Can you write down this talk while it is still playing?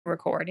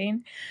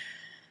recording.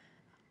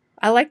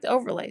 I like the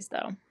overlays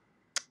though.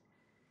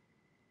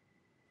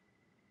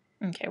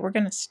 Okay, we're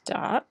gonna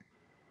stop.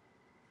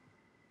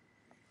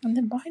 And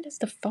then why does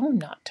the phone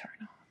not turn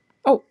off?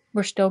 Oh,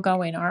 we're still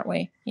going, aren't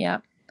we?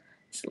 Yep.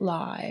 It's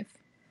live.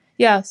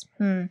 Yes.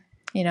 You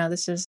know,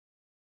 this is.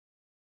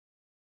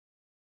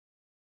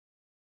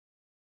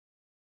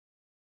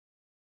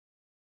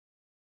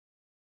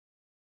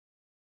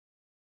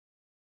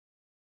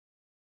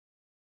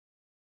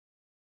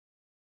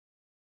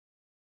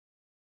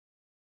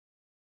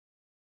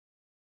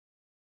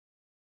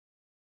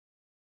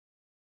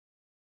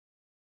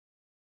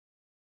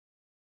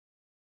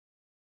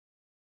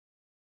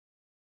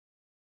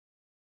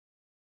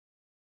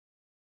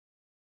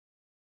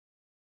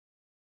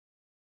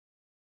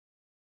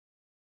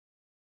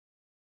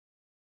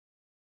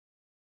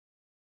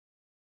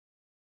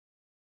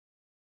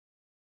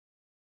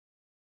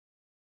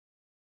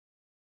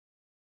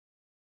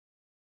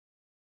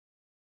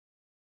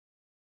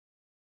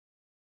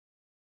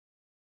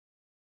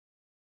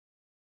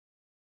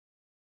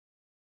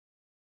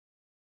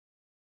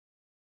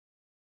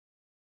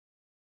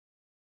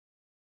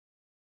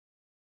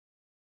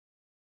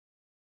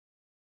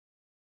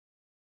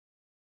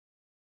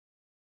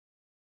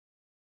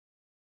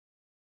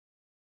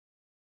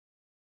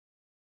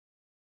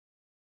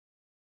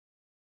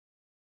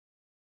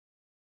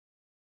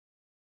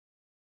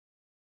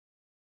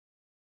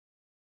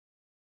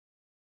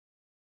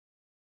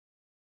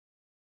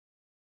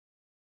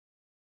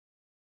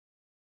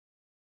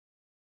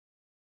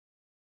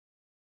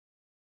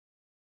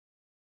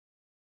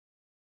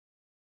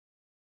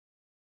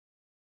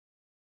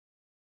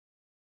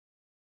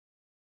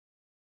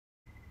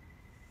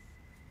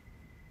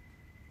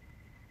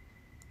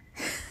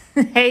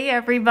 Hey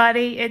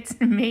everybody,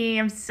 it's me.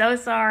 I'm so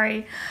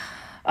sorry.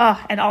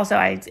 Oh, and also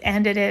I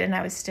ended it and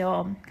I was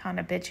still kind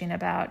of bitching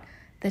about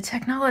the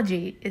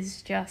technology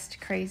is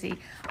just crazy.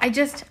 I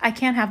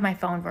can't have my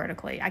phone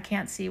vertically. I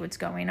can't see what's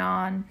going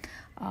on.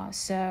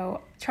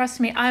 So trust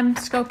me, I'm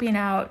scoping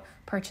out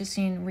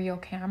purchasing real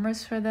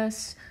cameras for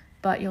this,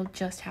 but you'll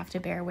just have to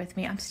bear with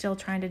me. I'm still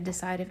trying to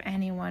decide if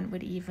anyone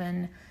would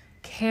even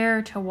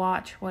care to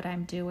watch what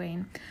I'm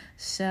doing.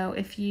 So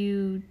if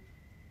you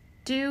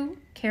do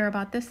care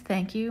about this,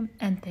 thank you.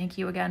 And thank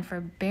you again for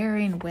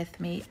bearing with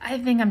me. I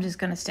think I'm just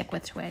going to stick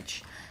with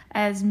Twitch.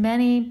 As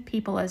many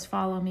people as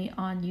follow me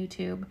on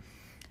YouTube,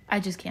 I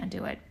just can't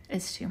do it.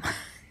 It's too much.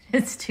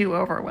 It's too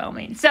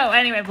overwhelming. So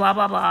anyway, blah,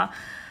 blah, blah.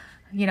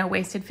 You know,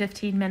 wasted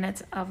 15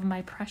 minutes of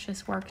my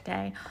precious work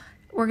day.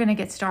 We're going to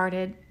get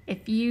started.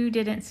 If you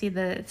didn't see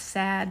the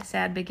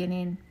sad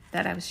beginning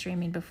that I was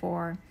streaming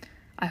before,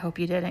 I hope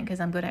you didn't, because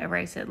I'm going to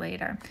erase it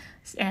later.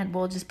 And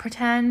we'll just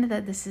pretend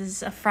that this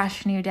is a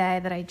fresh new day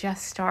that I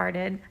just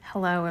started.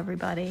 Hello,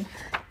 everybody.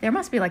 There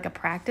must be like a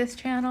practice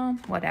channel,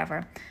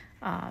 whatever.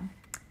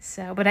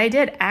 But I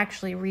did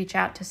actually reach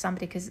out to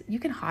somebody, because you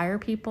can hire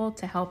people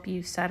to help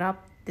you set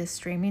up this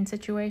streaming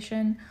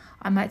situation.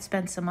 I might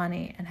spend some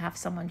money and have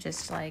someone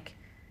just like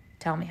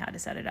tell me how to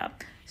set it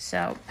up.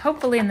 So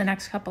hopefully in the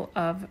next couple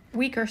of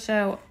week or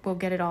so, we'll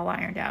get it all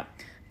ironed out.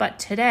 But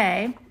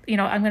today, you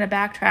know, I'm going to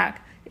backtrack.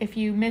 If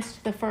you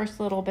missed the first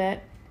little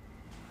bit,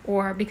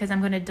 or because I'm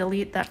going to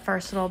delete that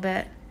first little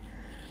bit,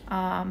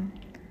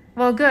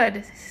 well,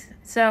 good.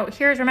 So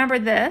remember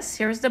this.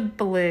 Here's the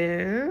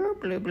blue.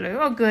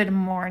 Oh, good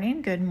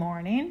morning.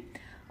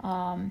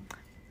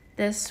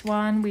 This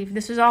one,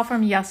 this is all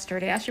from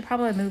yesterday. I should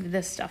probably move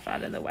this stuff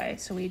out of the way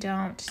so we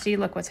don't see,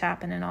 look what's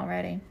happening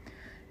already.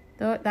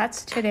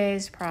 That's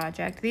today's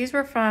project. These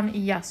were from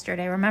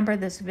yesterday. Remember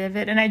this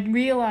vivid? And I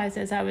realized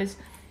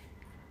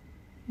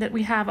that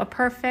we have a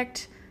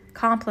perfect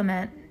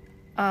complement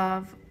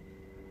of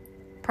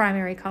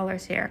primary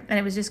colors here, and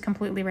it was just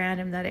completely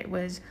random that it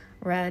was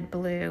red,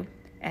 blue,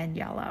 and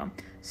yellow.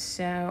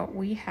 So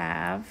we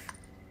have,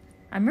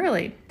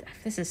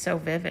 this is so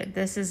vivid.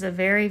 This is a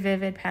very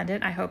vivid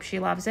pendant. I hope she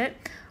loves it.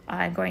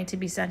 I'm going to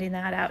be sending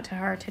that out to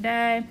her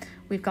today.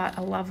 We've got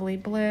a lovely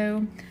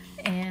blue,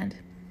 and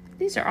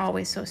these are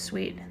always so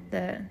sweet.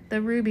 The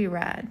ruby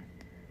red.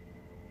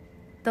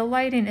 The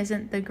lighting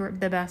isn't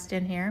the best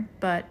in here,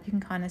 but you can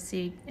kind of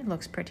see it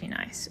looks pretty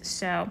nice.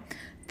 So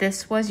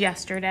this was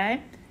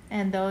yesterday,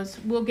 and those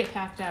will get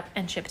packed up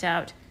and shipped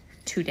out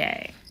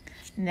today.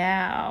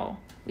 Now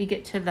we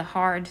get to the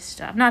hard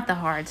stuff. Not the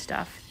hard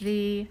stuff,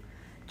 the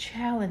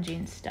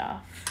challenging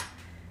stuff.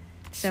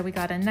 So we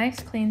got a nice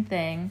clean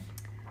thing.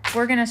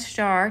 We're going to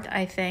start,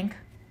 I think,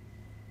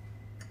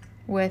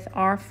 with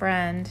our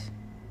friend,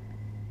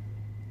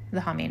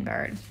 the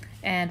hummingbird.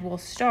 And we'll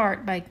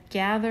start by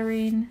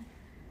gathering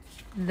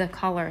the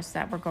colors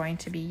that we're going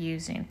to be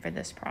using for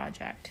this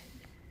project.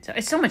 So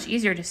it's so much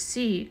easier to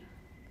see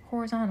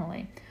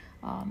horizontally.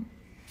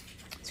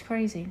 It's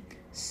crazy.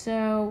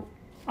 So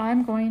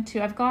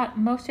I've got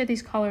most of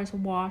these colors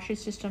washed.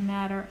 It's just a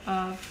matter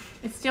of,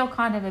 it's still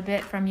kind of a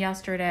bit from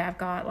yesterday. I've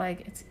got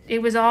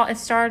it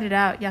started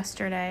out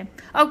yesterday.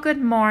 Oh,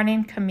 good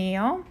morning,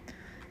 Camille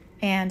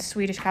and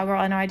Swedish Cowgirl.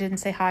 I know I didn't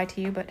say hi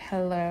to you, but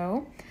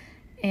hello.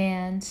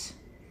 And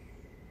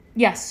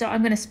Yes, so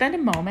I'm going to spend a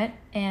moment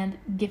and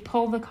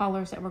pull the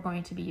colors that we're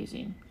going to be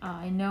using.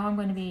 I know I'm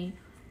going to be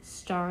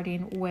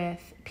starting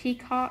with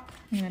Peacock.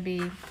 I'm going to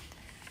be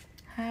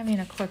having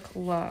a quick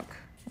look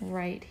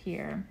right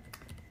here.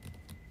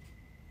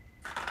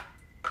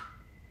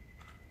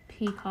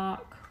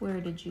 Peacock,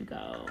 where did you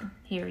go?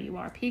 Here you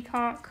are,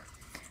 Peacock.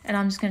 And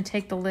I'm just going to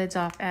take the lids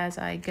off as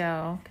I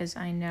go because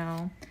I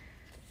know.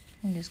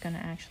 I'm just going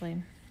to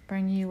actually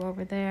bring you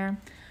over there.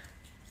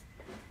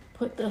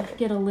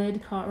 Get a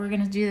lid caught. We're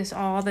going to do this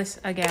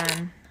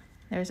again.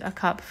 There's a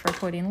cup for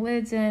putting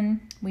lids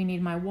in. We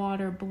need my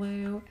water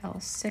blue,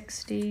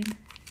 L60.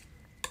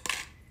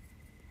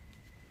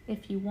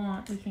 If you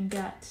want, we can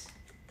get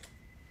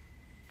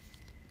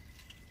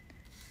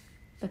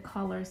the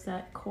colors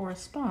that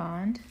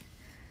correspond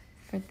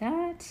for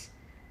that.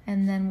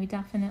 And then we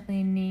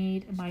definitely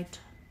need my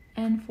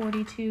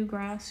N42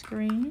 grass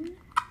green.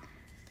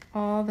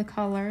 All the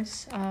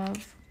colors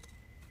of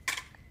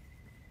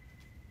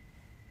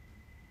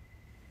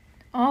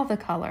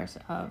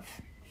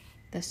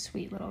this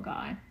sweet little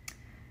guy.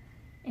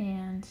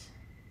 And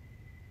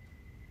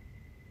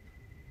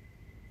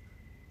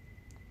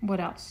what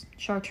else?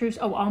 Chartreuse.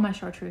 Oh, all my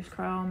chartreuse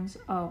chromes.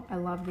 Oh, I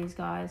love these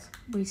guys.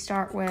 We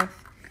start with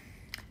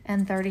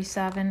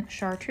N37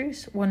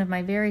 chartreuse, one of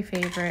my very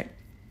favorite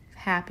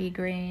happy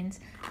greens.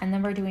 And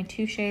then we're doing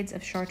 2 shades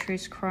of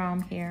chartreuse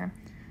chrome here.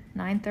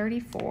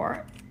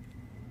 934.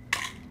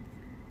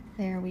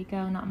 There we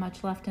go. Not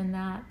much left in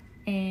that.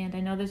 And I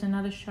know there's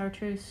another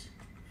chartreuse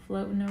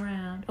floating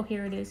around. Oh,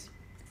 here it is.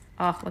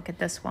 Oh, look at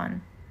this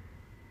one.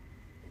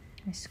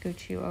 Let me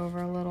scoot you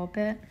over a little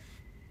bit.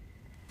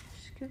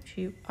 Scoot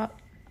you up.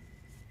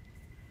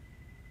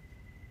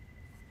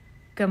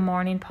 Good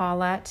morning,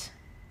 Paulette.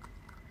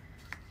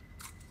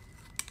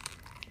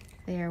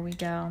 There we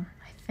go.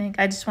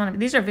 I just want to,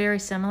 these are very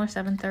similar,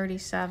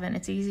 737.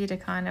 It's easy to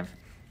kind of,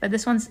 but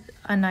this one's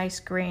a nice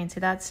green. So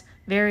that's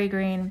very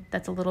green.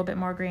 That's a little bit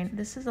more green.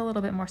 This is a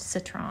little bit more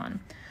citron.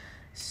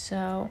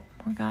 So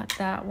we got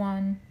that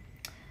one.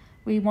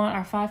 We want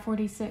our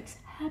 546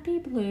 Happy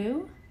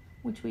Blue,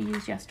 which we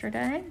used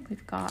yesterday.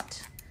 We've got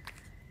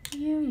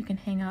you can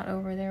hang out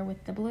over there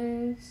with the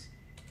blues.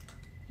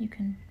 You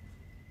can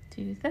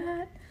do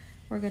that.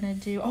 We're gonna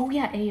do, oh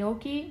yeah,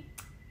 Aoki.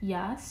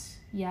 Yes,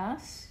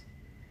 yes.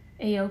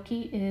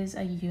 Aoki is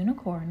a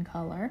unicorn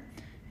color.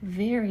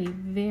 Very,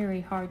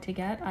 very hard to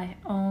get. I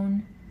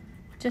own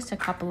just a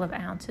couple of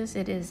ounces.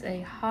 It is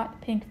a hot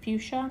pink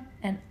fuchsia,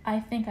 and I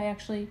think I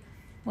actually,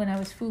 when I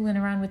was fooling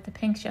around with the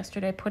pinks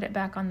yesterday, put it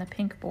back on the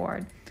pink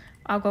board.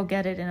 I'll go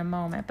get it in a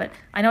moment, but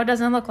I know it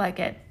doesn't look like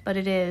it, but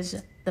it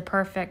is the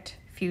perfect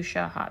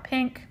fuchsia hot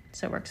pink,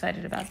 so we're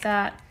excited about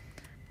that.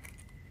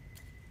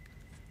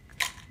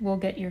 We'll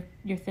get your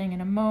thing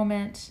in a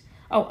moment.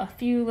 Oh, a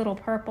few little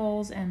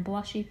purples and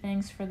blushy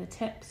things for the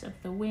tips of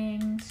the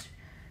wings.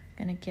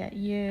 Gonna get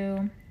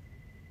you.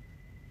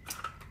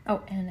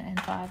 Oh, and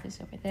N5 is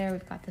over there.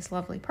 We've got this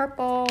lovely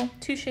purple.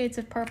 2 shades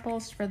of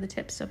purples for the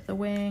tips of the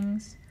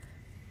wings.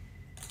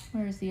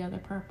 Where's the other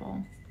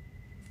purple?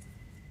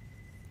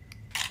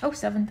 Oh,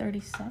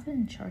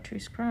 737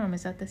 chartreuse chrome.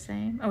 Is that the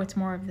same? Oh, it's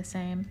more of the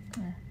same.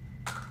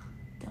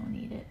 Don't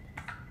need it.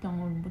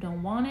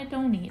 Don't want it,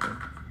 don't need it.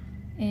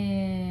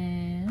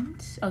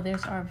 And, oh,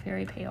 there's our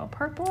very pale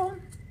purple.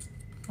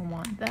 I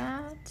want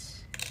that.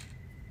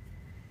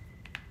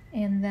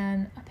 And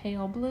then a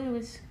pale blue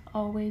is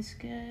always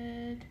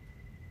good.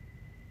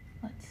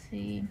 Let's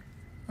see.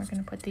 We're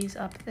going to put these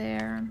up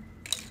there.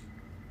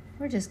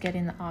 We're just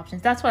getting the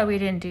options. That's why we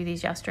didn't do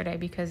these yesterday,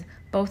 because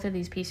both of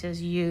these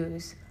pieces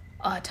use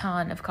a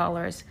ton of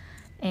colors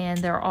and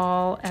they're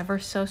all ever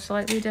so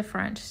slightly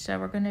different. So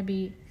we're going to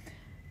be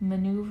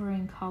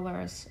maneuvering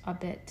colors a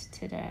bit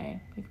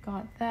today. We've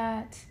got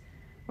that.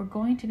 We're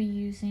going to be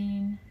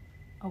using,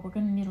 oh, we're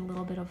going to need a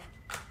little bit of,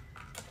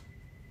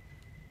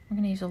 we're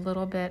going to use a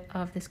little bit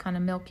of this kind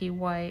of milky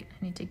white.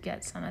 I need to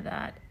get some of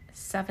that.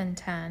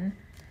 710.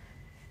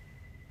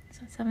 Is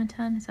that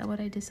 710? Is that what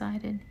I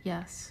decided?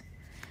 Yes.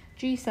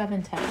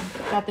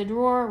 G710. Got the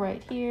drawer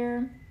right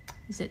here.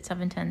 Is it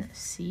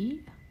 710C?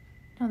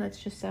 No, that's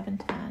just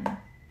 710.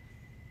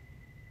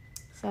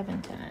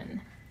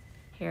 710.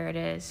 Here it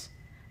is.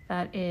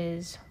 That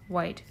is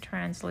white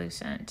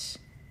translucent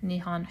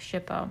Nihon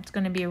Shippo. It's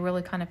going to be a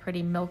really kind of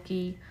pretty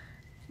milky,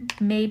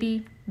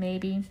 maybe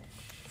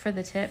for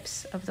the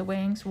tips of the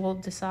wings. We'll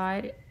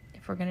decide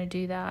if we're going to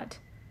do that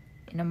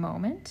in a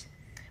moment.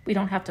 We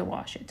don't have to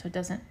wash it, so it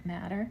doesn't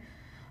matter.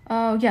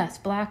 Oh yes,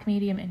 black,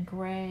 medium, and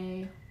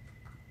gray,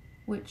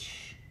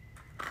 which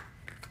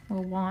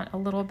we'll want a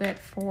little bit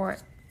for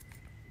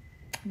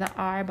the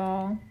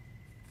eyeball.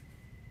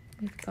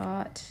 We've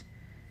got,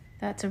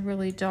 that's a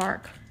really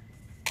dark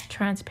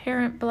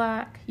transparent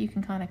black. You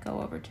can kind of go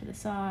over to the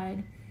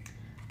side.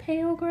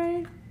 Pale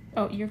gray.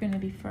 Oh, you're going to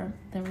be for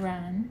the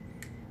Ren.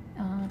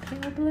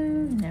 Pale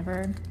blue.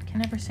 Can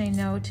never say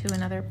no to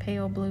another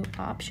pale blue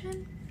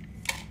option.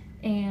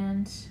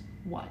 And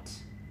what?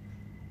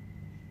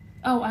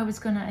 Oh,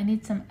 I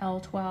need some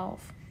L12.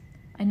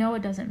 I know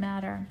it doesn't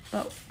matter,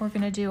 but we're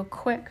going to do a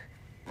quick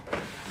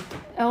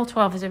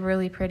L12 is a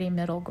really pretty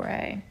middle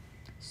gray.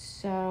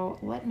 So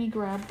let me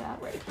grab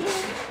that right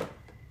here.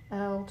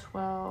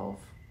 L12.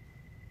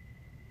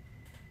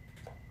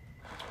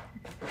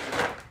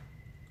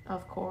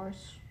 Of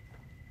course.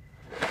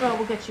 Well,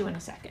 we'll get you in a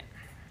second.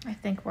 I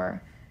think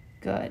we're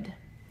good.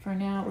 For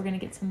now, we're going to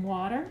get some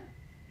water.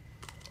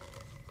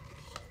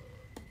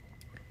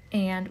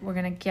 And we're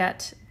going to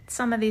get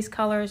some of these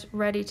colors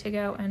ready to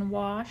go and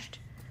washed.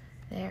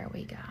 There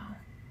we go.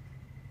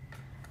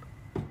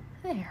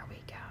 There we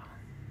go.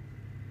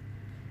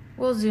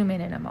 We'll zoom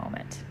in a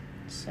moment.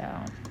 So,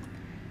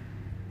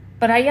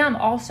 but I am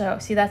also,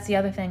 see, that's the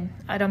other thing.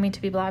 I don't mean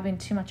to be blabbing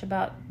too much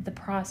about the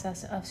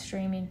process of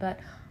streaming, but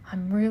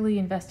I'm really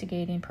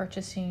investigating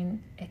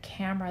purchasing a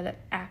camera that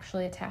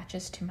actually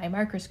attaches to my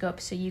microscope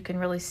so you can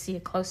really see a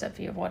close-up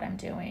view of what I'm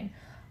doing.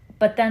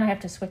 But then I have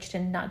to switch to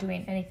not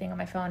doing anything on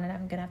my phone, and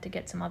I'm gonna have to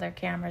get some other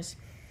cameras.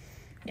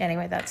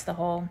 Anyway, that's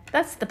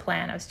the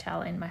plan I was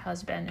telling my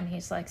husband, and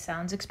he's like,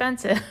 sounds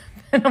expensive.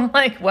 And I'm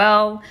like,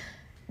 well,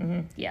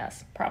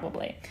 yes,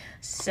 probably.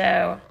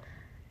 So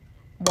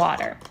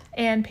water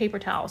and paper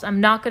towels. I'm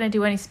not going to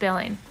do any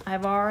spilling.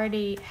 I've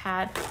already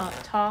had a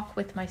talk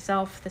with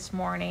myself this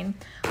morning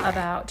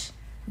about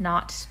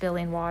not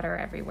spilling water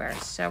everywhere.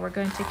 So we're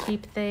going to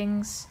keep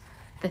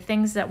the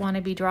things that want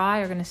to be dry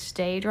are going to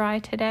stay dry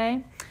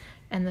today,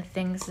 and the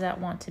things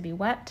that want to be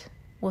wet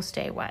will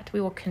stay wet.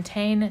 We will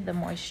contain the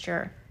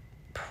moisture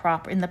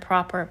in the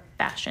proper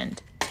fashion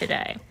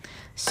today.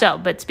 So,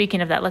 but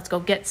speaking of that, let's go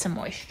get some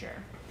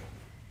moisture.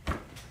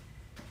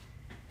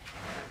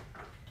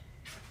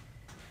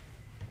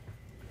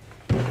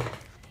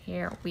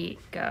 Here we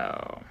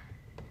go.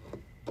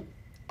 Got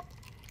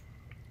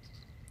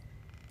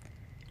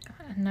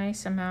a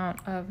nice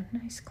amount of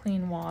nice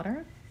clean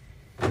water.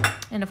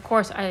 And of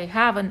course I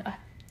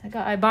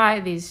buy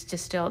these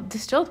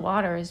distilled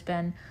water has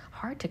been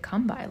hard to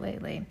come by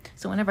lately.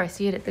 So whenever I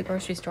see it at the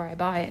grocery store, I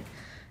buy it.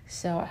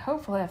 So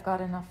hopefully I've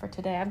got enough for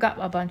today. I've got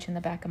a bunch in the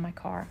back of my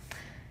car.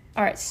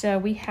 All right, so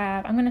I'm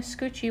going to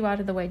scooch you out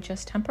of the way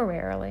just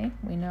temporarily.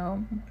 We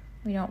know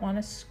we don't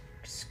want to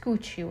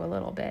scooch you a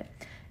little bit.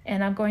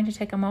 And I'm going to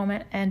take a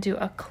moment and do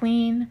a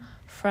clean,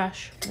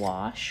 fresh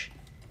wash.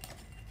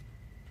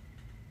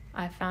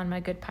 I found my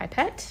good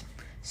pipette.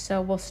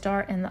 So we'll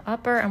start in the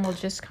upper and we'll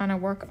just kind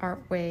of work our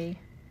way.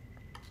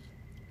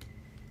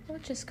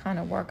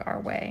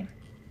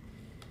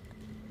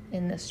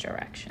 In this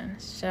direction.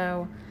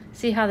 So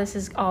see how this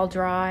is all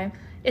dry?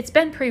 It's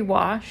been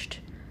pre-washed,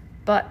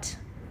 but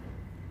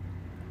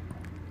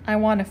I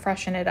want to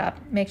freshen it up.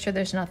 Make sure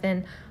there's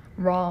nothing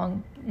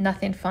wrong,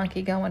 nothing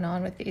funky going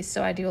on with these.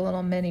 So I do a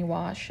little mini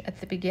wash at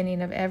the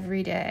beginning of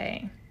every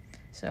day.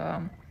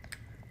 So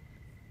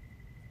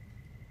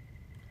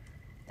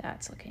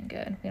that's looking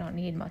good. We don't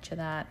need much of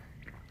that.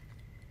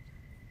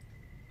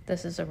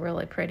 This is a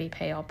really pretty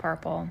pale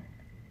purple.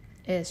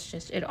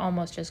 It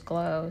almost just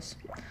glows.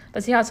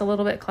 But see how it's a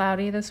little bit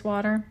cloudy, this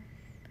water?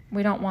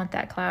 We don't want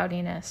that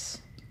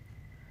cloudiness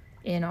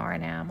in our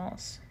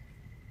enamels.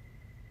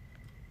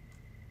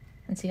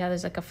 And see how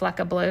there's like a fleck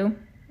of blue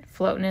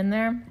floating in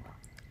there?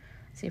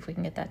 See if we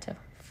can get that to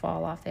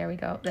fall off. There we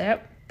go.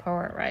 There,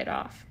 pour it right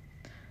off.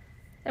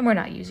 And we're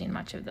not using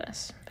much of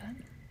this, but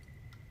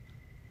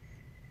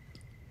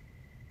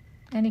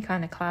any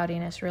kind of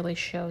cloudiness really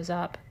shows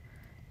up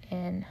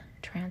in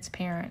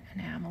transparent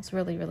enamels,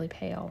 really, really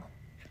pale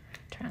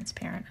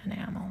transparent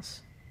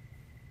enamels.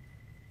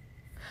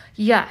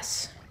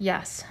 Yes,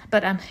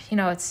 but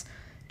it's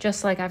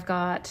just like I've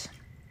got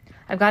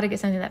to get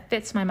something that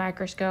fits my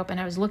microscope, and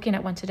I was looking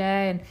at one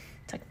today, and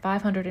it's like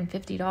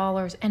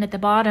 $550, and at the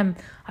bottom,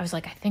 I was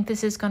like, I think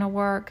this is gonna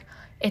work.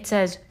 It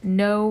says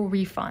no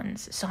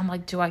refunds, so I'm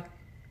like, do I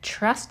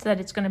trust that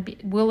it's gonna be?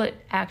 Will it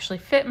actually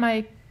fit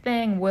my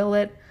thing? Will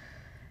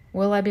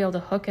I be able to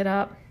hook it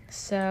up?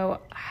 So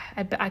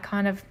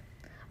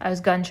I was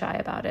gun shy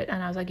about it,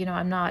 and I was like,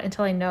 I'm not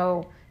until I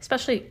know.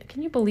 Especially,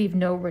 can you believe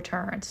no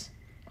returns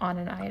on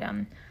an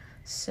item?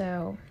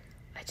 So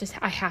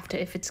I have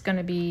to, if it's going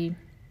to be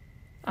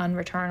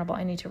unreturnable,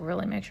 I need to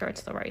really make sure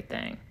it's the right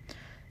thing.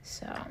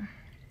 So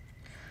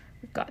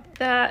we've got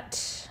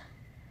that.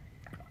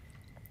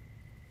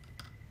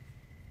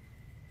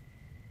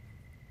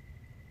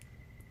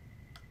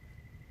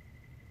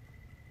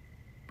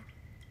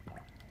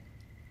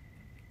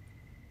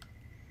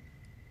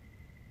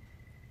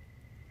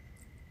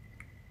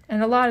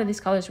 And a lot of these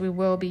colors we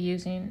will be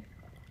using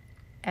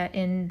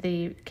in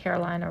the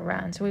Carolina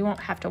run, so we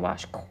won't have to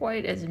wash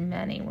quite as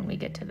many when we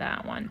get to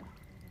that one.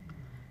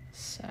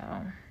 So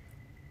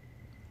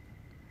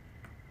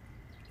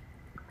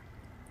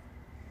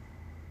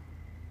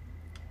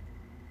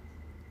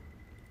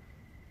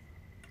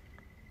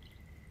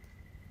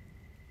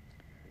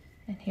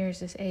and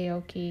here's this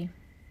Aoki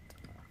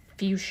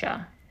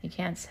fuchsia. You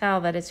can't tell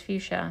that it's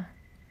fuchsia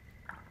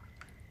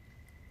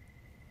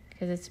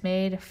because it's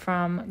made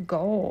from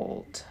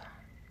gold.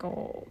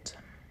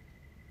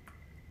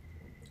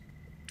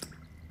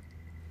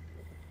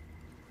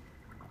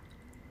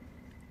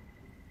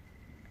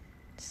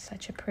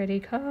 Such a pretty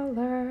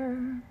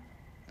color.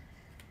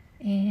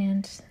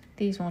 And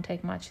these won't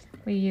take much.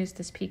 We used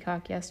this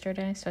peacock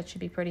yesterday, so it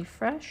should be pretty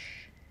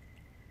fresh.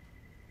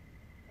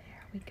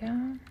 There we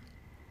go.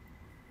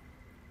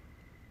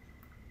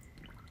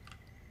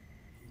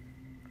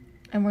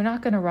 And we're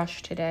not going to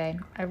rush today.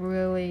 I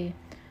really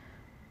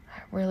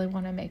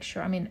want to make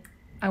sure. I mean,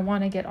 I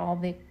want to get all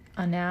the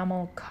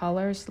enamel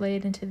colors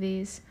laid into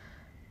these,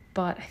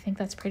 but I think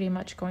that's pretty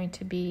much going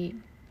to be,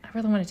 I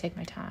really want to take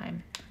my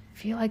time. I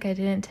feel like I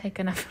didn't take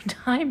enough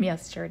time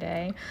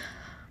yesterday.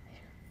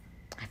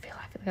 I feel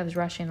like I was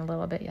rushing a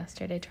little bit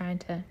yesterday, trying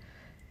to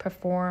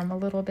perform a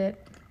little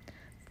bit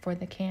for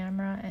the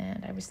camera.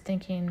 And I was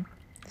thinking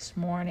this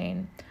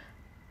morning,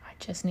 I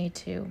just need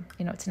to,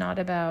 you know, it's not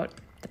about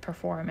the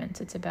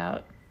performance, it's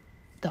about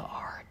the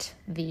art,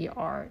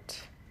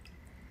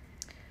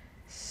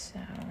 So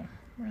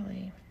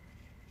really,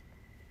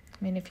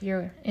 I mean, if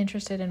you're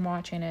interested in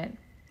watching it,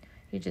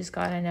 you just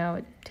gotta know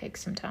it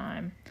takes some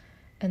time.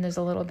 And there's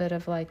a little bit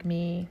of like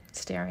me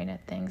staring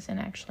at things and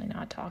actually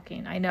not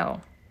talking. I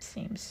know,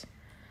 seems,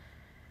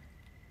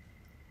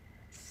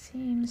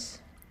 and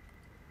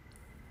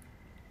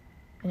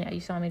yeah,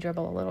 you saw me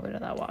dribble a little bit of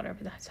that water,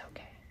 but that's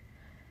okay.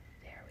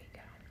 There we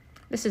go.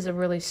 This is a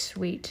really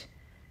sweet,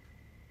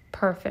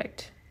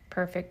 perfect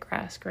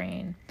grass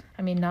green.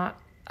 I mean,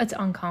 it's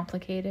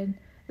uncomplicated.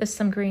 There's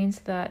some greens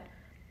that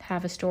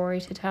have a story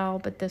to tell,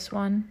 but this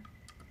one,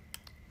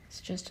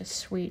 it's just a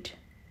sweet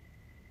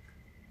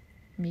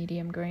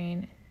medium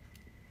green.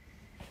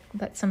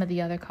 Let some of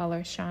the other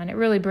colors shine. It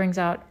really brings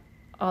out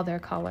other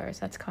colors.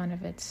 That's kind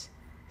of its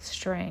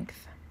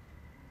strength.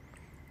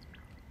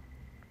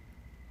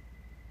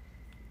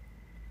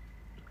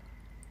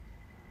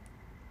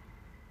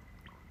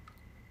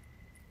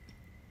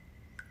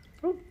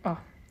 Ooh, oh,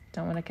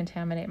 don't want to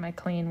contaminate my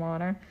clean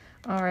water.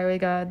 All right, we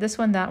got this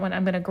one, that one.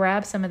 I'm going to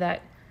grab some of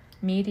that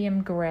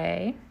medium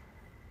gray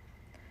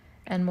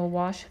and we'll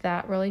wash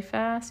that really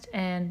fast.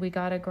 And we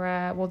got to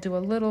grab, we'll do a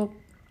little,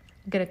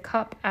 get a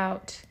cup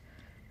out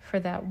for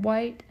that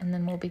white, and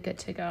then we'll be good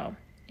to go.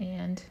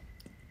 And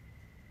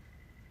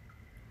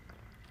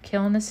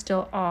kiln is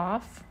still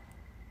off,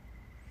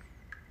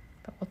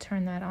 but we'll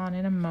turn that on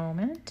in a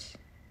moment.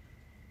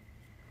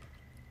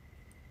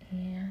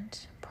 And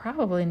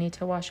probably need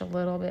to wash a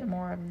little bit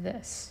more of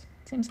this.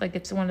 Seems like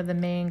it's one of the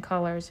main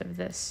colors of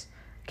this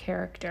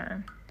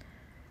character.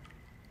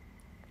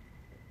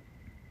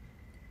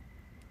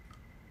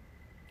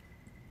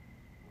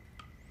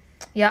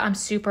 Yeah, I'm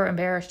super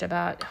embarrassed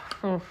about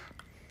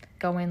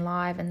going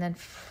live and then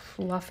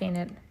flubbing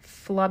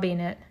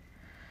it.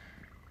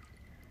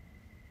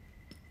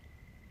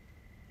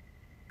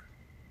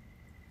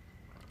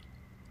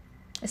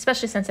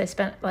 Especially since I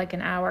spent like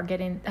an hour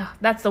getting,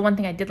 that's the one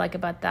thing I did like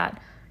about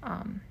that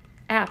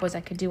app, was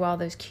I could do all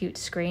those cute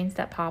screens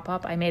that pop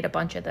up. I made a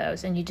bunch of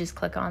those and you just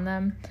click on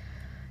them.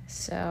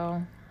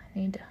 So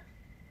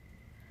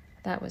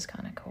that was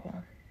kind of cool.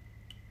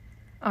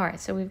 All right,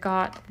 so we've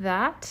got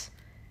that,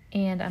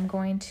 and I'm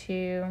going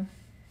to,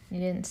 you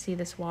didn't see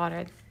this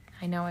water.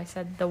 I know I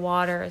said the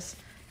water is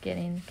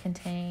getting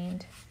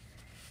contained.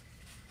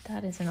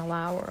 That is an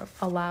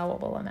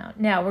allowable amount.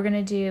 Now we're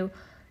gonna do,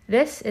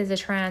 this is a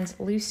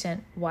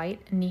translucent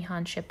white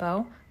Nihon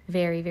Shippo.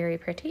 Very, very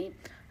pretty.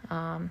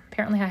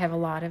 Apparently I have a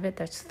lot of it.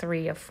 There's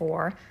 3 of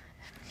 4.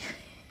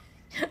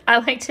 I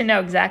like to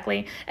know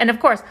exactly. And of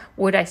course,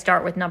 would I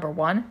start with number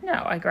 1?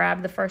 No, I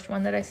grab the first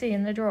one that I see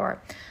in the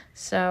drawer.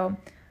 So,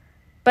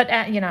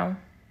 but you know,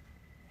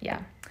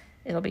 yeah,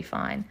 it'll be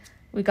fine.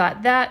 We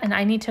got that, and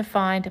I need to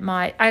find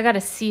I got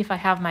to see if I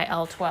have my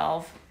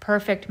L12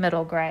 perfect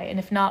middle gray. And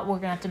if not, we're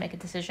going to have to make a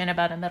decision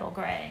about a middle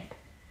gray.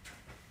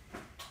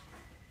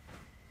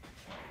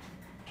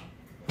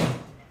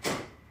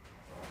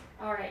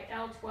 All right,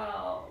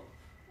 L12.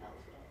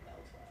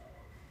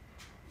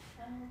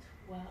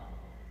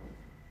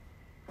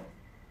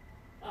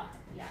 Oh,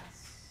 yes.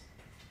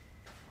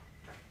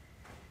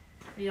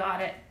 We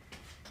got it.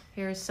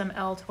 Here's some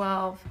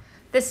L12.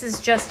 This is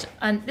just,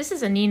 this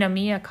is a Nina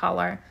Mia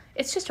color.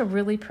 It's just a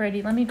really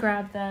pretty, let me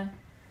grab the,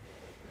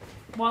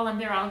 while I'm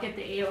there, I'll get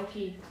the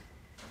Aoki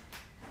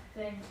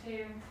thing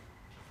too.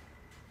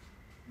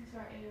 Here's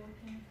our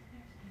Aoki.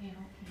 There's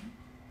Aoki.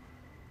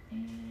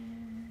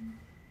 And,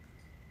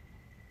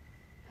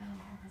 oh,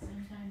 that's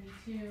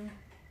 92.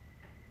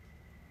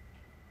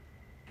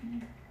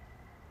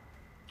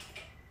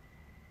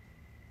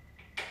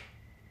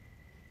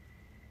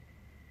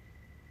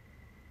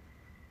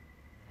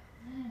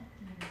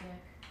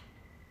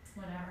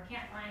 Whatever,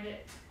 can't find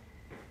it.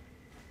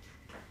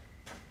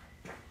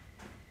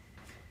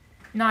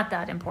 Not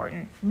that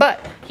important. But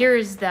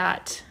here's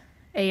that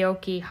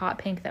Aoki hot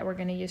pink that we're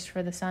going to use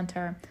for the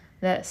center.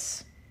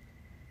 This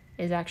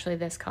is actually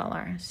this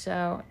color.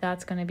 So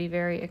that's going to be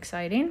very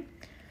exciting.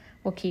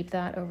 We'll keep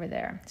that over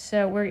there.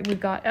 So we've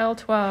got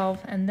L12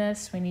 and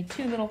this. We need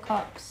 2 little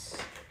cups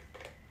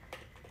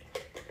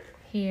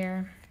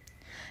here.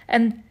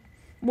 And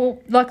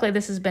well, luckily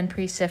this has been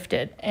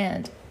pre-sifted,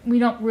 and we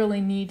don't really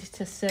need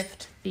to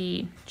sift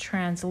the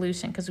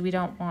translucent because we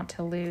don't want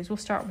to lose. We'll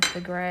start with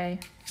the gray.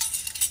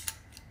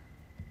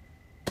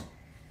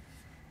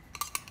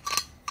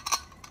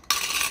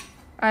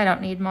 I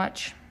don't need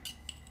much.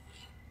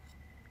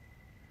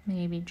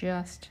 Maybe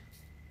just.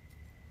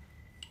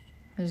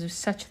 There's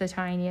such the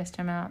tiniest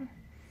amount.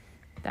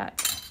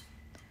 That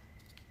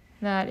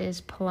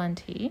is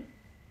plenty.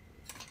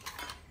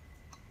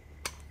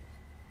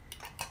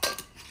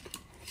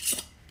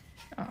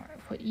 All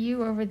right, put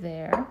you over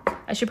there.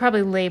 I should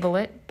probably label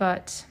it,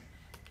 but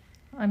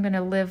I'm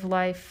gonna live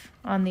life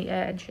on the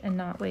edge and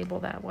not label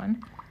that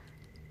one.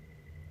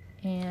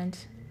 And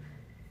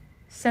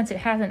since it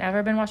hasn't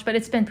ever been washed, but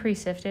it's been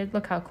pre-sifted,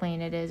 look how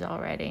clean it is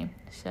already.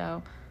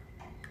 So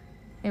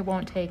it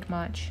won't take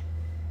much.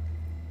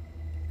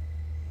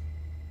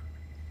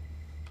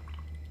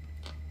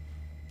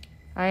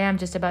 I am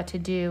just about to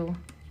do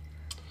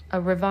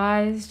a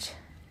revised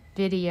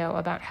video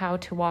about how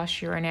to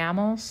wash your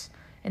enamels,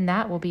 and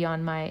that will be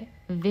on my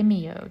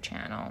Vimeo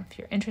channel. If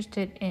you're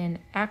interested in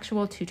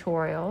actual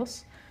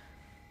tutorials,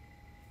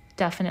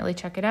 definitely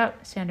check it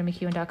out,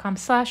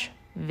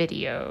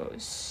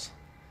 sandraMcEwen.com/videos.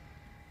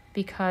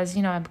 Because,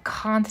 you know, I'm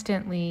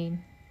constantly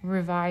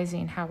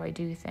revising how I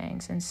do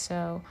things. And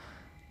so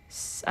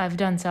I've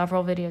done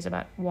several videos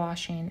about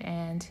washing,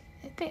 and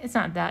it's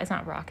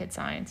not rocket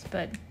science,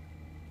 but,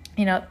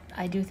 you know,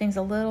 I do things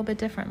a little bit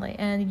differently.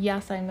 And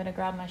yes, I'm going to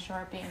grab my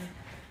Sharpie. And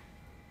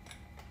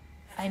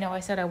I know I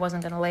said I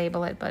wasn't going to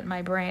label it, but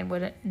my brain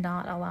would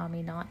not allow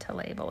me not to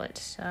label it.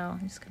 So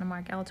I'm just going to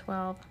mark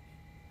L12.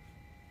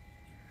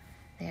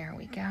 There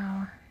we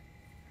go.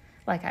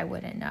 Like I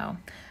wouldn't know.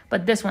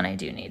 But this one I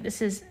do need.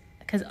 This is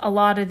because a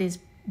lot of these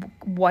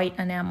white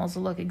enamels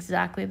look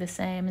exactly the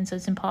same. And so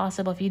it's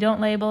impossible. If you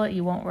don't label it,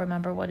 you won't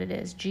remember what it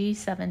is.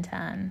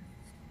 G710.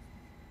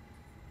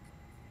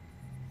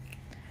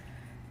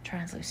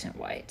 Translucent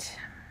white.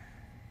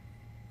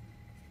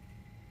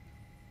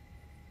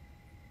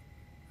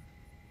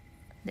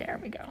 There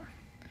we go.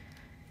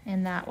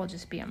 And that will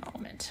just be a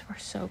moment. We're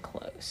so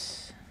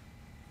close.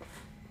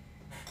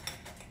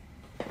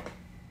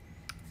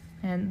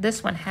 And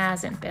this one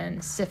hasn't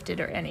been sifted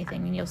or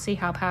anything, and you'll see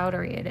how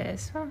powdery it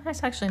is. Well,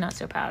 that's actually not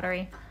so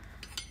powdery.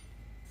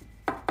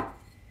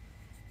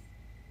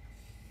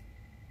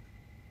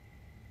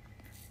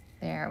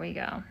 There we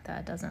go.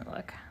 That doesn't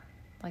look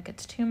like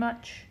it's too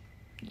much.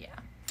 Yeah.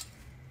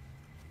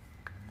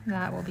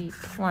 That will be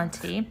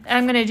plenty.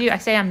 I'm going to do, I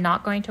say I'm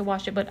not going to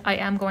wash it, but I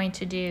am going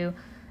to do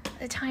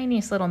the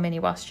tiniest little mini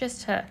wash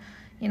just to,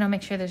 you know,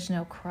 make sure there's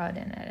no crud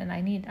in it. And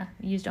I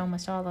used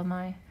almost all of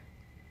my,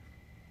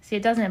 see,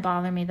 it doesn't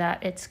bother me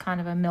that it's kind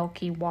of a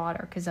milky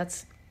water, because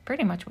that's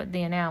pretty much what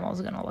the enamel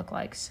is going to look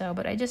like. So,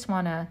 but I just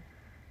want to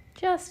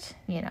just,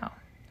 you know,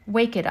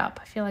 wake it up.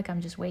 I feel like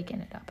I'm just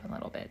waking it up a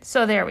little bit.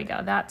 So there we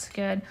go. That's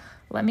good.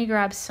 Let me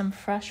grab some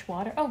fresh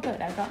water. Oh,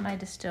 good. I've got my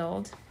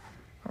distilled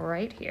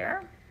right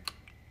here.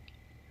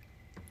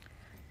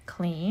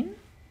 Clean.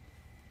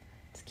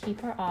 Let's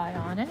keep our eye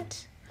on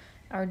it.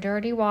 Our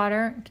dirty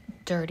water,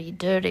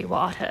 dirty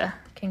water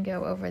can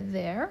go over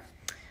there.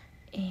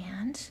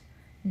 And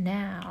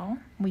now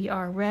we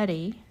are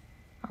ready.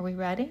 Are we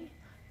ready?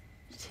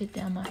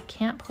 I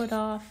can't put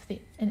off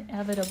the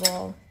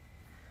inevitable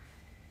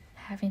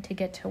having to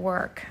get to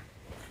work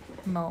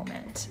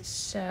moment.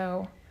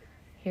 So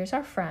here's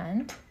our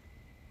friend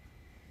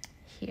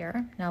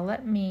here. Now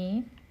let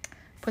me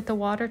put the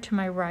water to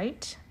my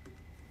right,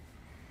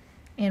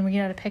 and we're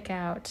going to pick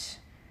out,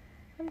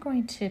 I'm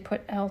going to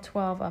put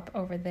L12 up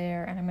over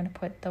there, and I'm going to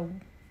put the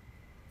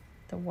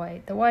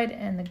white. The white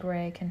and the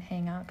gray can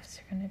hang out because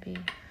they're going to be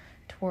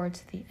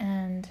towards the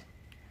end.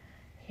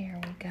 Here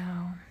we go.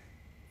 I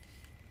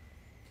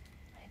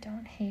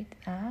don't hate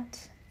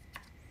that.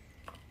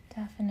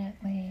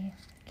 Definitely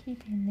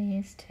keeping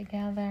these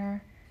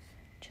together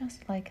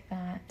just like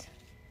that.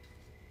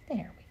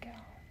 There we go.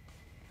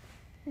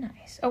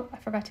 Nice. Oh, I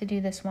forgot to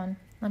do this one.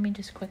 Let me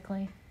just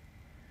quickly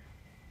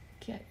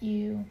get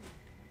you.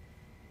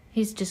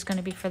 He's just going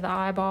to be for the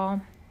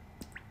eyeball.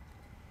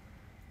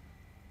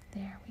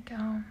 There we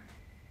go.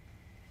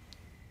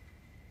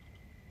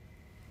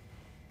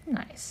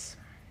 Nice.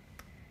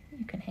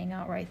 You can hang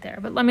out right there.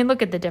 But let me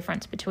look at the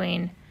difference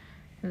between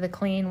the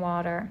clean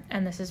water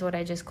and this is what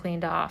I just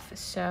cleaned off.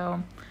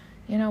 So,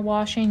 you know,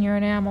 washing your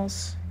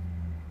enamels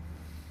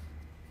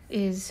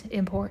is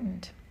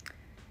important.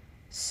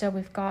 So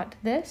we've got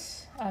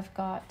this. I've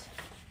got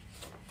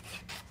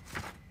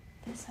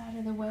this out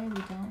of the way. We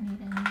don't need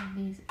any of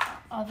these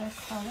other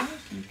colors.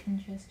 You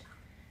can just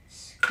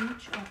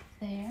scooch up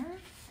there.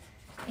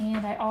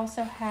 And I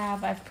also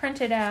have, I've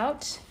printed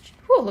out,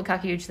 whew, look how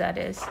huge that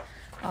is.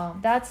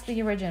 That's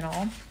the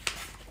original.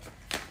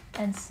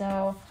 And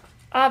so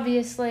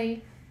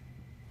obviously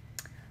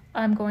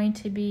I'm going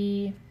to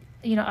be,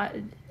 you know,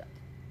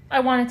 I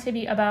want it to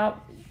be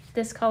about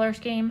this color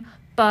scheme,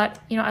 but,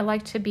 you know, I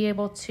like to be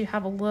able to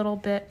have a little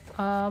bit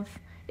of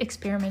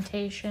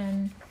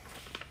experimentation,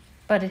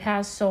 but it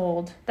has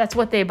sold. That's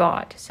what they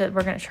bought. So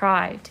we're going to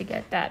try to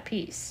get that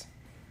piece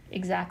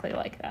exactly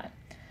like that.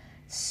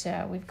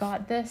 So we've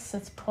got this.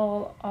 Let's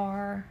pull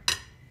our,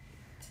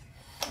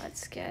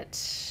 let's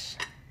get,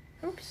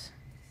 oops.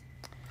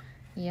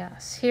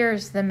 Yes, here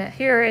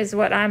is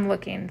what I'm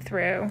looking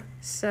through.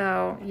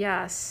 So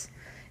yes,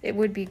 it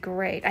would be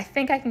great. I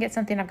think I can get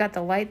something. I've got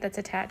the light that's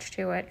attached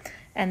to it,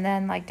 and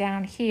then like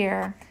down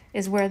here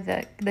is where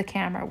the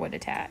camera would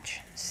attach.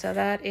 So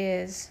that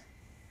is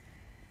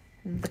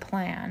the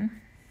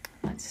plan.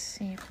 Let's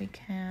see if we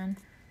can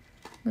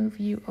move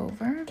you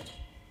over.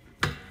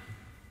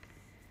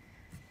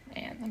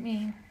 And let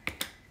me.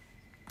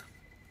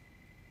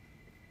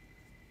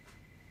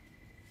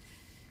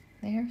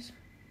 There's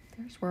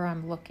where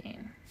I'm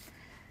looking.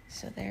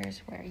 So there's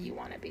where you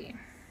want to be.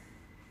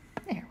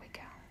 There we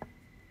go.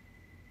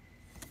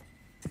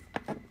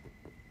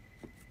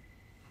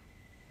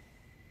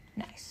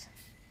 Nice.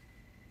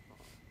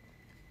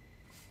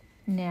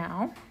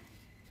 Now,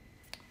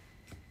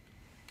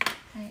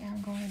 I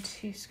am going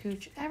to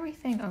scooch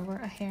everything over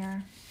a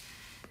hair.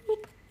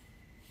 Boop.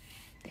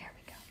 There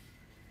we go.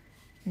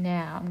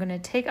 Now, I'm going to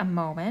take a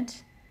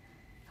moment,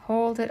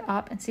 hold it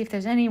up, and see if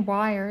there's any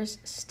wires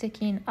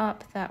sticking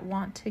up that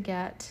want to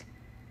get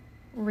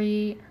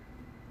reseated.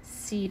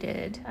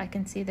 I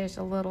can see there's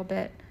a little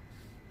bit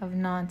of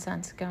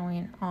nonsense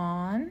going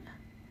on.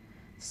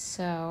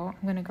 So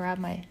I'm going to grab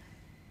my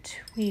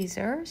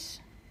tweezers,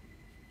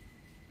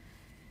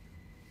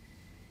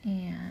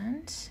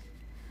 and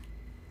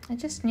I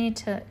just need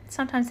to,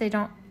 sometimes they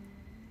don't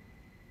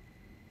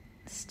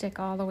stick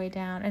all the way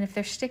down, and if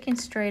they're sticking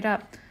straight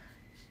up,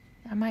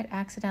 I might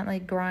accidentally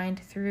grind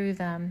through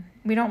them.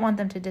 We don't want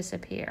them to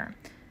disappear.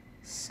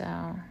 So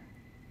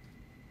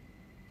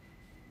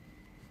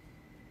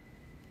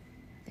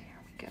there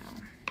we go.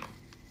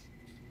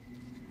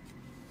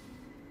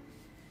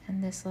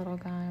 And this little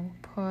guy will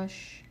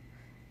push.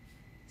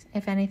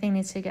 If anything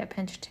needs to get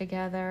pinched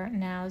together,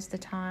 now's the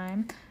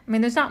time. I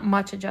mean, there's not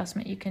much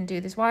adjustment you can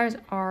do. These wires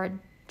are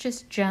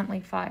just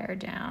gently fired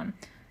down.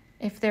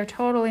 If they're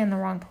totally in the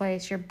wrong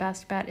place, your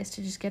best bet is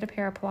to just get a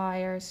pair of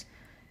pliers,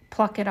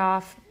 pluck it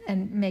off,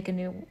 and make a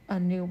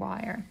new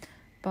wire.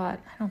 But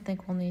I don't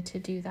think we'll need to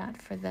do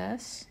that for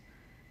this.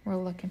 We're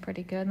looking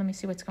pretty good. Let me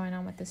see what's going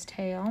on with this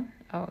tail.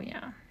 Oh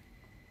yeah.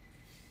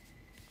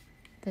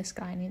 This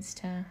guy needs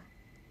to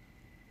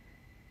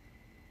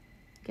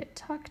get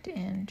tucked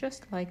in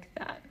just like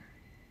that.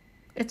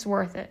 It's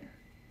worth it.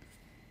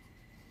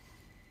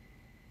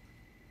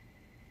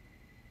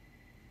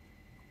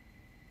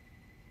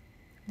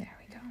 There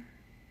we go.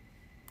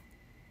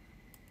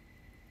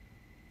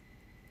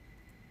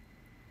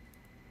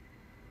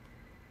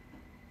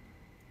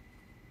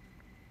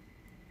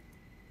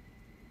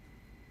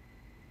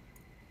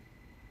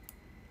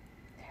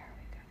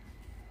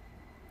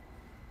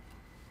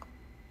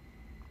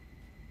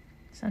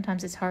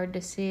 Sometimes it's hard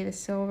to see the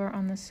silver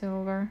on the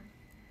silver.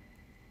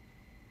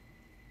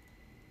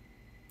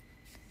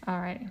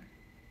 Alrighty.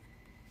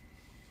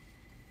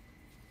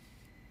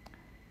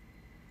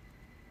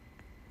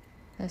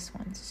 This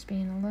one's just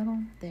being a little,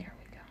 there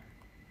we go.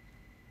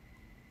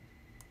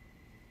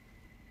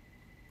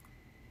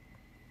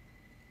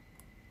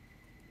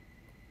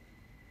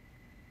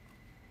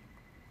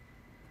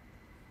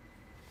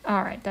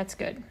 All right, that's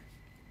good.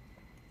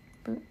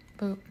 Boop,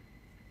 boop.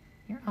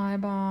 Your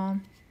eyeball.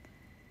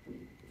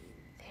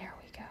 There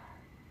we go.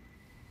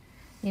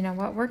 You know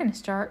what? We're going to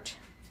start.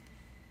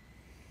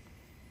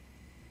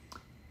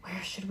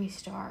 Where should we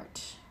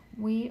start?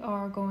 We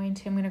are going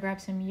to, I'm going to grab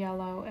some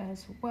yellow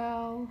as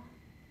well.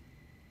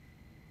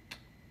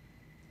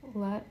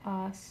 Let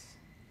us,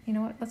 you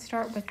know what? Let's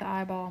start with the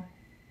eyeball.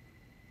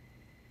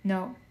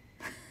 No.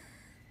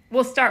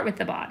 We'll start with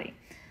the body,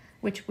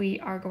 which we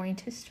are going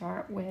to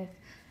start with.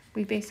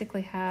 We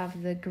basically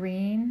have the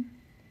green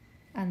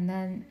and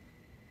then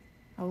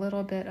a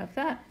little bit of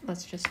that.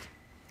 Let's just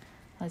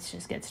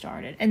get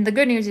started. And the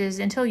good news is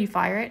until you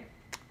fire it,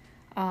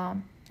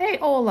 hey,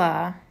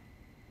 Ola,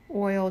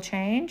 oil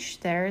change.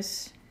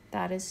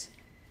 That is,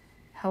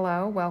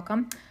 hello,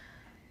 welcome.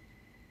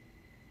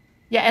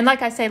 Yeah, and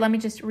like I say, let me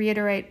just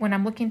reiterate, when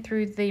I'm looking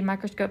through the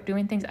microscope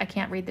doing things, I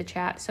can't read the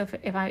chat. So if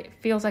it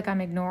feels like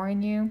I'm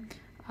ignoring you,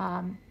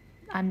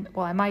 I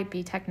might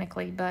be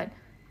technically, but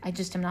I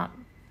just am not.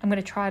 I'm going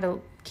to try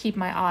to keep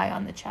my eye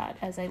on the chat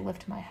as I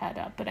lift my head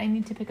up, but I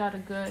need to pick out a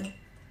good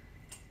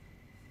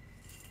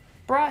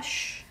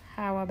brush.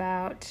 How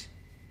about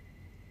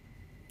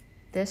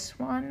this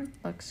one?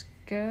 Looks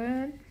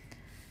good.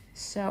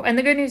 So, and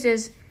the good news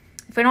is,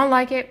 if I don't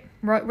like it,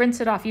 rinse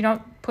it off. You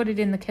don't put it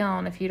in the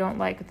kiln if you don't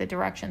like the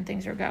direction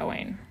things are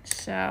going.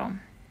 So,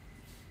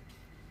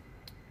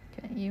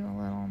 get you a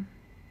little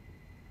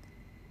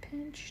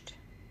pinched.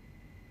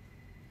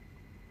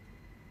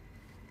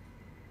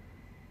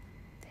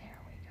 There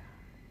we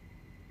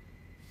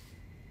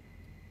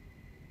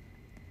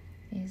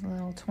go. These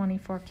little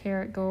 24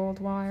 karat gold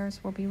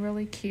wires will be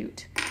really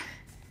cute.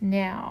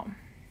 Now,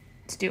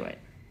 let's do it.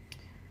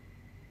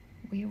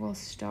 We will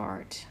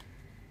start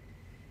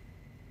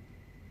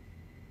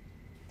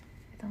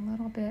with a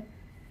little bit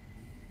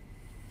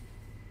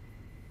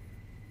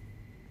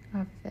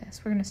of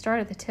this. We're going to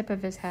start at the tip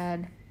of his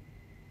head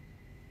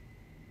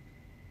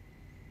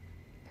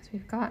because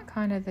we've got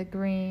kind of the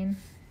green.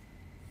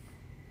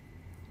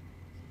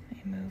 Let me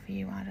me move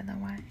you out of the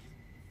way.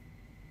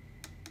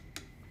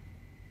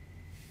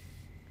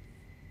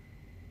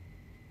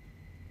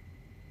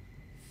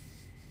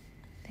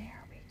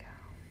 There we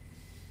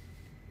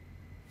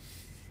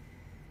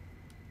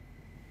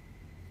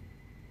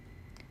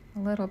go.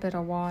 A little bit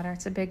of water.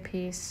 It's a big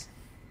piece.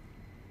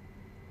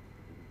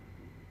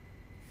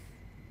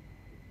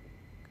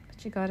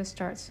 But you got to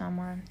start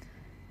somewhere.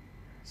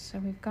 So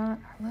we've got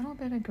a little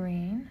bit of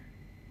green.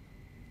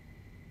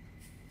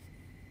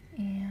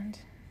 And,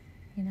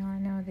 you know, I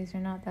know these are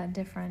not that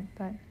different,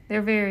 but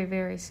they're very,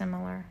 very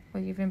similar.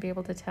 Will you even be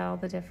able to tell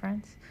the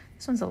difference?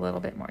 This one's a little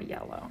bit more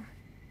yellow.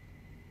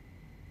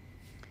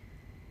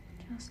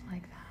 Just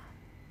like that.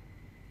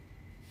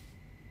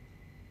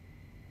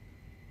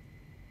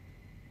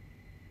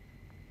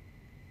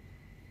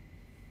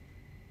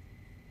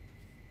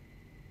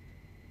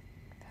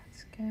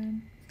 That's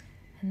good.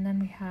 And then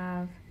we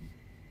have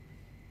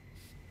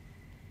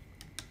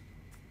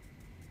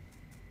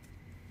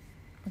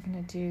we're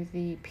going to do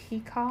the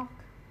peacock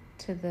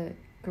to the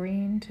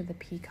green to the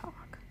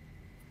peacock.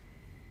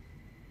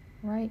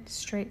 Right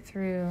straight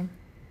through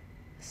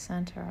the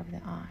center of the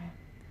eye.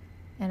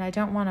 And I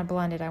don't want to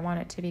blend it. I want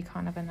it to be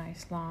kind of a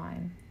nice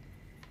line.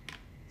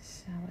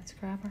 So let's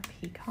grab our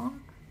peacock.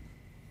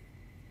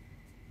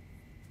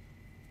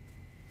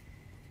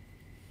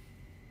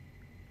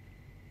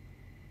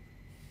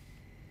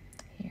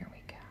 Here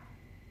we go.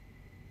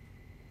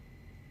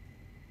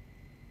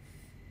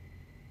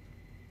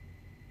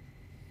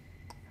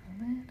 A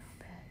little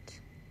bit.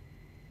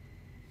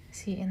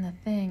 See, in the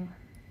thing,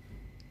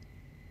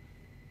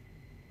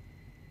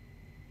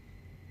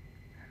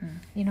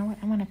 you know what?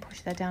 I'm going to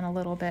push that down a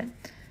little bit.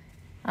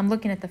 I'm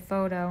looking at the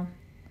photo.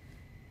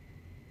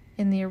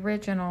 In the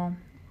original,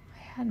 I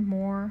had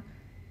more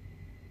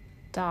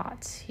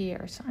dots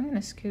here. So I'm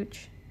going to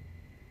scooch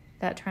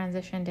that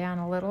transition down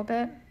a little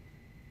bit.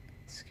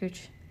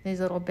 Scooch these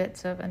little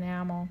bits of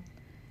enamel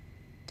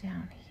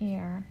down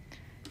here.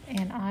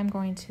 And I'm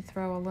going to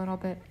throw a little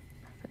bit,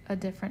 a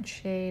different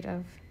shade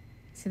of,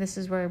 see, this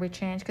is where we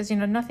change. Because, you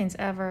know, nothing's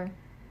ever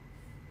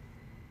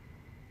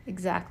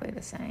exactly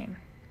the same.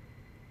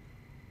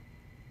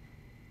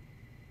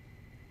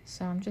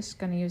 So I'm just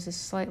going to use this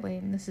slightly,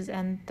 and this is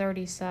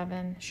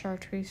N37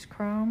 Chartreuse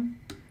Chrome,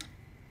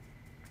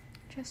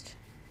 just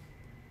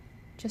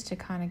to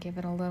kind of give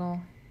it a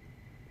little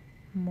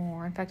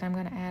more. In fact, I'm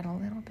going to add a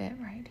little bit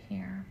right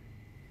here.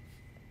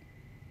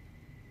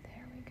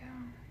 There we go.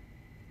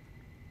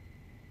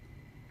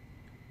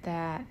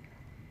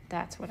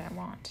 That's what I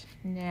want.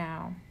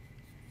 Now,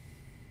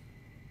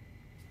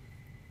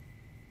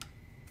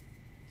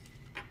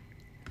 I'm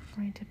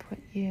going to put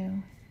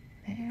you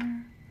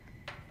there.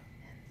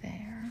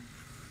 There,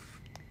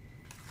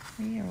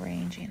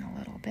 rearranging a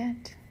little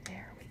bit.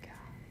 There we go.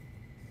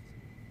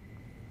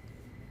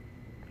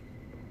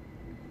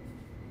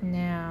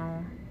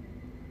 Now,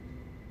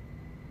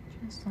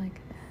 just like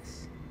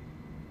this,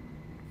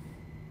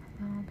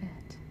 a little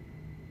bit.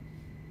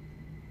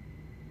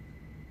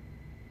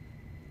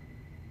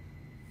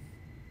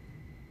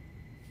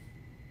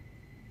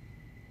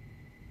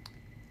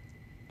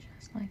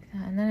 Just like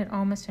that. And then it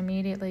almost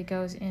immediately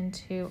goes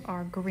into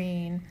our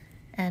green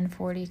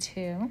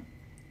N42.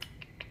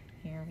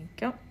 Here we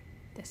go.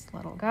 This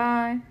little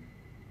guy.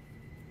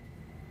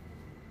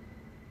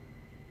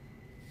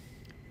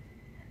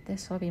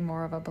 This will be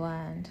more of a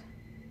blend.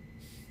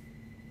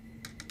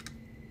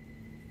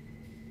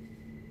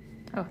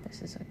 Oh,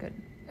 this is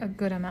a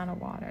good amount of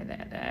water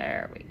there.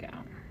 There we go.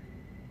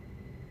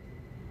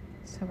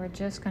 So we're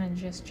just going to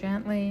just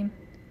gently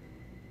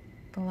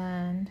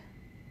blend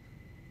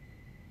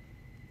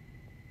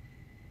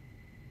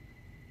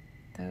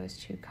those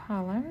two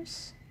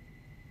colors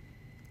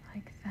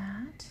like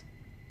that,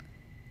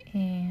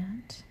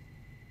 and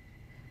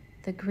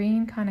the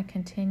green kind of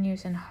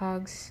continues and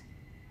hugs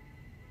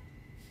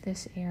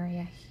this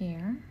area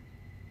here,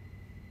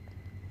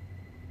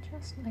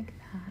 just like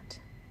that,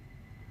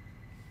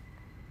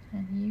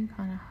 and you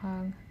kind of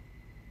hug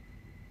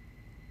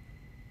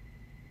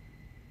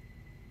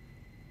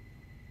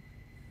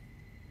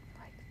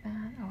like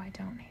that. Oh, I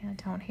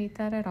don't hate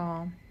that at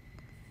all.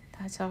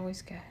 That's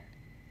always good.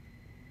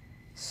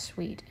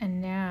 Sweet.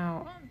 And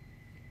now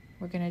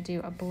we're going to do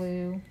a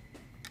blue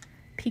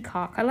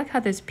peacock. I like how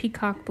there's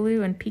peacock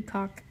blue and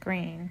peacock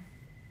green.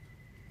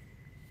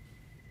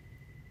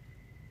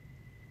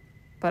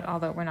 But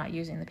although we're not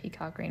using the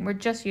peacock green, we're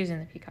just using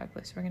the peacock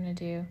blue. So we're going to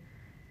do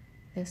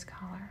this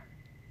color.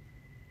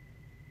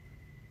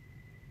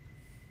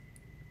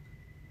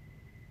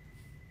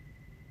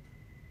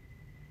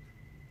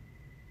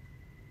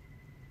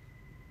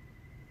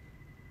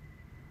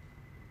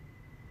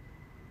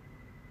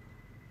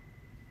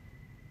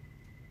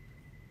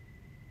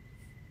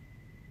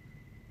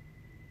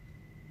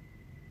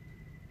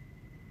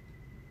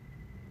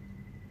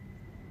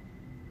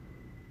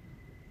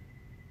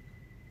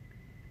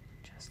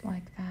 Just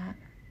like that.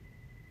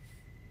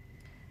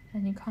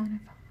 And you kind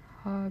of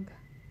hug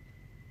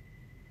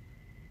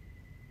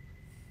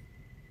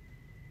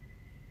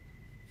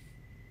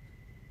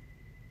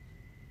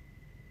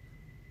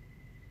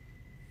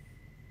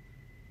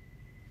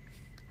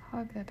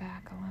hug the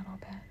back a little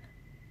bit.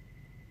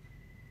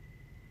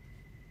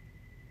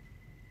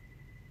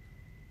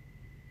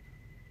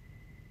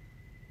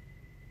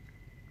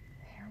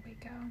 There we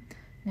go.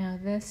 Now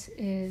this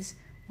is,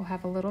 we'll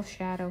have a little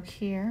shadow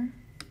here.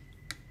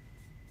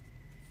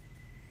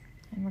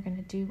 And we're going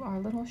to do our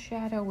little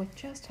shadow with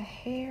just a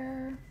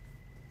hair,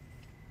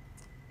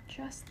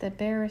 just the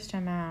barest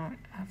amount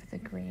of the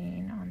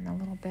green on the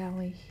little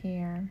belly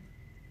here.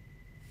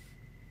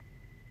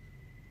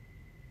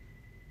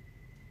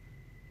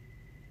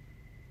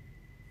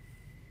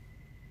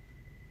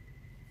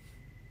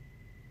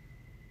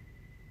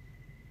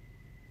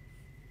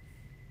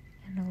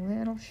 And a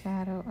little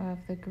shadow of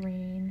the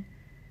green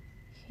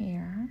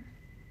here.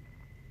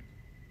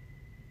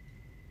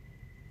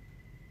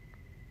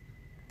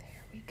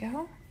 There we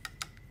go.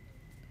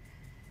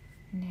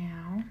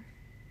 Now,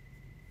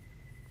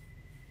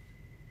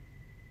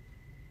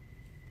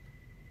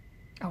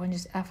 oh, and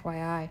just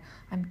FYI,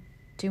 I'm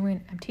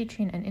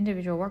teaching an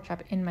individual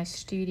workshop in my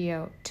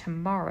studio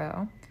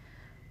tomorrow.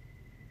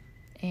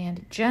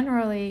 And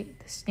generally,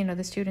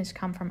 the students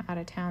come from out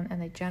of town, and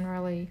they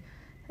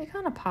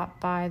kind of pop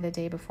by the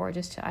day before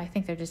just to, I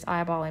think they're just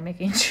eyeballing,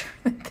 making sure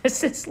that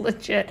this is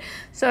legit.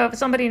 So if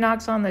somebody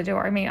knocks on the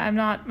door, I mean,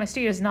 my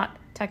studio is not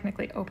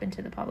technically open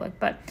to the public,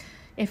 but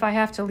if I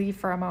have to leave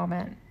for a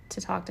moment to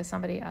talk to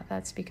somebody,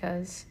 that's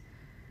because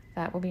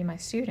that will be my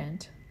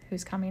student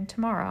who's coming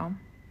tomorrow.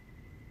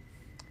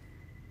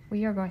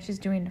 She's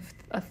doing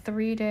a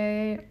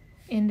 3-day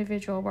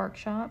individual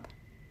workshop.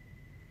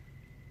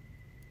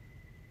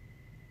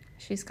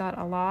 She's got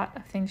a lot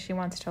of things she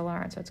wants to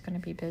learn, so it's going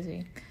to be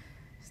busy.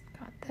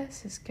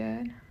 This is good.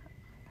 I'm gonna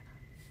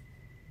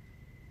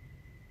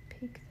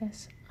peek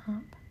this up.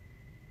 I'm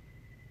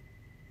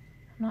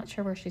not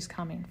sure where she's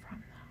coming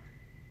from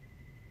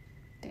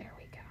though. There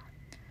we go.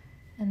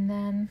 And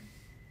then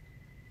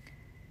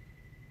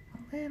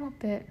a little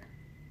bit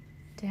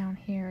down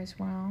here as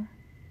well.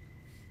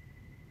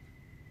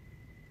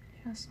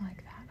 Just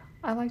like that.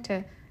 I like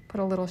to put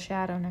a little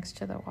shadow next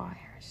to the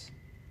wires,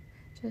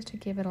 just to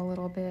give it a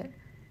little bit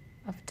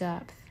of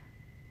depth.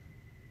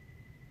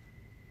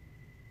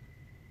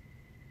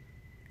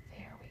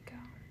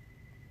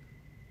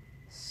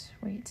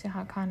 Sweet. See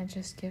how it kind of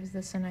just gives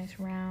this a nice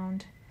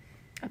round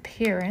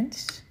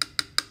appearance.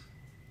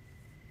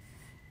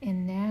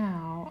 And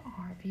now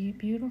our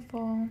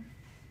beautiful,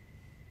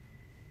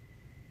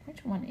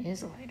 which one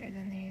is lighter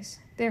than these?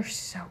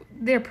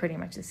 They're pretty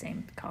much the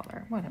same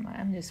color. What am I?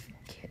 I'm just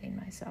kidding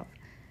myself.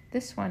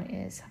 This one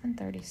is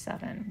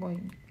 737.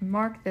 We'll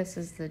mark this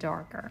as the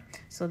darker.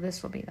 So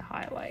this will be the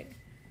highlight.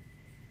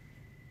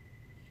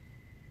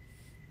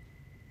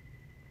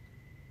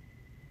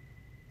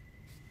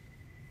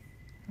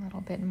 A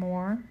little bit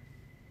more.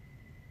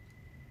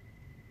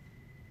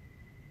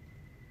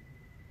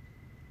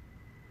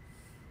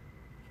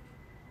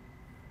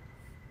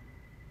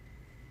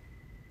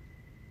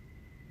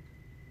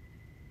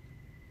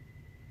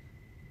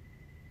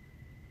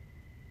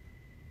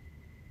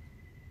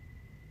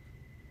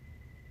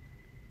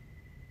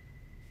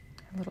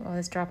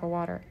 This drop of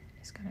water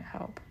is going to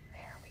help.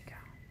 There we go.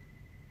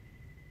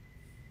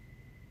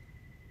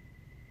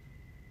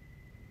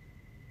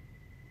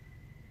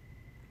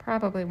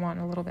 Probably want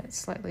a little bit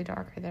slightly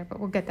darker there, but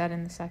we'll get that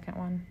in the second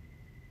one.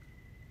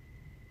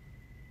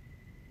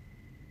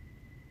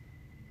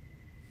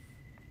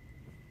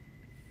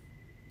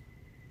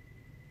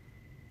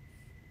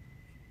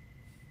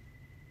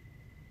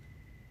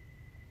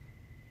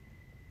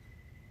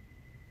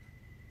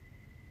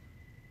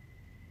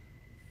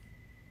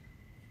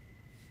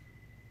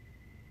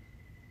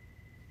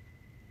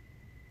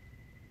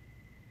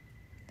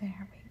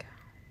 There we go.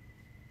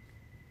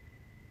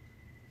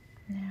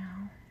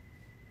 Now,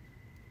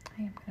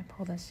 I am going to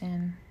pull this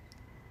in,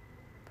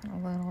 put a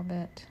little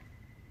bit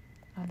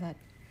of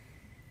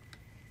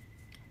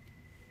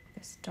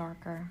this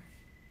darker.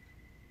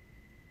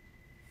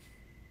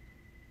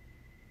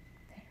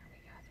 There we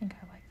go. I think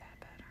I like that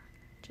better.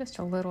 Just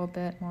a little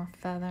bit more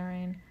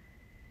feathering.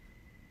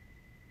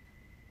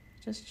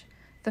 Just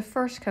the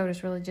first coat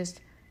is really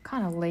just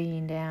kind of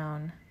laying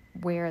down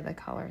where the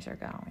colors are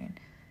going.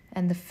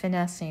 And the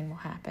finessing will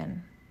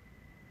happen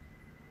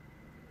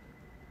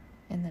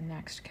in the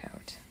next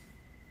coat.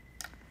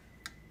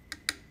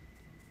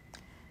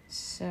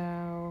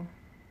 So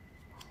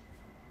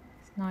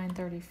it's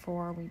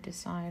 9:34, we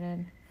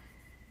decided.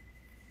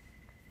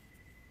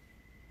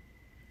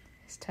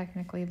 It's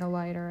technically the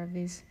lighter of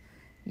these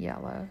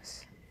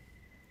yellows.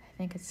 I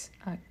think it's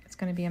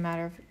going to be a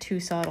matter of too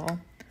subtle.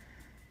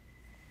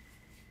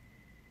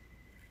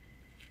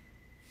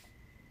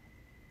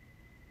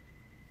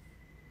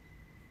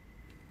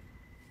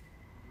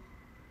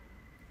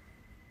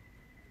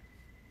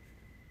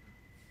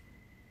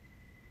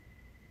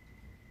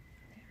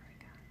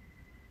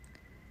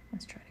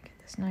 Let's try to get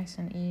this nice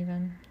and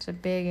even. It's a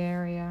big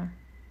area.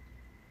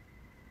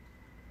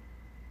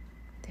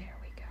 There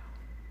we go.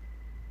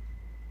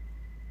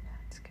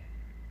 That's good.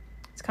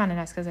 It's kind of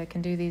nice because I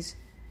can do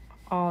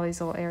all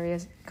these little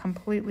areas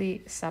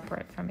completely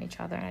separate from each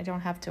other, and I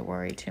don't have to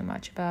worry too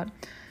much about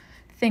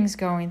things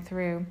going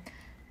through.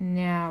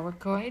 Now we're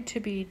going to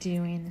be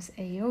doing this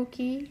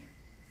Aoki,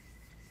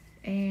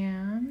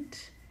 and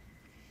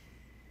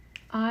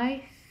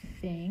I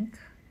think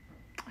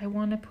I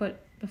want to put,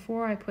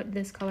 before I put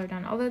this color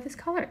down, although this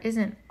color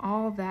isn't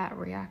all that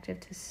reactive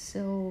to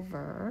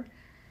silver,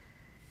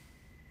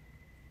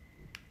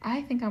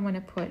 I think I want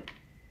to put,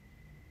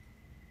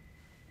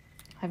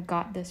 I've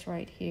got this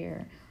right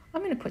here.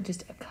 I'm going to put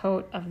just a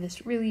coat of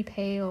this really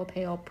pale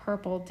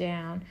purple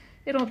down.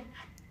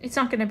 It's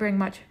not going to bring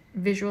much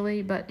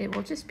visually, but it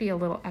will just be a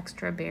little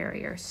extra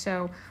barrier.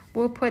 So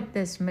we'll put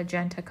this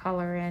magenta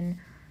color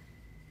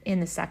in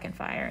the second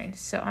firing.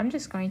 So I'm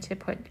just going to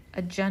put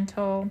a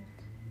gentle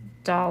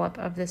dollop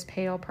of this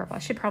pale purple. I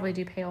should probably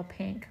do pale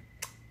pink.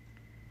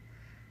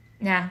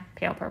 Nah,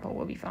 pale purple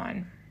will be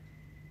fine.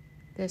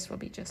 This will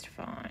be just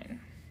fine.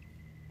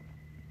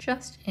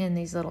 Just in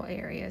these little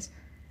areas.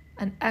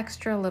 An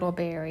extra little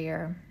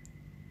barrier.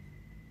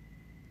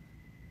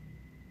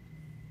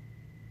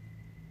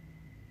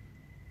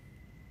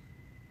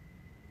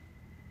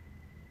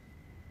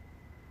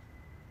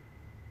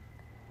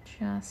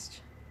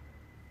 Just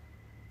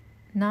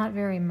not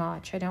very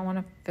much. I don't want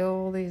to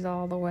fill these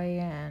all the way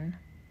in,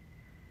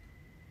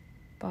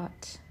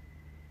 but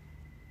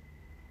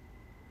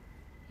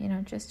you know,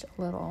 just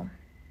a little.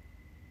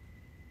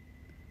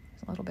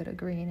 There's a little bit of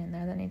green in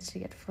there that needs to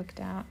get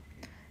flicked out.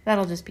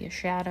 That'll just be a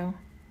shadow.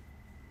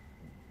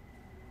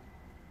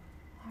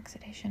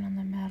 Oxidation on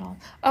the metal.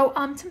 Oh,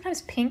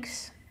 sometimes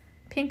pinks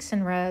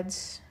and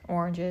reds,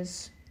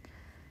 oranges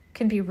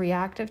can be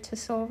reactive to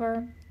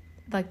silver.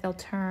 Like they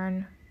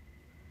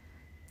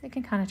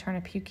can kind of turn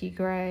a pukey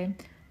gray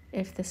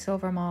if the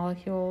silver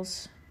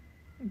molecules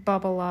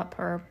bubble up,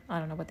 or I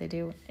don't know what they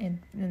do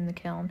in the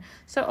kiln.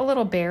 So a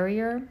little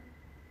barrier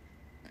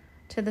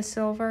to the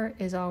silver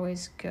is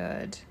always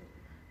good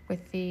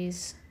with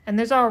these. And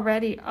there's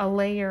already a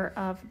layer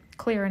of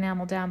clear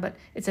enamel down, but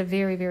it's a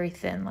very, very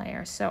thin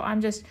layer. So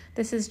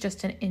this is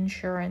just an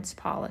insurance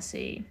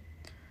policy.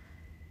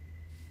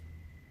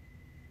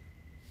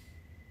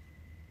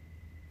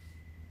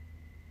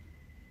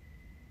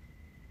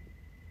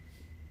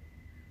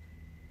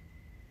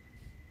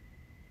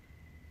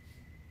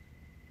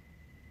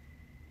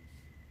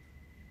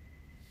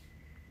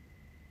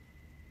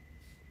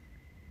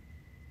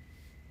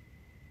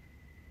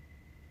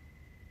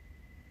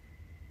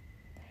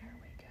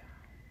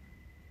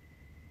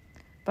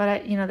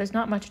 But there's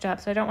not much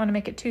depth, so I don't want to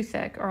make it too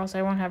thick, or else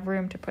I won't have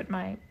room to put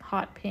my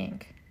hot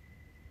pink.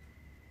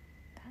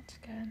 That's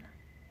good.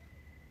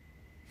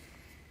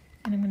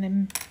 And I'm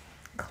going to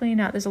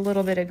clean out. There's a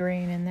little bit of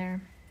green in there.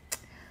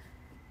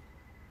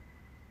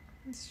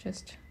 Let's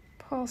just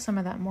pull some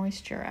of that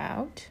moisture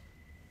out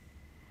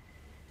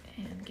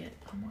and get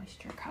a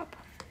moisture cup.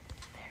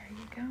 There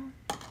you go.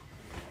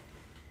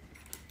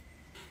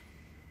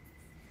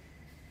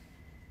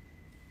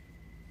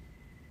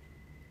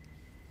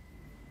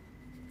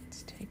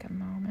 Take a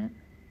moment.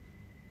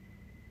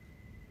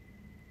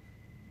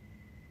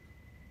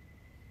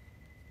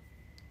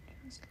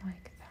 Just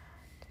like that.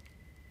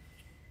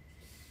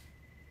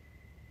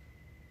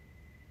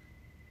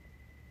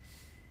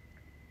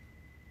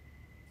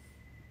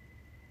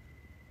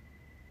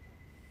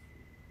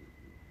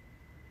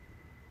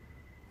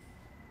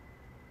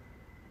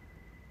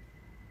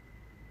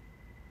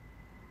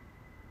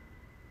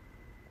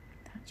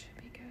 That should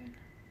be good.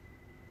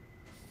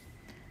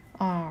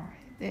 All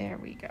right, there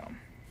we go.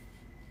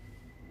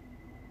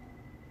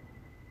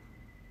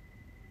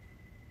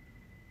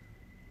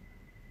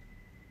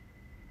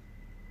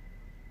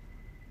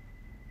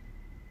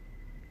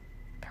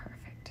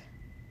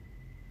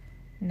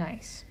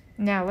 Nice.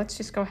 Now let's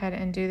just go ahead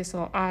and do this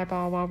little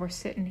eyeball while we're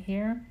sitting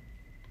here.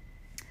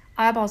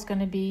 Eyeball's going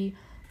to be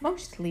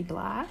mostly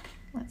black.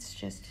 Let's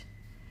just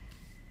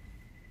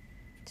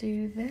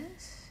do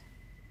this.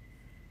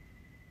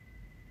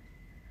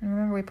 And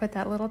remember, we put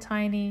that little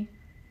tiny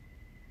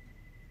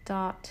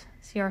dot,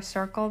 see our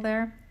circle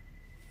there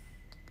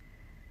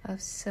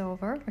of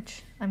silver,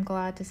 which I'm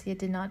glad to see it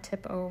did not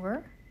tip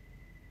over.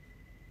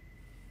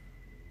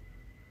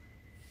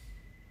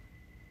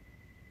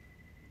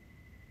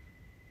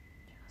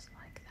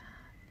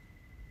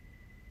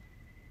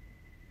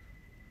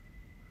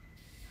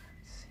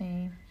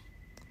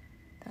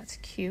 That's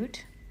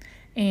cute.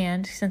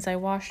 And since I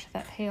washed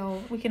that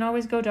pale, we can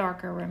always go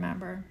darker,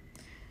 remember.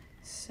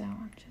 So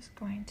I'm just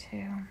going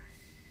to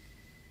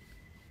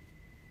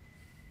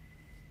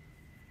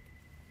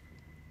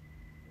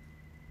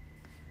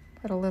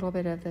put a little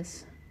bit of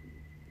this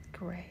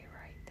gray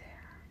right there.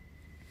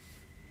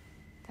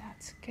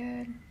 That's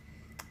good.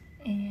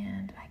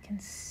 And I can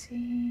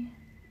see,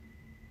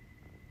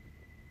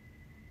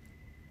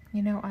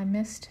 I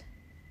missed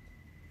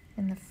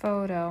in the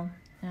photo.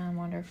 Now I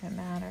wonder if it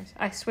matters.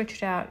 I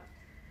switched out.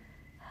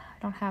 I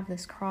don't have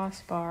this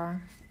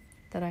crossbar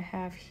that I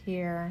have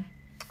here.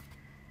 I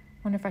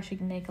wonder if I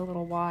should make a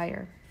little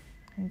wire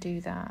and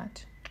do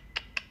that.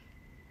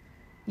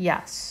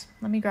 Yes.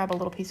 Let me grab a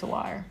little piece of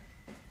wire.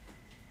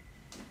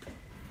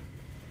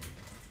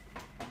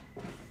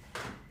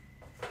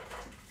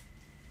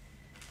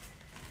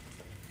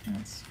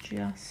 Let's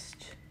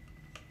just,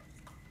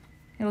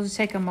 it'll just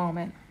take a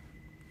moment.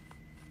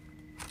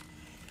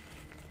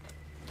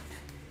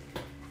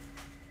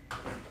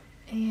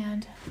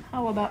 And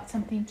how about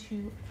something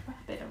to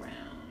wrap it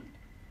around?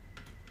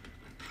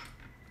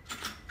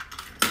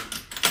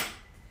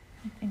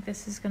 I think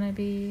this is going to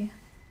be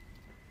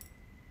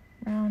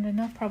round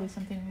enough, probably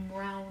something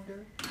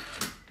rounder.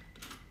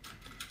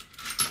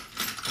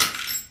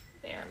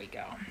 There we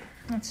go.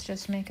 Let's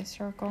just make a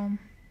circle.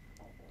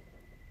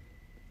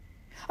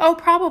 Oh,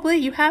 probably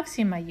you have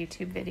seen my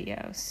YouTube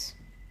videos.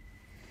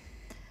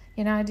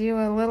 You know, I do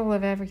a little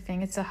of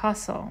everything. It's a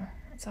hustle.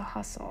 It's a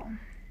hustle.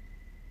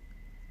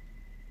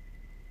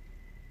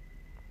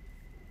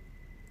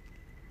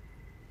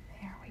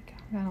 There we go.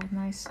 Got a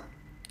nice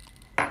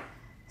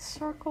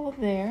circle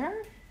there.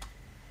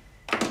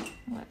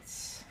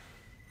 Let's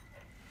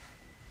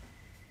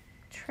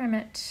trim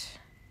it.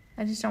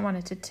 I just don't want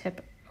it to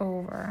tip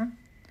over.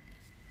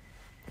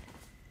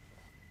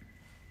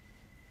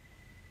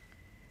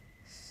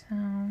 So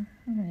I'm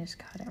going to just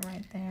cut it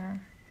right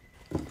there.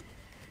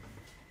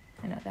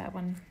 I know that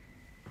one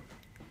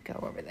go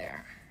over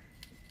there.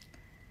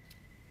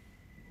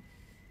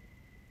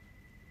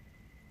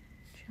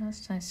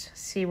 Just nice to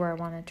see where I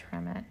want to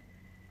trim it.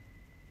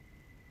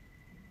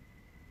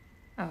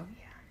 Oh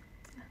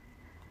yeah,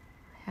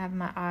 I have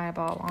my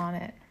eyeball on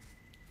it.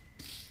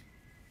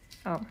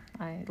 Oh,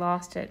 I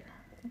lost it.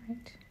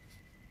 Right.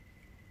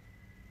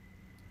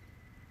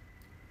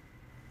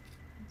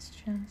 It's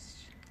just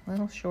a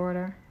little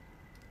shorter.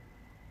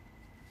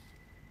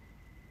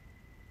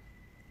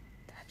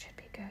 That should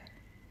be good.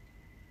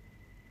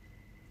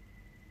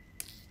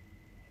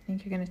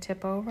 Think you're gonna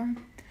tip over?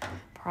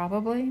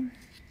 Probably.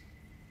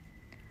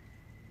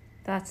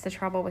 That's the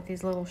trouble with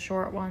these little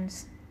short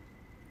ones.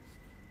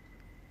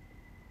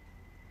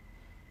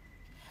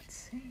 Let's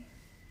see.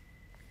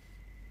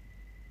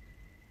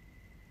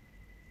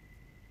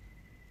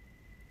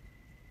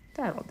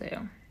 That'll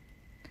do.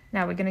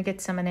 Now we're gonna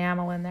get some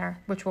enamel in there,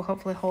 which will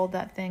hopefully hold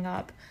that thing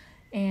up.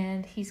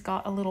 And he's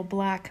got a little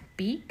black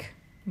beak,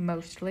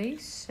 mostly,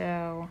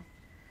 so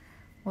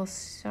we'll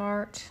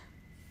start.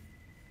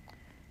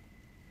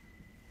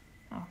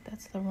 Oh,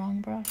 that's the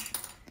wrong brush.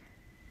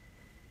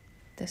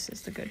 This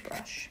is the good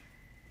brush.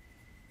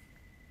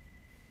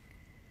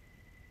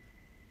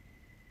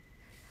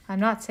 I'm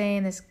not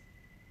saying this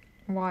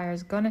wire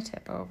is gonna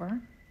tip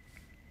over.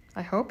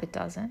 I hope it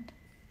doesn't.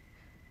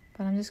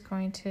 But I'm just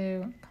going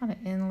to kind of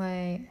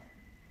inlay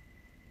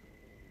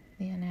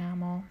the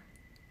enamel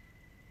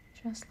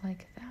just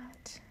like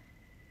that.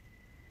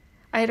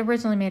 I had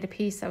originally made a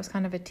piece that was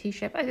kind of a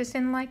T-shape. I just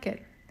didn't like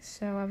it.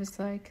 So I was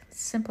like,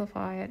 let's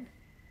simplify it.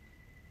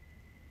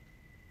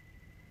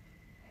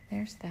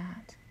 There's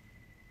that.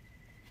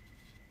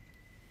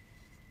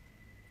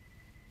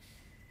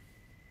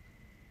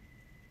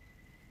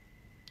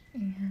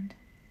 And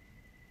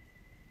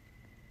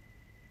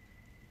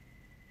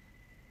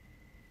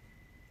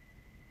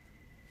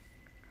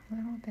a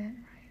little bit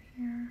right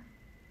here.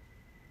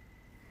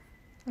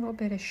 A little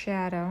bit of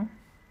shadow.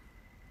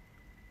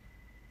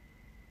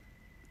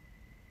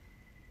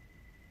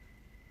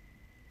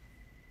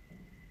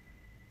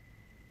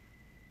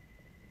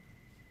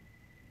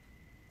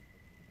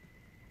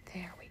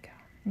 There we go.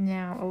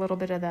 Now a little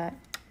bit of that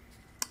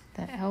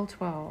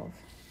L12,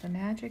 the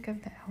magic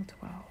of the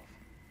L12.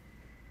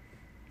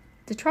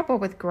 The trouble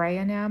with gray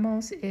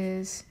enamels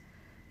is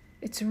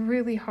it's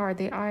really hard.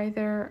 They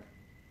either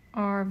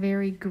are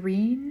very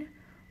green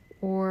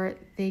or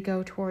they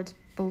go towards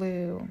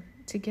blue.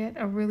 To get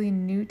a really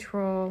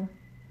neutral,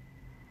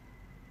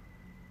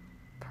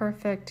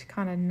 perfect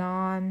kind of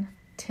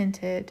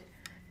non-tinted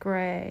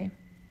gray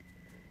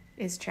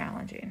is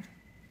challenging.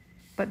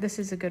 But this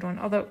is a good one,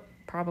 although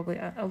probably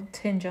a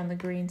tinge on the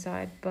green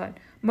side, but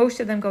most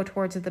of them go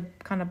towards the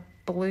kind of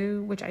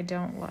blue, which I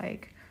don't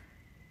like.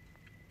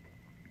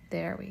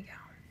 There we go.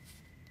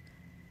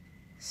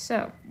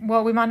 So,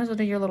 well, we might as well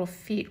do your little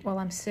feet while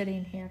I'm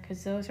sitting here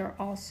because those are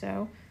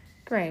also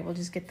gray. We'll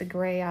just get the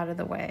gray out of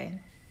the way.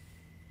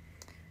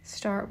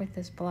 Start with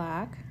this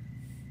black.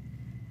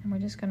 And we're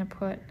just going to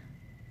put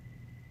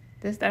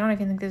this. I don't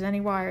even think there's any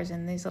wires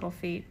in these little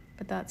feet,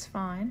 but that's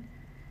fine.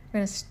 We're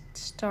going to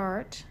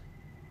start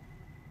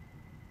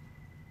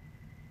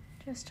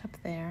just up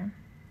there.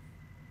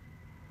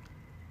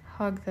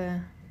 Hug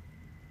the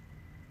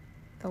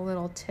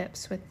little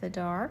tips with the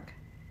dark.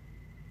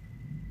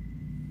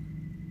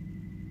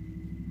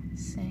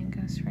 Same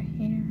goes right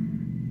here.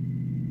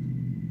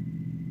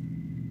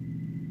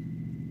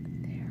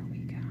 There we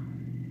go.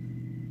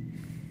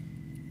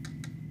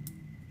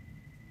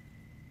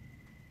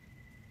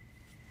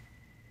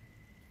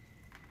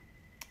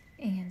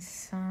 And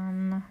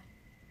some.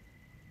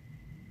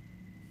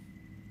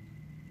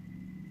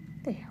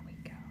 There we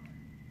go.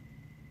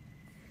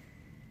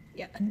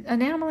 Yeah,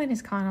 enameling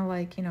is kind of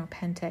like, you know,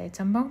 Pente. It's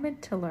a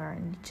moment to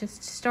learn. You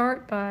just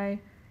start by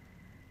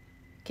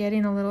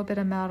getting a little bit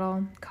of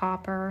metal,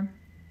 copper,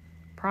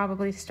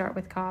 probably start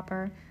with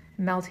copper, and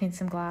melting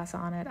some glass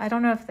on it. I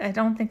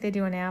don't think they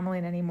do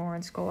enameling anymore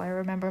in school. I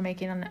remember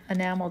making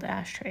enameled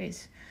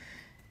ashtrays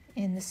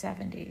in the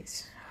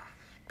 70s.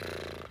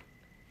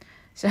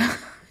 So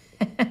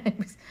it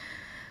was,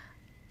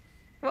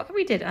 well,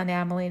 we did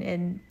enameling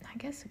in, I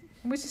guess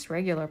it was just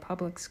regular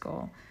public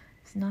school.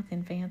 It's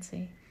nothing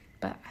fancy,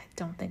 but I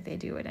don't think they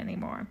do it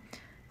anymore.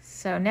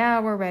 So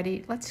now we're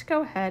ready. Let's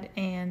go ahead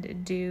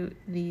and do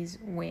these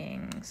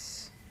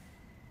wings.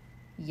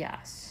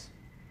 Yes.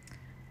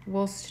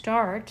 We'll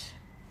start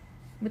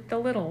with the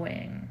little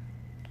wing.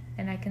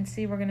 And I can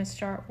see we're going to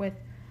start with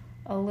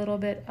a little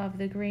bit of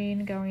the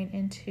green going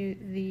into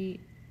the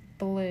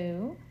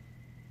blue.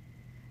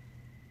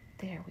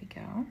 There we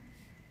go.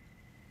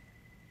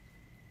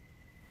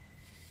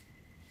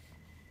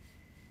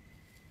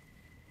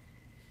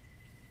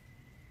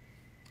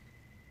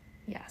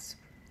 Yes,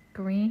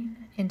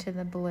 green into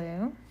the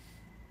blue.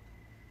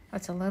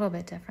 It's a little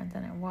bit different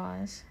than it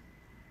was.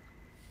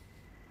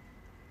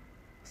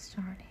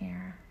 Start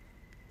here.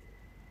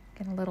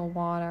 Get a little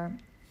water.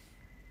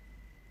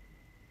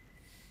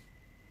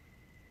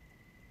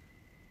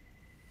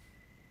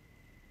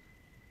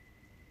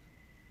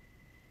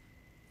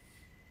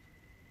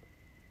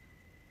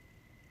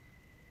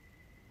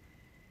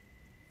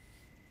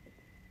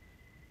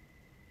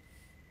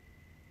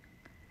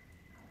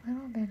 A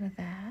little bit of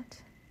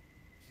that.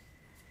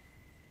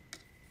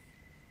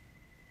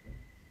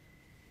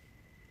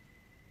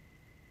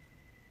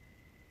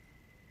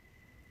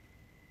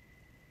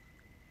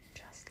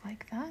 Just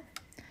like that.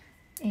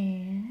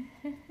 And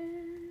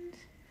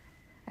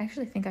I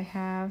actually think I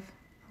have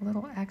a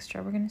little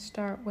extra. We're going to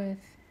start with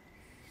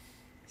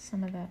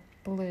some of that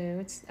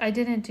blue. I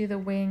didn't do the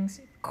wings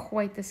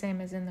quite the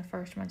same as in the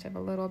first one, so I have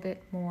a little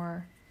bit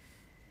more.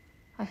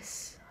 I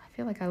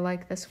feel like I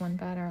like this one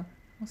better.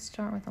 We'll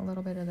start with a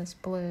little bit of this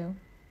blue.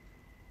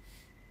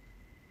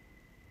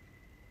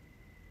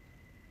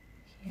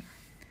 Here.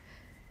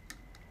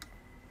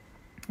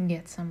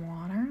 Get some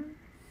water.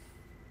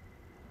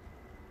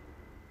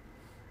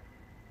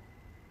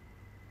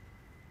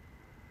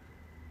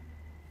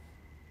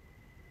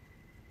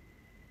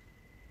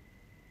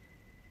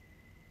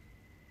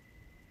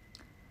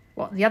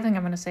 Well, the other thing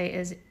I'm going to say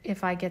is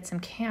if I get some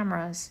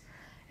cameras,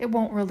 it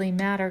won't really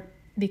matter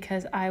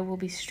because I will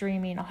be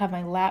streaming. I'll have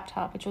my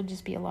laptop, which will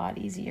just be a lot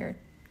easier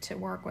to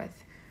work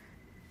with.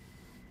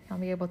 I'll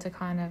be able to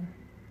kind of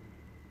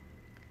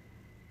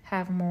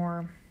have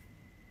more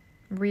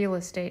real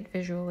estate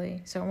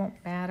visually, so it won't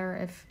matter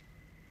if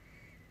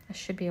I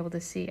should be able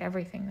to see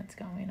everything that's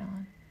going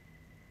on.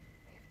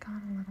 We've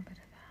got a little bit of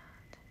that.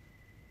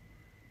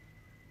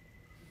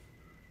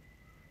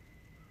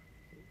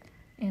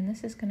 And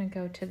this is going to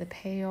go to the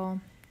pale.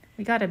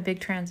 We got a big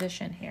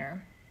transition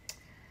here.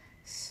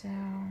 So,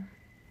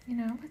 you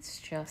know, let's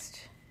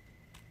just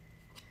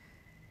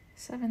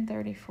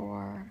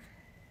 7:34.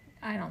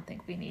 I don't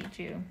think we need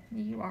you.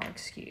 You are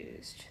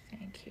excused.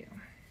 Thank you.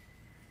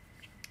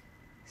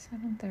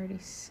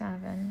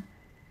 7:37.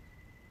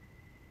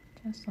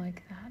 Just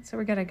like that. So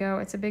we're going to go.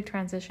 It's a big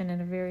transition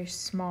in a very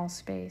small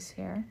space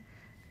here.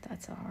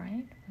 That's all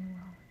right. We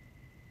will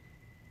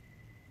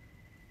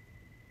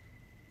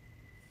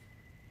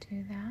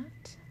do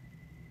that.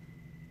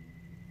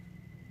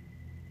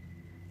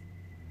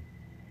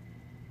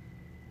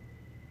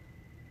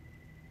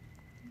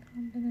 A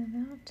little bit of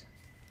that,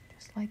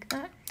 just like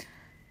that.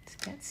 Let's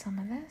get some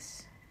of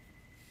this.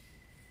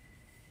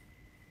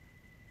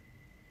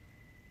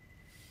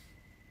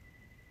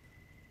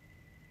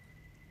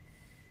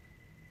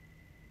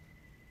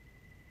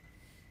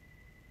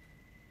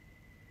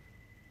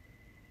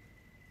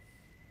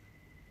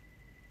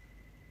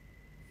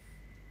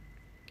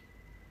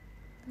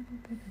 A little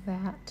bit of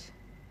that.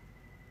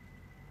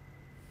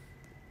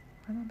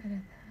 A little bit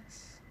of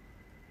this.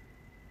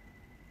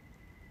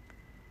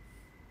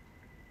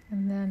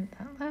 And then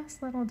that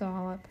last little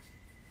dollop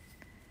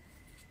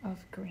of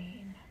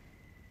green.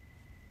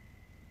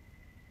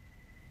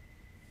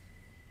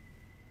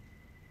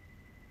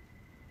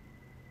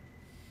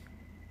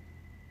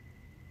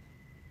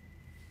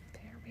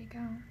 There we go.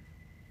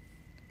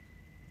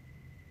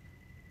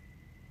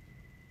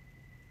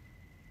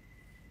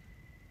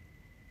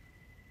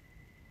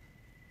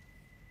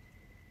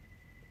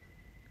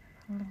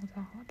 A little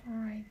dollop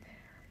right there.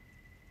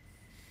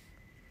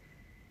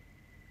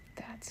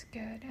 That's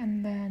good.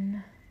 And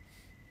then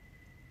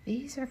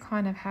these are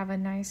kind of have a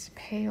nice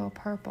pale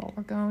purple.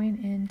 We're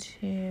going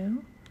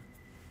into,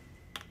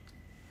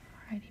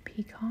 alrighty,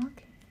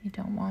 peacock. You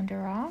don't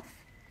wander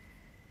off.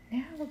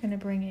 Now we're going to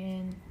bring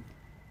in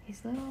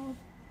these little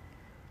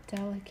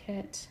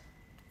delicate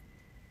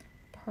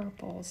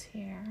purples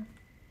here.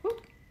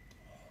 Whoop.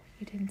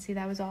 You didn't see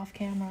that was off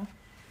camera.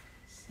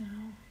 So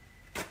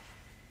it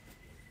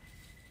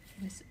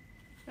was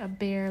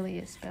barely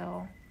a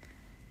spill.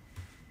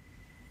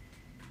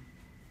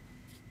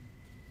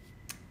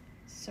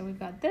 So we've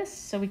got this.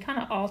 So we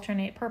kind of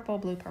alternate purple,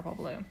 blue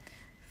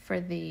for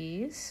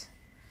these.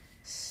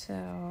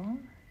 So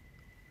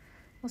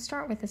we'll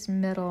start with this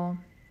middle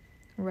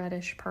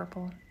reddish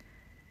purple.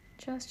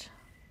 Just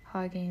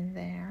hugging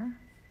there.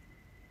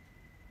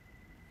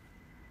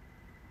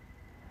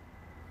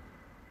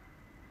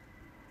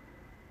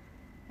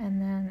 And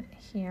then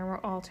here we're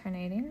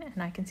alternating,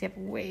 and I can see I have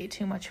way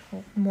too much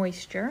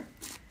moisture.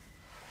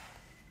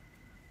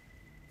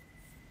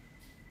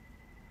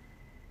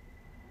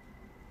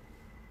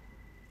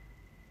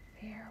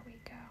 There we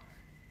go.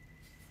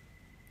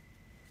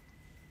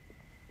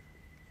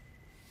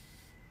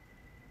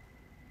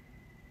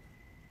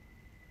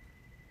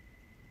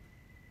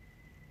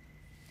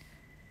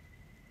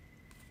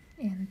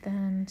 And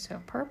then,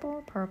 so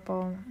purple,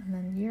 purple, and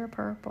then your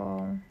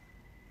purple.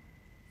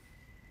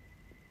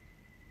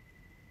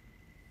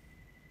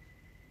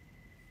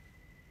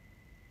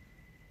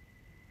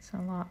 It's a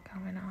lot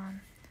going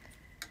on.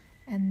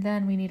 And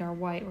then we need our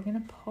white. We're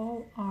gonna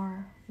pull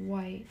our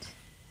white.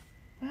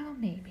 Well,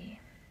 maybe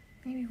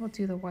we'll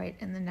do the white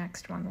in the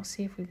next one. We'll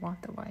see if we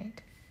want the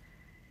white.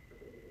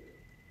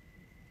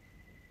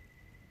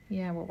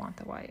 Yeah, we'll want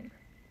the white.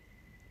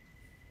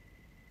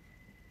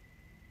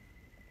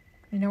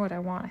 You know what I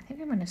want? I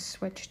think I'm gonna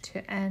switch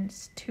to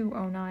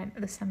N209,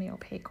 the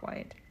semi-opaque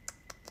white.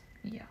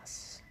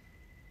 Yes.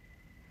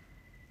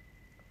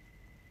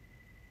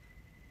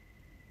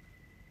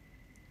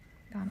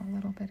 Got a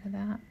little bit of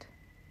that.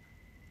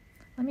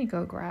 Let me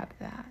go grab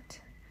that.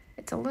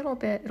 It's a little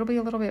bit, it'll be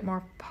a little bit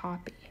more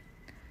poppy.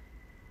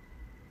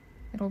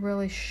 It'll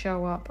really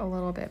show up a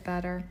little bit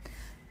better.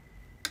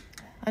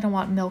 I don't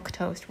want milk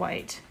toast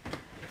white.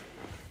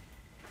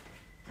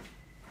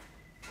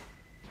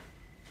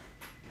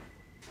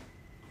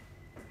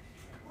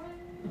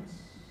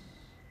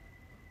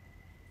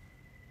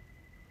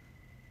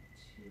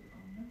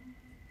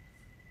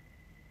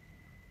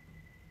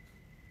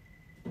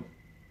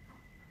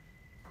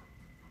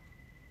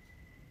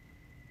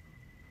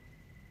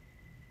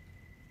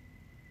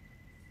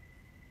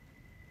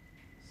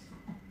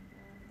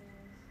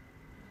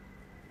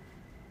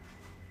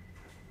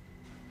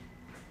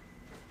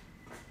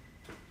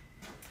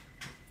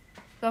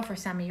 Go for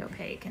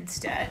semi-opaque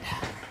instead.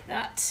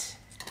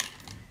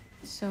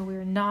 So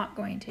we're not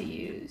going to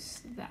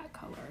use that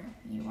color.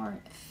 You are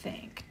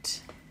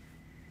thanked.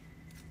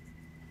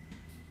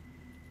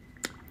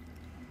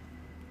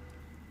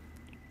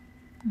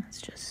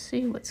 Let's just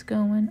see what's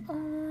going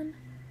on.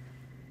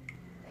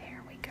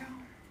 There we go.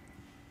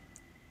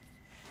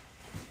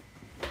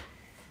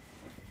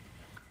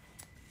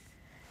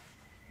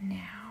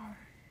 Now,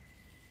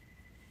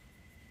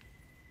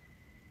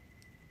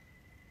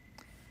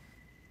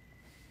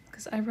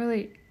 I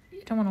really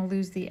don't want to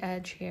lose the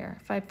edge here.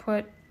 If I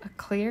put a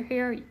clear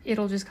here,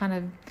 it'll just kind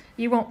of,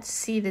 you won't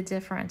see the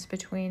difference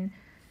between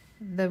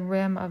the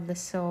rim of the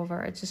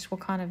silver. It just will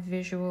kind of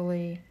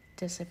visually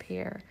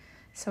disappear.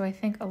 So I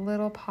think a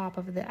little pop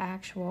of the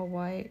actual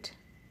white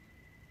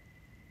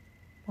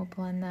will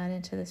blend that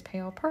into this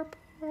pale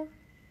purple.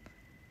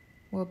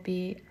 Will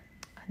be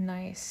a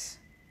nice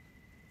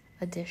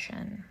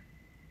addition.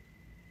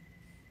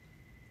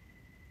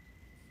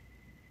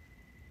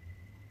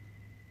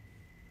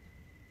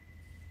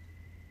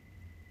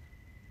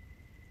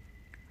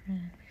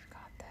 And we've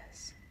got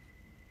this.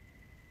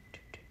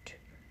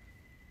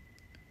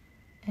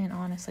 And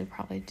honestly,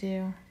 probably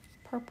do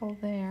purple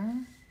there.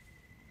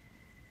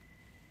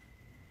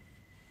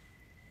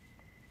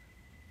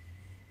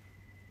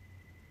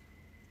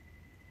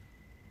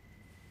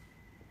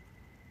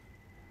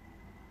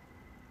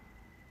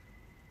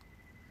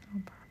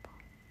 Oh, purple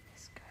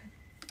is good.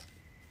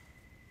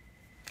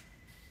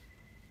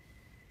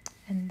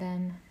 And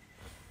then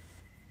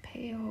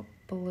pale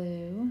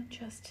blue,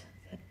 just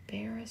the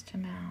barest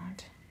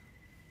amount.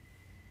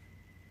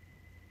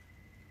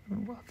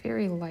 A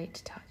very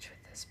light touch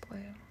with this blue.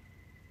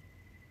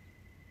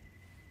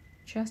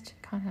 Just to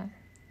kind of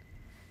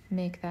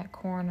make that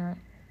corner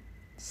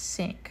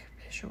sink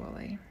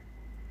visually.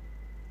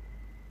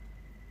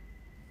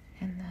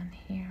 And then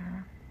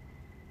here.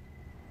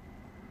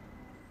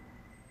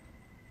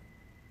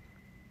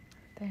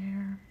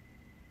 There.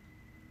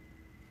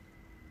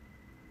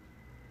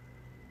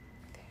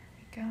 There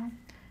we go.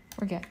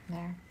 We're getting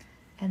there.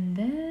 And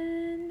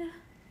then,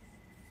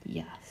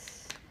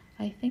 yes,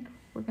 I think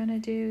we're gonna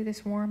do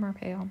this warmer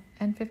pale,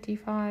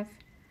 N55,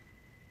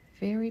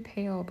 very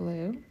pale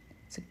blue.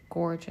 It's a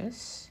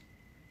gorgeous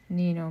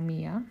Nino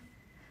Mia,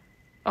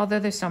 although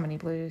there's so many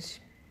blues.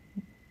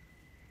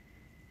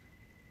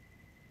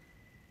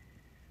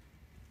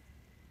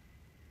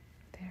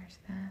 There's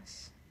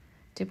this.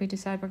 Did we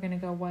decide we're gonna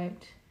go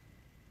white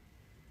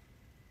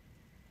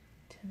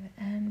to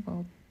the end?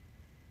 Well,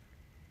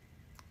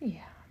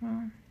 yeah,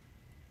 well.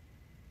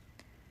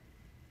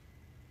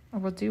 Or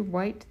we'll do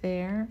white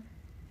there.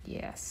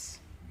 Yes.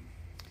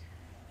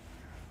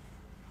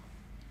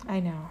 I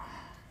know.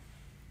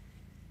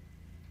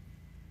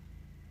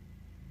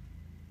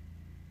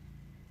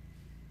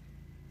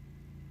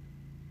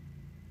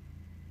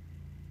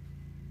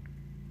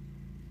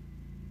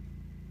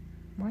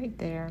 White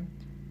there,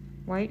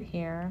 white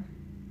here,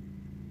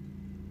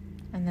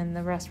 and then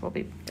the rest will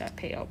be that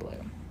pale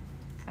blue.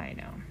 I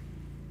know.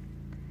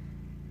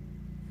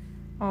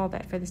 All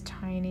that for this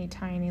tiny,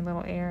 tiny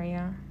little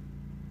area.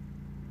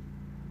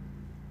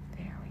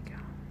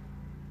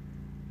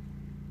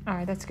 All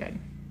right, that's good.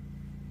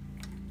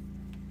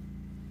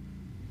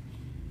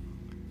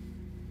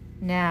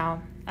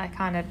 Now,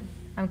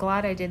 I'm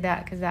glad I did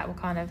that because that will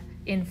kind of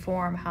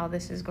inform how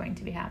this is going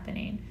to be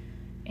happening.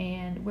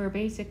 And we're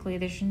basically,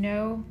 there's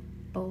no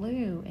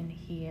blue in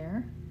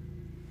here.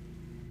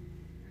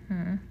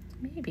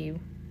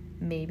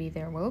 Maybe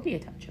there will be a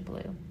touch of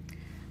blue.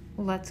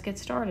 Let's get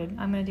started.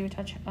 I'm going to do a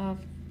touch of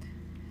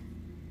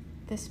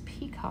this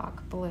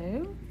peacock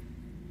blue.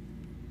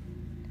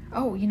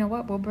 Oh, you know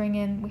what?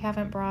 We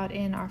haven't brought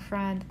in our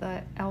friend,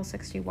 the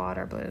L60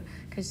 water blue,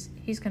 because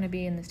he's going to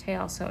be in this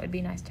tail, so it'd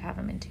be nice to have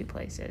him in two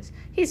places.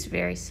 He's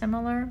very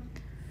similar.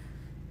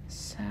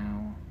 So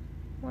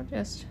we'll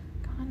just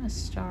kind of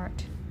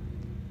start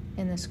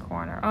in this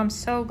corner. Oh, I'm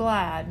so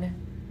glad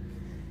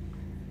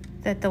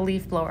that the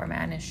leaf blower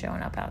man is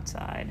showing up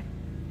outside.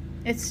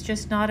 It's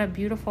just not a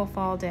beautiful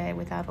fall day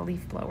without a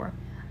leaf blower.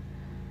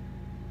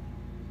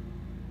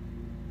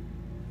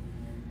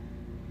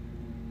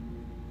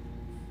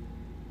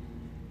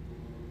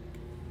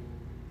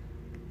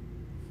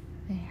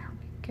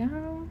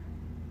 Go.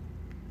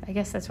 I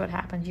guess that's what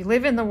happens. You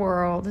live in the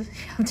world, you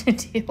have to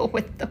deal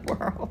with the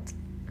world.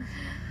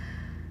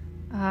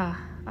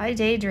 I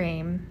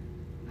daydream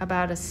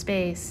about a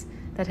space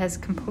that has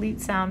complete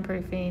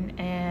soundproofing,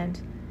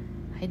 and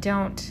I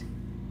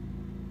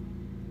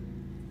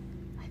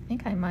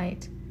think I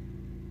might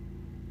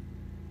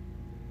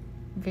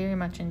very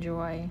much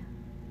enjoy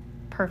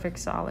perfect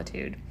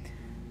solitude.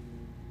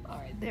 All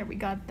right, there we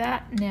got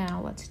that.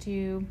 Now let's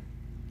do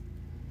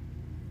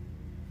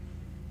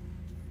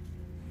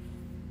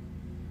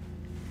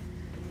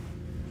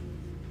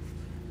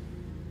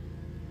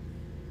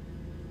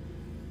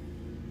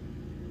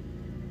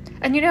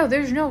and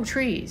there's no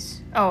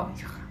trees. Oh,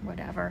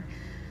 whatever.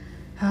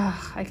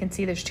 I can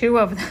see there's two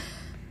of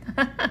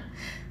them.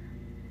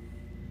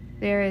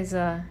 There is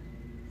an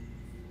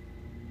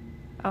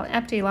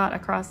empty lot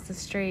across the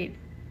street.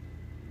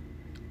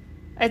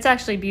 It's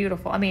actually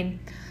beautiful. I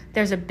mean,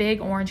 there's a big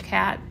orange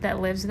cat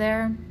that lives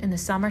there in the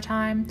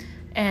summertime,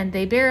 and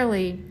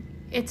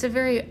it's a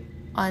very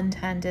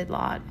untended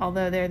lot,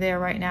 although they're there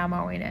right now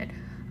mowing it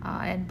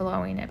and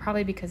blowing it,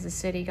 probably because the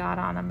city got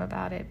on them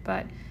about it,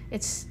 but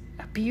it's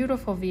a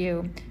beautiful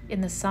view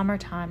in the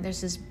summertime. There's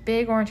this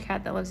big orange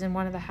cat that lives in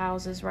one of the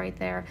houses right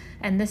there,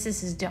 and this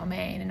is his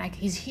domain, and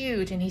he's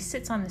huge, and he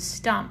sits on the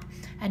stump,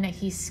 and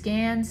he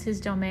scans his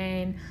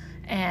domain,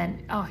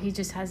 and he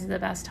just has the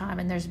best time.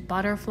 And there's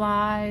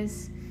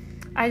butterflies.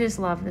 I just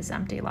love this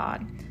empty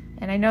lot,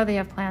 and I know they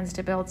have plans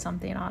to build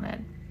something on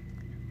it,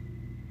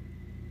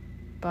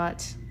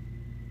 but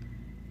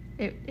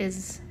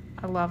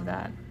I love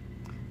that.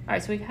 All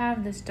right, so we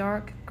have this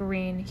dark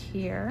green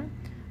here.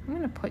 I'm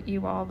going to put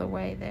you all the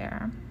way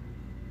there.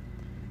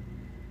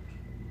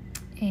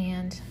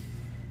 And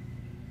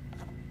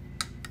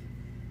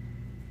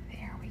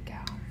there we go.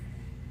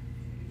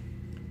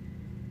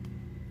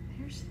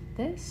 There's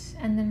this,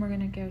 and then we're going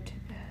to go to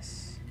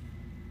this.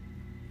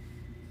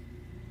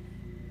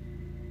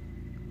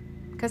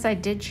 Because I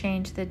did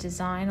change the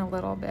design a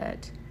little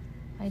bit.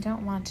 I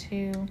don't want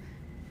to...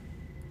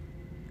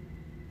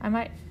 I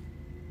might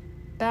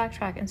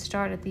backtrack and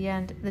start at the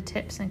end, the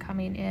tips and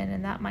coming in,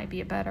 and that might be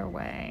a better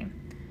way.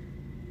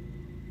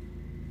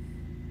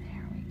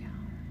 There we go.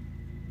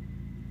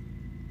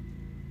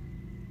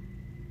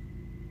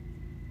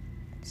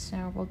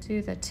 So we'll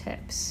do the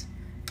tips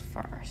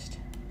first.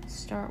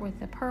 Start with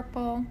the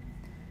purple,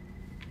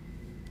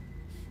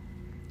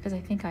 because I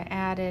think I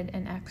added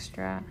an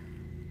extra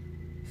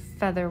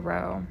feather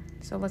row.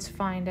 So let's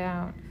find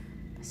out,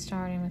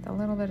 starting with a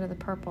little bit of the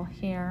purple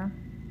here.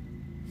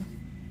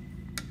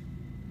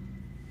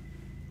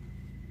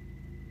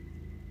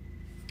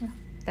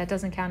 That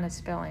doesn't count as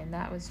spilling.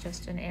 That was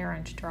just an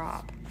errant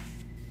drop.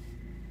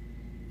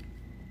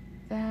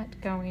 That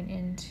going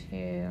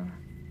into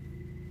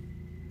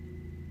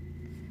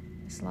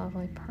this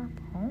lovely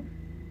purple.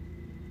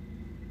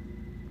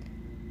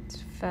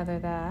 Let's feather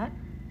that.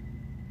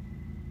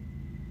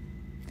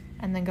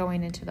 And then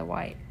going into the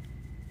white.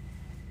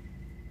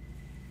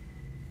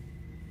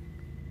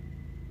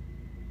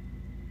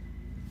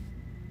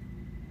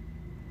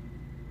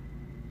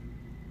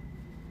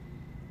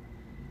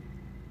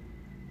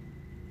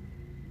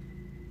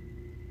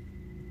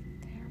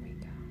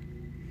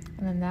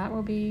 And then that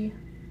will be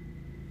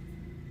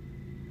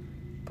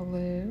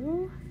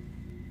blue.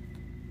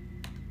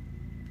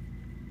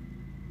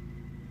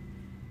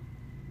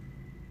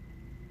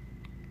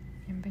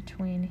 In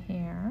between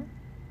here.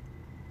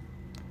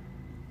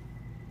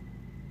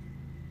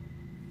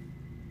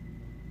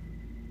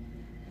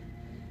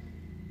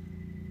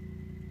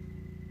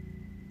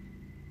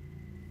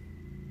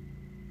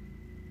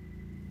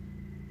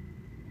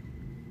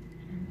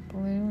 And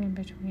blue in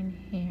between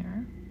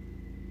here.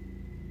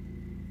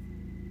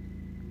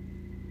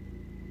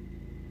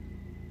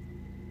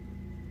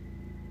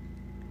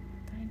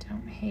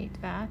 Don't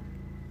hate that.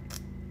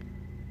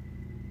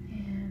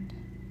 And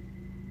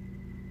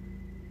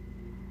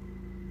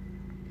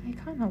I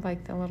kind of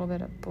like the little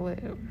bit of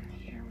blue.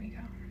 Here we go.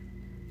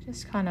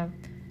 Just kind of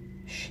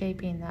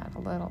shaping that a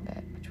little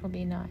bit, which which will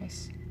be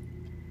nice.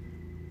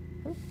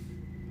 Oop.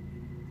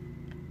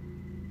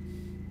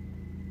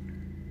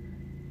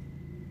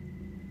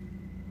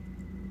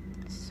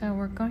 So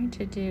we're going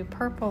to do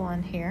purple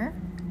on here.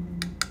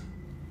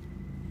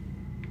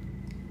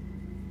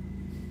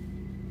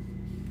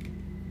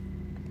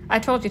 I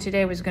told you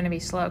today was going to be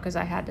slow because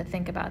I had to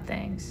think about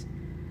things.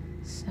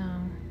 So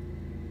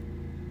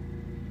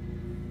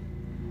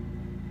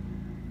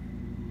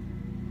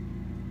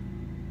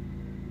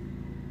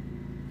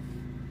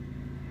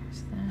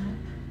there's that.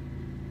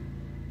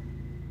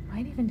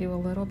 Might even do a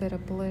little bit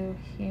of blue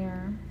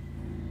here.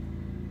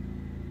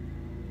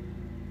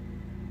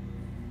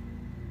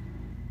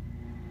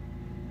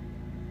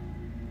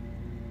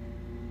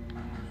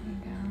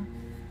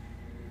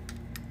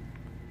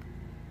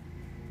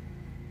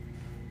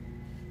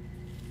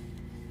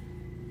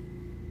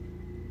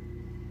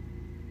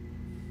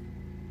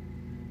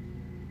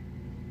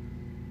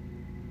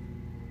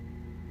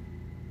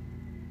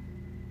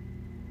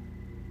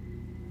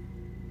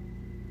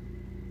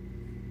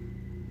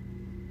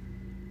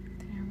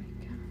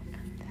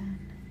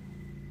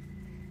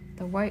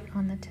 The white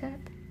on the tip.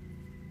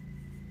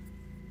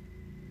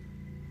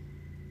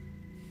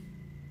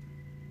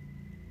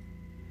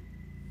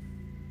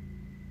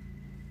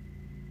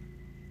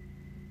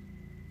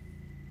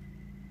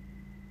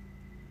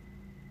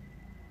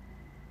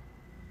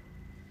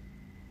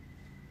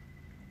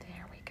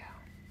 There we go.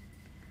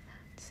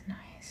 That's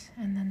nice.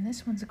 And then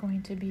this one's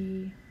going to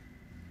be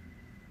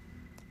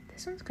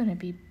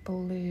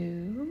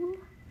blue.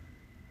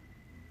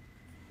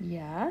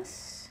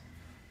 Yes.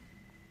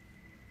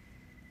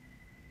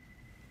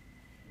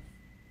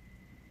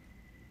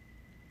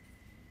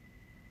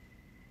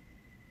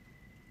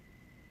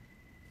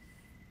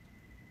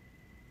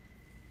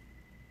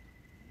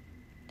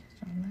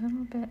 A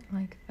little bit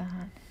like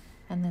that,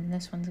 and then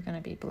this one's going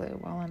to be blue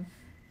while I'm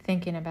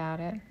thinking about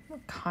it. We're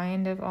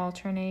kind of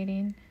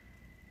alternating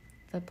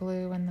the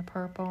blue and the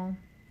purple.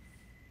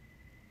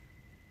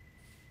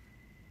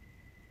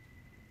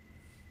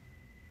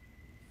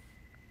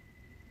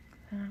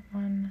 That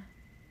one,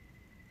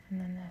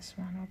 and then this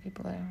one will be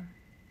blue.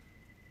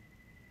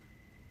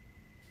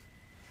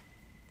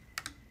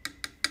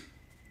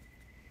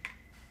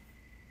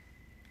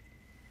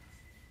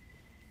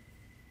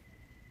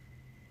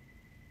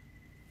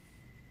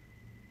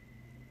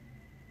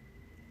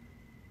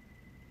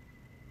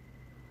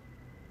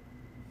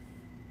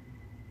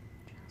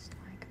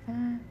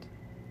 That.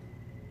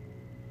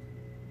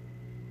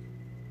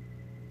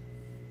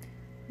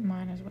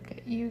 Might as well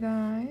get you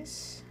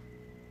guys.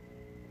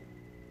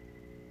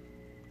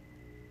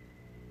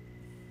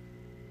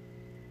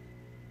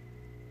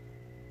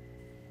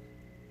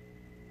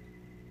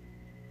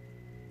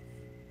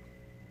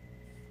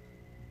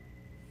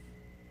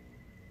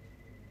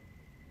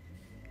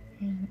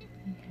 And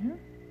yeah,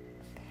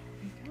 there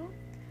we go.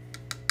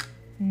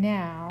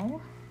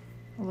 Now,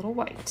 a little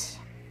white.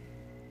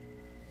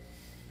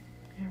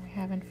 Are we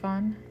having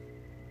fun?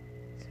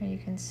 So you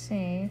can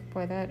see,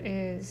 boy, that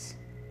is,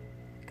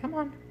 come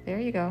on, there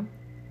you go.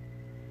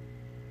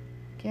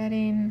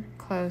 Getting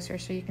closer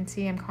so you can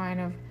see I'm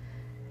kind of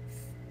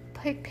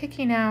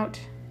picking out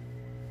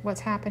what's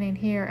happening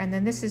here. And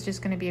then this is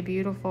just going to be a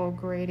beautiful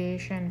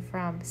gradation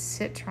from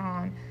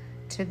citron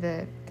to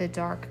the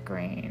dark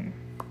green.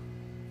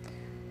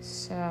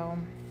 So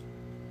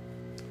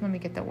let me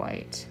get the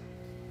white.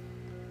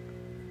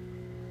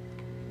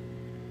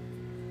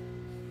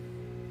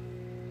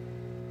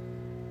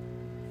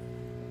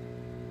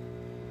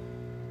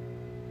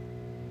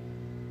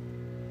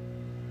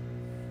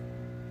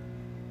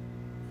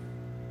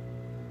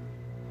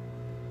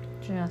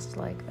 Just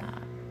like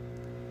that.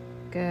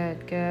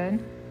 Good,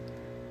 good.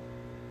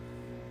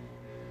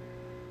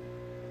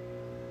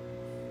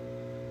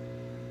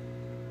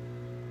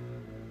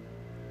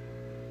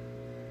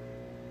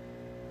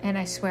 And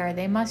I swear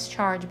they must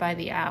charge by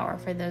the hour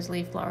for those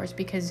leaf blowers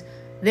because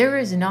there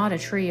is not a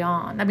tree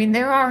on. I mean,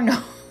 there are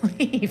no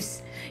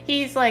leaves.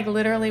 He's like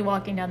literally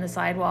walking down the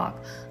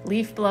sidewalk,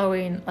 leaf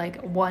blowing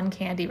like one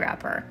candy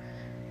wrapper.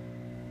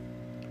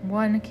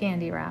 One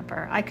candy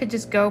wrapper. I could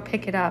just go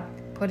pick it up,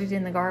 put it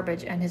in the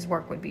garbage, and his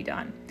work would be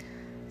done.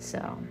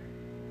 So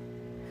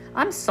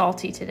I'm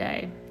salty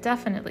today.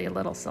 Definitely a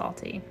little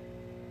salty.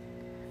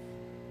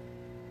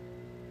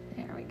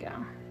 There we go.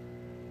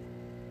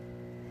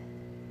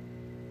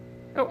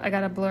 Oh, I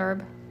got a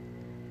blurb.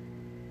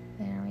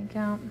 There we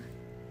go.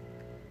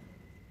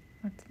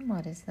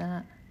 What is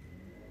that?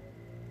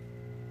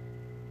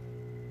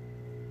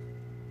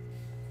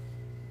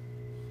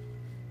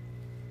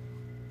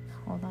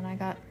 Hold on, I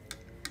got...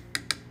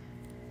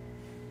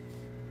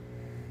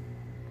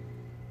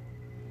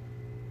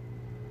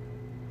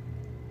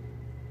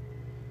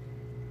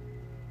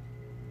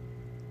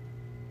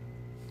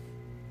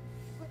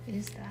 What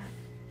is that?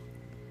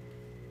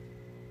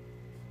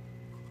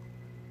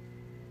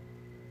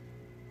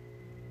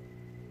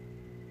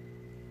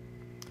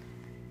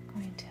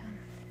 Going to...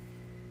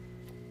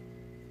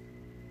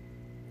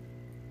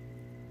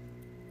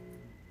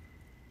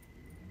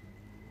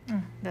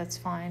 that's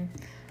fine.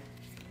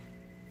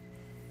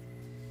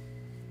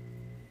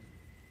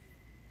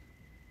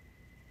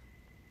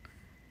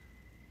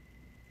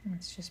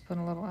 Let's just put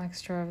a little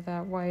extra of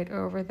that white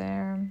over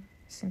there.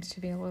 Seems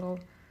to be a little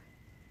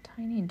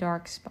tiny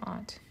dark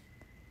spot.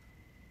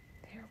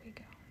 There we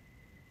go.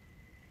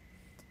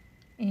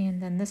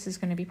 And then this is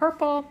going to be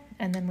purple,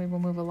 and then we will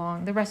move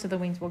along. The rest of the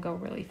wings will go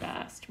really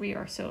fast. We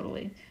are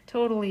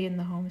totally in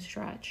the home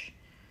stretch.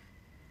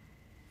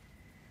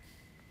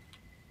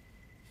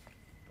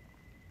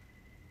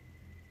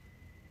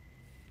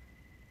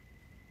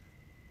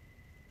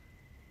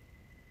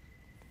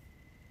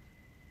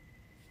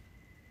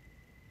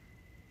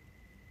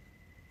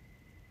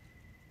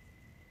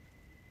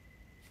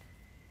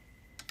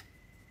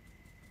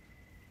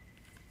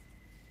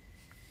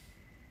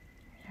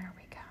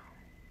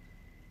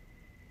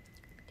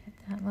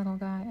 That little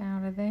guy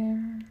out of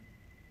there.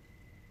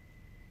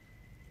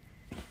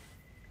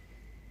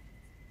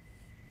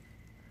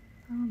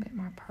 A little bit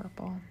more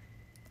purple.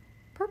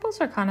 Purples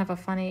are kind of a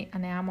funny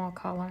enamel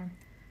color.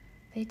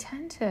 They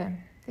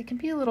can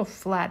be a little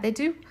flat. I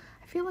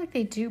feel like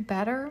they do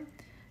better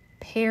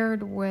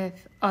paired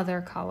with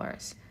other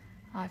colors.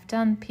 I've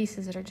done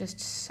pieces that are just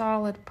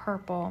solid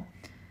purple,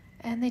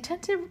 and they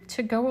tend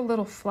to go a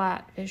little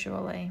flat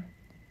visually.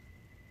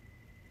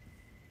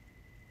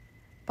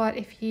 But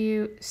if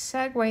you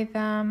segue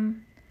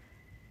them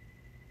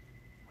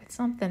with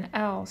something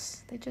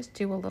else, they just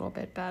do a little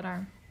bit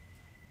better.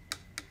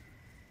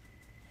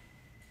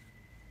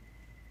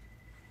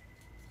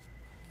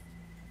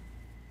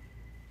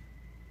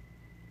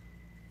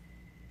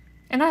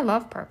 And I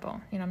love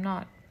purple. You know, I'm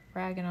not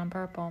ragging on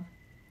purple.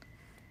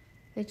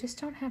 They just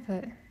don't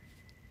they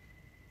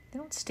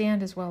don't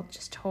stand as well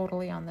just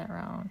totally on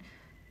their own.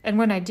 And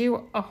when I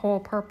do a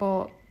whole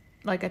purple,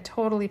 like a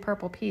totally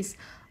purple piece,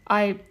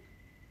 I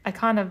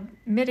kind of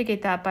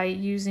mitigate that by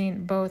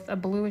using both a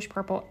bluish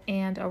purple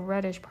and a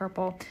reddish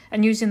purple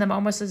and using them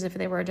almost as if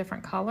they were a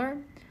different color.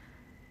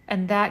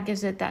 And that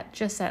gives it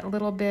just that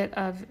little bit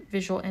of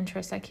visual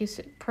interest that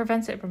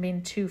prevents it from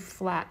being too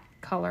flat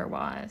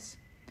color-wise.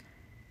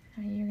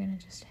 Now you're gonna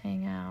just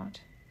hang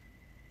out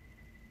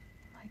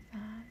like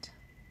that.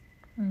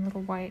 And a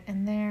little white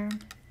in there.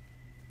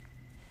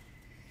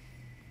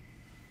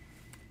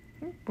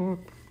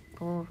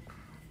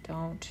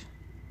 Don't.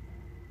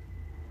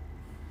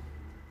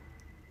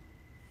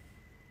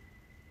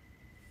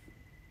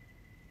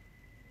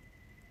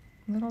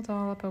 Little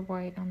dollop of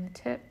white on the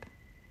tip,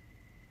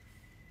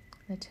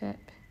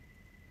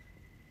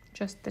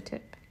 just the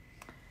tip.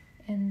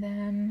 And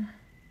then,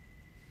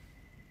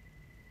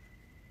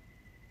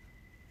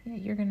 yeah,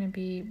 you're gonna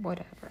be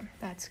whatever.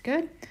 That's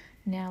good.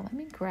 Now let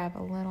me grab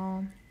a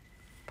little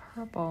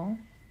purple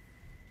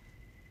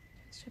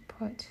just to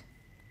put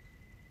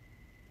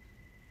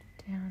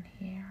down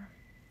here.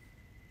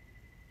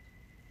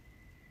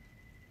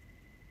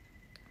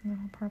 A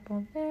little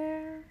purple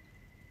there.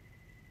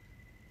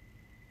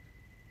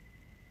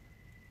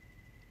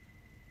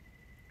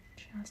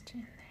 Just in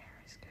there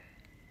is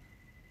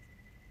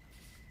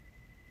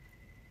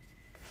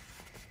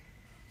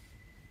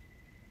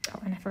good. Oh,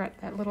 and I forgot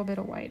that little bit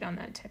of white on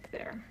that tip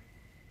there.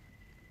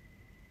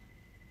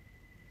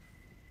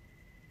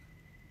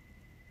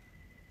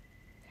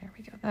 There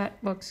we go. That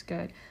looks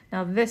good.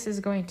 Now this is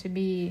going to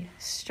be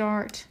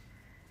it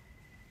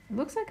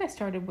looks like I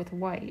started with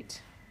white.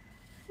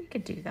 We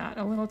could do that.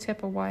 A little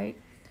tip of white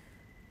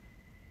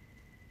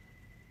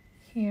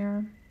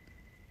here,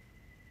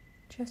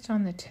 just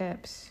on the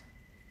tips.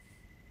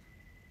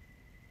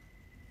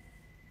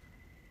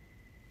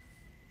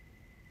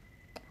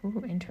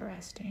 Ooh,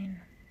 interesting.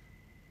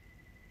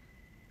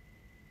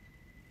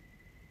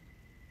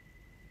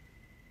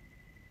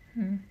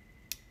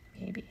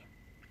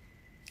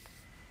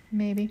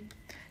 Maybe.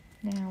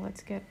 Now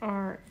let's get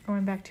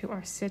going back to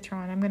our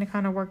citron. I'm going to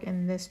kind of work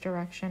in this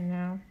direction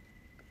now.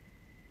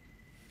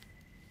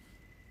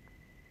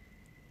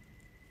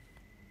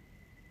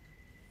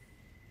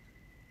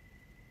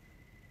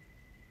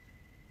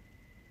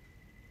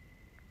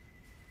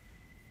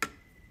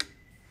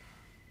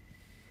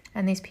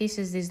 And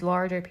these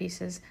larger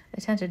pieces,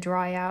 they tend to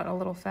dry out a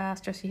little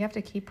faster, so you have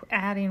to keep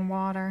adding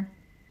water.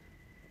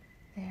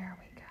 There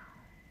we go.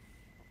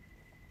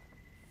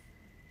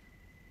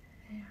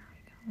 There we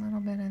go. A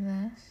little bit of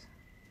this.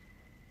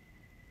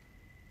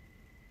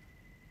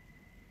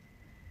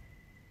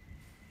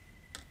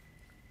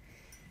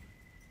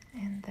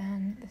 And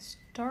then this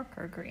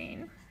darker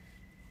green.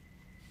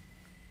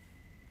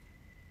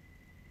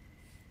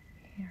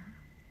 Here.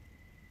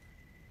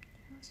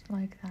 Just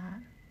like that.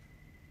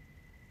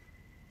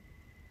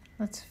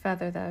 Let's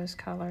feather those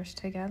colors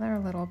together a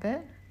little bit.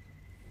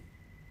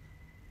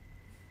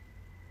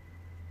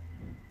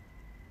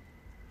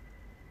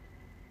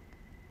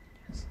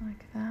 Just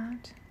like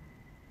that.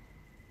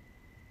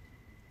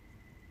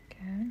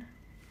 Good.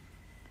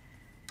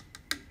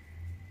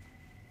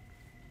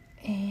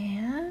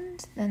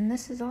 And then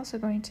this is also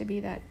going to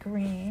be that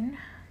green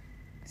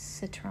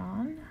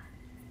citron.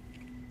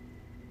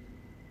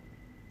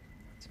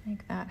 Let's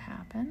make that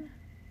happen.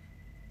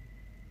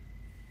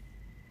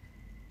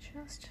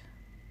 Just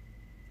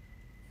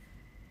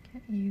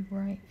get you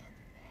right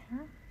in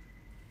there.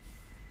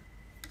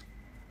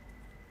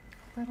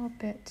 a little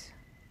bit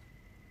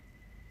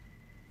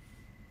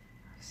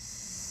of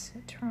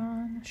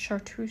citron,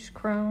 chartreuse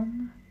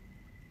chrome.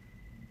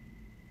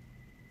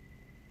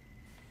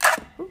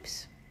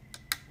 Oops.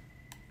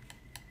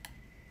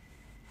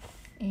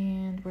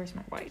 And where's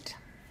my white?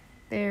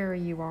 There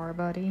you are,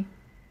 buddy.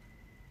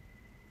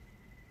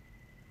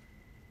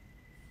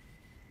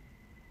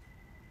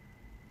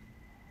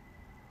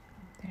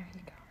 There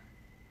you go.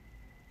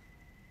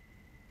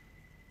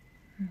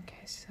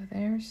 Okay, so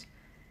there's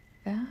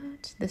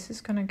that. This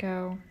is gonna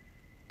go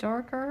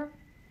darker.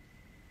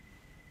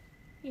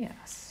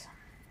 Yes.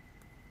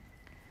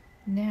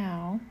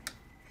 Now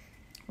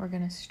we're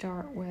gonna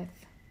start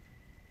with,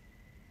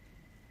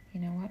 you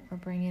know what? We're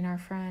bringing our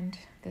friend,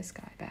 this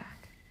guy, back.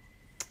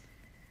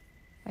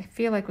 I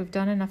feel like we've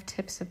done enough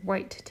tips of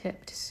white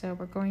tipped, so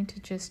we're going to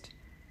just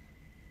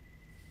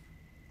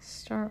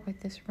start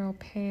with this real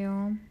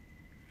pale.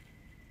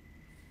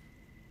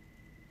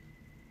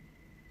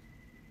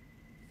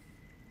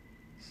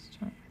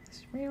 Start with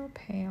this real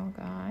pale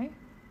guy,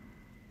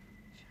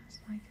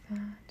 just like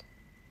that.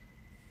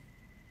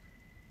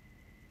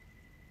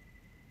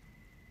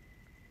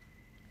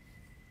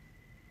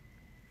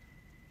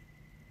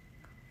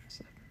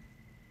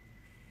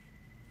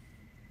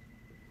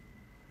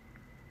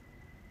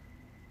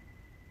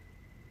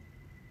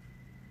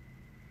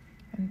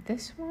 And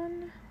this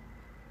one,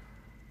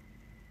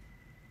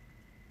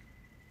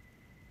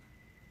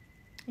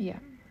 yeah.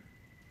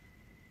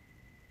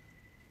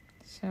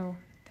 So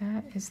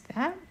that is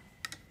that.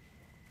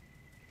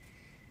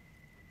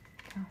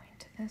 Going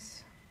to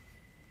this,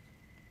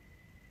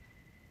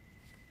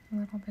 a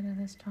little bit of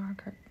this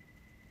darker.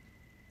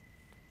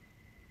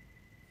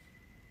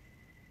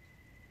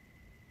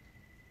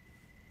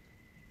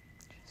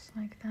 Just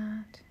like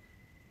that.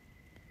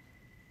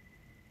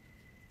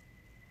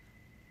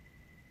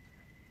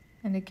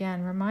 And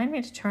again, remind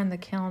me to turn the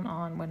kiln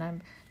on when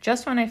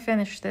when I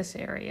finish this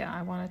area,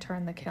 I want to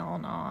turn the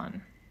kiln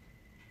on.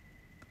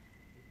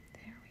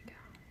 There we go.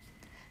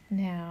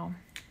 Now,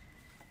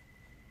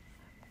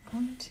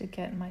 I'm going to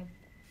get my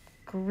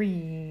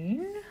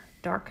green,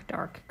 dark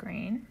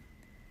green,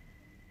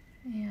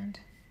 and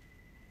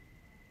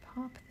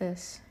pop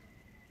this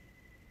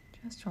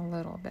just a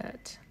little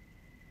bit.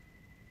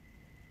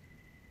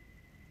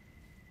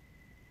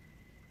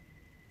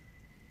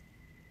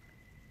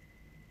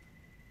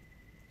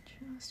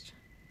 Just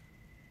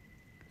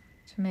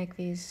to make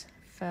these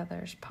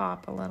feathers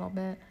pop a little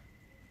bit.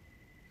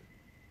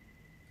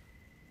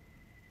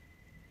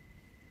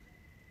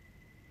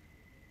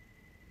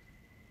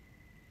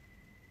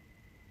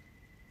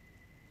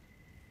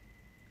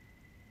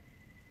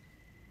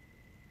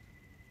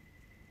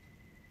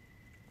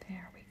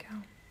 There we go.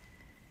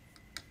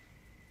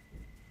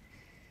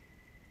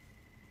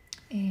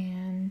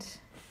 And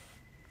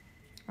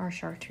our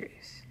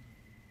chartreuse.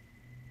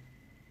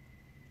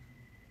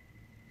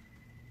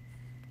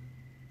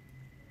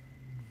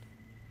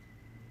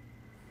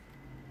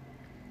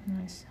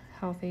 Nice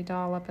healthy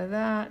dollop of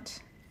that.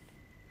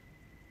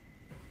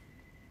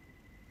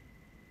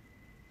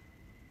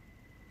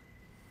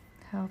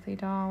 Healthy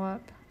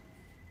dollop.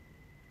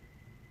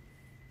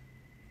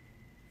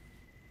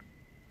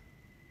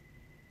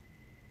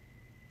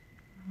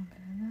 A little bit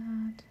of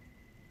that.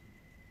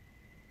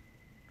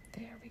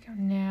 There we go.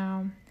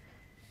 Now,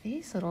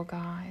 these little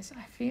guys,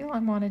 I feel I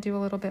want to do a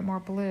little bit more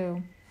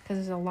blue because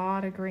there's a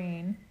lot of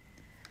green.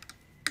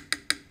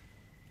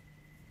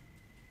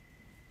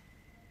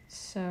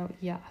 So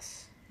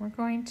yes, we're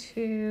going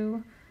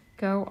to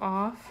go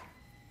off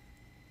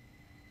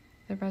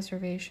the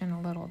reservation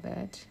a little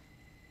bit.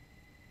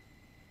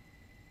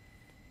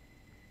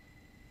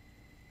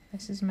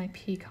 This is my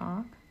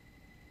peacock.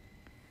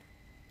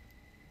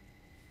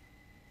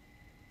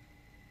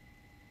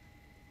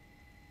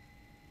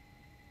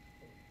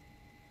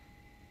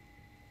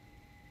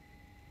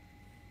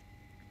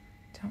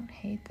 Don't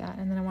hate that.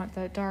 And then I want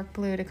the dark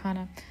blue to kind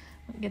of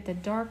get the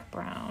dark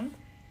brown.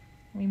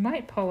 We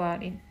might pull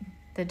out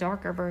the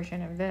darker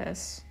version of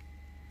this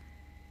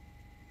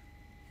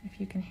if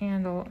you can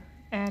handle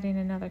adding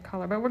another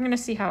color, but we're going to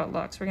see how it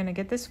looks. We're going to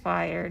get this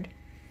fired,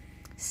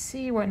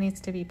 see what needs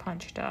to be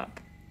punched up.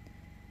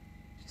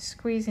 Just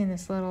squeezing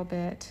this little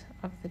bit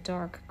of the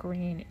dark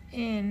green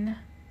in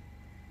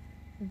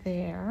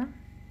there.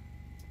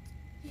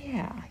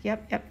 Yeah,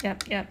 yep.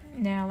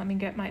 Now let me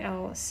get my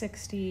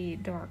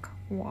L60 dark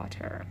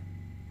water.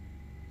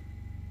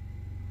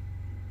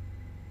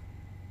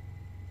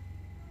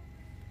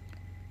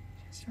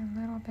 Just a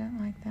little bit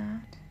like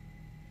that.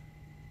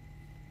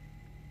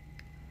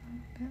 A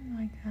little bit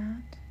like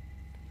that.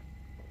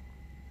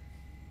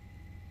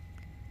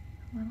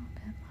 A little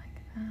bit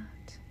like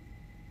that.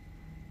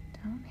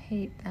 Don't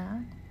hate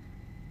that.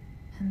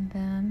 And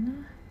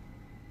then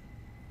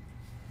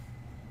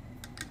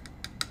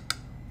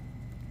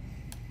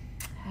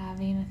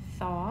having a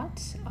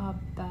thought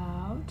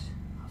about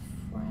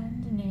a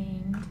friend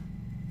named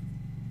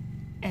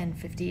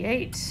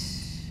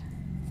N58.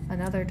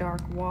 Another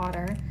dark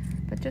water,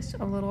 but just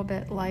a little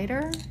bit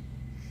lighter.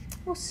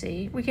 We'll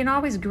see. We can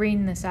always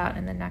green this out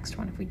in the next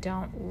one if we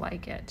don't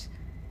like it.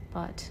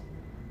 But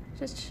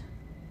just,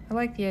 I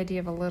like the idea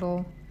of a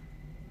little,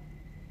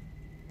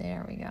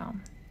 there we go.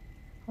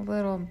 A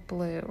little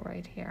blue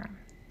right here.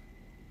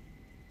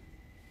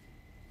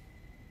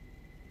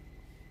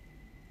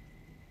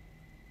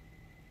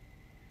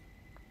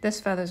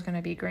 This feather's going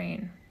to be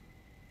green.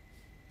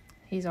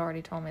 He's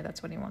already told me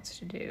that's what he wants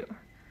to do.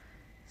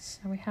 So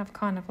we have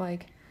kind of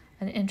like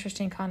an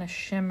interesting kind of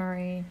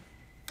shimmery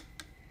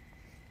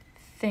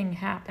thing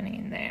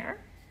happening there.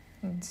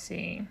 You can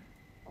see.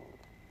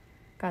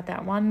 Got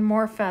that one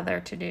more feather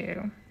to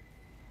do.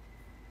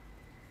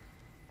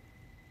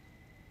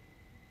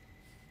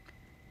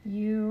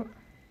 You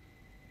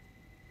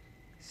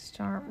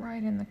start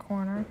right in the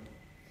corner.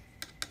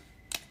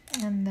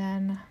 And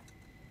then,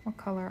 what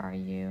color are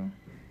you?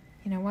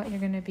 You know what? You're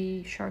going to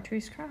be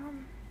chartreuse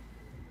crown.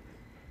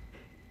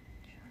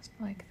 Just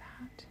like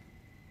that.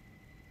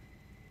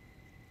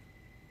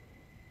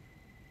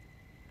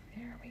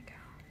 There we go.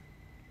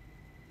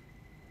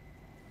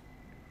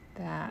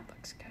 That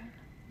looks good.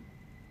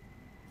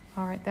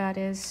 All right,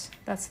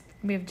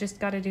 we've just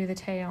got to do the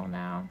tail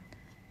now.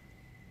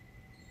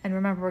 And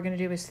remember, we're going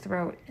to do his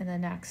throat in the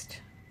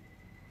next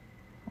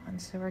one.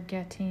 So we're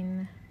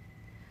getting,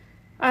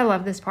 I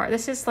love this part.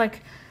 This is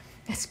like,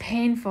 it's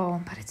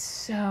painful, but it's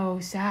so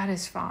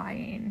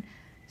satisfying.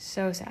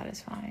 So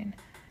satisfying.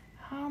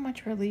 How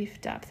much relief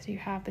depth do you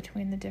have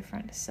between the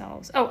different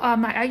cells? Oh,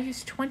 I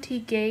used 20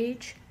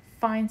 gauge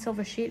fine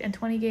silver sheet, and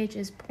 20 gauge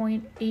is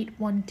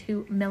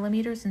 0.812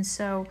 millimeters, and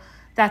so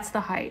that's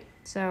the height.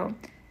 So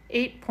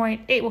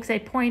 8.8, we'll say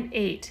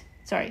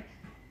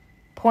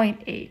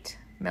 0.8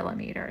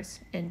 millimeters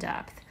in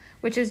depth,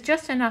 which is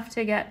just enough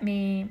to get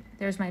me,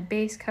 there's my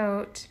base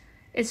coat.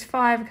 It's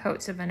 5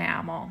 coats of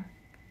enamel.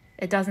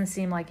 It doesn't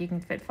seem like you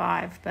can fit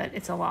 5, but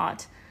it's a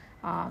lot.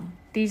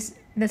 This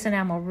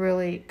enamel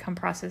really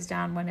compresses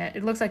down when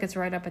it looks like it's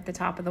right up at the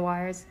top of the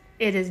wires.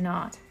 It is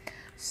not.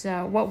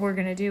 So what we're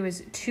going to do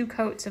is 2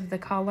 coats of the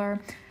color,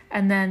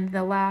 and then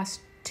the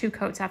last 2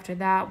 coats after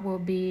that will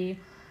be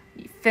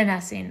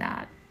finessing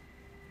that.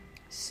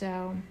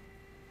 So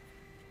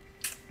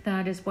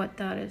that is what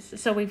that is.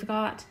 So we've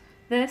got,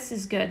 this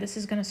is good. This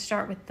is going to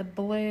start with the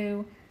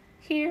blue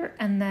here,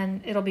 and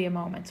then it'll be a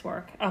moment's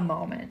work. A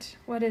moment.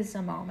 What is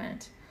a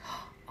moment?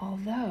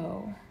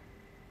 Although,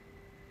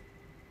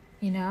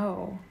 you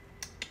know,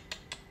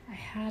 I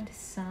had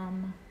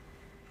some,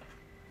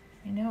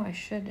 I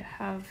should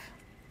have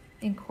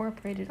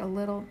incorporated a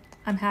little,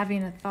 I'm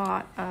having a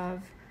thought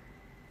of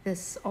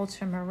this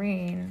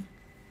ultramarine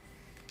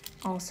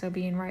also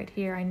being right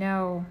here. I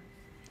know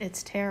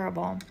it's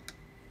terrible.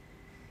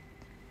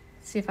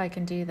 Let's see if I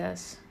can do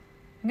this.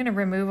 I'm going to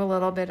remove a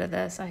little bit of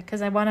this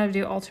because I want to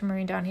do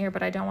ultramarine down here,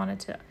 but I don't want it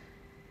to,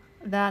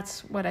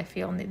 that's what I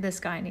feel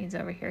this guy needs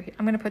over here.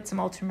 I'm going to put some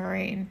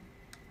ultramarine.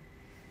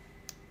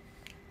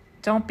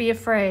 Don't be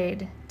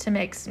afraid to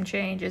make some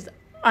changes.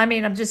 I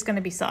mean, I'm just going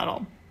to be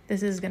subtle.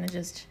 This is going to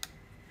just,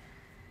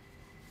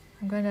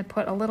 I'm going to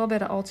put a little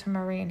bit of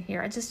ultramarine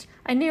here.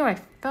 I knew I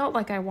felt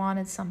like I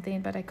wanted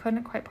something, but I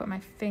couldn't quite put my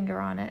finger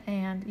on it.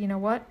 And you know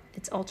what?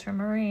 It's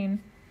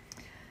ultramarine.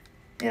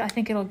 I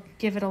think it'll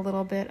give it a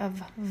little bit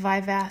of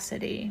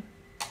vivacity.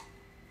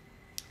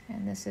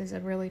 And this is a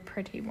really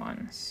pretty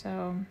one.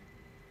 So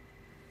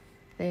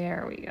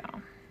there we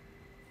go.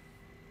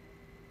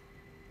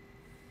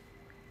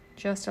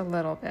 Just a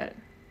little bit.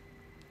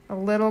 A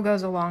little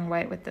goes a long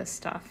way with this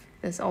stuff,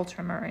 this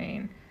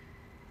ultramarine.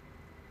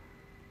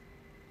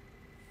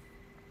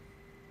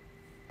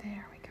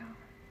 There we go.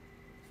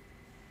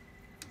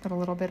 Put a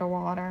little bit of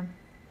water.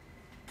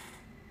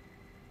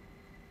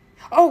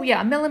 Oh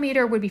yeah, a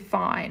millimeter would be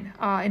fine,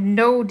 and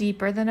no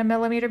deeper than a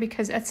millimeter,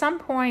 because at some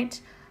point,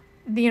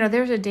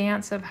 there's a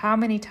dance of how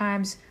many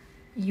times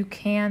you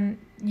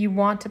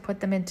want to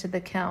put them into the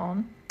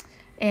kiln,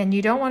 and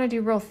you don't want to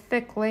do real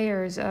thick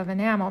layers of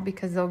enamel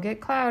because they'll get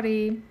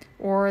cloudy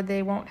or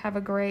they won't have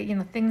a great,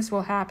 things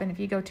will happen if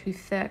you go too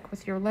thick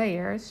with your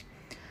layers.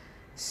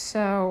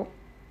 So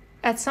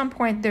at some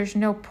point, there's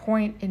no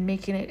point in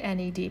making it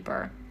any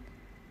deeper.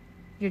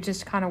 You're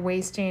just kind of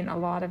wasting a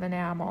lot of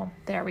enamel.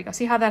 There we go.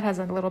 See how that has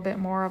a little bit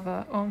more of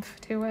a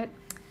oomph to it?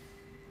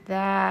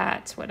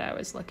 That's what I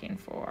was looking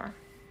for.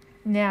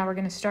 Now we're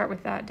going to start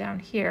with that down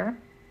here.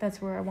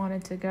 That's where I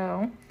wanted to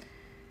go.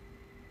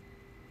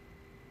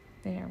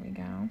 There we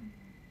go.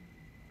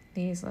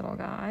 These little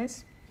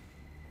guys.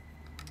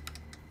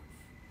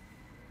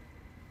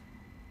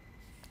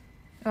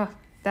 Oh,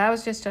 that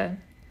was just an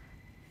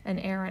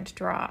errant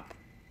drop.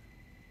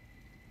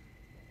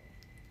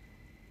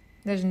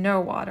 There's no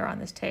water on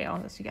this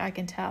tail. I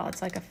can tell.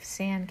 It's like a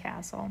sand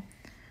castle.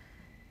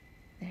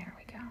 There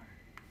we go.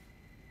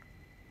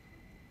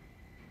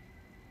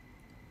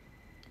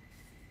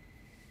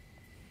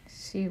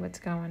 See what's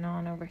going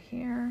on over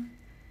here.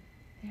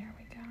 There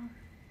we go.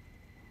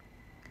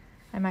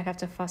 I might have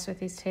to fuss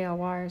with these tail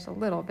wires a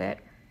little bit.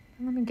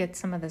 Let me get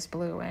some of this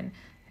blue in.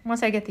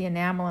 Once I get the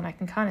enamel in, I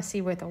can kind of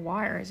see what the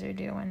wires are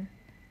doing.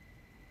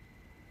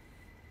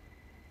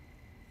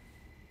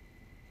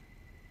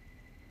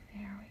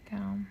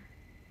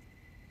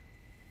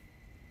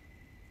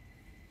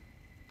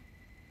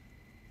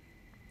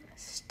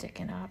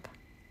 sticking up.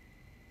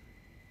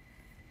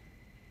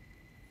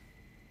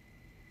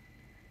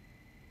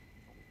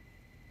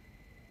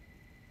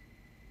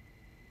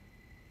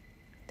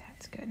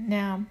 That's good.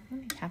 Now,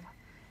 let me have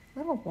a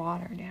little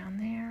water down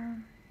there.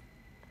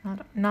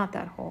 Not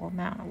that whole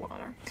amount of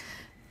water.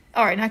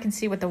 All right, and I can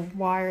see what the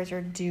wires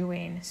are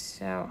doing.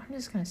 So I'm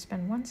just going to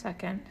spend 1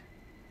 second.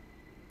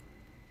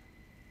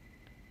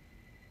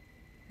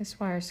 This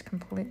wire is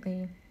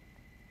completely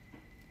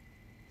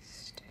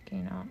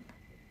sticking up.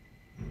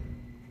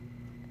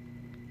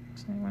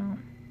 So, well,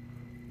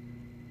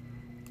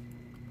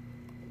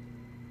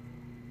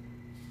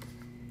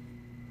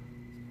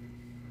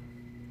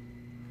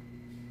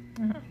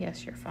 oh,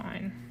 yes, you're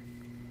fine.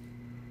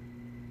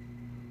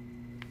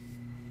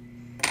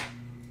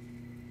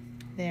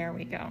 There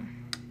we go.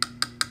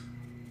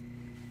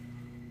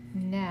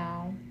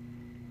 Now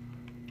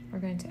we're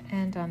going to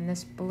end on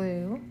this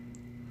blue.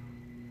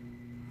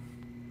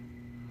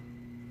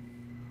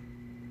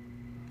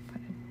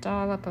 Put a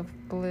dollop of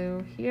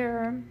blue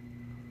here.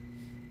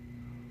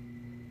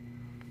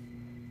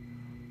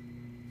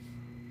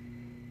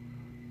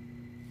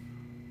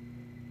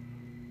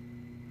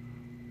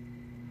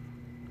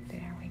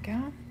 There we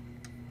go.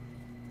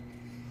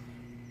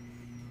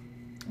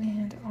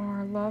 And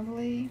our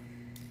lovely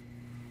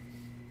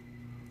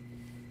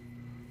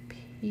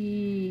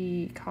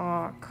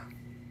peacock.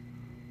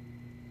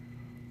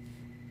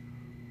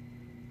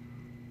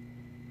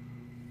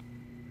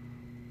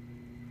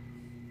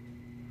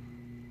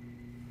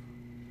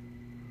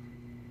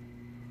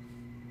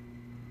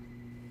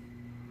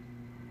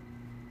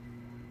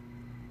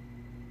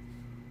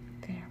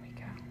 There we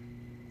go.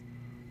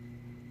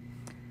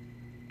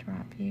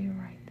 Drop you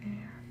right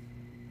there.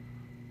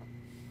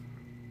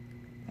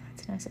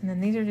 That's nice. And then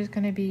these are just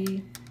going to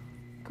be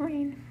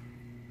green.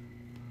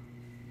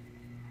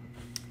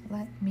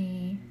 Let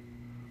me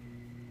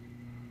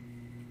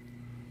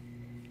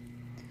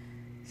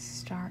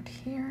start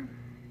here.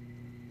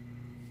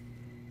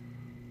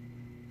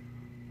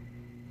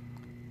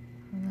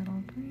 A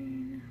little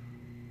green,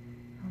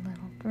 a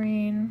little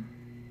green,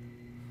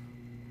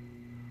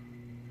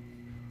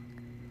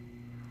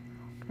 a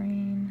little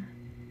green.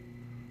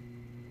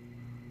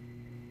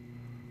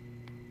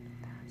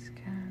 That's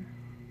good.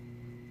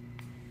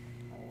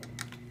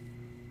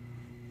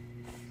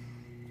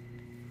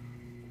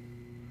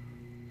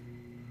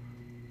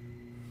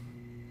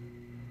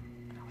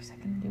 Was I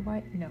going to do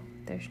white? No,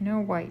 there's no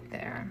white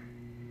there.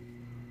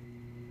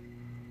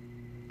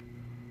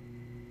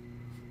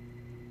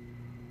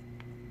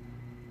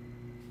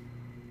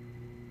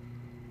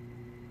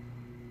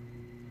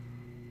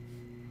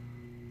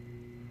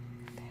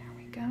 There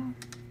we go.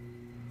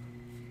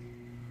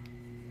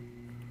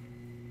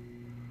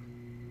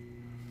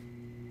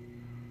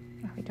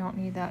 Oh, we don't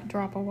need that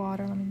drop of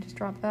water. Let me just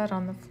drop that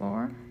on the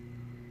floor.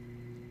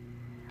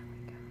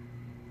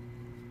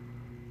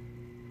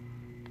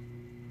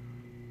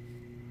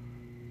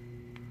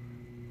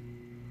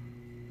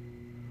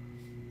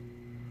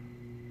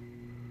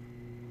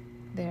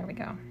 There we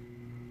go.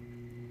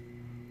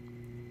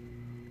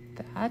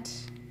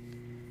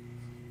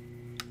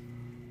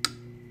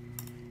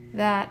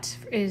 That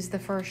is the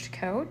first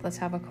coat. Let's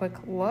have a quick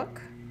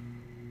look.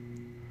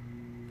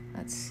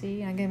 Let's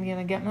see. Let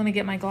me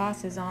get my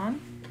glasses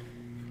on.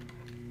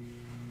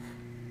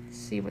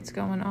 See what's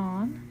going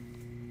on.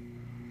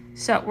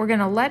 So we're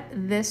gonna let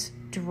this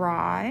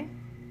dry.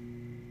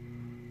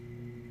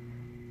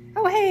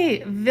 Oh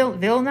hey,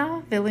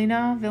 Vilna.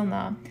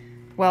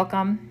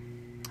 Welcome.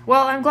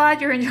 Well, I'm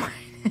glad you're enjoying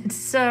it.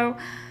 So,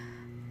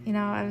 you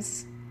know, I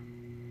was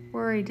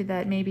worried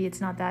that maybe it's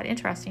not that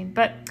interesting,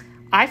 but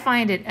I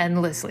find it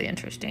endlessly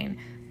interesting,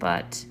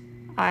 but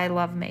I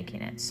love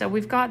making it. So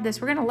we've got this,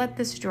 we're gonna let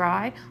this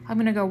dry. I'm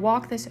gonna go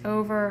walk this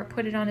over,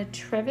 put it on a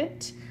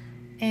trivet,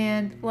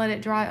 and let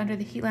it dry under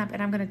the heat lamp,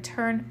 and I'm gonna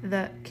turn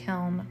the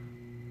kiln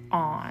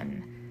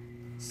on.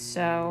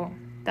 So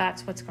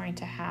that's what's going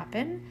to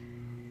happen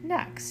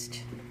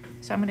next.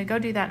 So I'm gonna go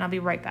do that and I'll be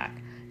right back.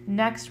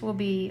 Next will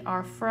be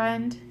our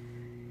friend,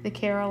 the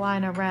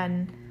Carolina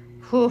Wren.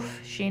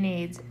 Oof, she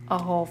needs a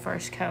whole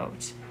first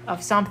coat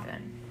of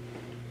something.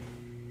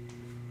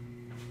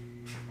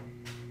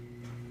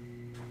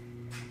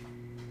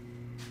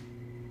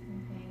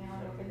 Hang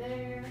out over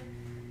there.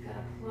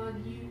 Gotta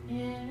plug you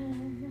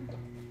in.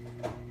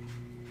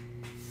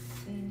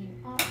 Clean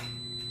you up.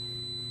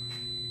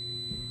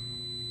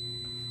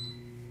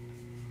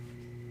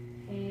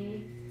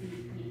 Hey,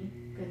 Phoebe.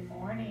 Good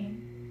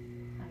morning.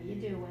 How you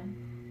doing?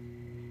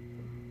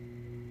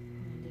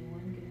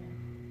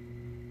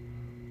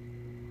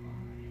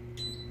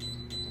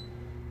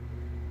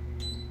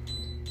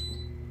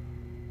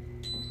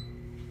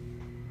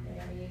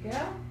 Go.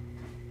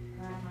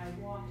 Grab my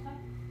water.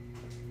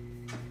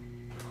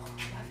 Oh,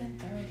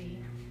 11:30.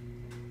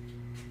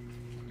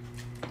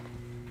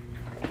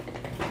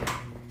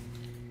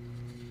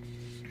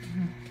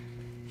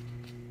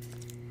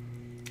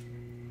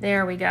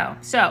 There we go.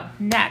 So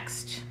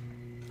next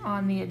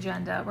on the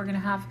agenda, we're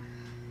gonna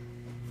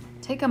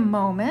take a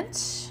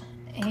moment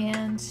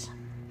and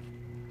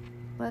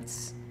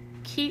let's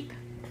keep,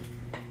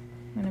 I'm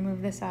gonna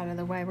move this out of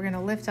the way. We're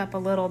gonna lift up a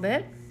little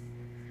bit,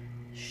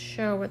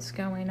 show what's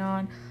going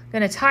on. I'm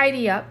gonna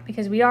tidy up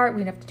because we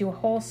have to do a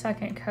whole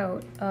second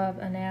coat of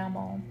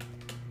enamel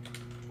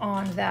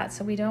on that,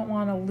 so we don't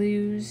wanna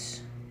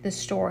lose the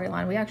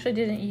storyline. We actually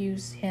didn't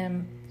use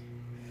him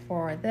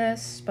for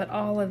this, but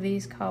all of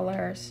these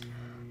colors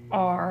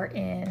are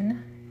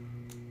in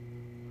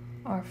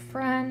our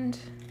friend,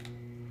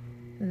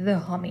 the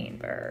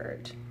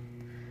hummingbird.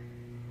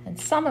 And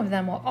some of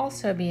them will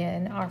also be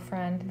in our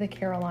friend, the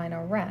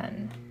Carolina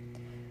wren.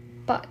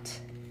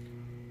 But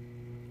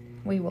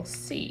we will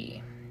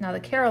see. Now the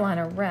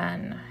Carolina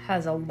wren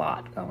has a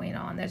lot going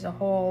on. There's a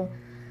whole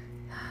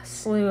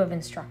slew of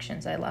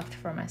instructions I left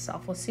for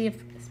myself. We'll see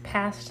if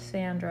past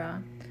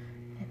Sandra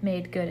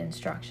made good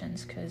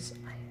instructions, because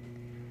I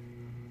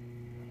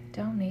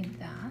don't need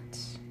that.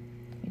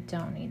 We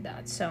don't need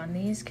that. So, and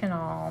these can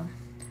all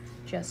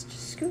just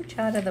scooch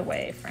out of the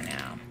way for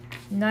now.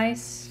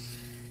 Nice,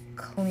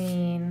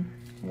 clean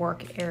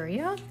work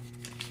area.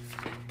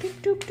 Doop,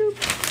 doop, doop.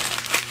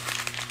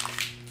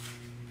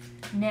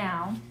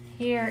 Now,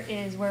 here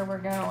is where we're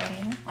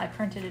going. I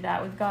printed it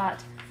out. We've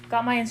got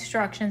my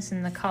instructions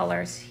and the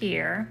colors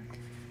here.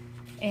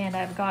 And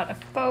I've got a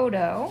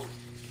photo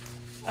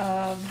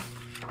of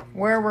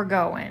where we're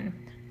going.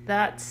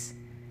 That's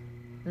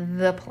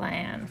the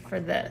plan for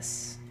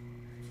this.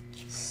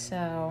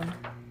 So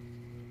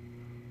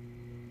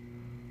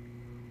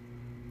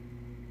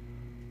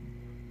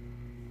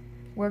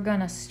we're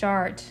gonna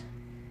start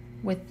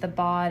with the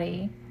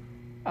body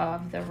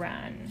of the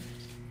wren.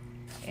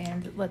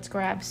 And let's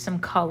grab some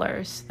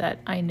colors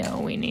that I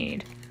know we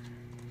need.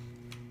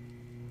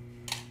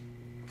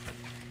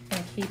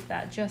 And keep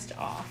that just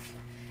off.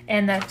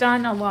 And I've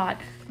done a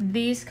lot.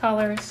 These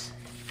colors,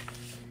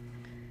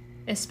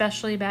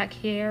 especially back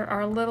here,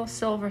 are a little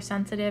silver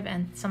sensitive,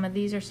 and some of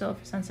these are silver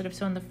sensitive.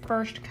 So in the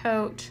first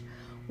coat,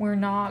 we're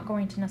not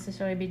going to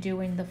necessarily be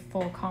doing the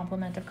full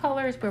complement of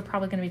colors. We're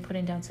probably going to be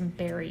putting down some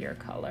barrier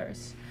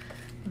colors.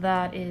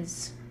 That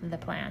is the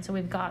plan. So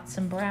we've got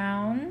some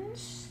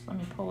browns. Let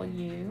me pull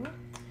you.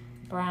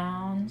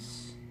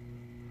 Browns,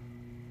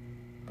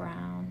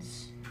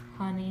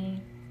 honey,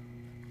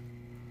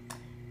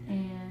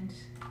 and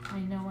I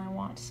know I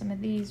want some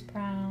of these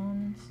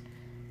browns.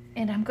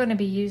 And I'm going to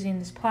be using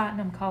this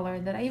platinum color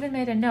that I even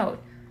made a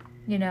note,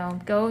 you know,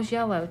 goes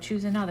yellow,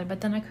 choose another,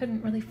 but then I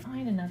couldn't really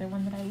find another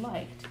one that I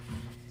liked.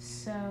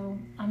 So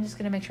I'm just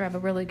going to make sure I have a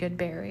really good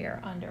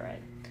barrier under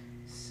it.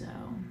 So,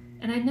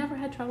 and I've never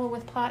had trouble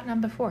with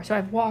platinum before. So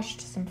I've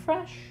washed some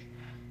fresh,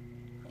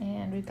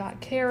 and we've got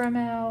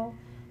caramel.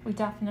 We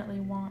definitely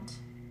want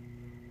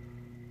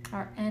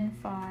our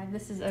N5.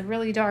 This is a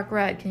really dark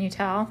red. Can you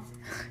tell?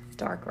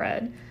 Dark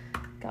red.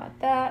 Got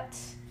that.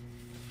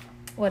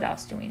 What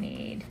else do we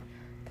need?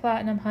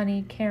 Platinum,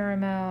 honey,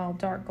 caramel,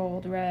 dark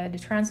gold,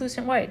 red,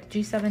 translucent white,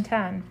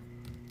 G710.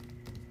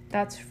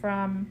 That's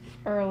from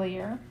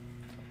earlier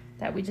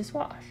that we just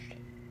washed.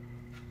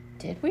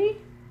 Did we?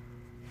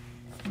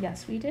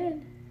 Yes, we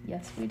did.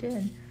 Yes, we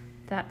did.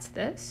 That's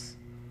this.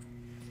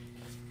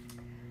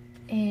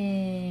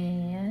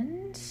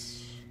 And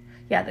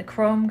yeah, the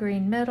chrome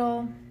green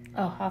middle.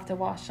 Oh, I'll have to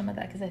wash some of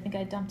that because I think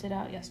I dumped it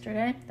out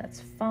yesterday.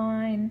 That's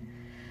fine.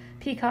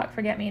 Peacock,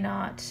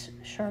 forget-me-not,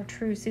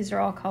 chartreuse. These are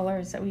all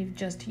colors that we've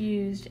just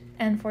used.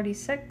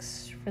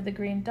 N46 for the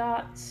green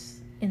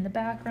dots in the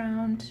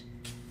background.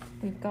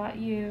 We've got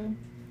you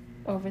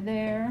over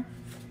there.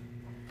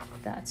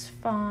 That's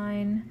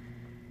fine.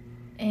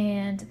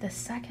 And the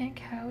second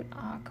coat,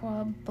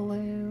 aqua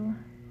blue,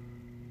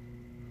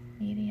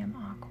 medium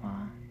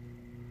aqua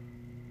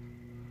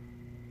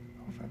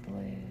over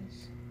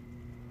blues.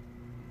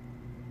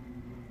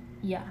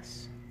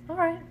 Yes. All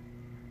right.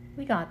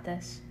 We got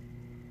this.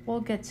 We'll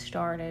get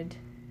started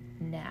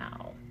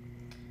now.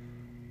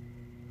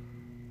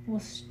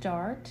 We'll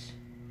start.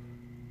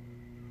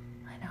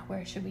 I know,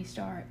 where should we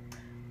start?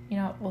 You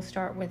know, we'll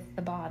start with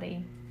the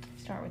body.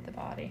 Start with the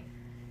body.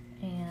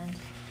 And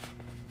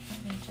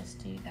let me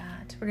just do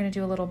that. We're going to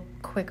do a little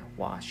quick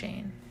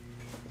washing.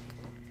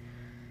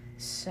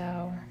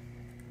 So,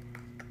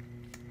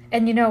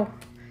 and you know,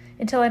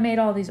 until I made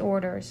all these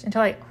orders,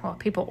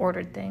 people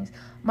ordered things,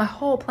 my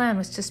whole plan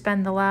was to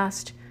spend the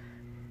last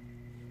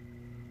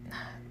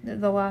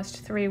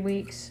 3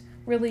 weeks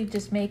really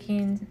just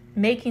making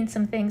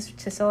some things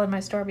to sell in my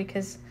store,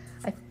 because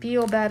I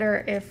feel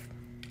better if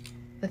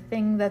the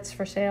thing that's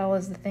for sale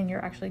is the thing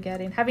you're actually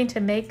getting. Having to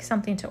make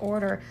something to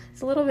order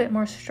is a little bit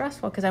more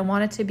stressful because I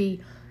want it to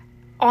be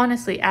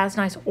honestly as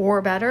nice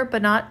or better,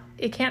 but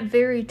it can't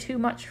vary too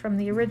much from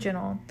the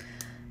original.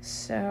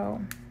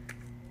 So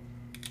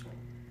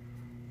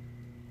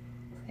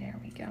there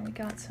we go. We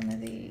got some of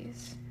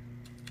these.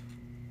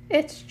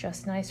 It's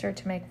just nicer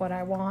to make what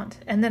I want.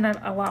 And then I'm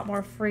a lot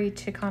more free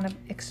to kind of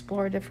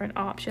explore different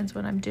options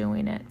when I'm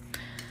doing it.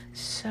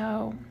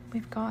 So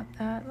we've got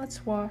that.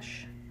 Let's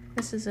wash.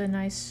 This is a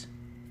nice,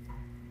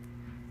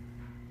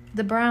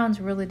 the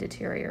browns really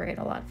deteriorate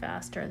a lot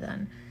faster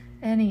than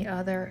any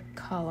other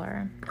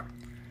color.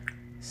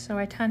 So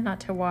I tend not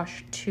to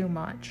wash too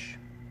much.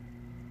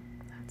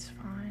 That's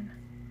fine.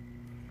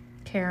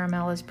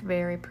 Caramel is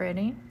very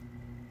pretty.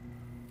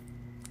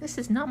 This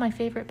is not my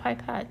favorite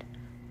pipette.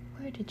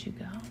 Where did you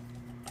go?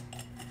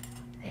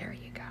 There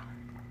you go.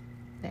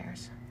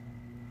 There's.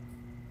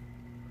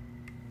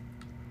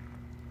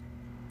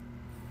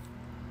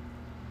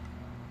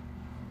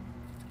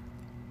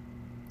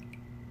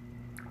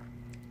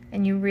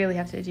 And you really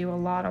have to do a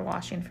lot of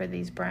washing for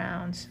these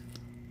browns.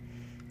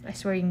 I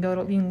swear you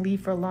can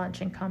leave for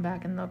lunch and come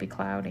back and they'll be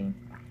cloudy,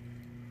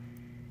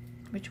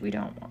 which we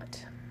don't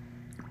want.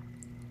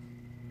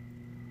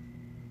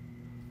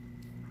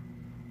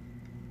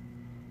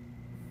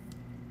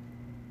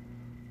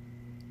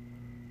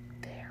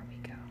 There we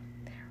go.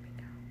 There we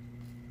go.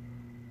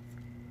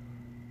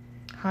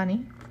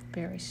 Honey,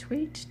 very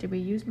sweet.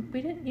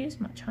 We didn't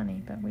use much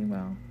honey, but we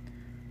will.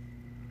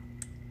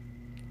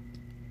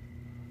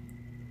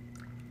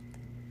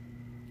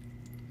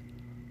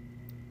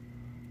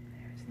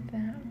 That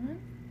one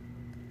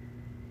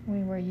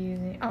we were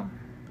using. Oh,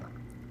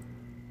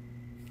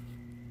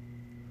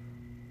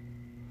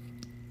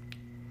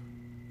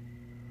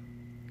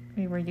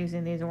 we were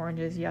using these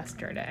oranges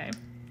yesterday.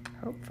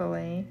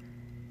 Hopefully,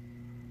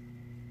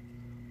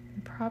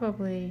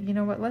 probably, you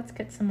know what, let's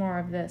get some more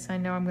of this. I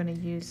know I'm going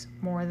to use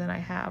more than I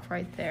have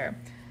right there.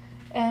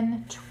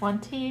 And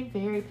 20,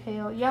 very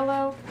pale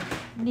yellow.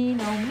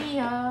 Nino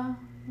Mia.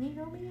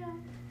 Nino Mia.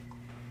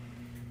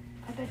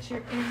 I bet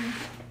you're in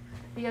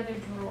the other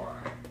drawer.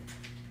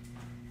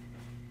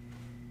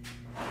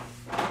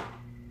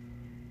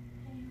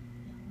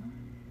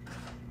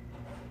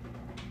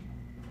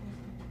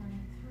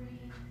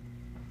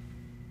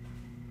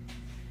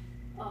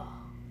 Oh,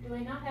 do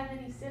I not have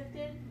any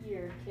sifted?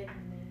 You're kidding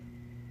me.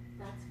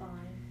 That's fine.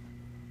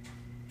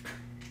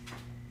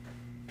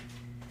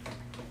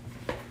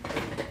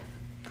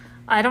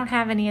 I don't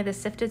have any of the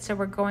sifted, so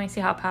we're going to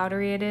see how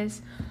powdery it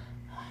is.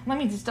 Let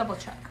me just double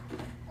check.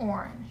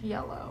 Orange,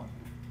 yellow,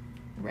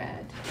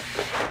 red,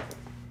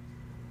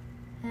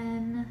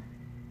 and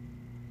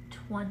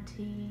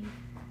 20.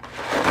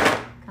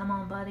 Come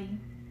on, buddy.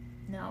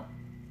 No,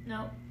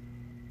 no.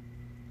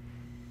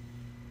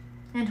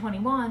 And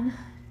 21.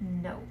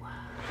 No.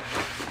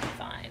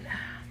 Fine.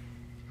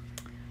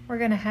 We're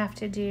gonna have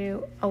to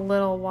do a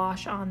little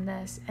wash on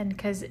this, and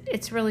because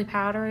it's really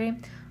powdery,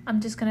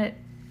 I'm just gonna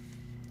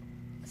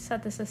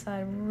set this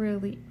aside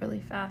really,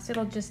 really fast.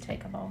 It'll just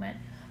take a moment,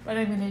 but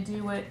I'm gonna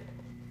do it.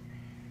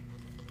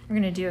 We're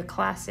gonna do a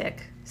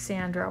classic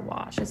Sandra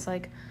wash. It's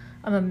like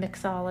I'm a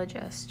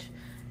mixologist,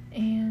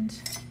 and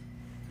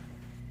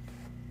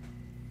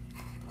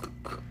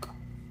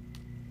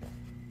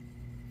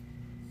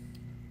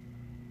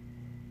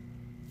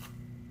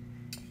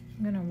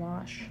I'm gonna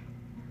wash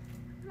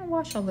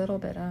a little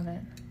bit of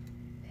it.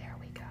 There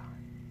we go.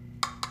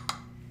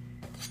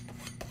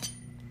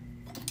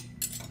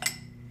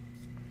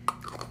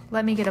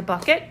 Let me get a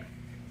bucket.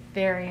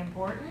 Very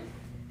important.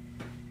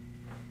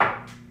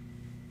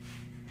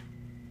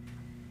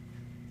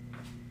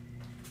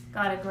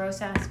 Got a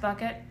gross ass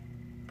bucket.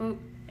 Boop.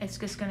 It's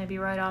just gonna be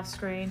right off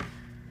screen.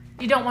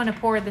 You don't want to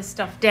pour this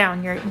stuff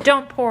down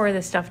don't pour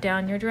this stuff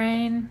down your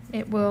drain.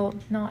 It will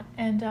not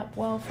end up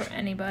well for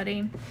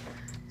anybody.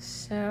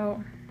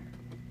 So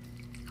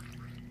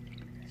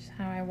that's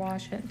how I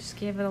wash it. Just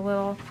give it a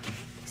little,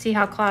 see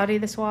how cloudy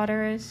this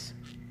water is?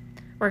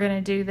 We're gonna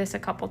do this a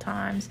couple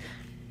times.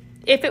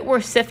 If it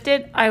were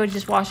sifted, I would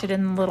just wash it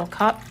in a little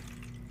cup,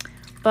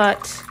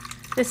 but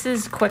this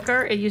is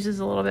quicker. It uses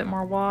a little bit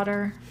more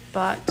water,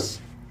 but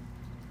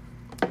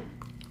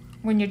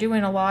when you're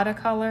doing a lot of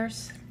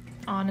colors,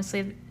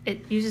 honestly,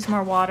 it uses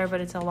more water,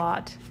 but it's a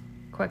lot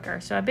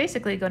quicker. So I'm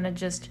basically gonna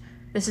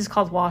this is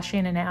called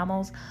washing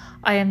enamels.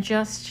 I am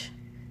just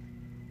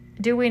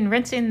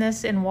rinsing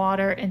this in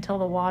water until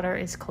the water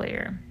is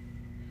clear.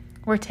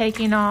 We're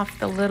taking off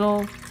the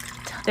little,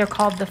 they're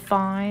called the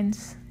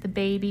fines, the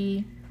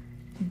baby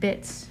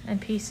bits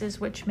and pieces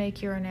which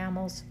make your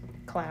enamels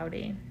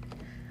cloudy.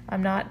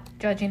 I'm not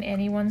judging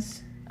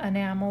anyone's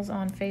enamels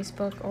on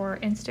Facebook or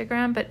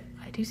Instagram, but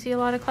I do see a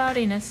lot of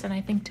cloudiness, and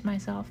I think to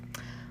myself,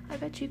 I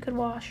bet you could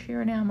wash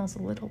your enamels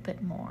a little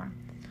bit more.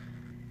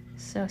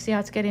 So see how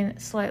it's getting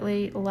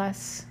slightly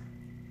less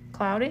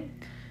cloudy?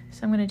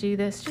 So I'm going to do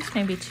this just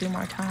maybe 2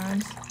 more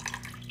times.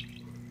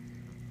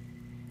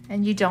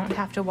 And you don't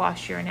have to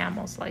wash your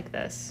enamels like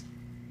this.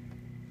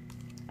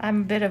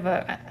 I'm a bit of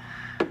a,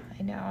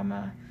 I know, I'm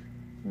a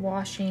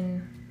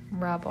washing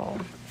rebel.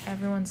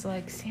 Everyone's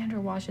like, Sandra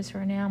washes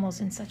her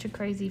enamels in such a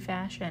crazy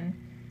fashion.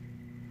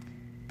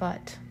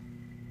 But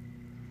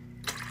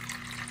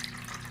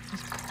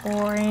just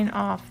pouring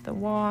off the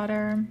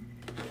water.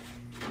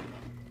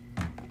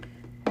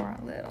 Pour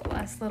a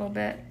last little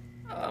bit.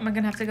 Oh, am I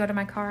gonna have to go to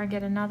my car and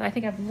get another? I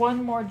think I have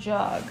one more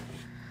jug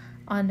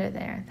under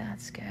there.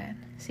 That's good.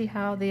 See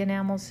how the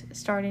enamel's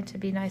starting to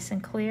be nice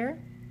and clear?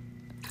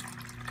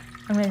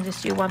 I'm gonna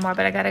just do one more,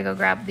 but I gotta go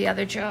grab the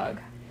other jug.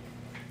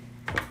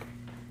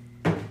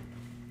 All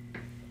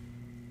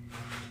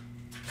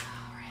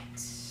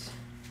right.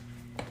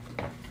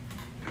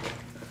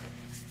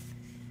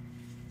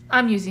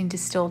 I'm using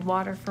distilled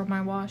water for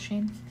my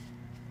washing.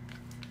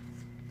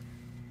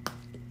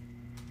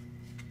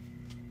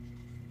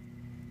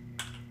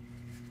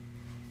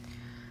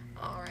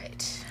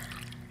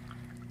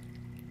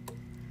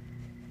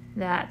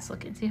 That's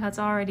looking, see how it's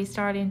already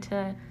starting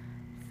to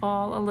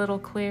fall a little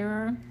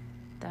clearer?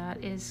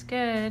 That is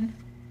good.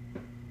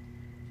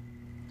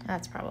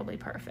 That's probably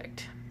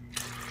perfect.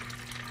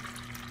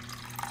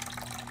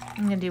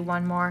 I'm gonna do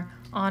one more.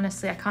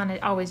 Honestly, I kind of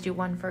always do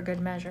one for a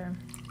good measure.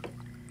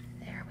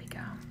 There we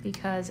go.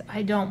 Because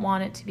I don't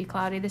want it to be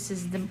cloudy. This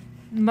is the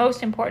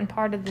most important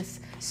part of this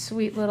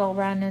sweet little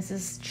wren, is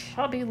this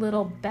chubby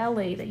little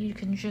belly that you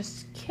can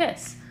just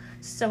kiss.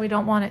 So we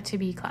don't want it to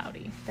be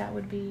cloudy. That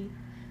would be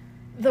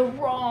the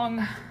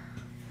wrong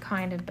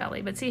kind of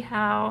belly. But see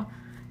how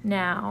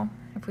now,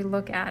 if we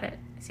look at it,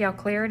 see how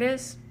clear it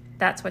is?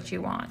 That's what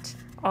you want.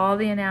 All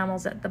the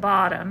enamel's at the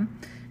bottom,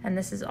 and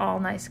this is all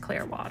nice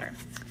clear water.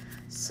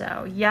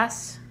 So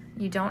yes,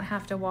 you don't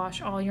have to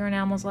wash all your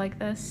enamels like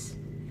this.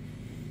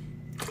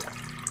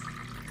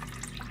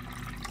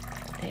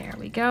 There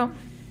we go.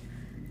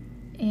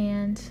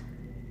 And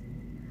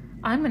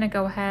I'm gonna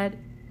go ahead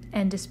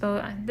and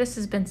dispose, this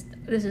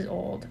is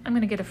old. I'm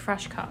gonna get a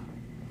fresh cup.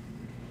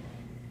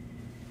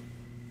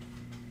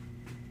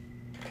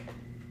 There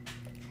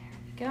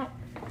we go.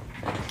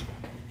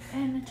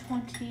 And the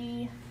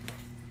 20,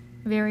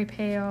 very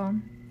pale,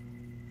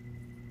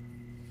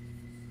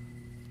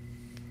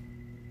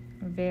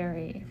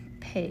 very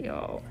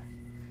pale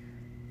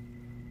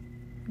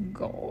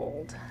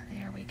gold.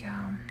 There we go.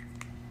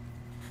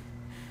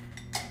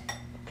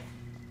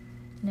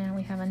 Now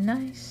we have a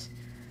nice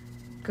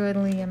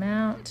goodly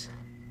amount.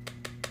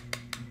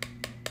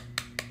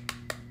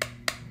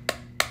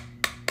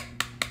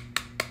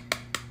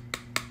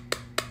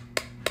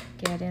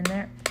 Get in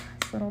there,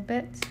 nice little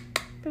bits.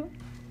 Boop.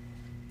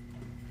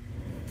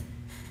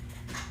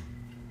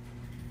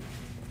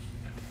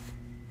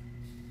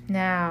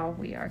 Now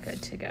we are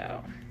good to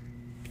go.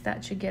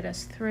 That should get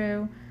us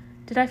through.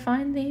 Did I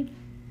find the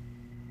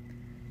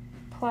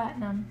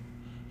platinum?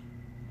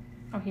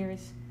 Oh, here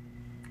is.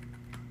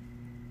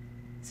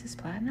 Is this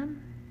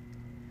platinum?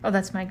 Oh,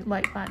 that's my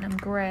light platinum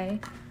gray.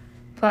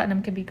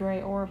 Platinum can be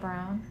gray or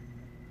brown.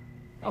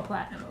 Oh,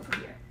 platinum over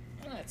here.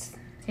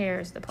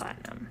 Here's the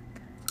platinum.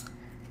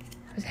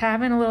 I was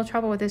having a little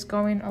trouble with this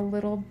going a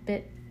little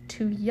bit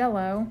too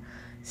yellow,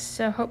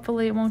 so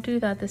hopefully it won't do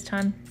that this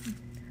time.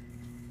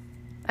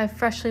 I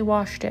freshly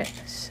washed it,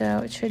 so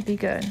it should be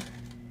good.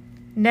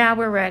 Now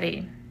we're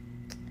ready.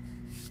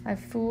 I've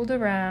fooled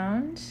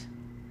around,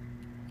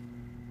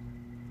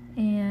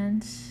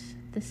 and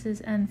this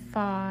is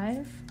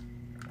N5.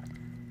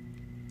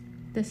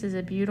 This is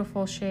a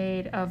beautiful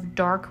shade of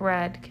dark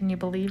red. Can you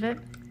believe it?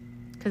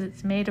 Because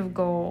it's made of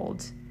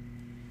gold.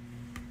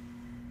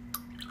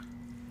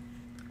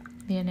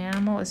 The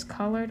enamel is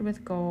colored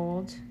with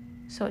gold,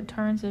 so it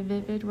turns a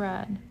vivid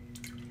red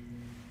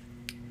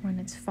when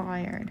it's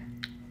fired.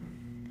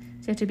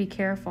 So you have to be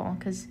careful,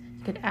 because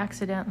you could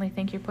accidentally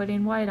think you're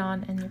putting white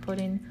on and you're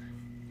putting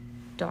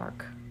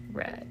dark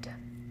red.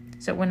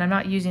 So when I'm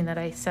not using that,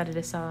 I set it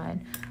aside.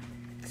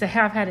 Because I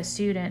have had a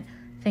student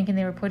thinking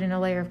they were putting a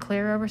layer of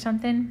clear over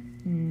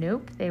something.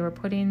 Nope, they were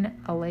putting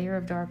a layer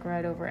of dark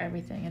red over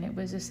everything, and it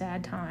was a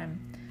sad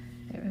time.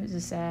 It was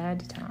a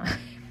sad time.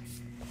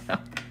 So,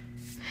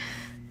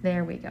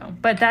 there we go.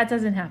 But that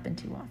doesn't happen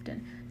too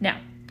often. Now,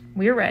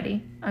 we're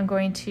ready. I'm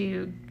going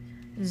to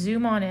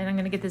zoom on in. I'm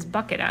going to get this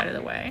bucket out of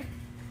the way.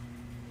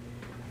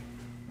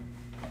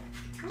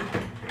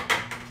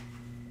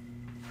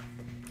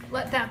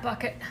 Let that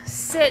bucket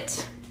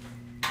sit.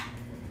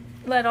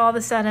 Let all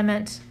the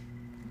sediment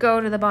go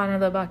to the bottom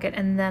of the bucket,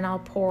 and then I'll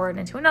pour it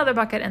into another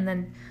bucket and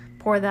then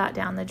pour that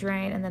down the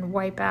drain and then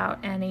wipe out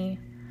any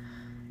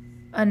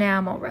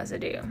enamel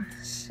residue.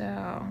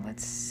 So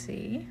let's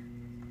see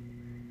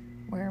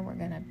where we're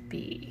gonna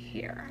be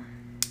here.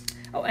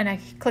 Oh, and a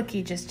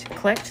clicky just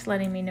clicked,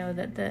 letting me know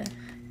that the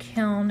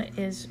kiln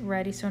is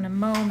ready. So in a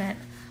moment,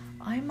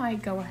 I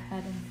might go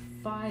ahead and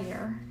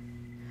fire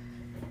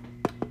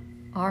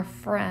our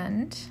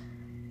friend.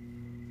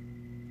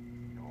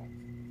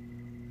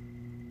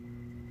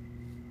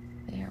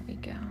 There we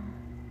go.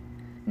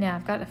 Now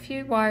I've got a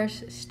few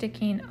wires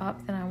sticking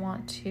up that I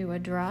want to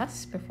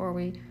address before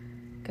we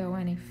go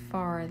any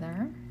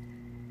farther.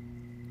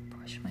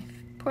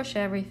 Push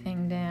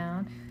everything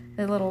down.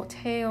 The little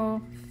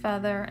tail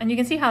feather, and you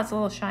can see how it's a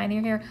little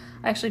shinier here.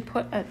 I actually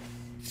put an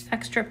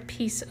extra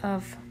piece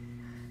of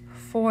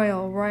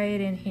foil right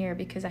in here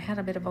because I had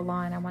a bit of a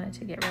line I wanted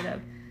to get rid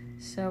of.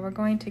 So we're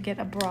going to get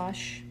a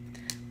brush,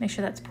 make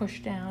sure that's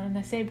pushed down. And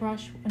I say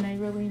brush when I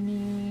really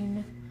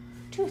mean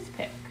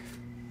toothpick.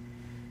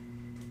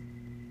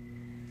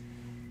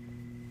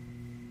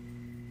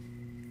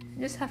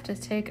 You just have to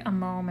take a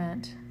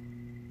moment.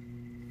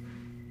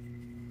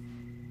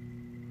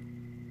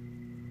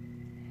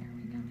 There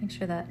we go. Make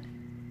sure that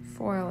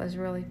foil is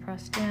really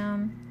pressed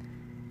down.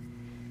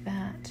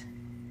 That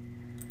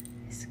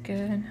is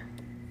good.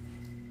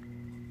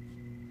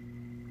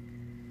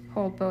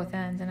 Hold both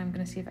ends, and I'm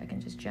going to see if I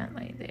can just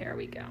gently, there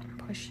we go,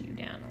 push you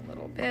down a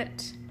little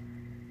bit.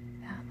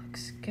 That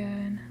looks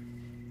good.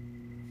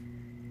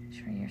 Make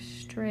sure you're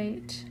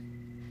straight.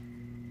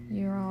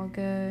 You're all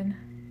good.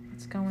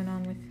 What's going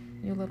on with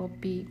your little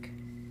beak?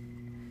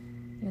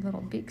 Your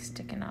little beak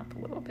sticking up a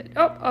little bit.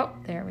 Oh, oh,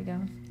 there we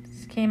go.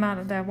 This came out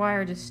of that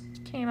wire, just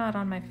came out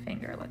on my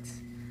finger.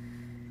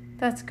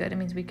 That's good. It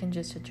means we can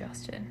just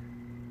adjust it.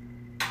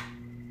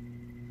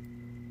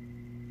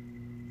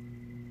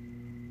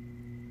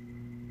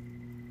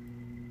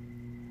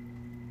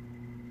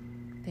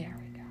 There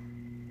we go.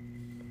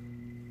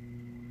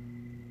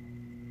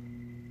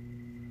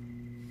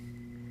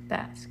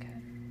 That's good.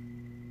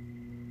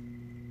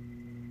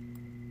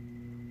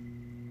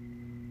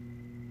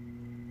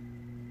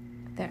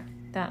 There,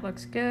 that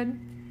looks good.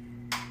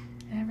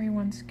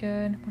 Everyone's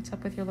good. What's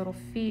up with your little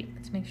feet?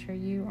 Let's make sure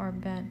you are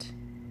bent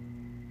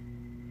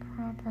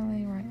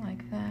properly, right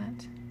like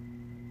that.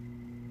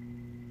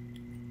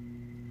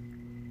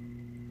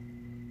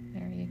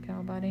 There you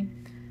go, buddy.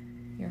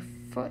 Your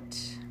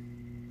foot.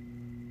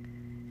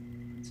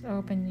 Let's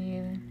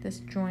open this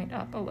joint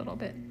up a little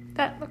bit.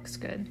 That looks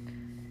good.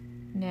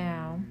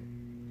 Now,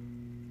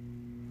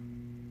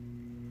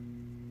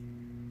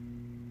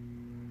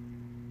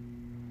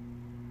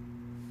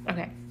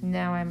 okay,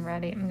 now I'm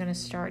ready. I'm going to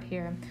start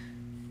here.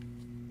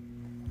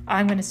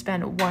 I'm going to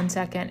spend 1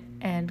 second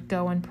and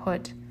go and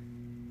put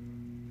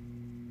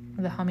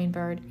the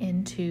hummingbird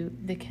into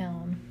the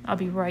kiln. I'll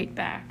be right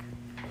back.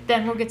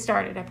 Then we'll get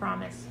started, I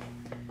promise.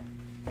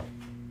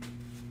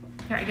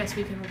 Here, I guess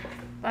we can...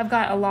 I've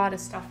got a lot of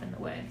stuff in the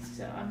way,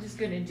 so I'm just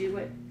going to do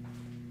it.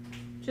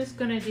 Just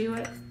going to do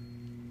it.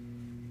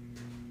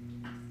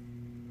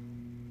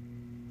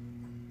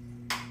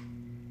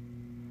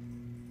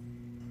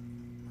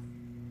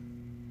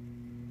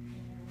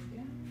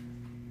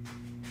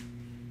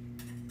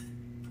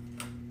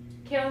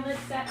 Kiln is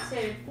set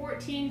to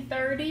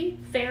 1430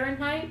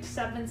 Fahrenheit,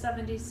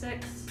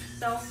 776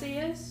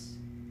 Celsius.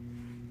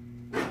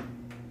 There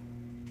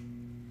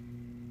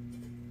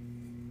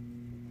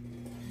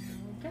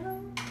we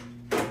go.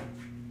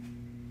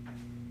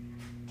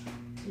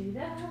 Do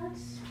that.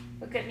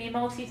 Look at me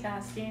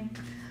multitasking.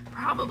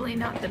 Probably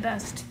not the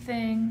best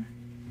thing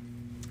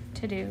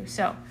to do.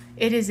 So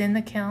it is in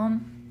the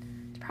kiln.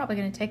 It's probably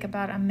going to take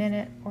about a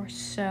minute or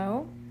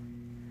so.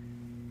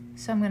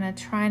 So I'm going to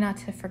try not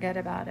to forget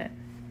about it.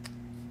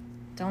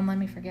 Don't let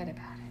me forget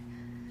about it.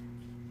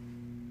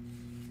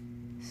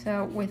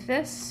 So with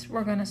this,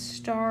 we're going to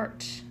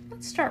start,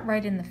 let's start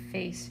right in the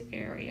face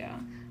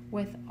area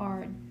with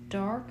our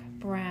dark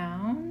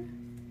brown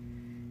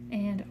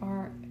and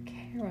our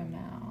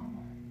caramel.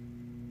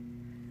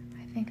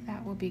 I think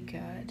that will be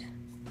good.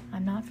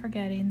 I'm not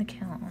forgetting the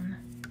kiln.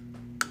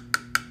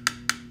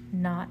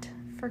 Not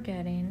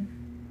forgetting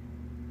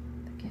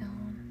the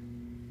kiln.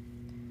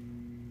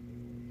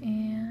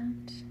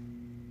 And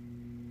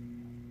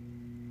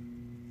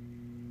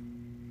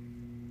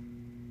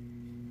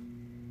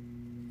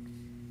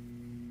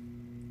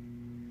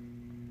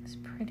it's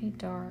pretty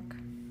dark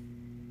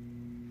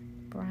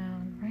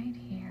brown right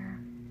here.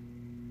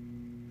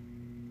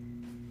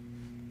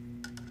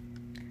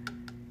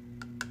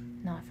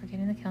 Not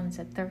forgetting the kiln. It's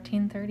at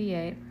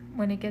 1338.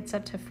 When it gets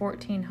up to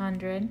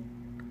 1400,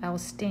 I will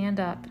stand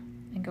up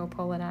and go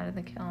pull it out of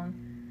the kiln.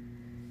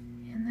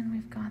 And then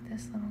we've got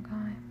this little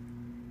guy.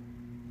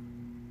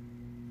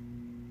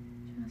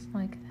 Just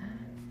like that.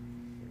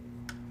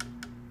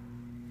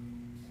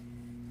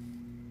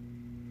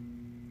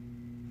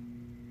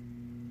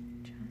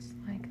 Just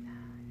like that.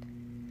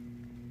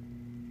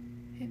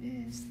 It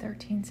is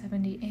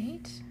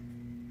 1378.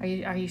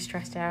 Are you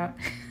stressed out?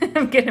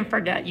 I'm gonna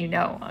forget, you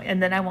know,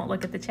 and then I won't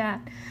look at the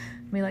chat.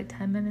 It'll be like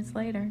 10 minutes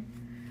later.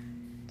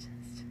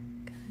 Just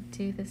gonna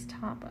do this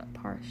top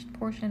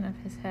portion of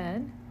his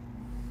head.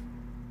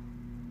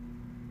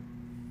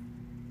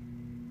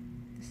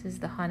 This is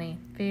the honey.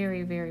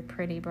 Very, very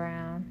pretty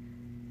brown.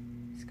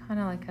 It's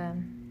kind of like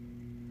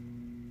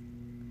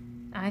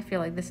I feel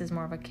like this is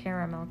more of a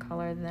caramel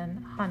color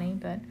than honey,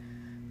 but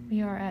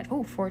we are at,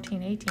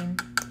 1418.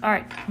 All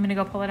right, I'm going to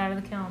go pull it out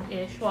of the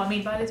kiln-ish. Well, I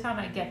mean, by the time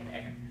I get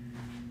there,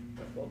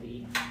 it will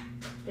be.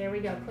 There we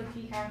go.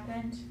 Cookie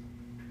happened.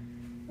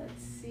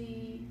 Let's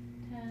see.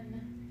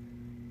 10.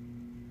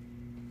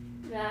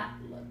 That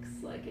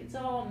looks like it's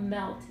all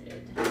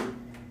melted.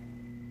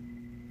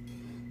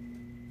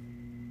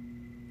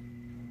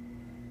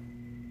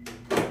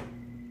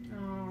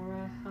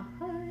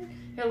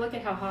 Here, look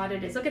at how hot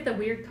it is. Look at the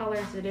weird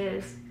colors it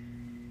is.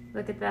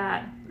 Look at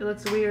that. It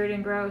looks weird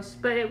and gross,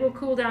 but it will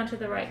cool down to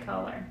the right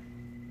color.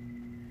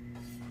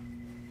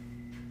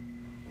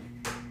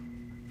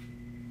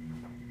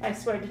 I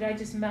swear, did I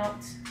just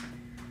melt?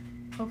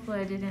 Hopefully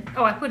I didn't.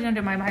 Oh, I put it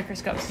under my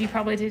microscope, so you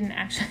probably didn't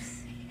actually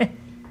see it.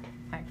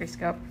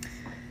 Microscope.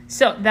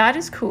 So that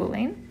is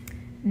cooling.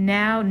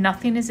 Now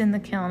nothing is in the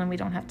kiln and we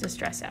don't have to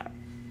stress out.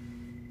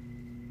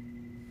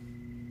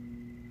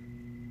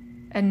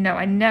 And no,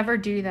 I never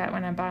do that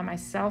when I'm by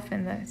myself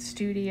in the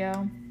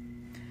studio.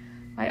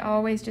 I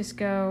always just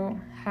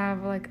go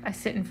have, like, I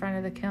sit in front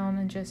of the kiln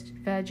and just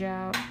veg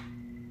out.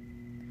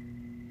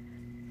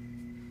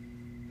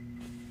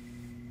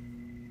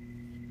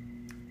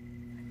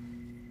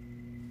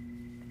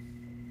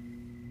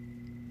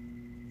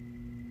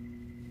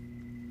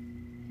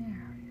 There we go.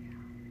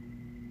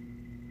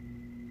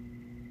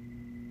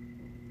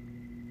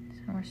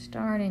 we're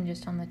starting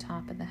just on the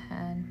top of the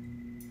head.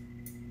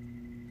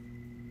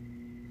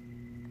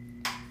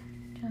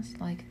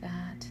 Just like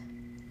that.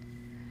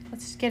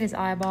 Let's just get his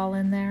eyeball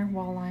in there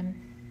while I'm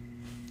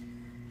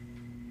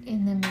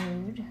in the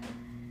mood.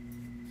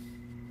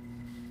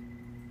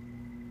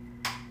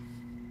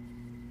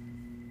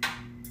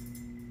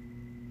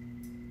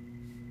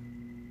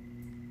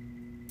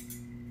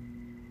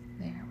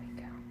 There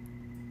we go.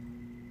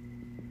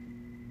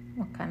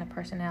 What kind of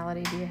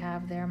personality do you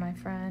have there, my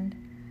friend?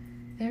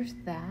 There's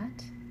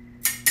that.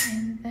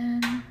 And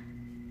then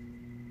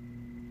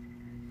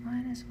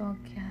might as well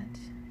get,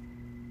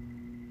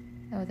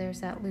 oh,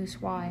 there's that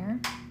loose wire.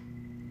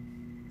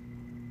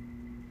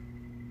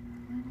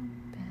 A little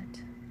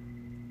bit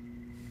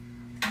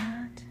of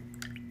that.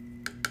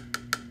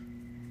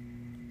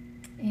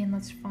 And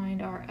let's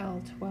find our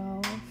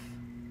L12.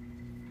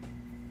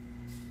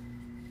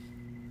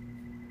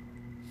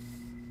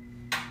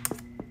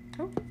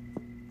 Oh,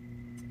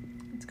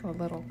 let's go a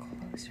little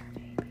closer,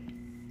 maybe.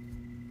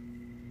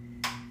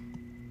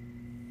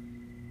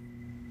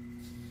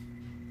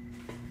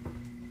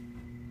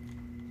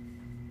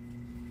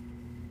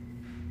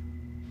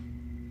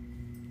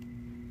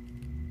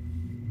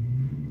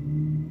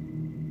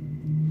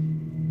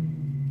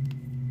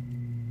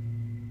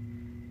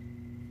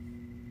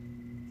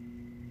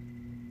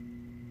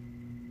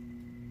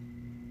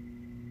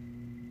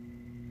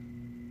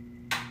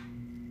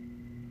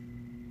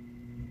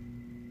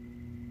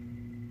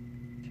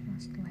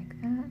 Just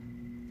like that.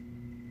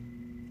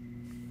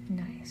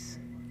 Nice.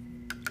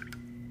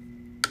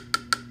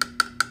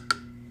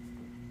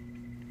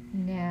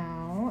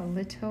 Now a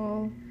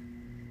little,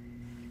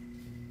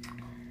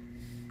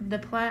 the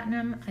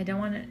platinum, I don't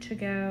want it to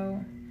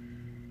go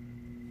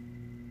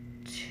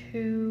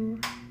too,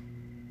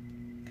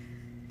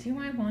 do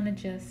I want to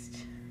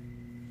just,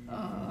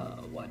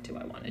 what do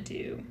I want to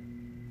do?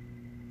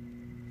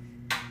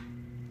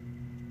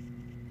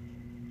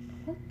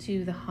 We'll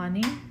do the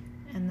honey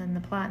and then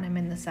the platinum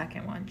in the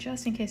second one,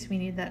 just in case we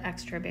need that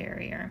extra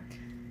barrier.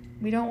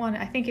 We don't want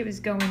to, I think it was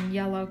going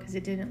yellow because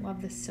it didn't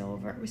love the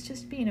silver. It was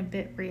just being a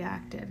bit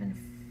reactive and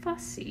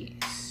fussy.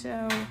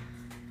 So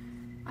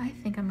I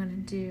think I'm going to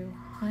do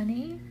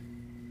honey.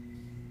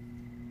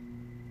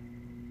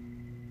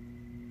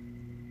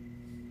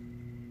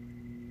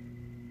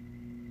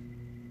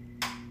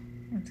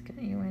 Let's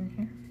get you in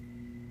here.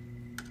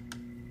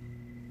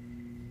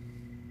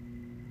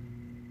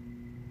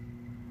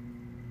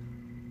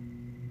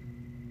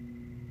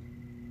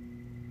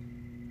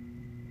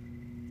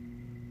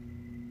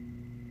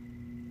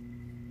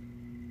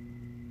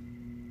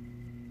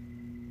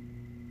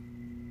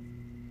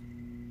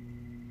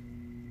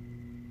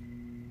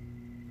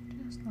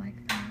 Just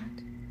like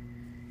that.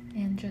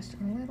 And just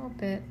a little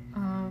bit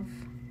of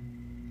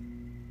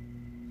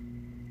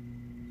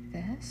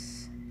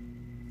this.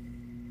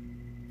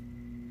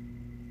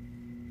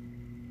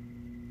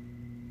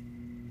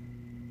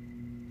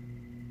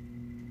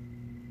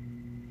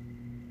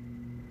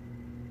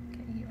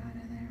 Get you out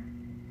of there.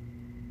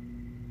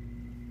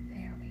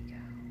 There we go.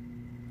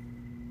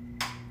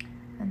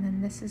 And then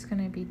this is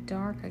going to be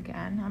dark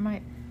again. I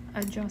might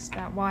adjust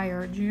that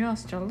wire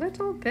just a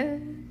little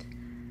bit.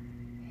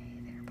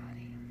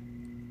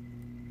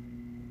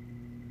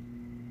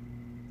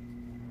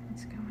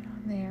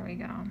 There we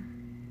go.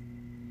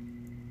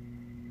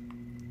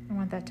 I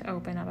want that to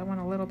open up. I want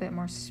a little bit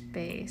more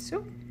space.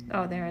 Oop.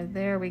 Oh,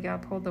 there we go.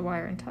 Pulled the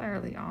wire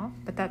entirely off,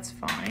 but that's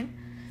fine.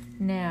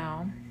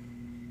 Now,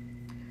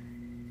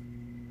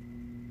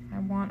 I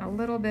want a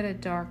little bit of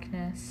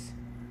darkness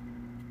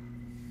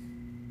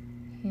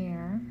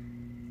here.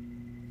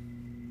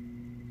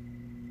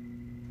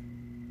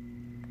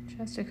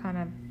 Just to kind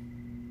of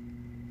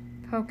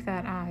poke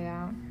that eye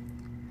out.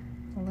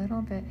 A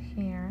little bit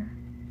here.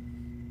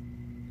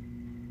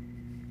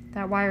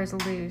 That wire is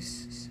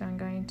loose, so I'm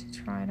going to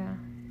try to,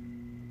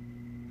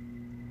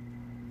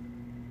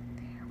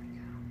 there we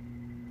go.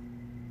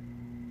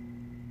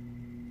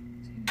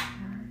 Do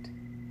that.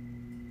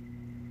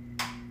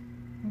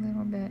 A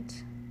little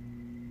bit.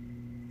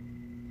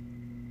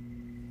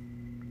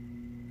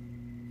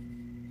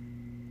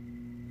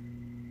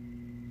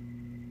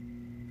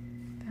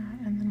 That,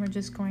 and then we're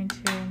just going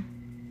to,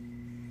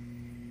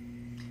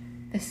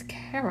 this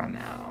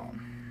caramel.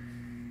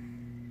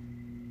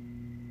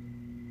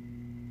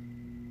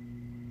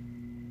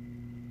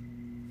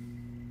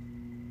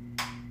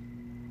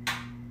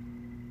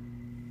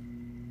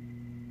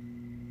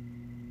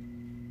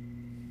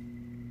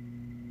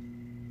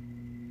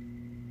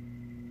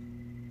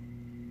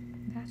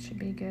 That should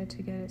be good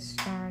to get it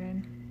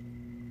started.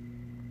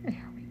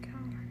 There we go.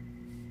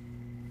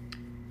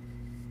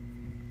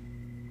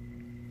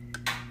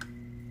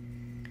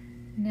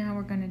 Now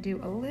we're going to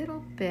do a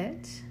little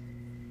bit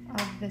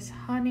of this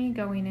honey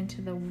going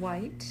into the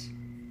white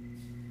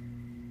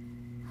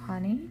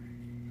honey.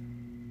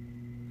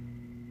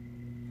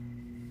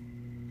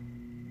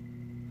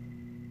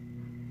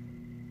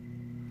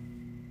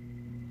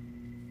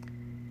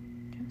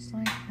 Just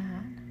like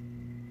that.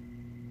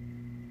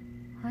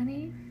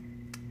 Honey.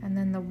 And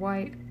then the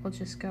white will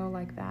just go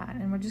like that.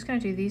 And we're just gonna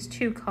do these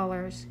two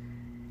colors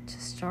to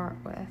start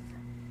with.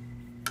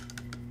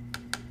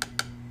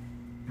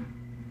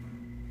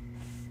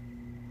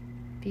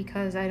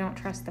 Because I don't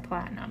trust the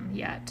platinum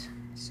yet.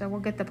 So we'll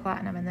get the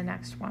platinum in the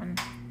next one.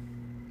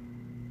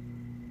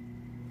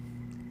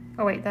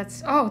 Oh wait,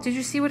 that's, oh, did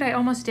you see what I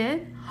almost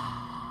did?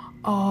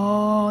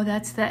 Oh,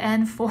 that's the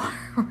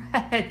N4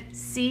 red.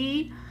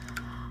 See?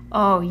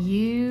 Oh,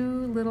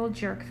 you little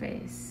jerk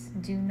face.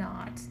 Do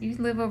not. You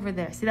live over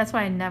there. See, that's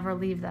why I never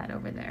leave that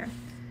over there.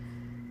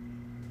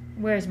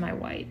 Where's my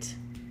white?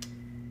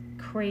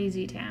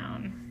 Crazy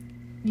town.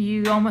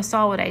 You almost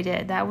saw what I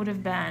did. That would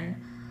have been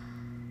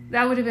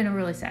a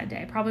really sad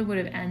day. Probably would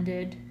have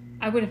ended.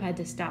 I would have had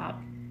to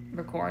stop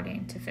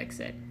recording to fix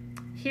it.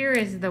 Here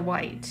is the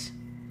white.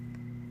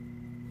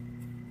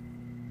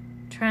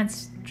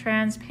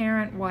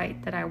 Transparent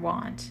white that I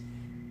want.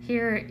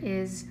 Here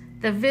is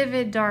the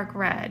vivid dark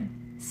red.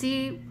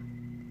 See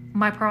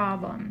my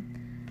problem.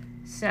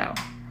 So,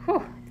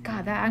 whew,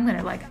 God, that I'm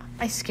gonna like,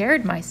 I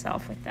scared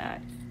myself with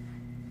that.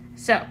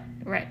 So,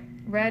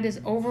 red is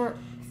over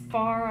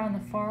far on the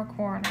far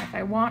corner. If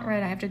I want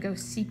red, I have to go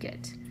seek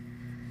it.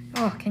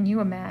 Oh, can you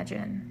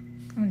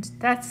imagine? And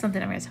that's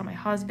something I'm gonna tell my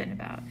husband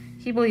about.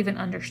 He will even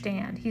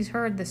understand. He's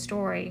heard the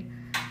story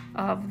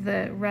of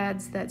the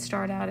reds that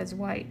start out as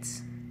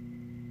whites.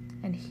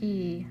 And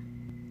he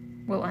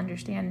will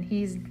understand.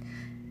 He's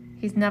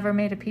never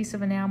made a piece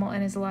of enamel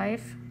in his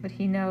life, but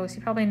he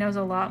probably knows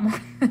a lot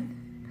more.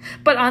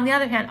 But on the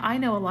other hand, I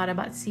know a lot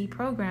about C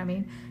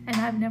programming, and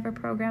I've never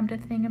programmed a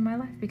thing in my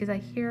life because I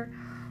hear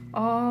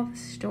all the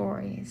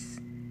stories.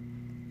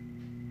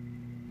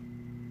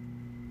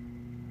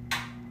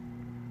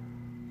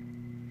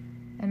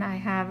 And I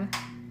have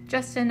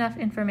just enough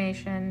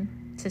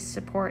information to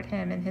support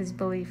him in his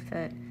belief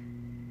that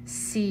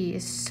C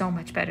is so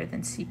much better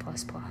than C++,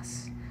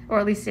 or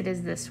at least it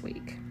is this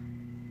week.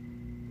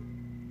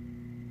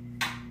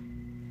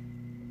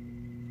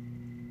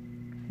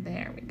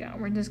 There we go.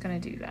 We're just going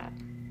to do that.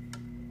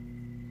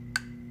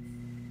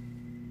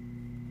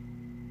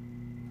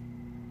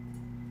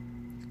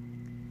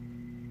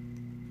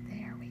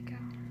 There we go.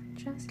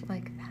 Just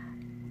like that.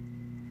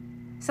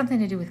 Something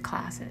to do with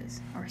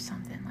classes or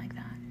something like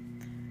that.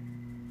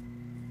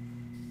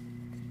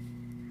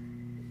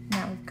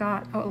 Now we've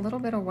got a little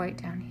bit of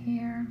white down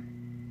here.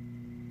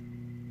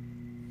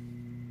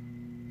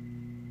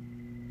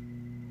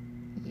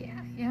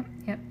 Yeah, yep.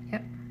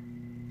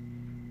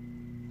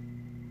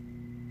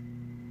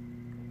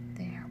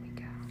 There we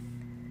go.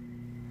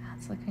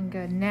 That's looking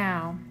good.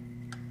 Now,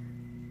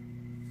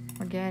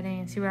 we're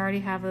getting, see, we already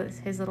have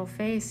his little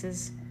face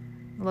is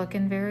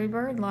looking very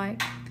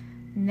bird-like.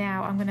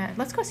 Now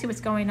let's go see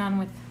what's going on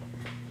with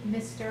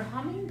Mr.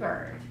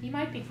 Hummingbird. He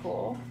might be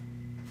cool.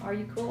 Are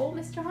you cool,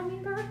 Mr.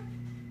 Hummingbird?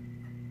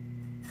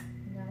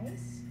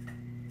 Nice.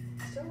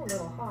 Still a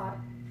little hot.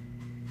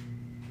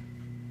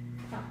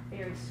 Oh,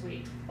 very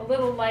sweet. A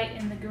little light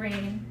in the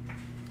green.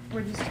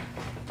 We're just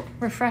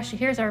refreshing.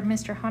 Here's our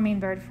Mr.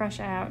 Hummingbird fresh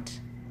out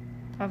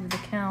of the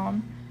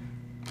kiln.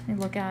 Let me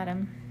look at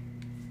him.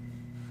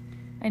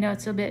 I know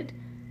it's a bit,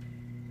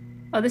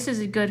 oh, this is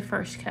a good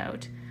first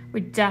coat. We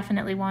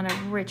definitely want to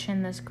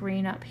richen this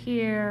green up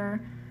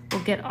here.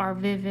 We'll get our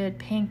vivid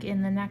pink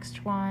in the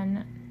next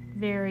one.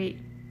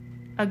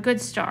 A good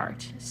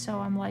start. So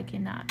I'm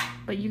liking that.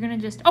 But you're gonna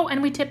just, oh,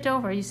 and we tipped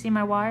over. You see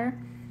my wire?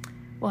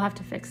 We'll have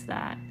to fix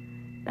that.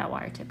 That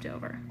wire tipped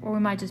over. Or we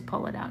might just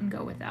pull it out and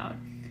go without.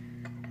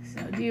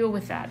 So deal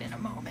with that in a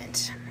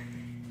moment.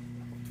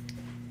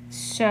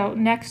 So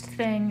next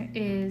thing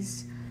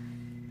is,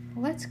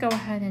 let's go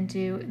ahead and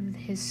do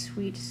his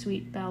sweet,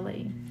 sweet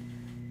belly.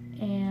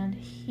 And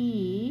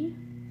his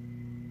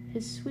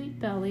sweet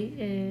belly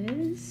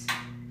is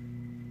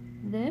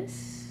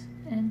this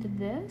and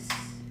this.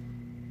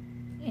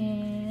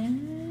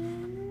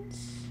 And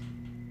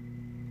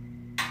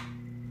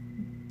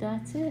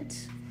that's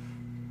it.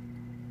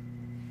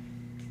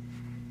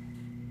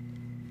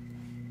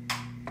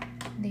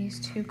 These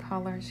two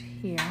colors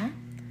here,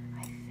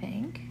 I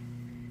think.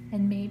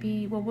 And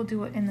maybe, well, we'll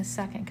do it in the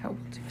second coat.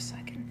 We'll do a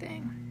second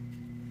thing.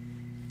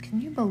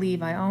 Can you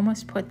believe I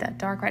almost put that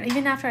dark red,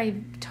 even after I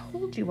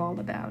told you all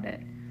about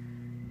it?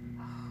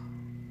 Oh,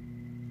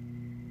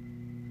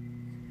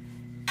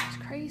 it's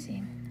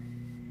crazy.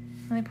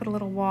 Let me put a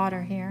little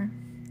water here.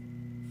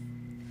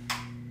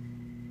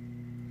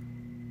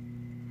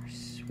 Our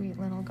sweet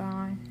little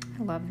guy.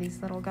 I love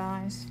these little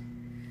guys.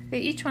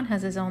 Each one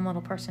has his own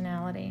little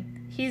personality.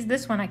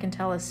 This one I can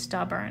tell is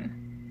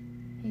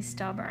stubborn. He's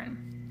stubborn.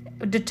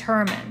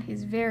 Determined.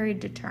 He's very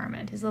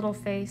determined. His little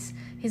face,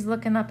 he's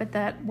looking up at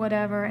that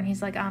whatever, and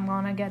he's like, I'm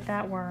gonna get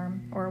that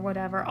worm, or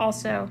whatever.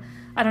 Also,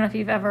 I don't know if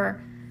you've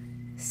ever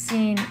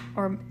seen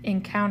or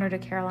encountered a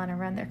Carolina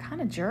wren. They're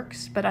kind of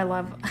jerks, but I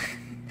love,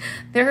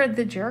 they're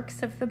the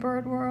jerks of the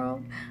bird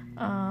world.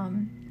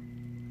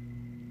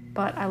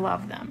 But I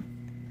love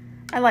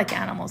them. I like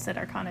animals that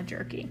are kind of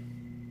jerky.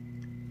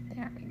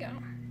 There we go.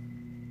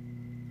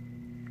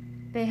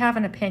 They have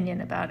an opinion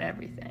about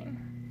everything.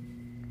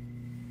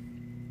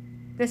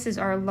 This is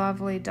our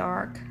lovely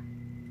dark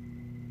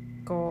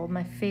gold,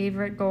 my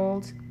favorite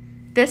gold.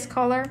 This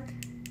color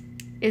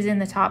is in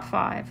the top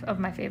 5 of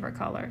my favorite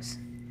colors.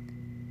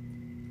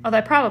 Although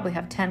I probably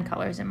have 10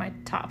 colors in my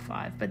top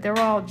 5, but they're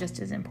all just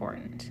as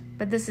important.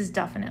 But this is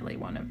definitely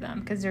one of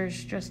them because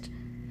there's just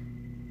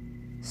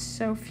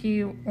so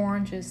few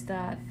oranges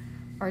that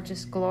are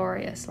just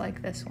glorious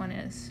like this one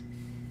is.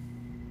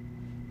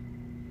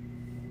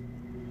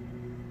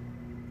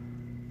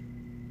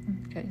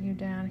 Get you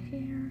down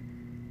here.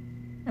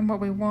 And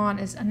what we want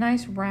is a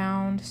nice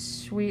round,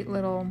 sweet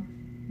little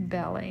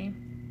belly.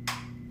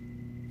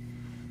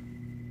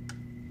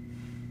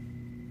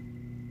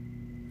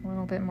 A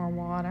little bit more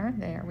water.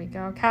 There we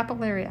go.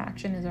 Capillary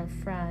action is our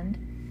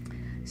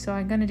friend. So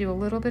I'm going to do a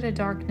little bit of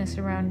darkness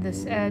around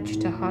this edge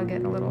to hug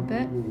it a little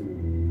bit.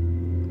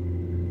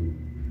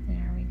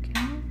 There we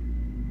go.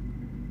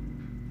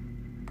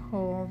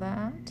 Pull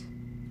that.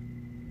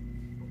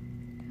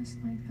 Just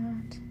like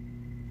that.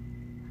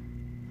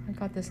 I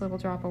got this little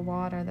drop of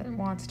water that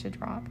wants to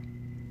drop.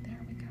 There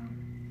we go.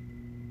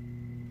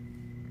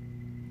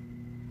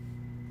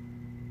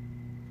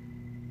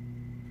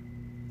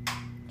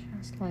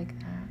 Just like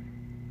that.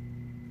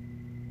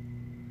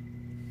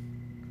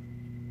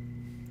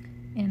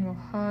 And we'll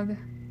hug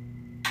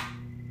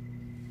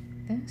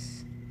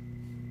this.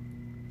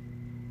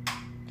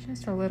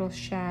 Just a little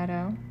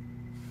shadow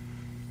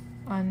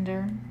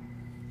under.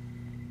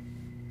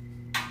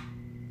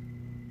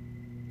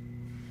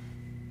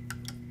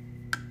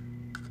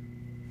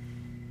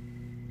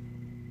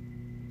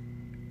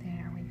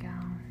 There we go.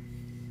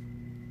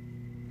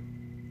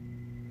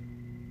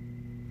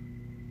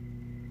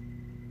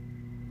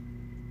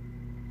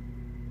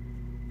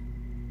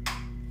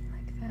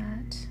 Like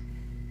that.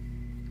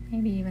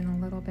 Maybe even a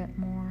little bit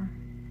more.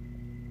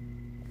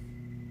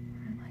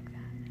 Right, like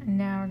that. And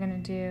now we're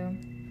going to do,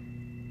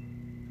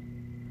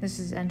 this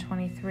is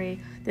N23.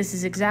 This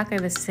is exactly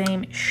the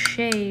same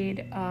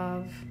shade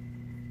of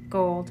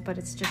gold, but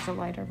it's just a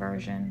lighter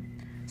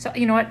version. So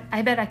you know what?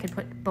 I bet I could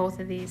put both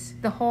of these.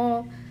 The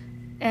whole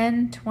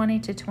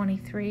N20 to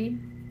 23,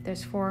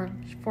 there's four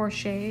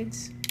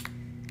shades,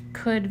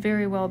 could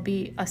very well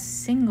be a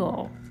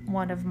single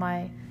one of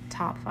my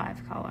top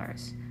 5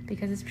 colors,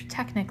 because it's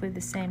technically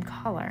the same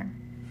color.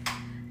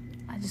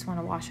 I just want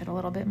to wash it a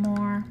little bit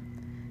more.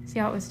 See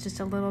how it was just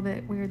a little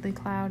bit weirdly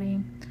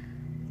cloudy?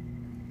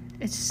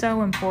 It's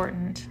so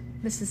important.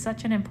 This is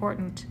such an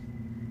important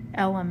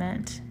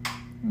element.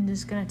 I'm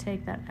just going to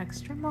take that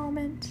extra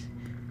moment.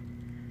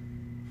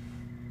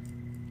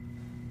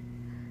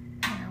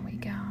 There we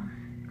go.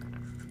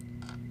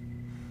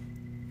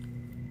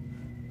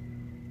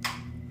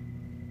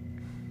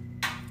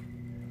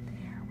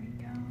 There we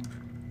go.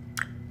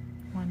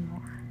 One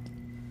more.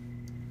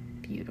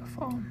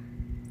 Beautiful.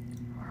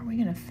 Are we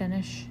going to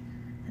finish?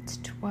 That's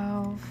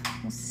 12.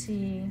 We'll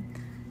see.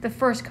 The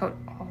first coat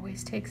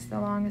always takes the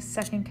longest.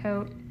 Second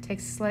coat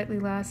takes slightly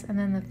less. And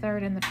then the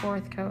third and the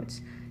fourth coats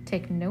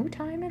take no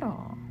time at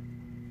all.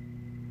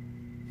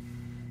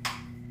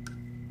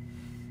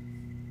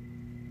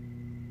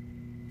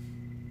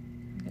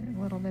 Get a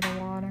little bit of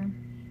water.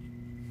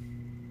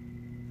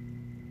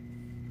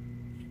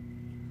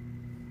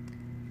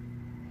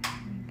 There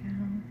we go.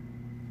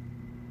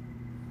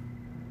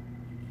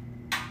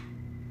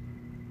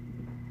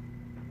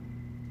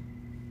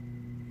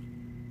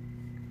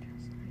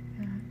 Just like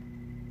that.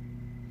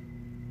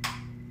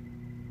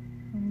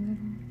 A little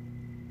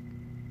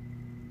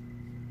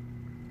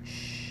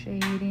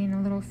shading,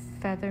 a little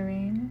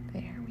feathering.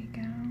 There we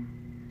go.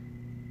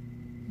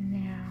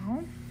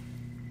 Now,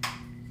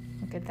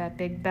 look at that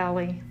big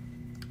belly.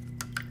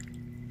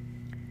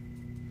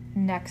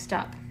 Next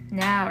up,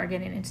 now we're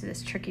getting into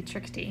this tricky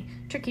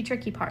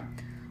part.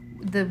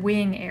 The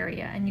wing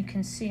area, and you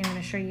can see, I'm going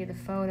to show you the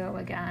photo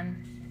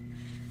again.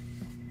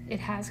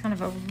 It has kind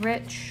of a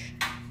rich,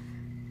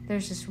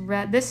 there's this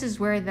red, this is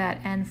where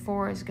that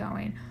N4 is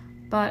going,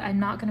 but I'm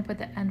not going to put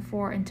the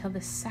N4 until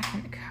the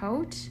second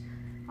coat.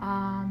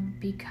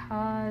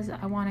 Because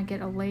I want to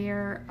get a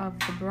layer of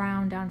the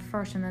brown down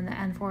first, and then the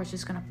N4 is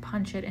just going to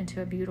punch it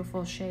into a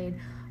beautiful shade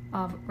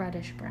of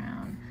reddish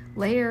brown.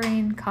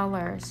 Layering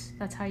colors,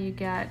 that's how you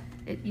get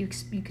it. You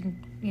can,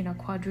 you know,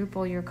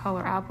 quadruple your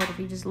color output if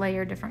you just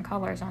layer different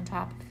colors on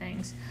top of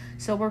things.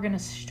 So we're going to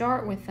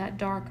start with that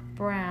dark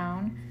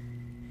brown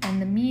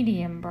and the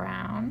medium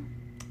brown.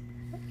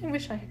 I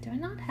wish I do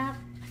not have,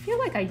 I feel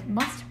like I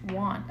must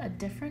want a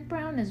different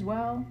brown as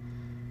well.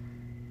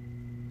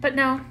 But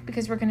no,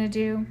 because we're going to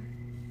do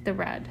the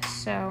red.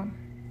 So,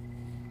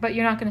 but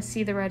you're not going to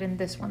see the red in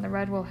this one. The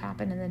red will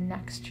happen in the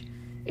next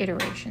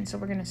iteration. So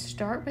we're going to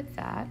start with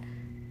that.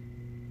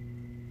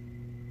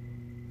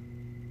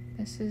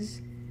 This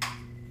is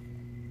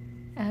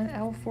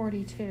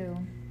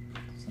L42.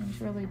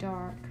 Seems really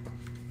dark.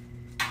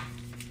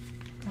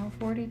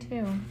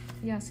 L42.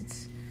 Yes,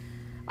 it's,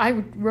 I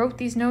wrote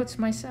these notes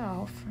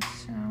myself.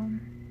 So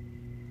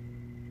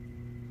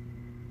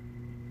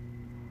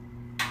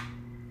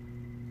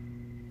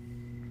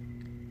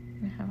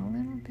have a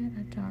little bit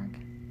of dark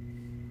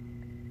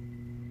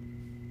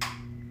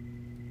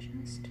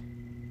Just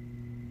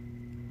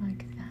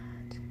like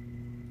that.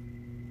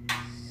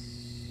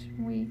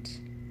 Sweet.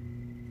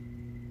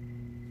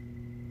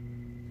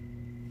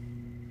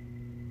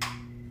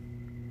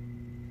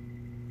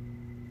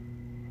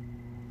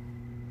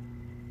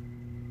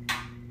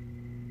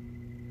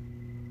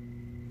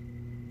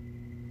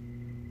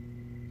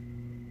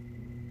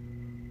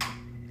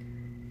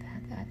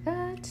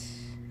 That.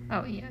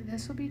 Oh yeah,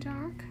 this will be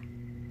dark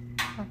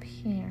up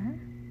here.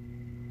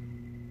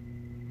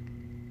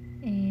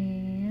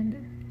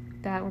 And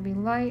that will be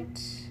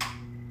light.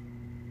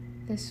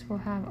 This will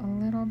have a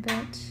little bit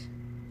of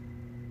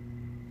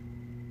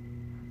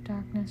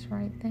darkness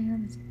right there.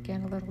 Let's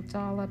get a little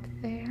dollop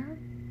there.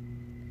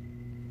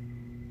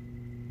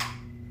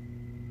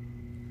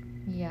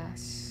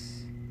 Yes.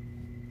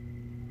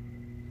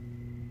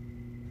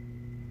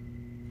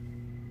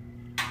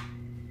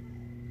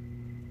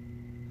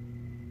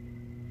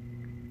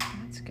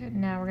 That's good.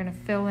 Now we're going to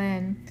fill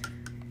in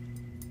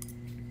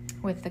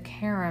with the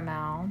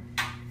caramel,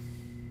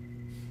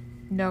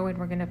 knowing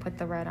we're going to put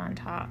the red on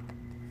top.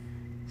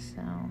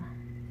 So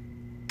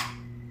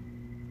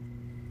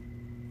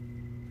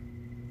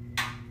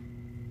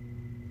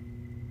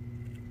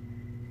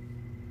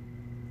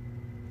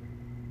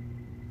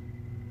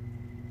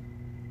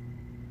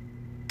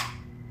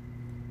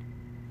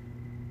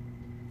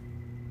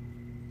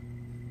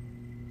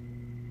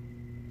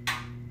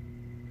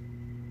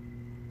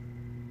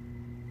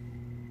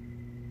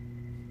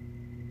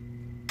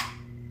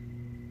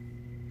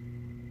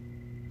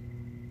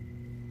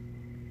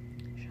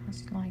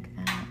just like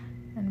that.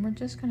 And we're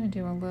just going to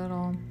do a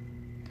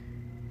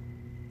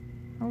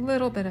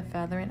little bit of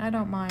feathering. I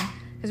don't mind,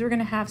 because we're going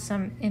to have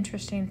some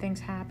interesting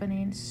things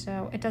happening,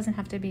 so it doesn't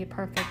have to be a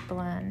perfect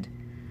blend.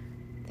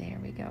 There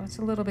we go. It's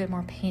a little bit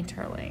more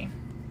painterly.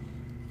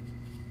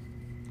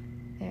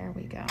 There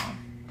we go.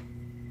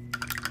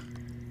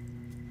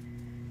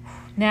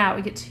 Now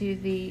we get to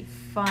the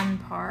fun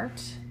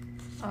part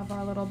of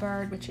our little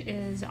bird, which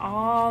is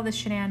all the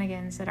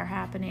shenanigans that are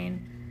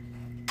happening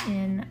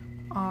in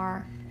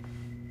our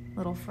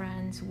little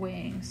friend's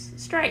wings.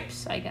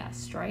 Stripes, I guess.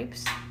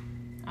 Stripes.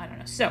 I don't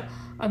know. So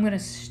I'm going to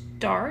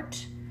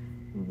start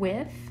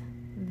with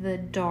the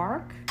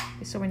dark.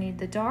 Okay, so we need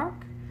the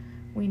dark.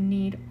 We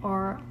need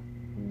our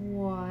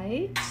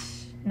white,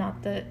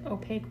 not the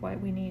opaque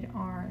white. We need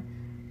our,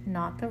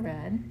 not the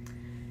red.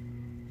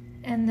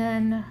 And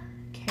then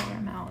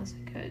caramel is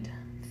a good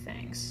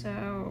thing.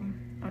 So,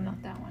 oh,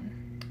 not that one.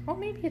 Well,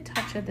 maybe a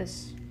touch of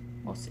this.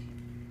 We'll see.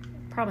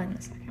 Probably in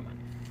the second one.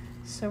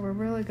 So we're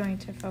really going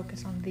to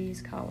focus on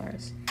these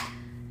colors.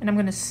 And I'm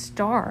going to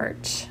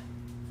start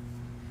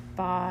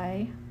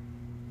by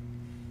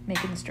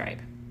making the stripe.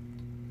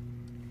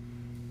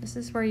 This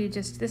is where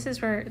this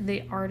is where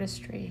the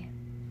artistry,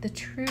 the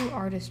true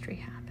artistry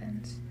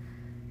happens.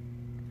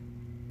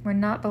 We're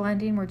not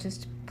blending, we're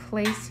just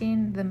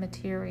placing the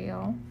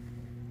material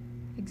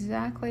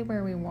exactly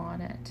where we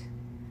want it.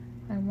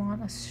 I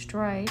want a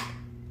stripe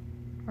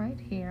right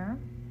here.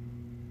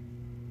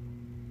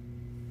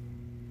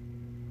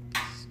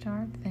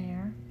 Start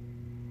there.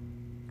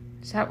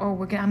 So,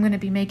 oh, I'm going to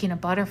be making a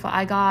butterfly.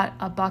 I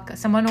got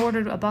someone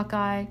ordered a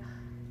butterfly.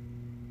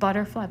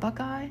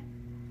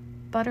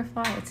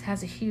 It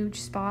has a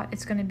huge spot.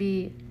 It's going to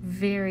be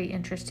very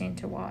interesting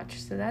to watch.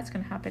 So that's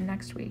going to happen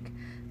next week.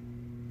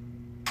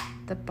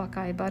 The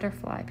Buckeye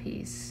butterfly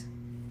piece.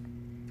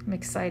 I'm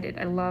excited.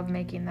 I love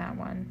making that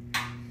one.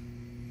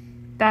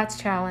 That's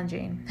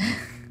challenging.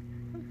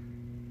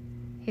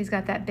 He's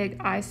got that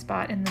big eye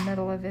spot in the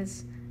middle of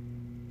his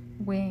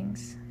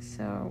wings.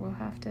 So we'll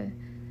have to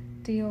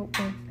deal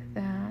with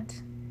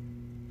that.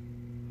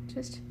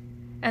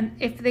 And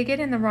if they get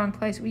in the wrong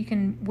place, we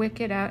can wick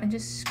it out and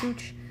just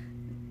scooch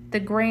the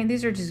grain.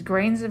 These are just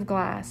grains of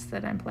glass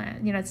that I'm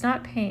planting. You know, it's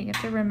not paint. You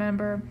have to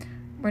remember,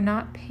 we're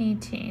not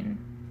painting.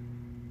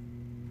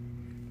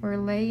 We're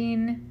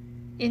laying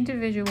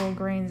individual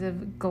grains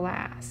of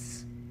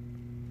glass.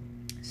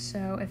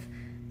 So if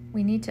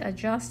we need to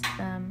adjust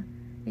them,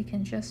 we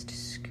can just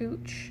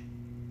scooch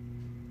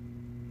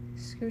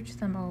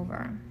them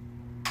over.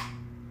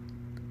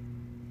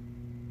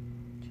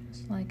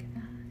 Just like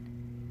that.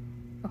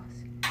 Oh,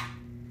 see.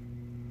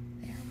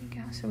 There we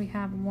go. So we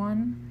have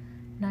one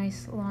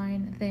nice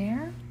line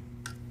there.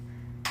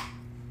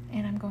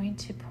 And I'm going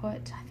to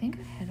put, I think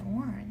I had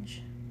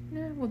orange.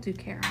 No, we'll do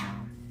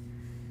caramel.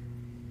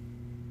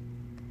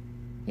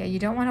 Yeah, you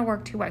don't want to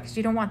work too wet because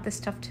you don't want this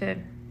stuff to,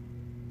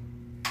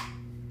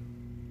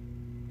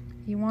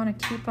 you want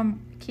to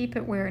keep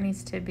it where it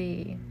needs to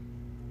be.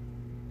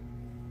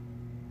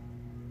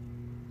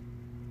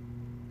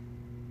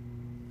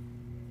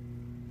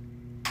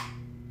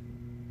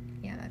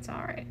 Yeah, that's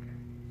all right.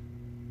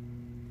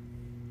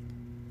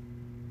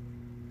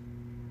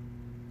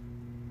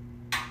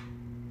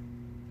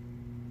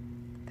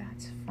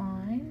 That's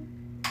fine.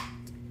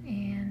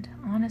 And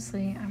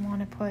honestly, I want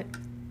to put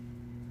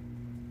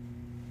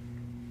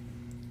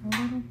a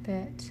little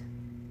bit.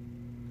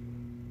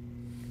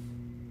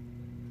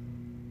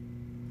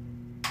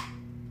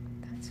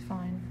 That's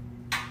fine.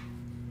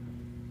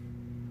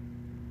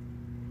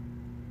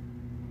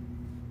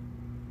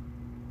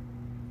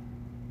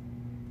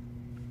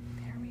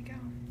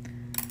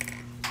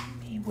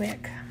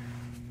 wick.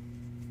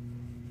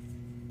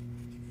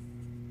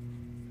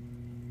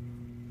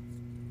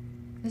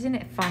 Isn't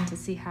it fun to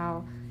see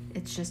how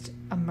it just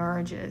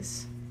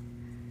emerges?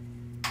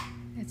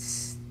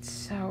 It's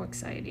so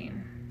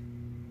exciting.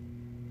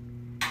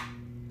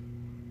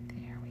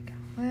 There we go.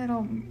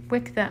 Little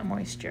wick that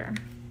moisture.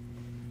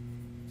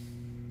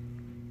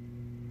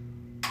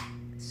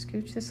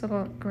 Scooch this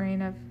little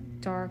grain of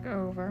dark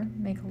over,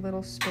 make a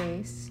little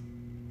space.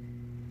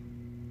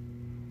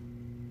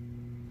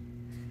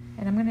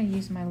 And I'm going to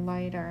use my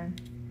lighter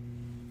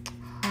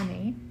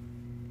honey.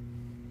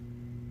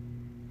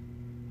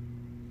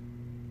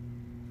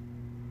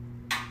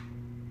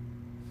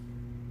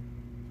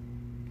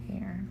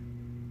 Here.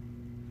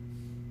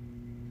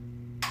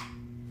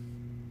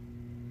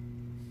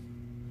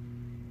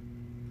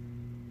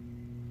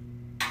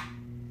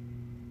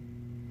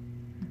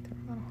 I'll throw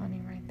a little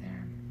honey right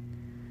there.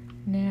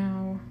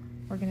 Now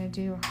we're going to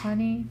do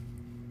honey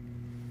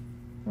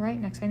right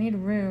next. I need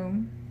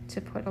room to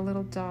put a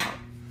little dot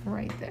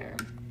right there.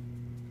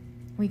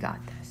 We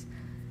got this.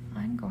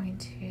 I'm going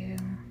to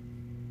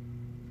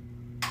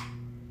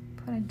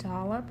put a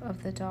dollop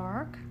of the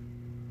dark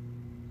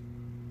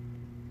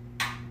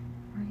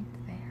right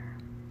there.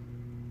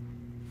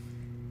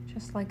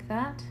 Just like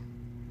that.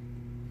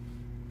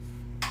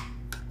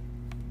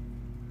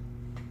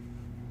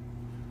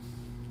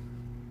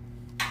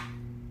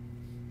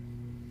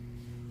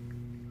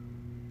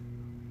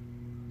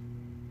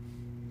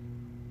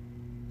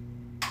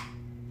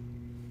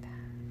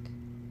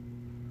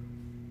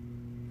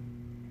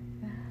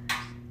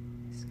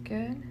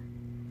 Good.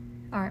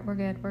 All right, we're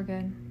good, we're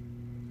good.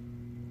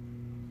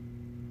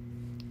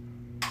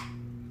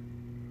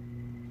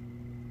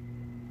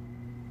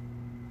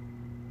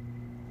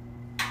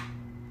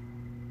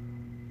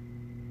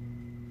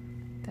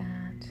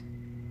 That.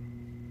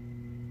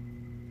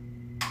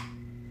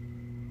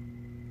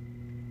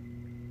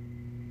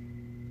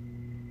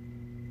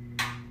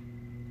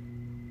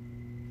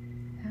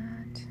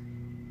 That.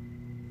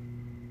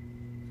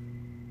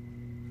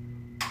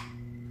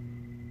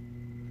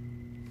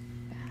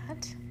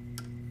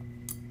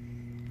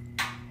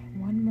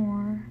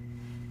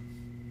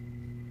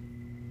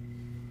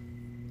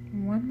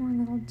 One more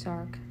little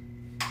dark.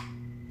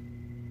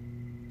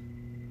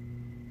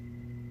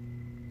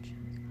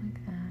 Just like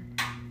that.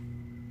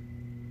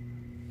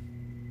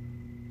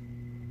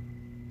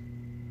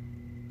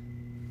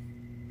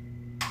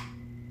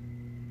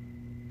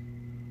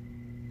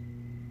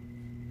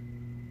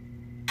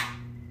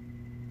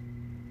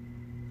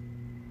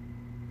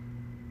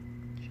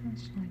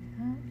 Just like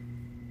that.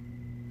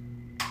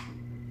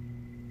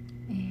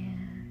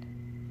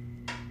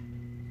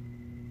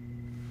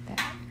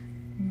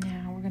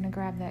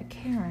 Grab that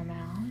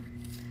caramel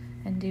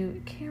and do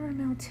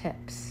caramel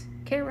tips.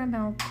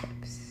 Caramel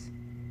tips.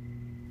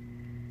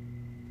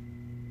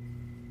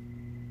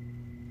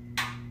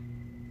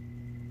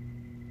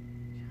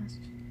 Just,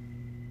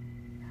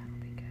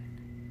 that'll be good.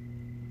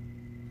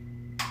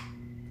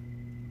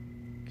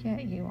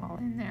 Get you all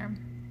in there.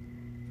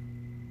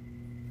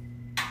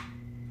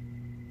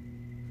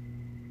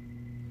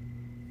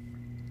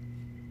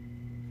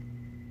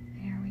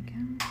 There we go.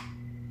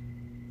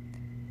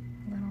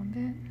 A little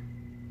bit.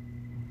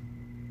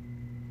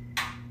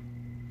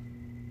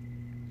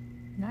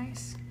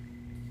 Nice.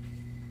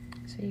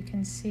 So you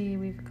can see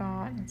we've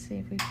got, let's see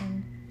if we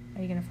can,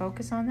 are you going to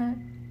focus on that?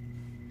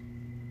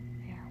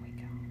 There we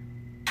go.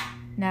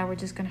 Now we're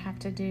just going to have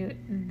to do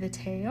the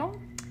tail,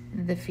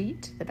 the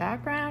feet, the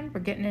background. We're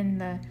getting in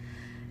the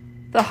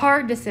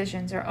hard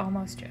decisions are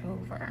almost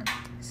over.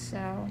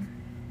 So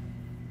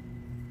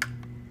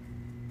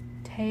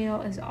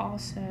tail is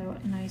also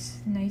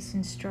nice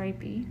and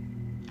stripy.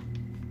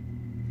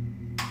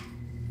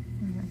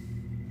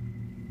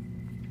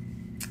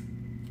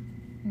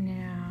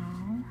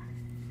 Now,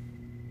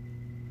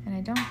 and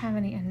I don't have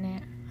any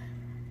enamel.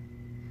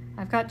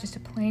 I've got just a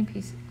plain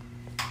piece.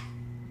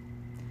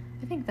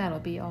 I think that'll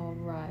be all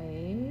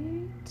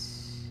right.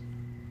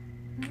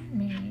 Let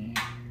me,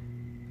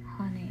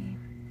 honey.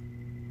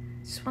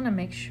 Just want to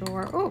make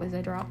sure. Oh, as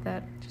I drop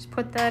that, just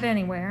put that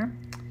anywhere.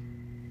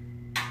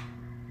 I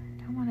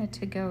don't want it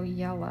to go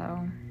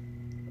yellow.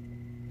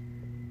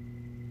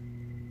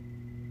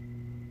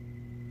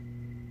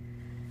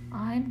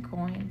 I'm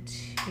going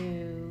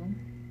to.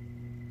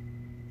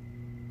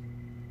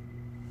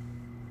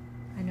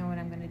 I know what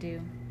I'm going to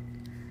do.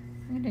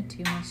 I'm going to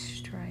do my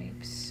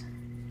stripes.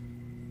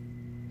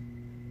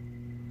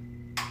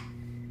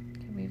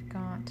 Okay, we've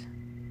got,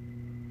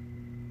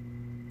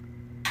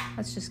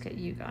 let's just get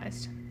you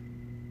guys.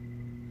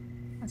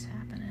 What's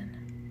happening?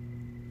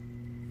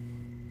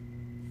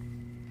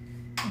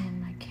 And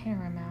my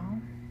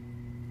caramel.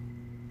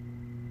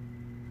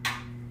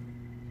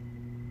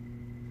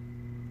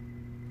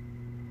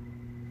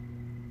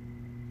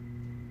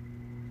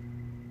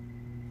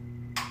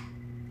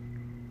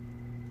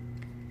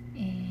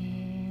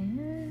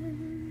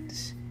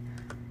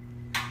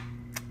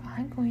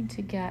 I'm going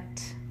to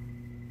get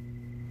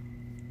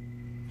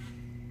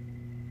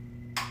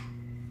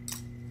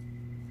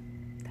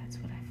that's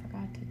what I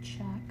forgot to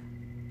check.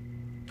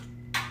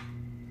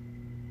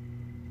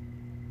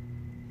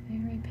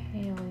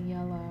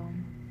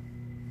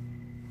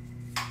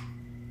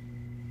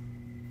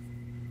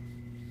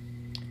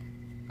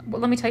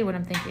 well, let me tell you what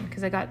I'm thinking,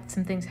 because I got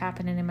some things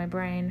happening in my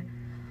brain.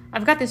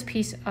 I've got this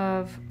piece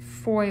of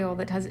foil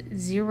that has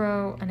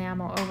 0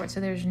 enamel over it, so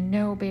there's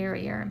no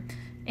barrier.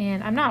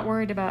 And I'm not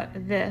worried about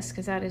this,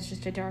 because that is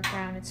just a dark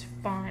brown. It's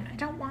fine. I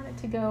don't want it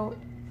to go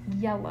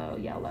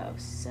yellow,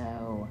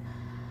 so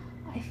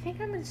I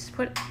think I'm going to just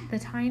put the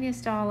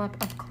tiniest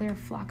dollop of clear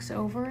flux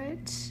over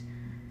it.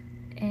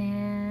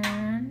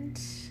 And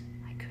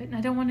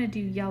I don't want to do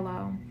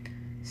yellow.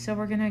 So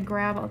we're going to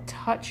grab a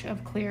touch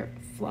of clear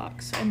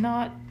flux. And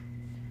not,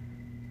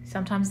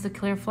 sometimes the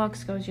clear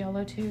flux goes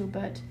yellow too,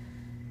 but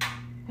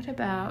what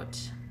about,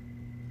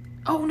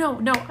 oh no,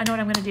 I know what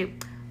I'm going to do.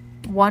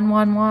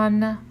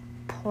 111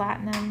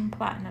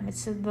 platinum.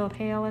 It's the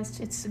palest.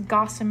 It's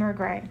gossamer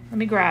gray. Let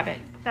me grab it.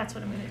 That's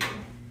what I'm going to do.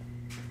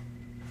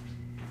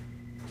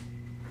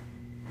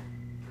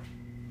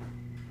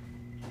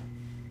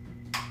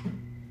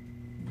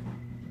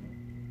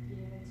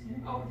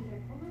 Oh, did I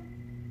pull it?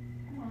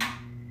 Come on.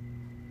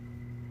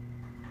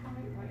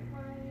 White.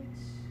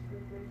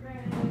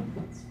 Gray.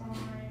 That's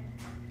fine.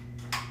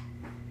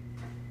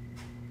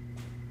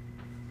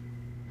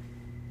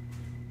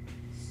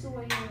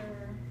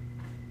 Sawyer.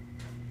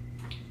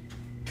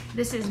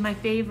 This is my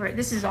favorite.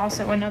 This is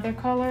also another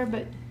color,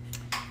 but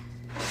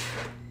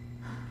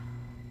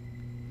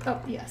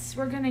oh yes,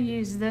 we're gonna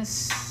use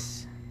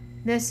this.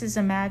 This is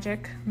a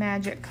magic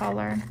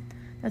color.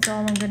 That's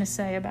all I'm gonna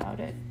say about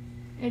it.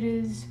 It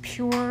is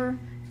pure,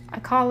 I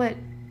call it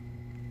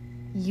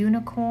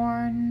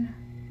unicorn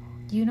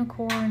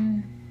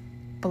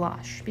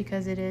blush,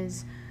 because it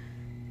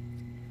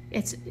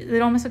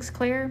almost looks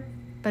clear,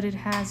 but it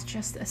has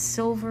just a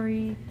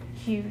silvery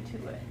hue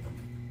to it.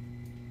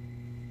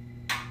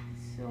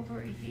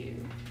 Silvery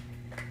hue.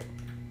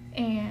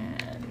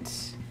 And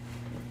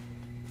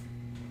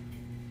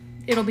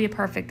it'll be a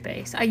perfect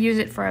base. I use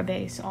it for a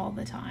base all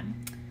the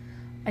time.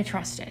 I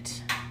trust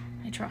it.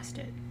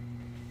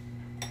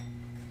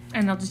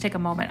 And I'll just take a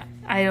moment.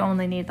 I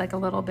only need like a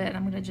little bit.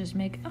 I'm gonna just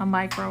make a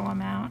micro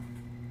amount.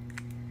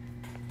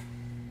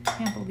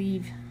 Can't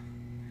believe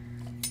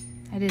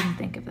I didn't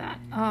think of that,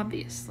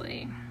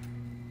 obviously.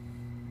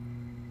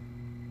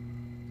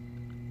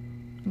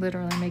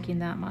 Literally making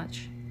that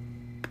much.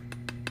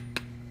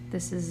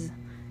 This is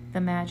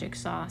the magic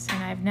sauce,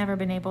 and I've never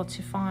been able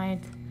to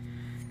find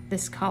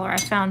this color. I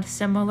found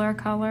similar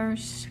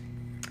colors,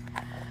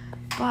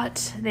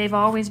 but they've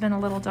always been a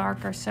little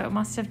darker, so it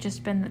must have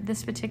just been that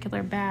this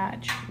particular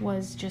batch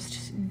was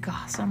just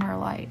gossamer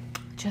light.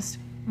 Just,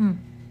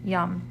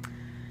 yum.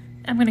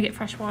 I'm gonna get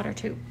fresh water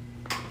too.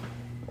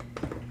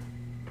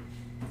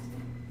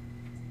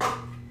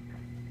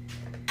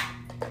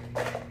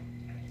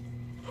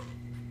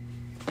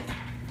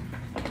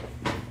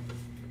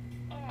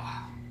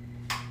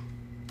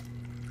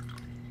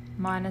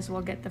 Might as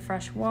well get the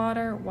fresh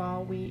water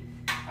while we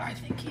are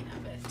thinking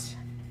of it.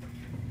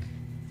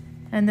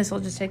 And this will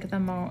just take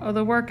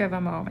the work of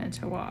a moment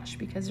to wash,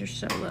 because there's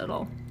so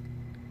little.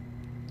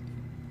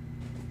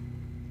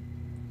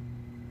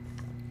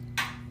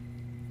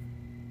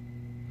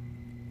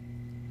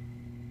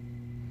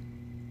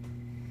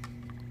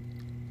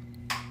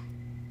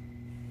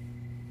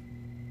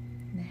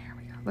 There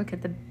we go. Look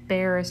at the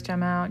barest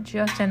amount,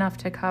 just enough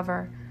to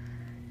cover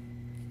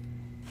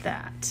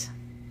that.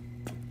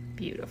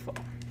 Beautiful.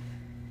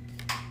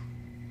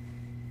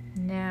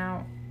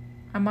 Now,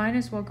 I might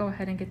as well go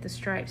ahead and get the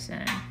stripes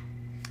in,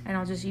 and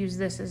I'll just use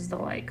this as the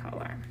light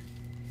color.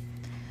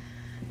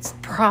 It's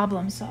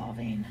problem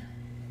solving.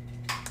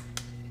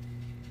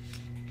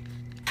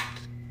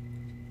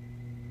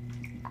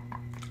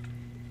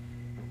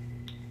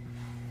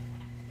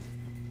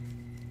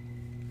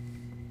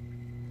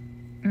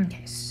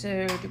 Okay,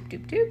 so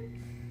doop.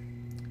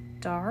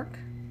 Dark.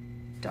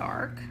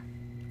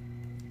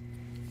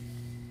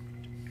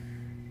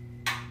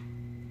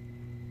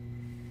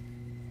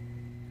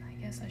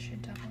 I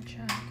should double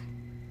check.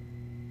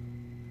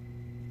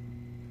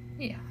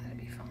 Yeah, that'd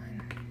be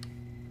fine.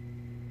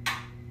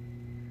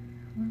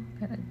 I've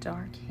got a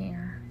dark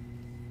here.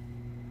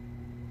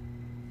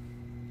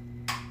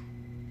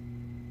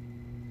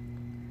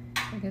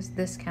 I guess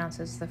this counts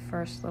as the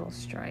first little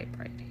stripe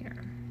right here.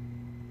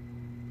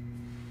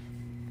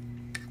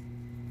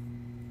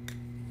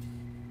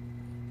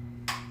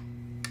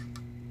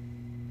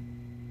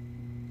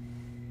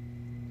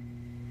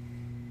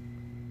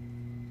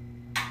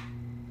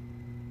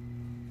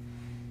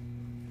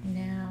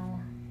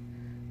 Now,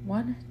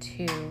 1,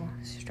 2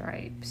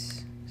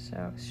 stripes.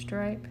 So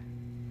stripe,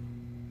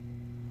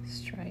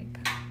 stripe.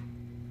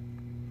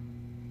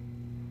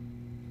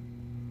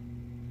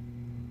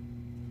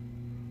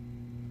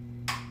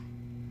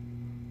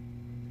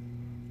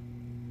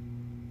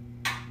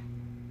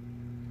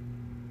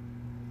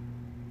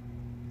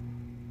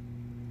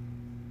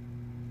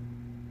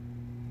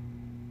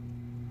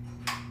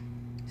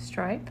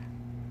 Stripe.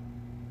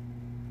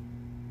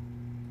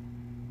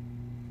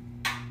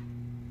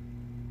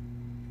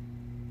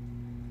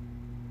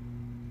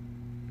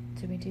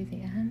 Did we do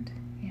the end?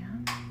 Yeah.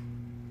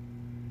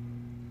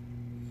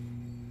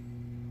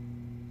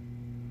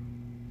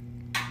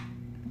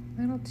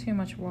 A little little too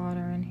much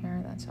water in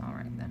here. That's all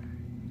right then.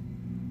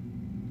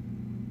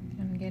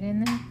 Gonna get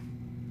in there.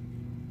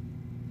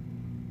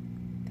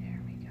 There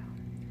we go.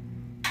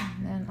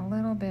 And then a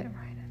little bit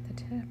right at the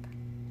tip.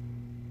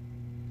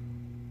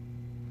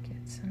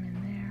 Get some in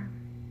there.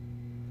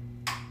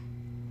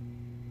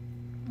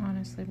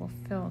 Honestly, we'll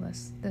fill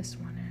this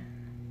one in.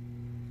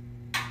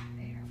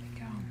 There we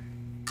go.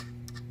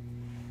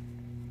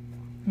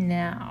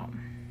 Now,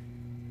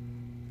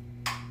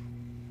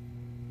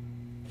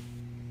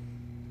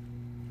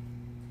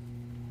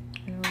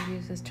 we'll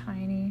use this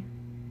tiny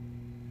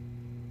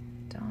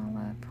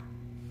dollop.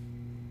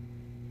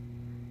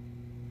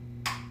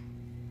 Of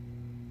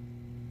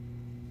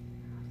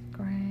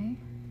gray.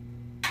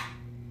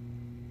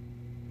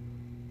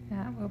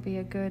 That will be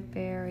a good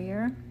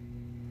barrier.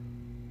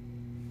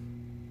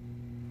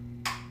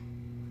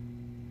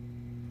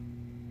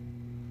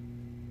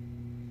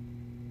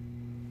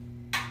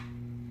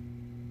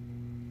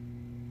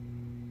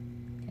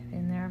 Get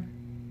in there.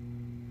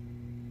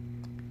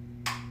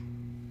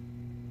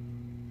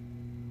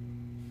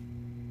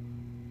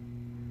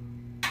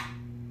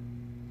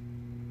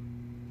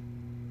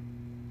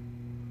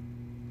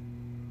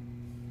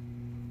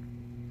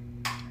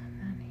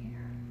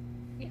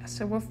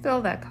 So we'll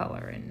fill that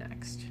color in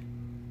next.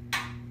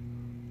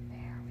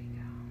 There we go.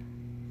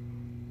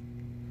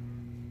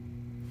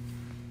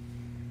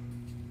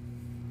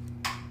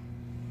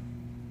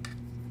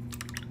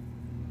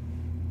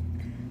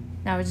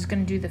 Now we're just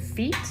going to do the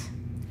feet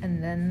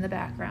and then the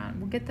background.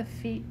 We'll get the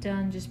feet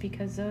done just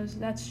because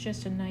that's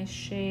just a nice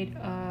shade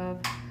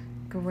of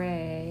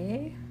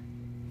gray.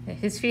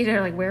 His feet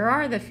are like, where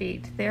are the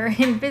feet? They're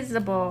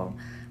invisible.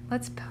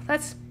 Let's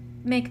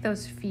make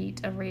those feet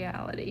a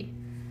reality.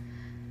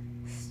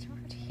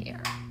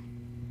 Here.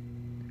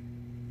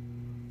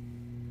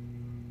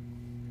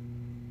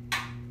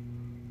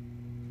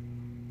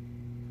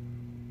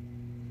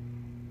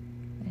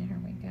 There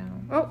we go.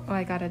 Oh,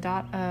 I got a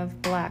dot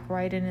of black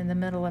right in the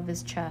middle of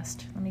his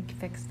chest. Let me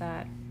fix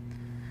that.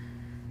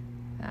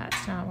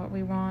 That's not what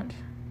we want.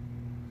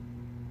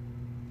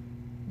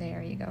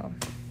 There you go.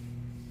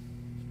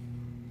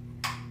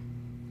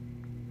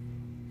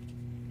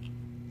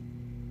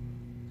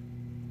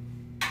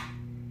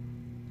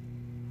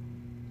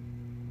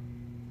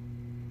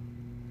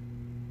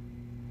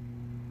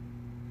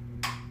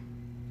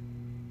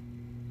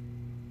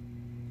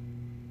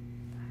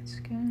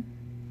 Good.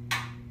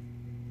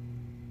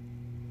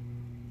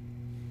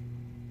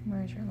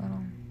 Where's your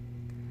little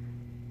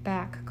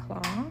back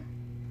claw?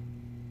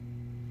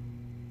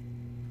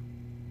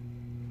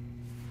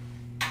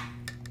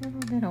 A little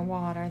bit of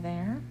water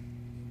there.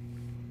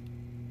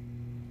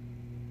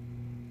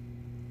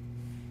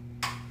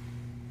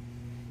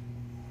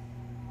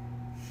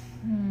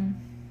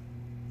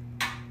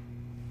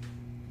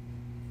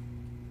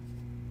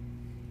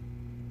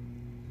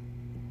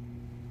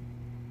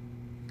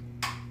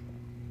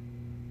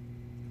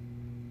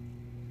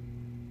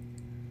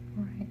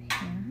 Right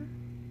here.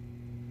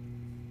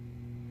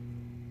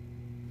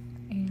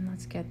 And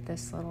let's get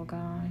this little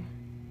guy.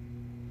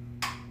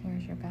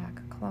 Here's your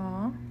back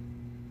claw.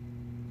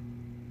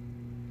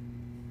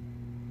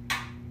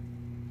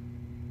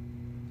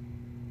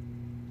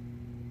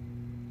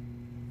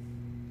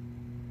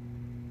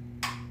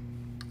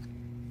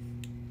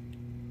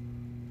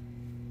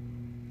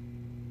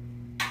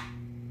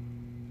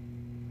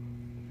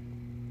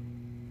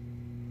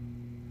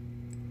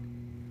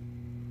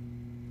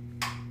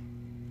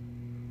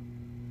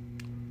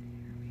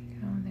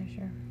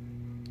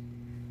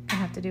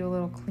 To do a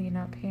little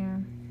cleanup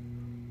here.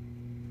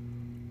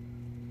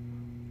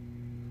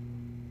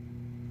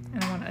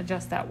 And I want to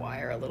adjust that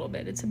wire a little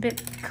bit. It's a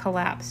bit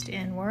collapsed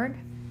inward.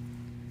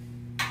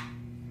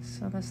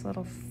 So this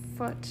little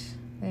foot,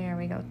 there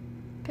we go.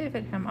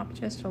 Pivot him up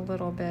just a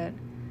little bit.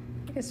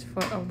 Make his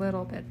foot a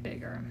little bit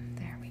bigger.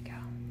 There we go.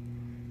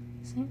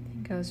 Same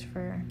thing goes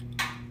for,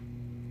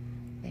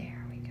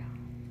 there we go.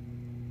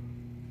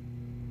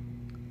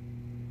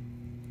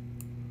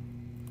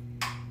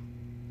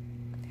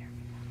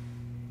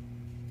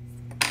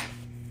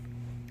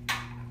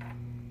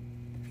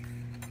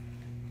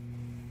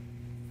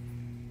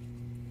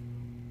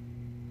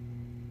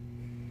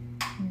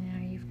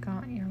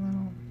 Got your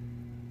little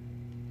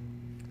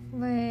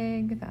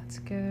leg, that's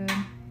good.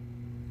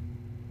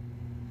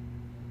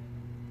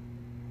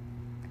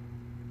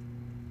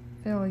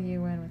 Fill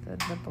you in with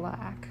the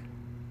black.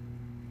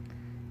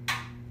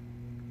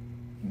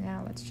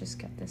 Now let's just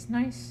get this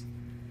nice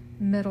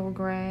middle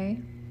gray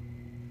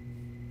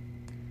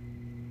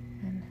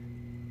and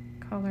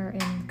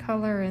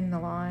color in the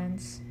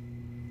lines.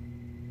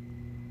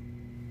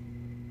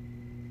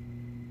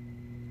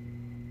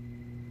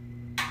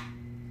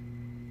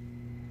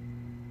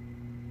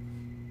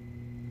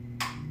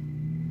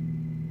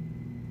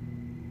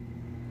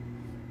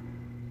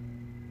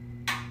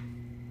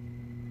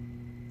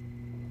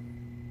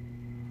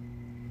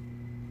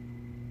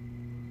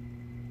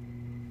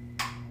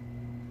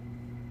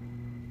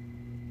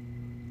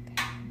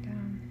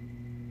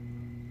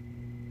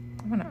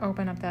 I'm going to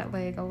open up that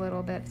leg a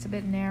little bit. It's a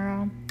bit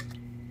narrow.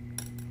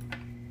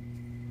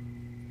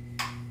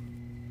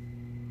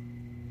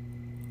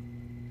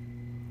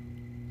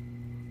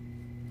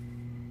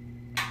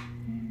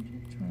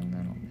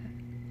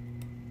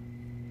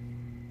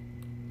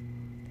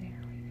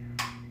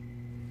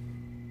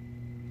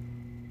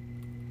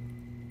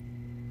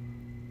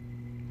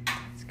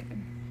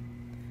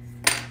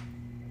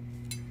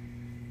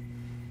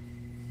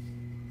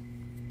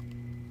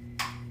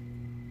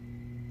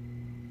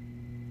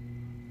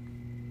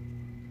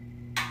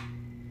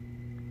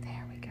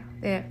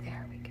 There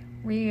we go.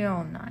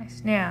 Real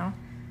nice. Now,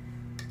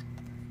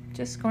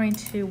 just going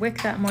to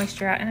wick that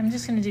moisture out, and I'm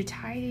just going to do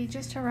tidy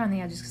just around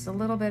the edges because a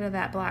little bit of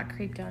that black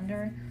creeped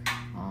under.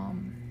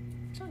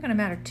 It's not going to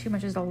matter too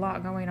much. There's a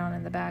lot going on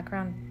in the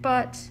background,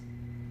 but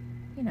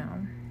you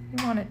know,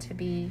 you want it to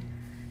be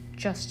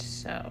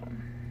just so.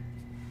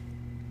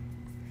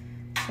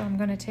 So I'm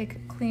going to take a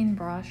clean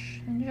brush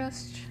and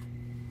just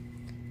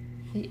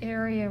the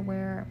area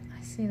where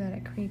I see that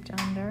it creeped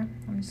under,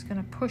 I'm just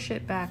going to push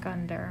it back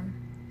under,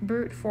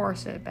 brute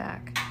force it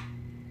back.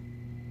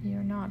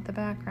 You're not the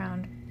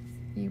background,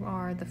 you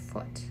are the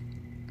foot.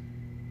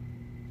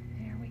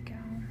 There we go.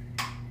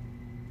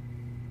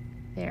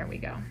 There we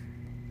go.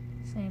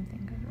 Same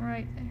thing goes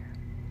right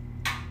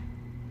there.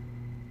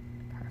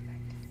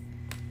 Perfect.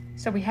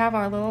 So we have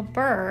our little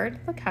bird.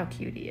 Look how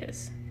cute he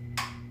is.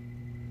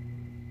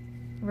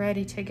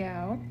 Ready to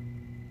go.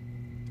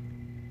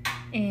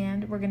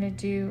 And we're going to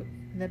do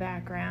the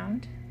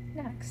background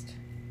next.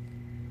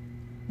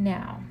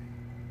 Now,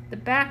 the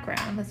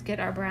background, let's get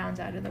our browns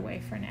out of the way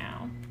for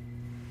now,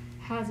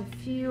 has a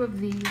few of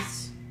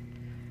these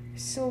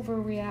silver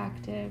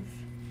reactive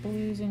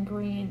blues and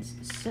greens.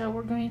 So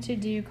we're going to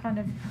do kind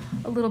of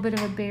a little bit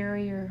of a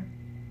barrier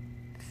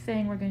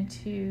thing. We're going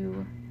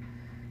to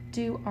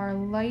do our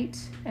light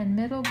and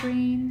middle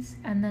greens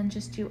and then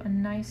just do a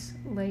nice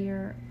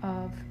layer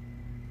of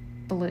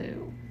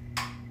blue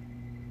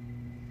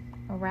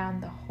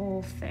around the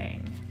whole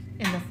thing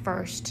in the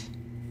first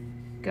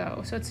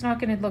go. So it's not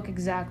going to look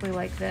exactly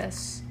like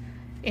this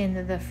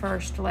in the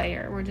first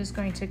layer. We're just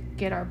going to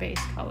get our base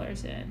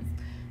colors in.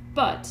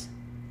 But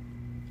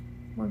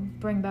we'll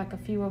bring back a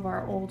few of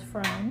our old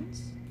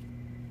friends.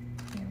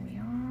 Here we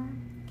are.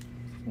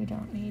 We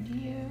don't need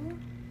you.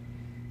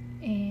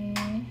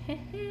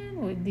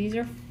 And these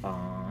are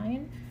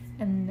fine.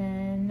 And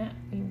then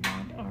we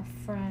want our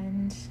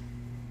friend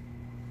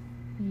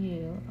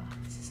you. Oh,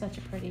 this is such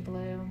a pretty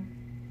blue.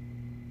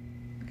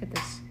 Look at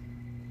this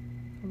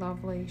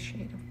lovely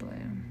shade of blue.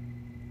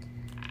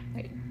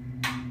 Wait.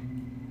 I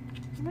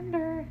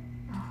wonder.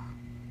 Oh.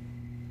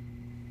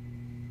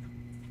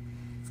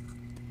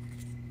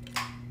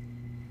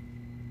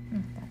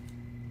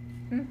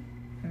 That.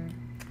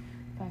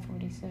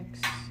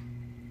 546.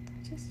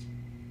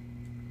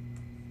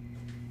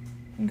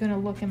 I'm gonna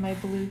look in my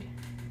blue.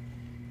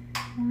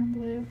 More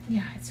blue.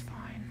 Yeah, it's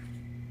fine.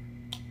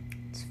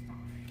 It's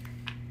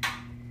fine.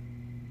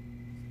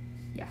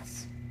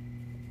 Yes.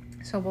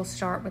 So we'll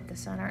start with the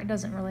center. It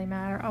doesn't really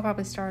matter. I'll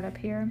probably start up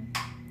here.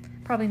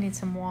 Probably need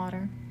some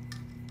water.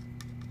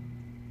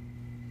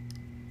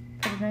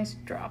 Put a nice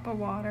drop of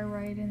water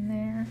right in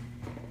there.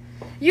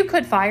 You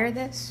could fire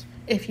this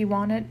if you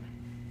wanted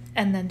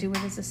and then do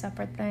it as a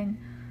separate thing.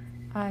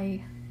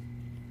 I'm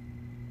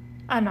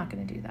not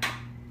going to do that.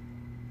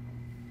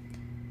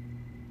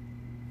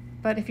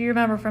 But if you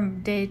remember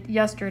from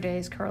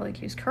yesterday's curly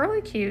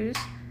cues,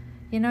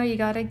 you know, you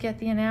got to get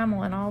the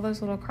enamel and all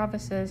those little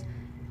crevices.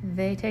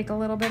 They take a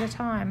little bit of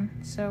time.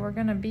 So we're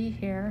going to be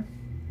here.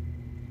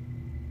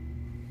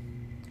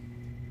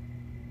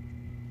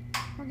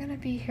 We're going to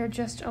be here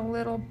just a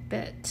little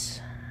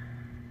bit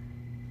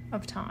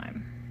of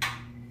time.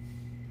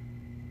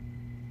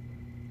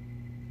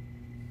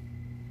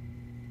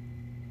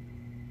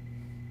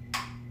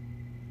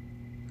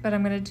 But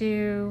I'm going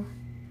to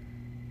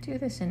do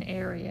this in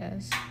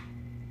areas.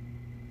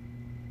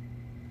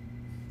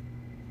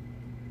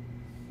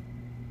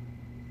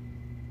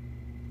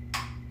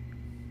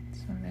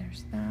 So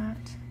there's that.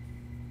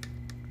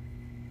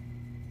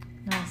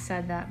 And I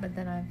said that, but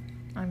then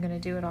I'm going to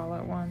do it all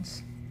at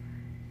once,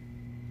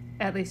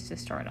 at least to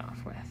start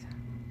off with.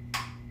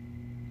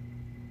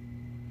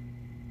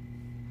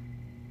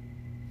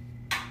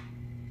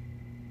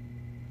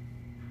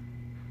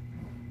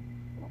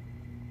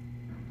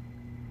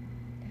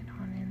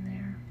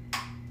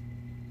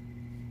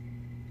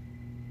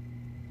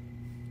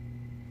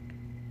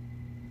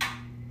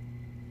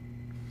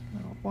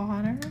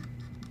 Water.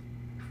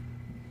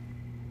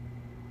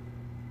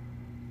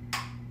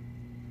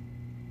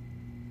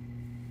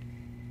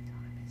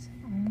 It's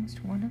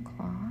almost 1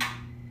 o'clock.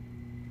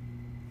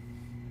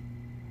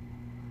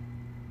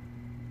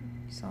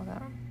 You saw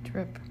that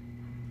drip.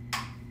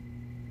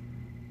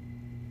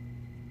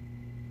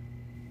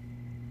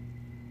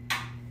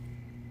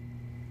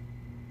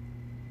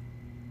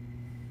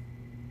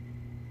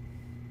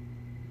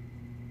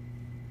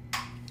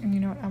 And you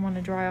know what? I want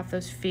to dry off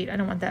those feet. I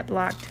don't want that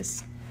black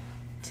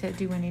to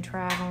do any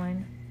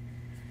traveling.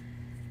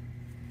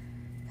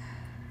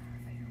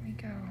 There we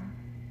go.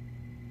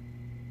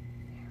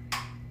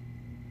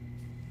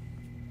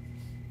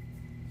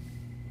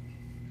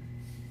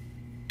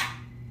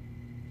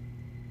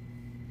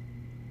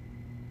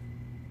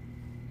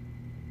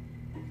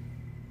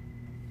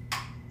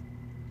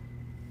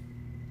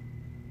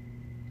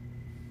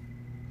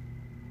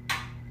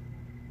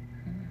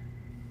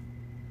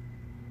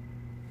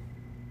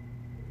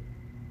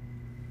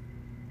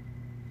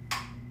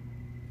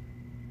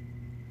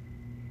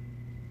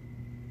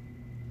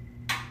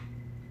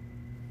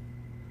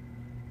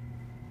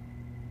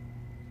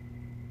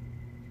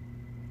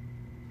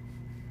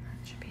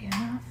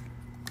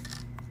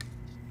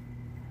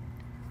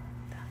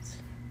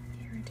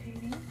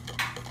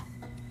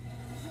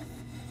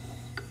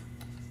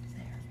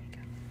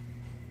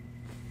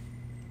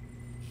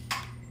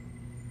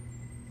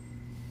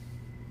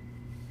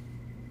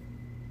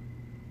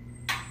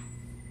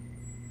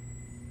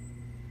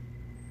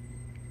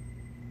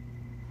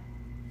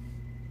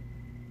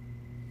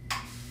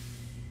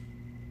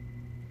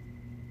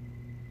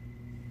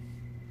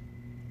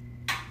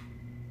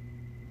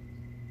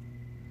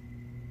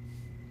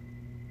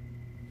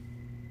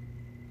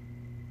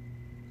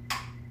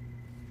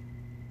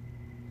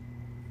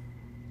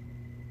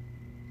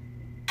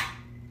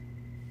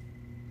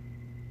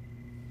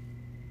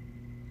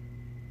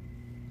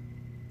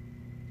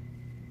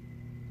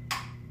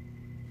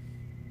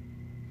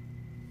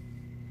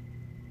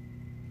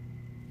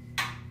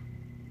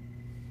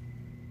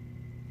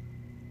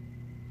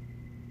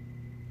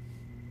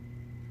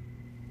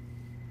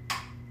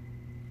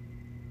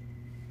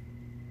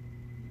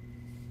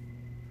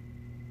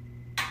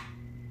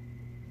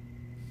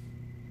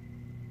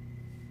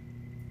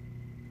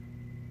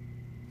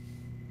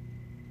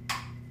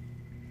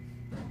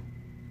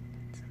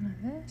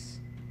 this.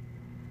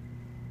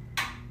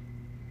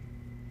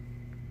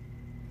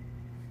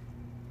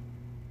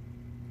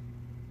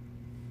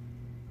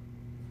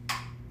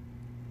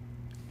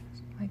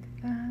 Just like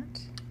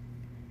that.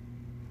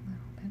 A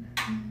little bit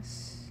of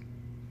this.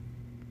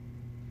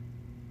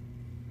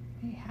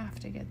 We have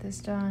to get this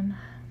done.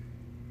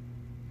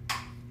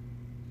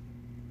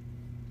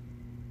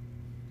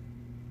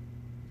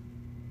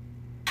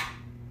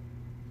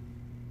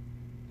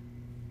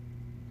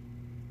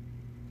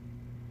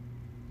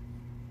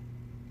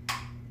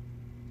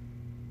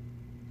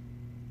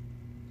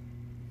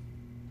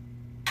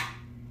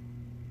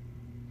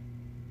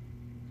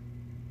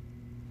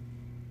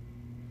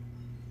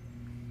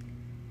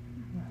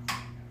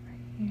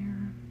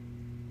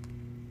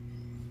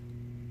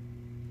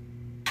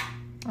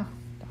 Oh,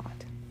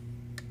 dot.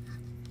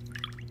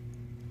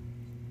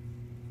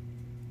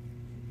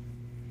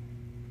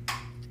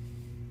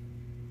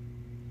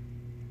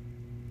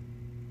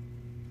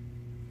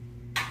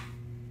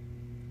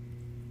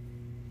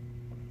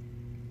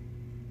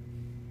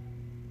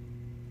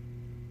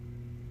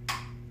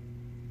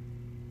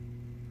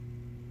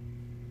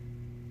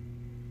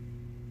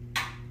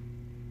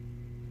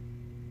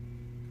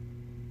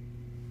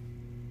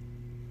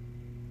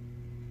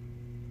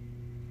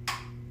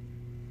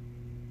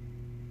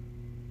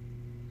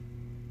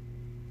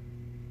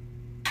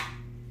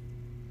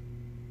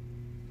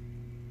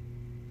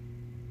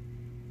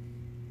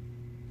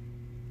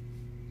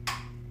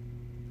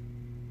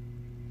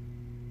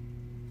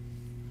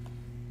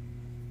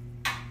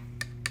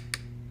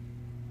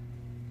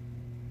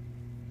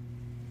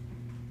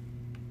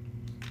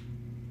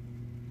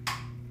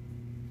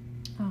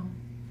 Oh.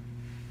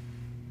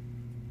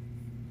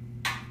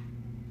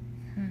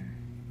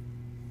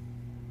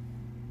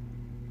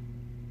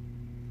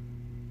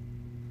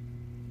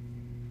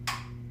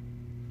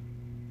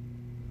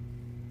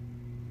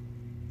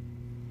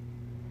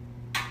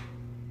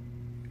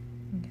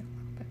 Get a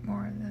little bit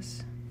more of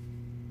this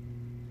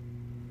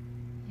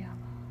yellow.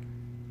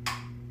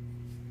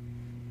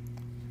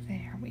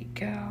 There we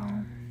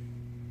go.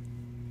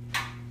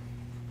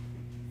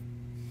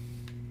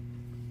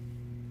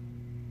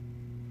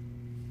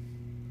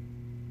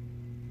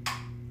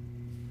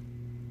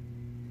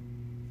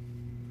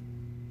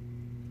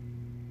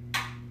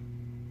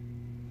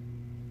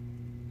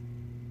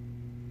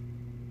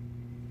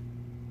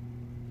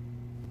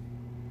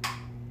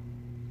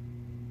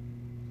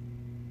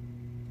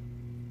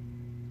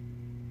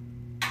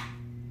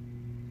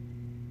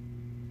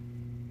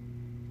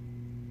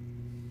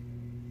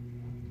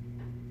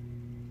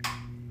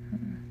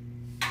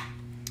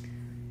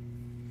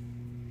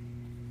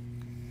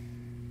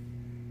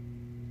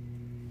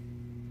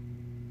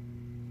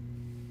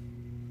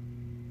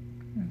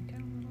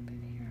 Get a little bit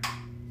here.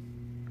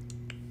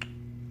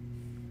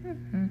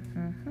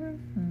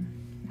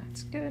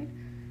 That's good.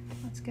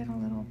 Let's get a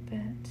little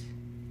bit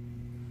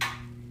of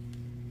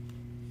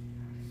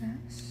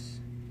this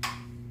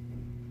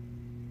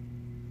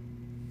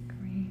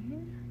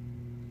green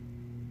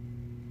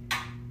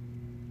right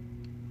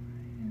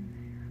in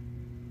there.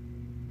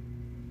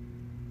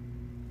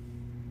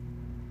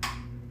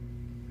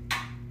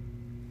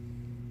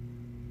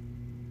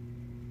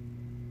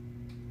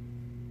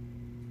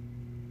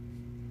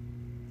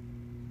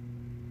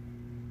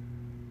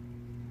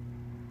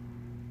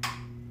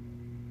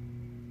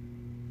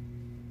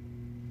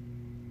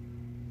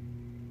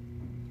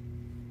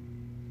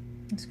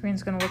 The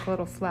screen's going to look a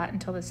little flat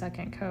until the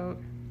second coat.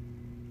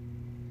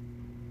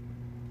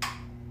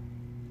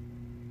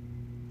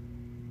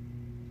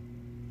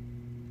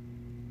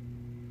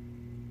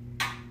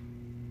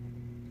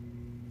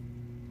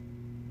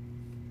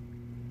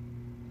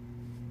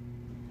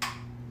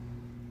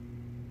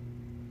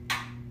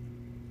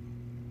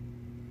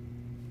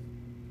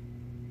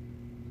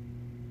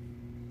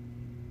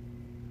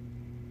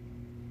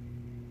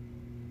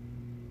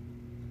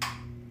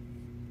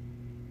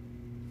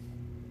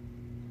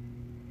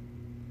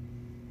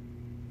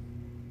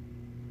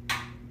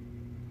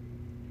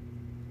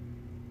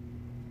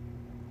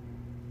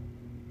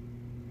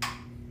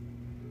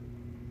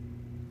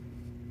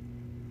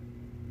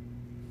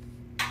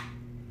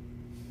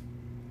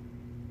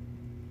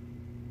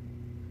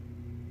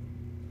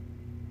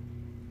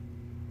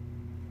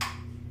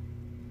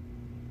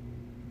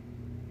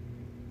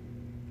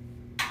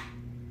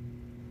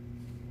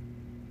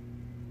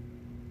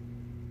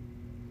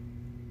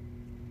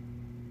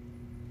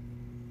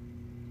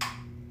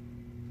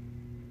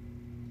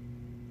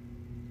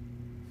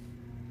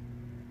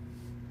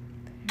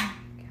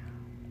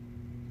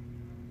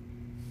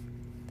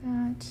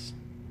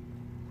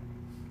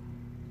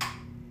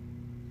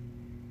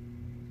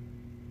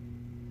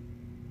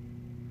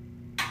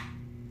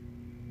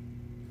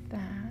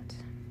 That.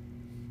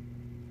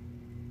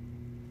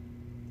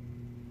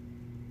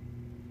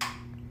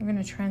 We're going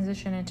to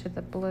transition into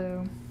the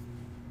blue.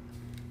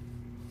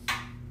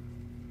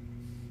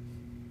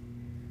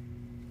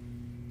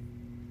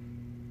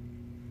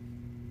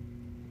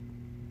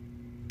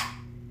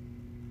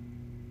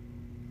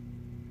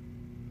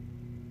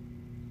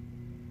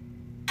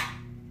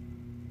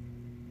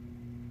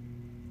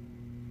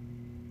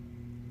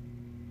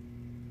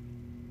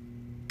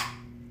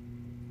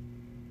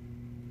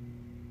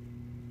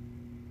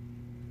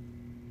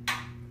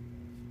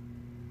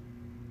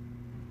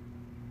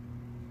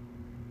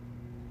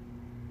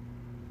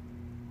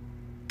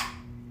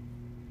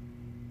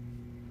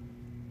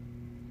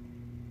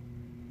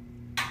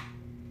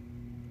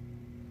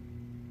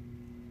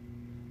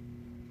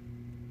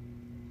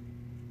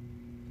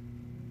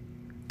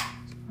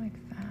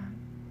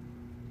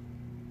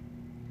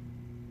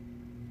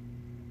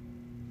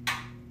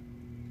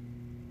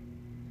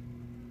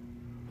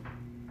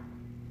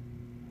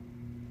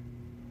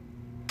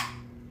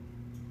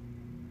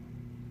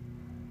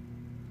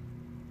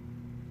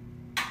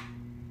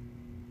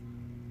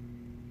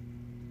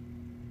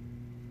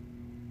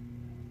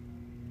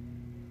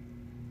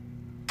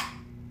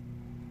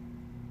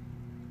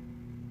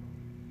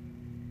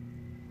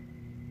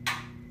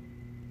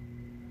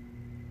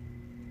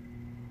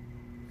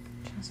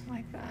 Just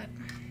like that.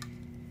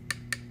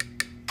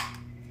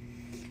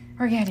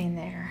 We're getting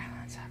there.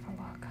 Let's have a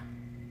look.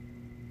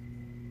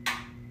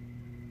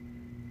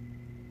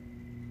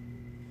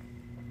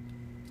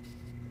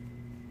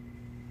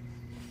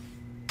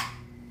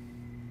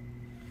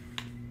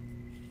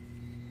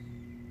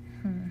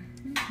 A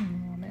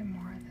little bit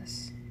more of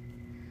this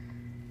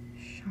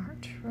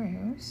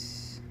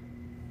chartreuse.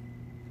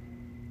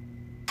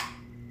 I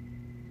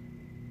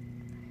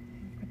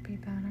think would be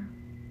better.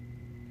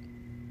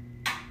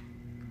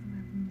 A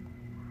little bit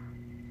more.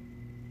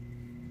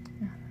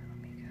 Yeah,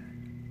 that'll be good.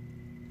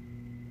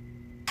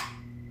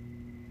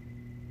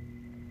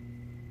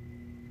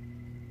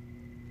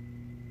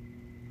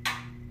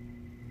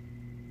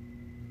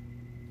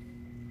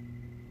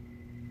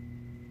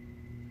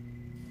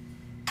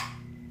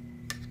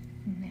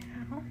 Now,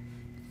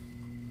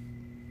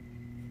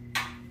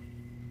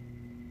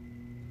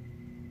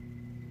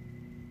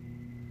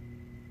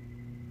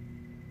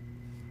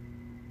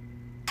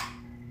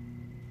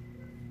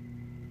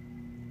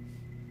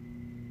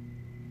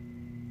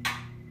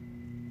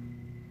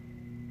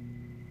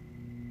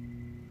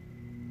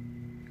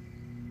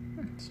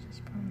 let's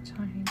just put a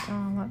tiny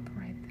dollop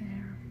right there.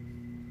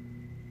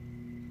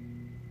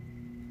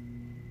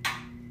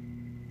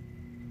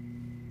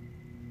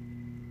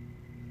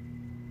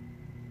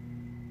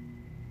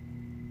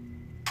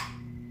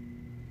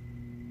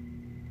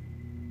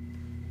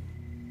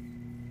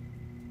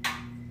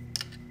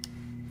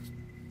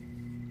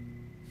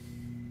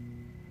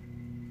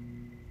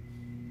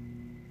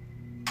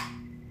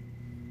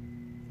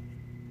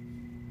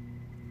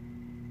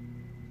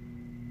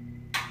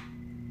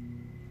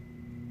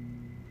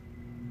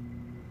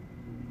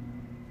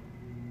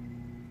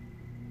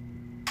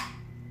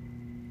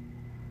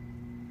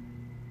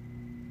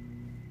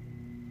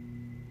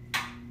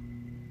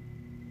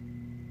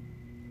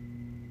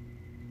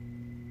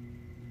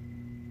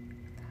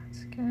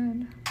 That's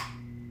good.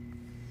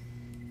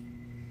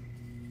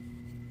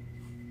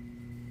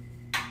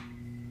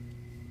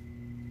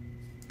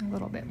 A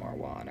little bit more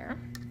water.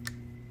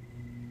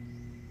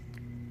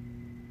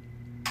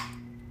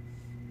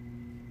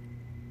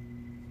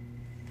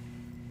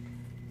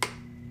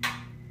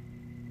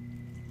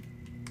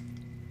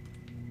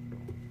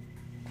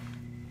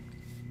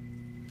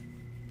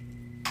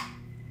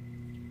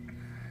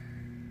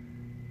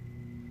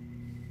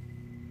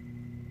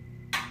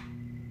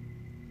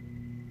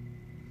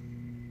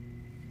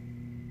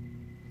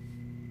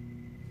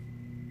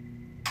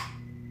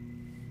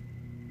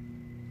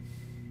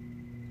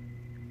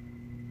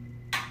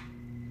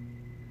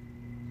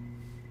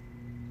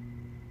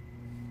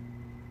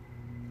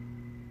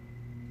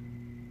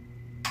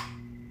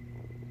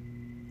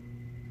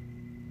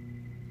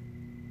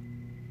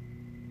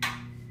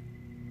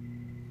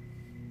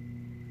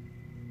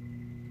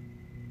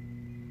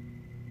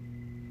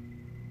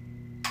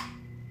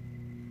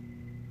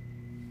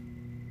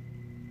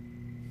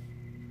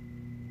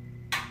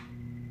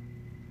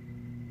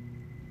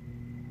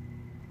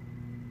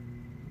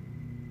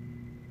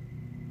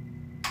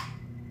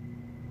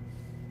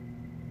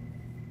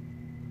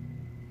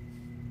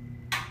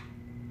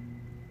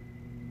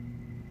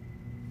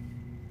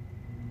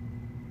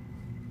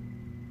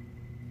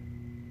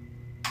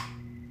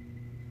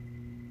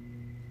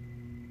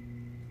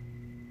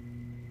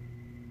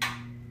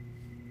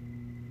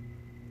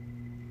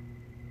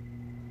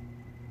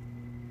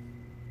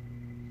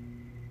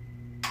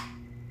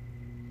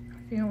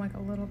 I feel like a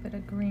little bit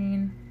of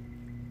green.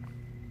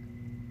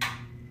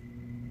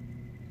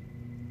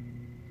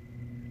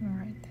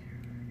 Right there.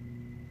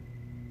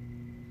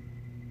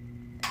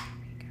 There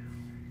we go.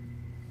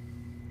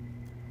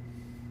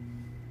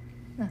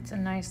 That's a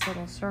nice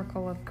little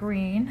circle of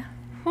green.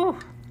 Whew.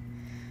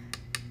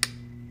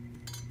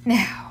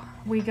 Now,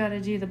 we got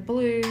to do the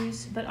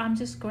blues, but I'm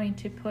just going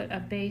to put a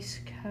base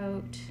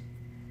coat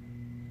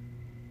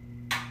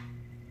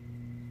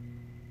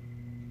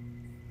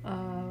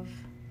of,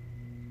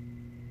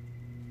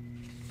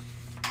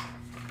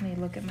 let me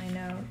look at my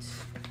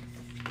notes.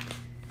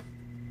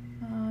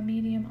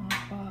 Medium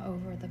aqua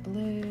over the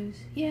blues.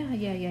 Yeah.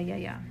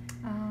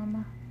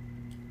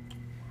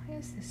 Why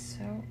is this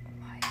so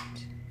light?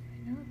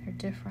 I know they're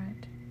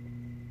different.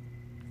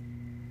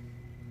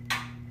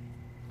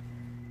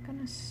 I'm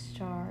gonna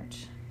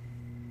start.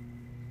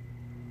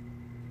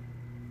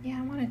 Yeah,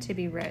 I want it to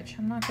be rich.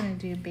 I'm not gonna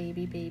do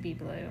baby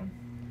blue.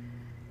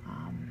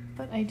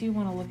 But I do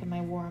want to look at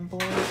my warm blue.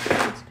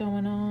 What's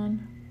going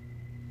on?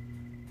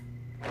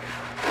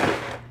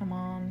 Come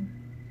on.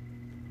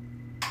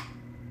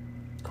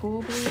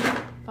 Cool blue,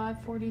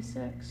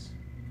 546.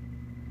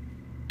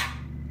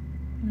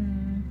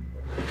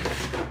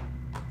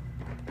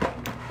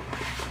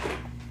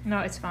 No,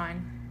 it's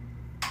fine.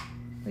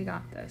 We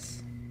got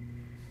this.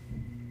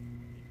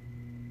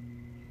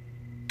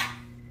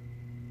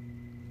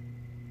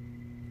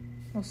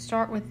 We'll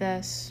start with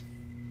this.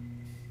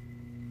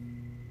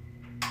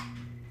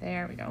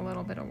 There we go, a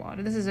little bit of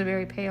water. This is a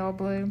very pale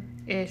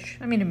blue-ish.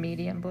 I mean a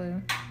medium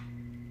blue.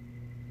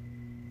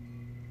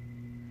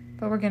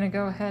 But we're gonna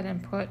go ahead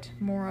and put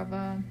more of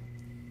a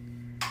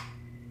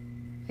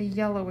a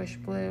yellowish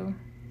blue.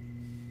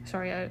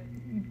 Sorry, a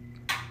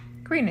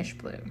greenish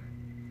blue.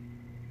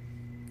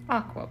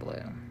 Aqua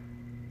blue.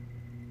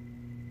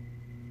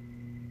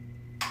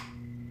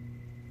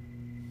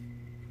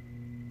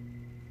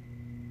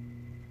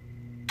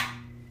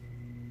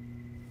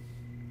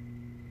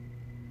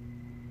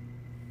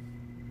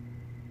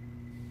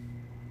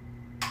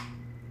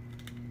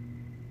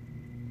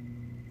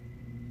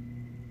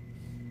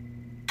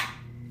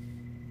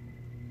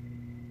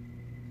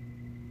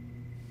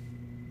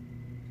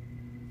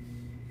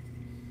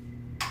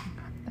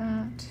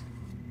 That.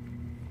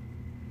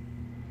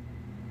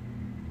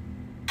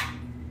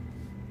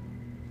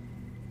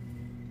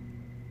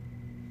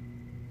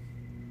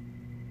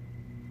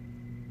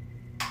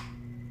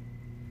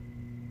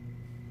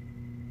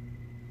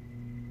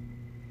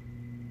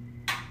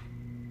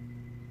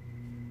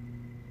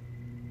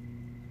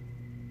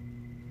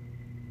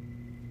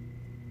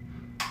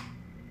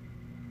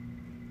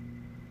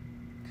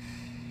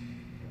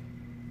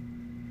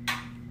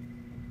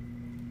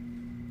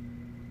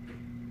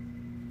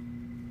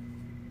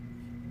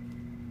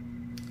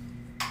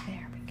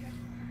 There we go.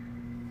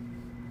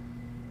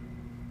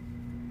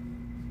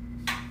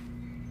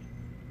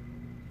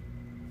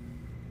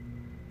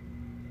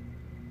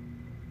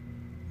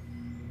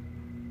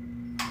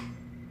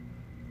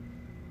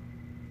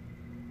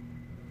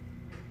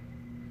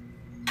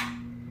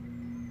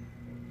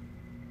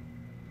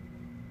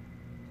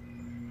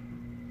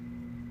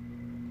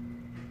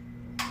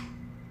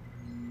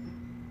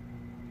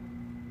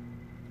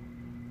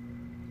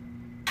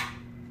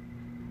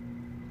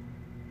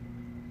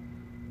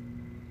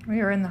 We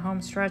are in the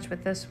home stretch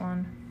with this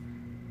one.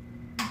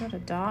 Is that a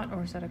dot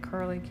or is that a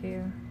curly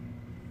Q?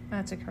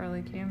 That's a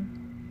curly Q.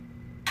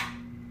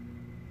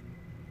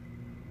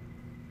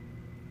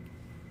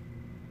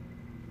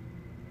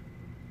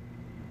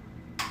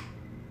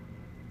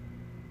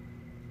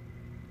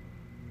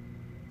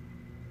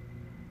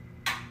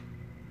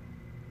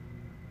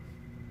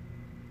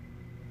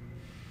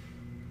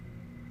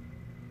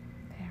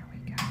 There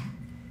we go.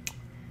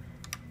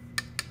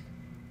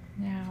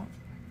 Now,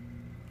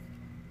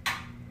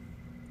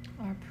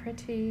 our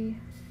pretty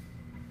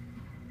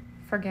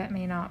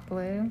forget-me-not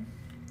blue.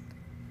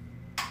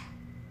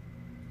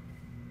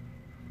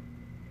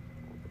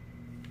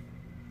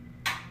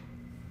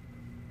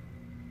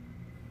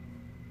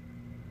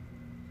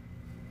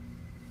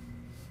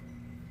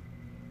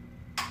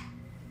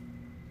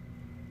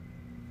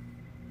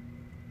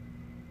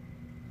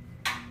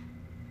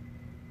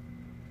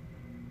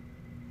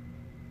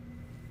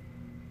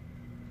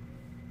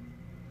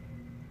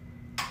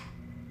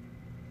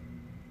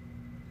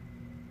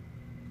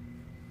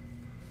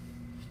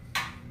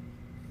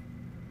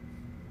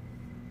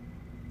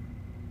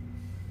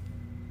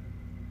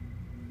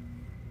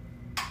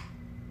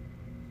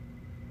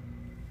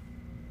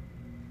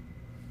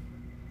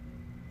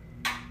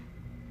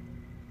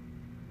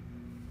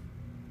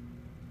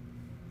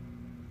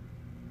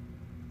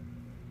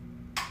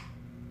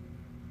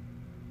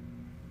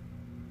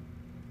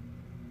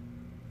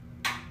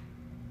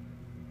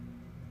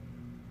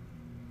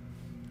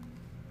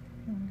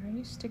 Are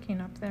you sticking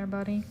up there,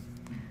 buddy?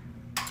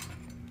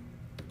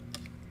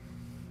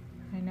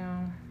 I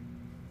know.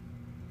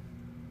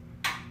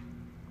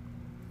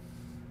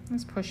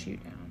 Let's push you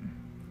down.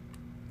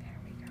 There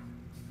we go.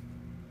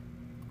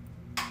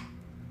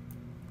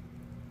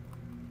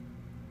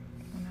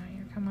 Well, now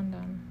you're come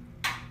undone.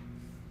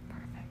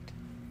 Perfect.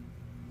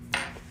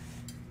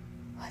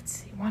 Let's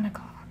see, 1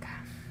 o'clock.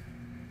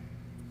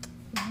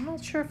 I'm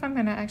not sure if I'm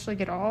gonna actually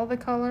get all the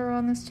color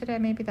on this today.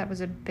 Maybe that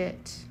was a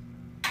bit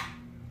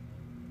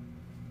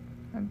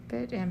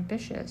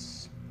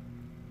ambitious.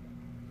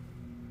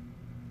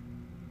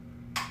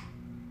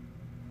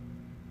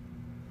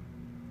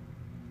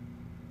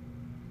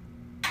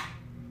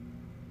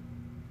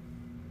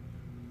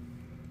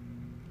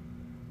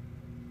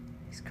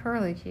 These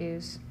curly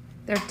cues,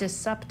 they're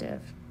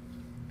deceptive.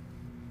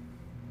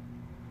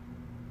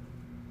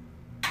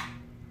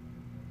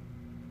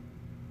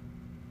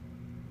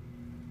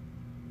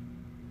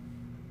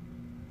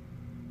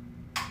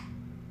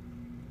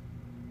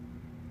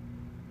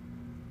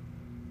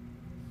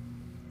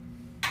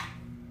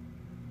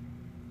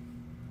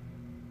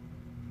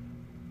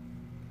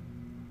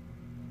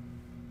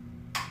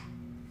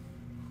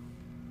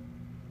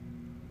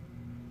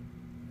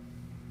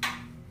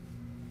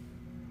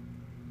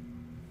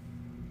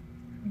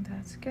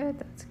 That's good,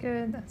 that's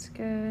good, that's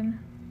good.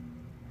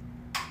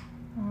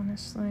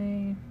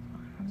 Honestly,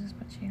 I'll just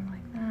put you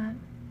like that.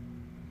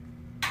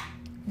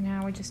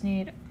 Now we just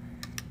need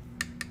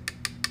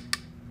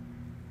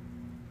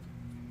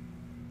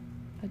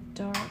a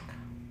dark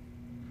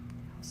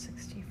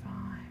 65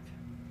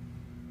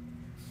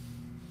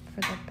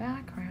 for the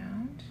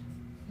background.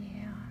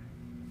 Yeah.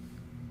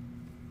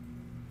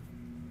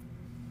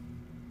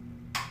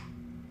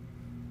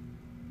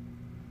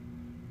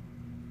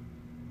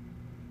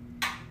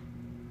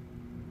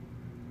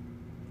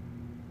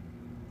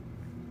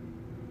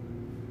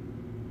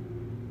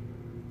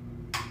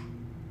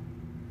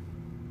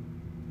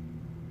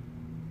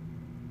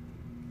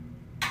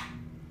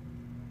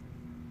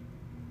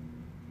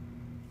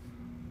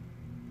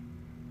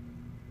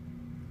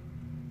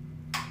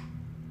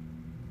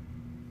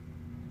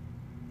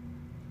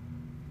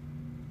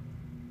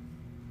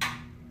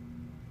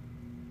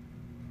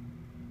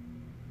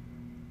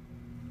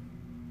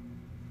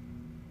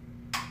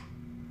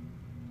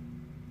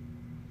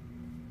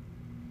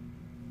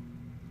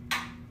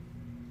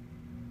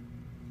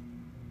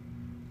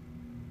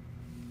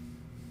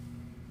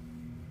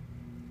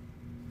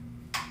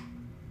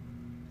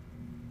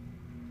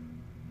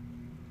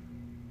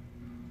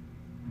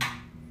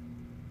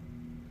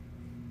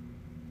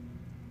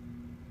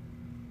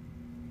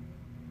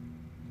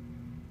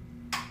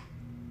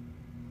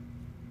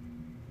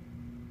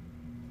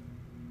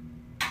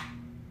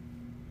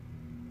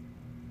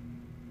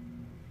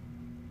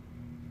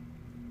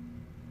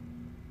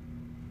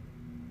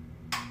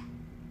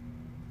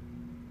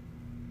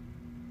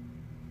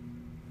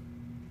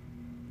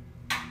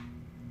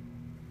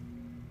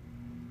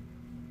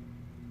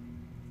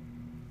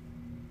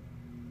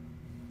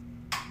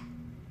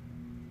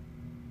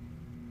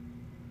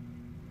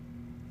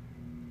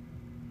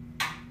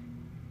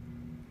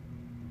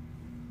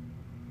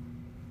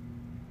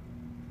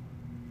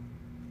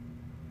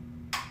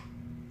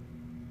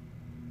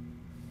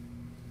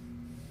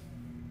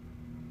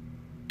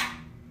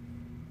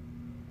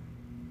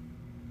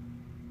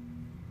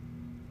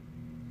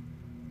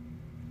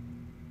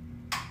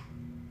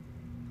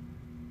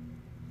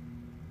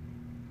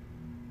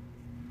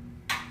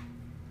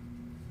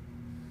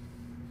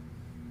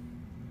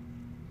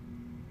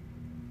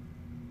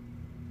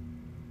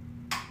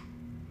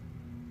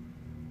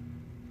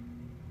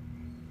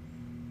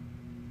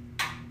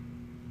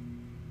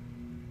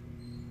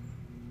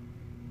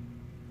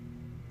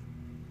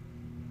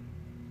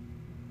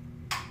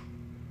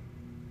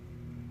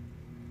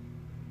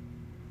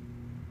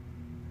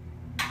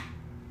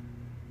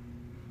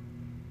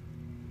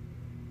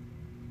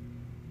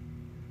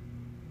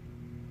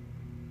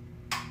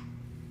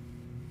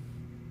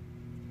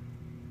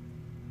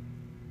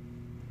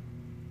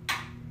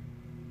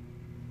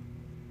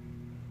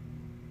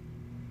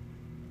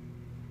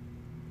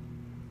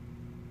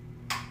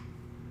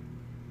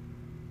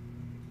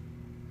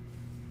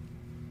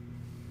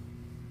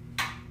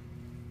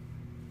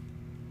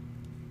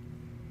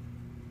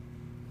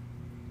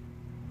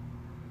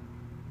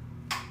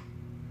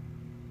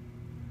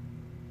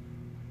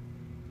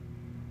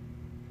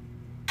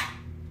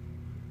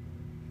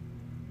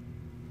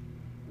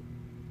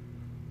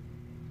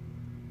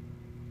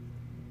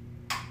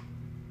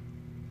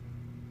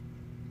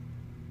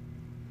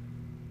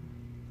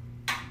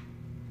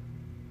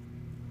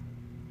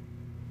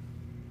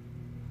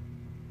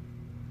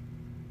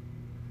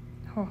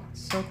 Oh,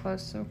 so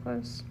close, so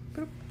close.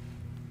 Boop.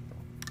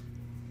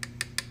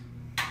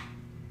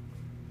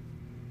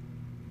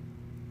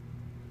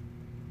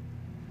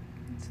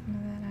 Get some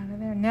of that out of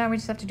there. Now we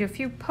just have to do a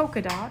few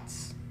polka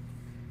dots.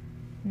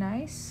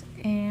 Nice,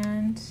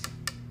 and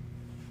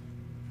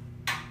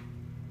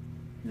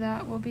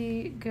that will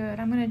be good.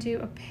 I'm gonna do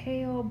a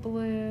pale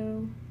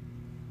blue.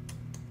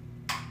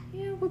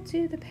 Yeah, we'll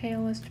do the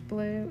palest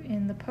blue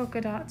in the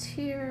polka dots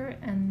here,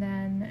 and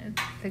then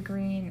the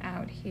green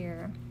out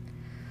here.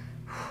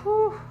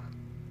 Whew,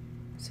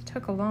 so it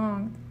took a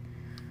long.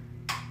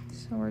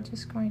 So we're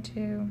just going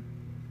to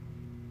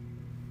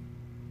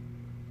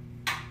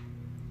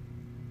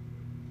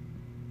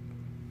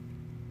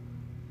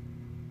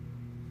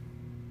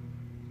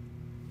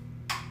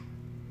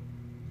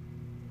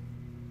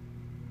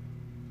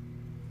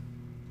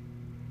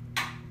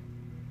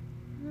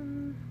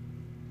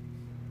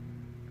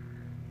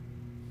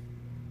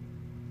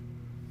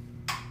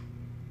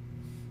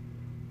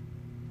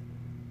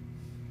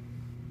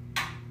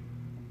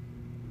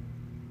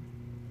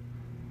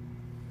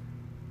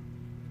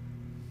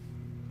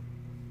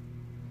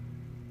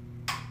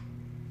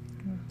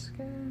that's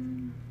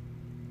good.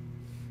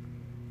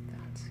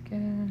 That's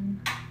good.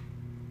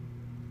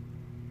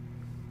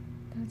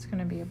 That's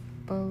gonna be a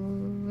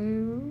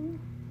blue.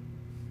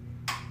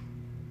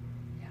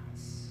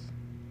 Yes.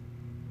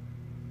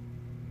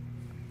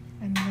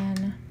 And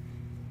then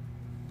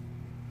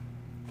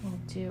we'll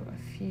do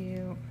a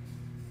few.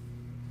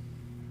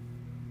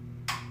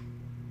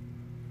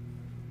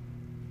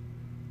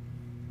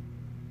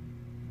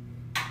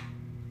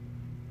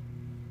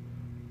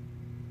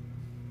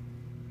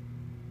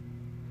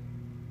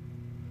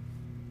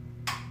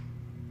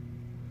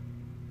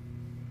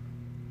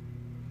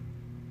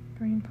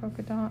 Green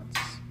polka dots.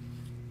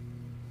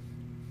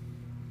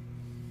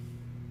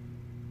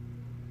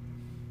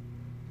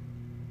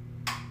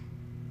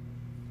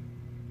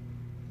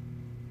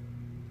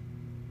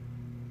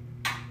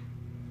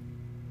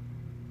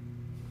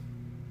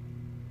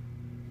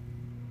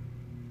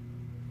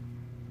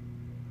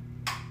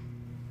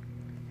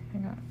 I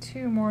got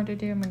two more to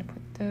do. I'm going to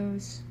put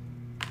those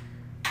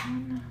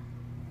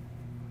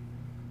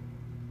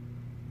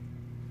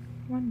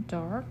one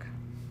dark.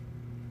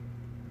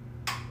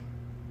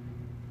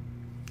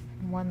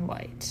 One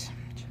light,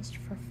 just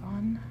for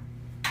fun.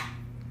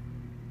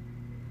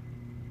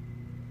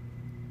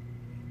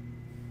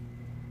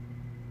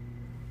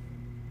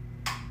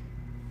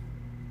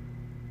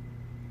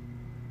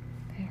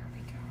 There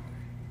we go.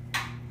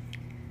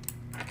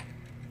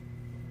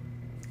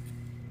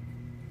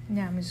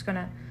 Now I'm just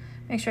gonna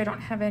make sure I don't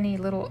have any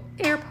little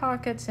air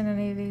pockets in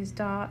any of these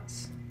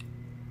dots.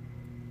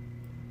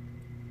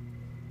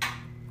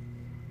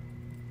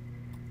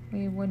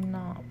 We would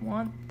not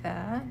want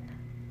that.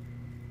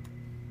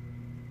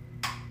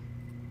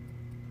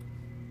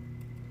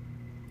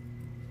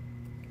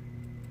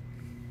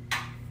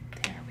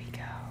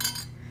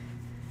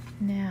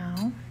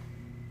 Now,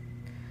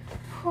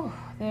 whew,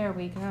 there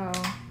we go.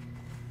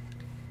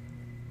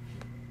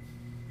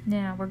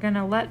 Now we're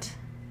gonna let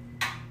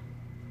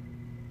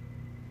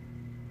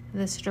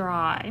this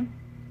dry.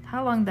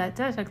 How long that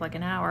took like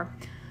an hour.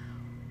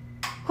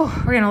 Whew,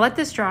 we're gonna let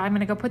this dry. I'm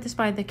gonna go put this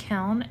by the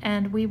kiln,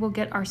 and we will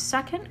get our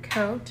second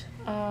coat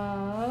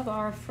of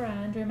our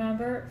friend.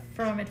 Remember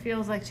from It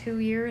Feels Like 2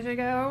 years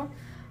ago?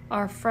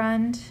 Our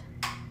friend,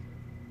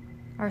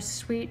 our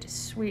sweet,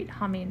 sweet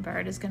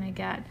hummingbird is gonna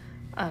get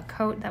a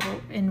coat that will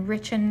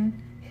enrichen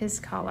his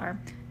color,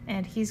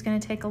 and he's going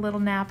to take a little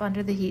nap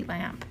under the heat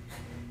lamp.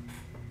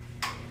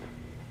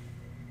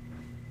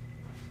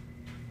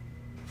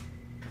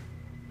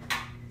 You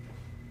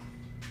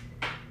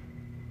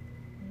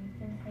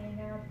can hang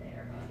out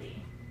there,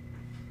 buddy.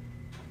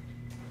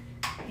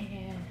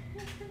 And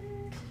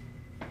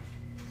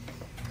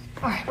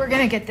all right, we're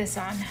going to get this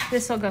on.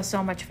 This will go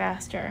so much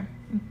faster.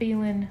 I'm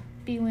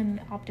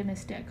feeling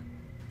optimistic.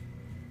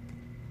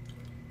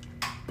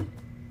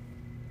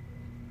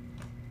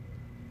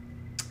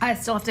 I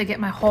still have to get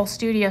my whole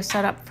studio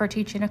set up for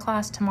teaching a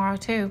class tomorrow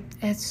too.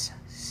 It's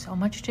so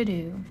much to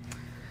do.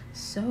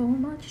 So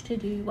much to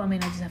do. Well, I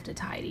mean, I just have to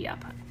tidy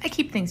up. I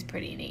keep things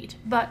pretty neat,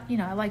 but you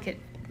know, I like it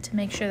to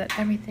make sure that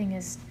everything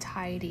is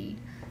tidy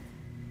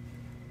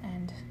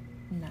and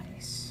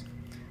nice.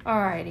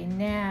 Alrighty,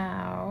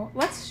 now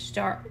let's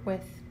start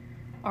with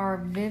our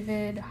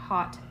vivid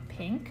hot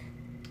pink.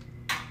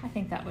 I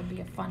think that would be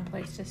a fun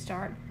place to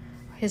start.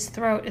 His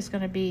throat is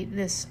going to be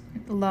this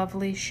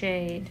lovely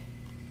shade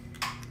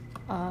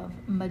of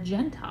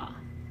magenta,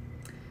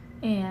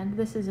 and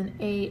this is an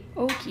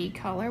Aoki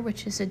color,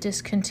 which is a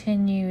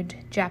discontinued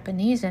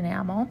Japanese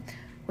enamel,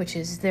 which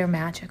is their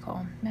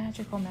magical.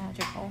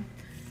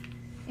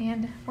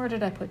 And where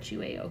did I put you,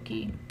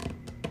 Aoki?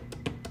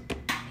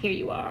 Here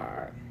you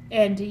are.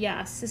 And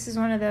yes, this is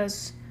one of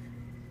those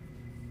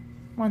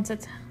ones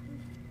that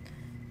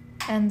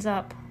ends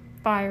up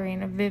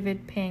firing a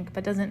vivid pink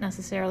but doesn't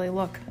necessarily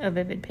look a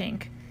vivid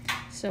pink,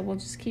 so we'll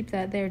just keep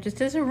that there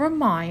just as a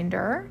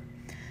reminder.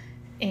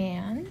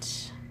 And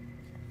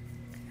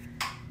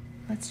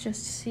let's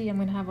just see, I'm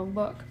gonna have a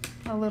look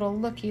a little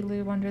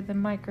looky-loo under the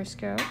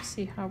microscope,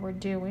 see how we're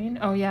doing.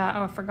 Oh yeah,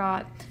 oh I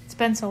forgot. It's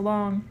been so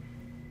long.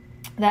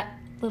 That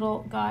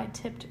little guy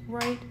tipped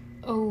right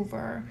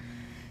over.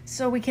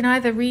 So we can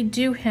either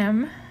redo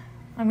him.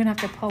 I'm gonna have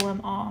to pull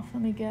him off.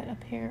 Let me get a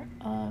pair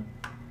of,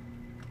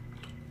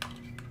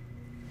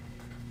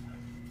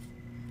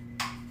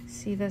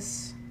 see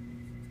this?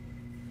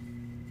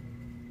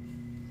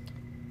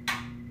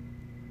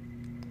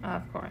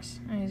 Of course,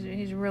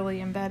 he's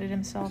really embedded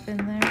himself in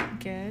there.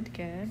 Good,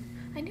 good.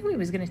 I knew he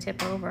was gonna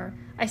tip over.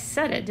 I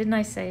said it, didn't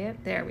I say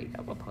it? There we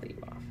go, we'll pull you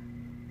off.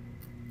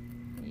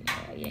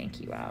 Yeah,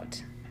 yank you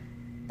out.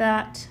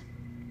 That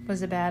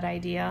was a bad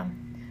idea.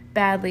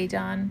 Badly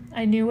done.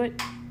 I knew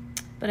it,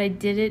 but I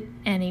did it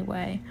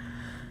anyway.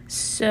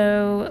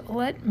 So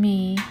let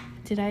me,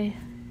 did I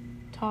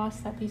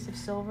toss that piece of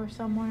silver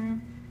somewhere?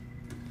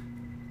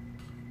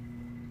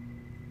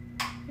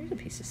 Here's a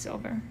piece of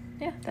silver.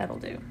 Yeah, that'll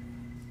do.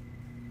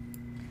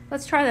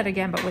 Let's try that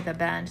again, but with a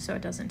bend so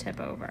it doesn't tip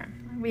over.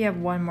 We have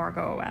one more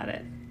go at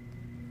it.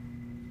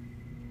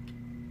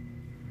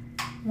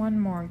 One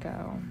more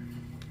go.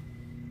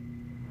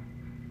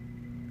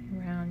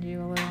 Round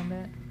you a little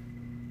bit.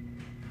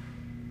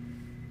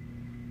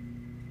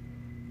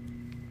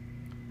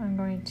 I'm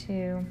going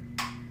to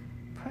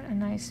put a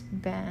nice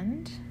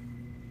bend,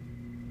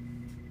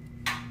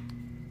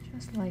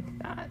 just like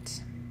that.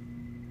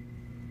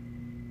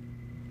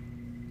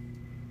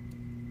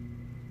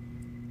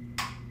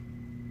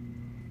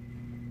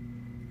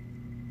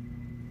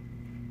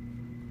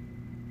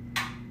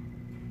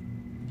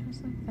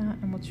 Just like that,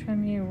 and we'll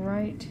trim you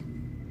right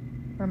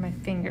where my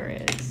finger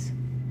is.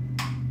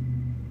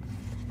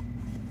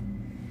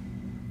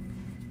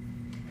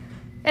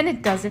 And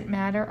it doesn't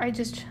matter, I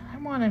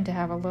want him to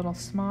have a little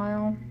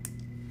smile.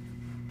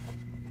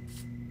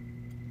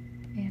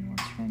 And we'll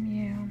trim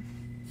you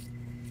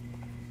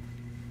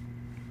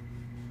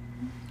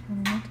a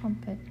little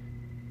bit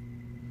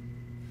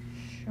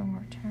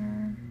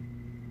shorter.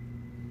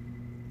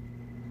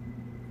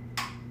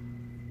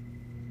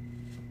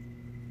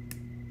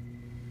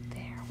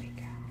 There we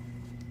go.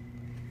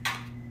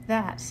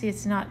 That, see,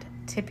 it's not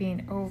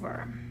tipping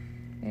over.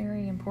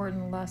 Very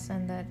important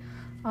lesson that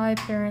I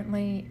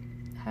apparently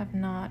have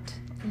not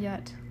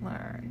yet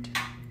learned.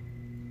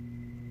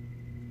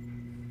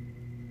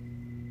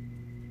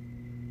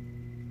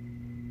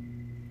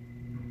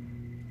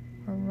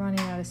 We're running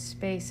out of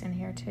space in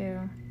here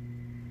too.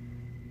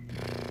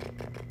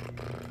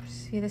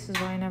 See, this is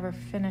why I never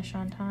finish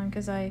on time,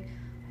 because I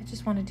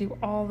just want to do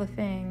all the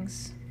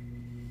things.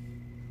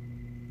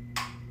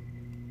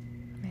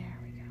 There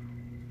we go.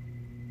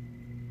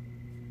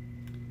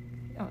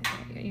 Oh,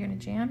 there you go. You're gonna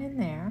jam in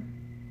there.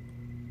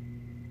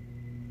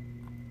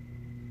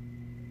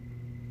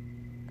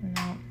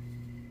 No.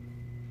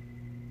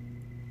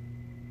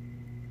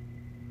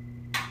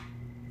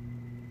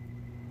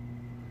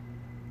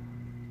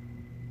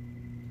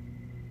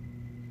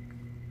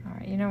 All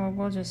right, you know what?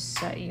 We'll just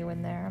set you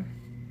in there.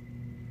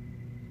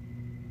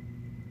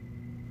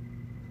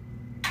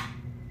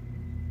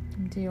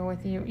 Deal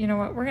with you. You know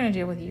what? We're gonna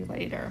deal with you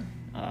later.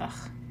 Ugh.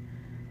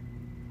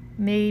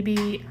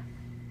 Maybe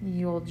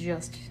you'll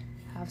just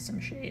have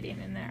some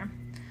shading in there.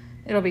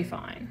 It'll be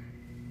fine.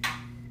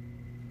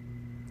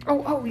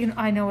 Oh, you know,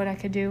 I know what I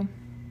could do.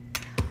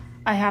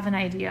 I have an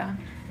idea.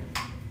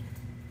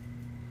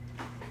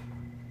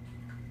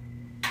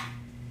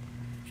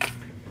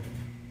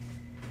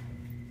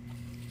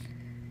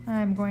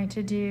 I'm going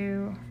to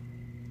do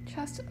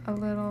just a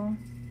little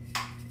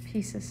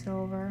piece of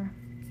silver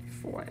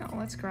foil.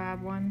 Let's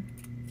grab one.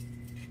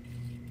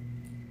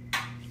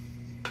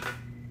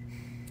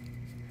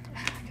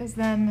 Because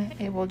then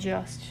it will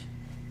just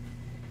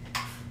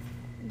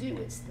do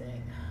its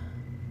thing.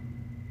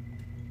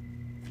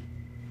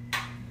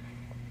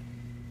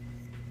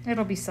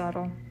 It'll be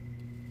subtle.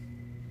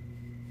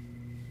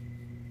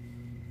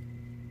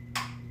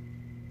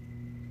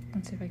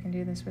 Let's see if I can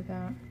do this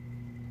without.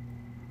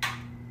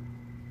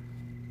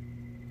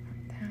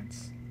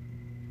 That's.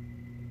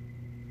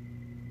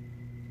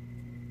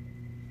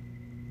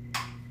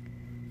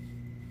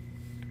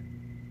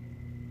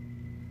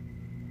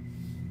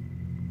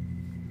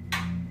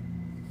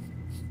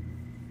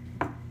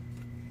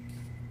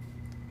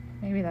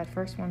 Maybe that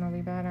first one will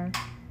be better.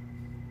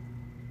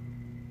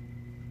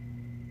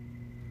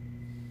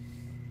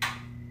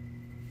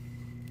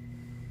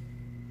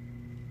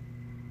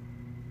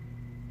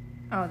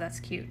 Oh, that's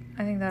cute.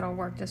 I think that'll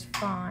work just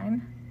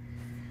fine.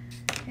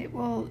 It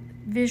will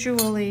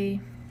visually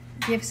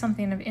give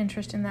something of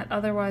interest in that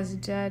otherwise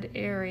dead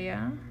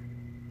area.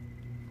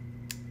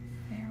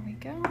 There we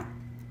go.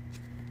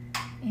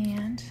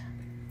 And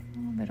a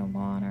little bit of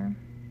water.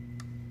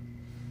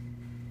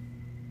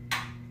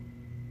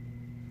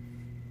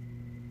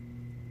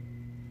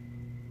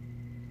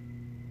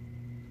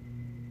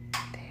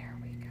 There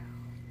we go.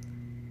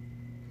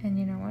 And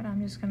you know what?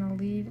 I'm just gonna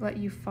let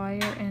you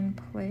fire in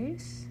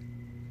place.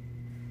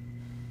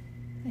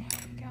 There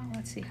we go.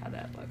 Let's see how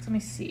that looks. Let me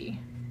see.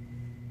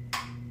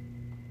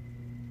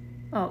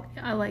 Oh,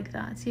 I like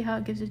that. See how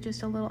it gives it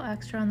just a little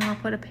extra, and then I'll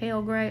put a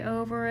pale gray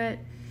over it.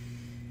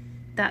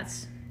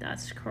 That's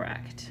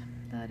correct.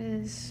 That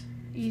is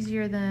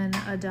easier than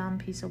a dumb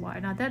piece of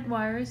wire. Not that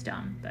wire is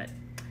dumb, but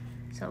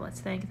so let's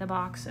thank the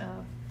box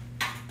of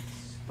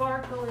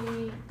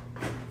sparkly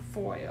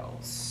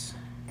foils.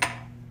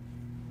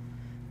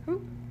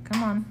 Ooh,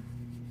 come on.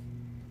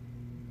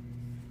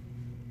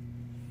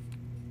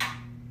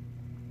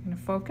 Gonna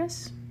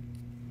focus?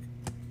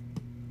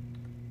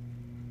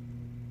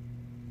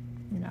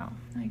 No,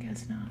 I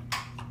guess not.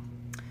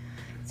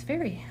 It's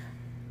very,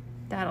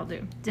 that'll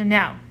do.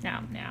 Now.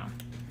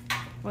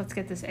 Let's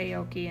get this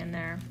Aoki in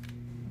there.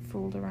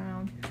 Fooled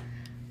around.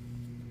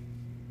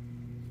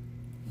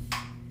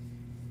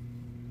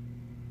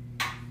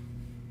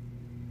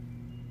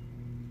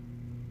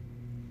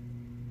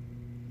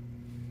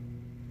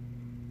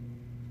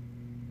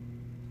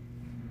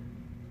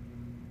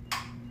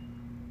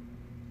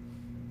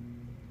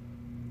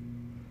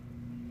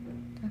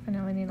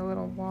 Definitely need a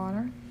little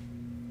water.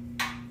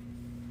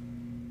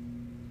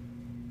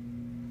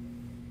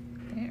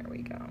 There we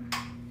go.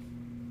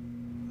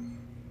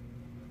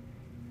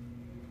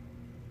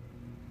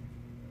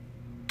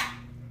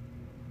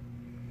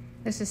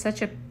 This is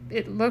such a,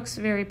 it looks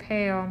very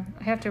pale.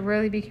 I have to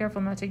really be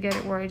careful not to get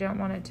it where I don't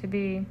want it to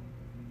be.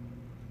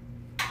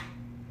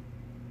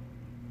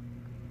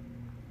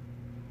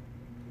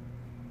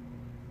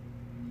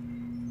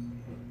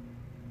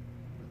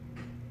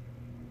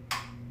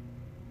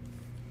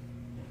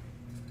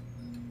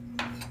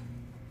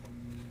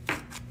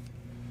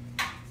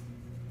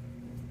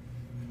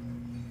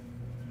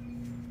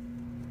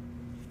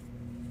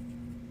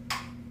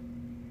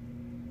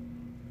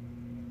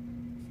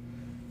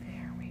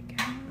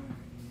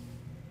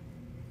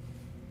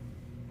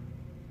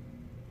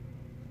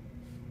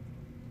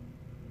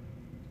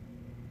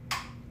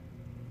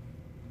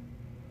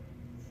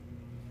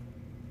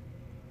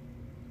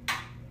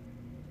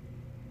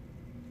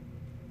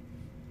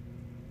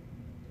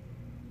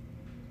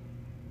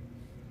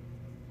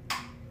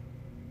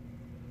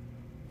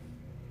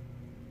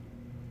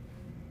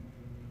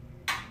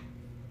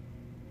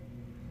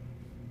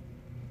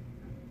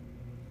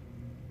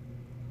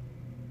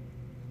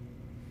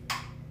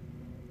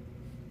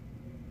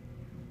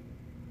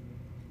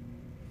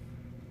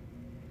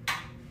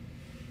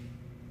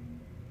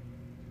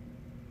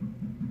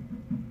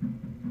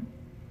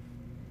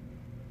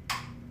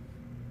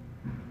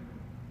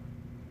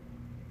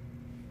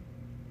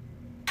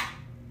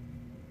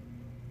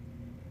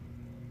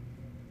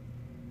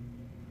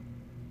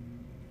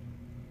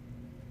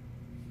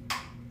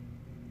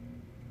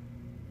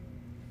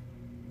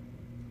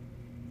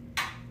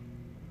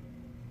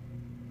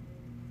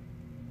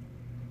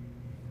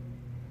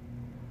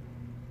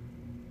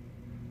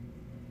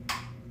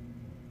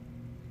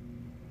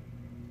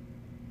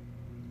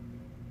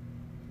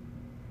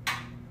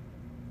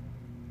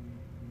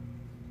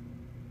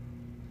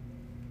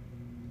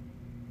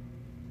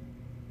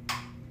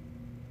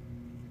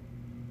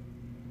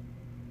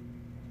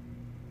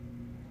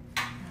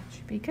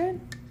 Be good.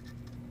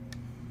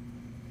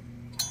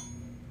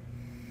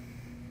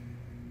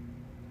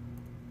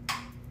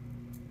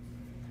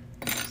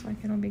 Looks like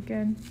it'll be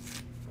good.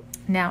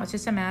 Now it's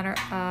just a matter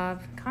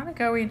of kind of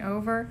going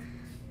over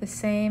the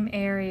same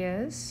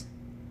areas,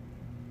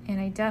 and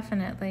I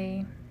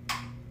definitely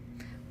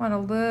want a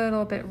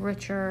little bit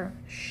richer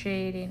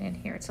shading in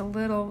here. It's a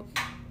little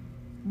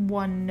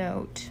one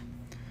note.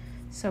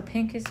 So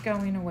pink is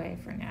going away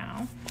for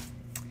now,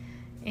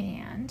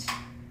 and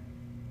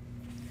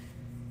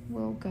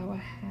we'll go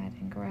ahead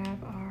and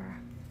grab our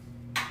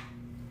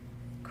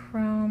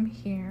chrome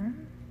here.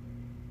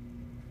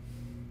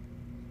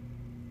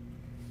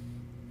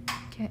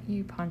 Get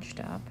you punched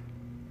up.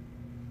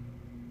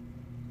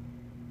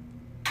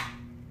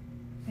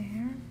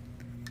 There.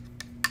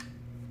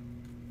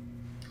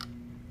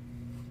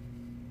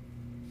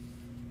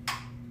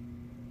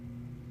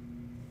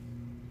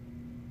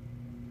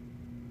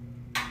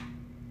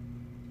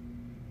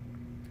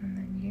 And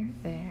then you're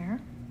there.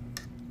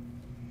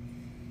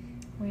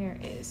 Where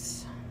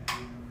is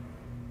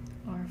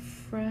our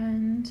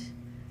friend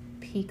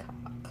Peacock?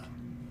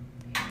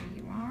 Here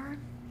you are.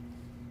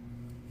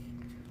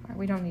 All right,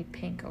 we don't need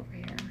pink over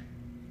here.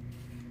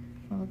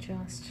 We'll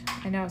just,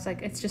 I know it's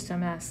like, it's just a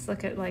mess.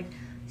 Look at, like,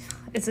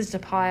 it's just a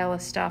pile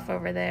of stuff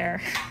over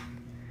there.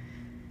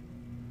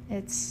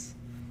 It's,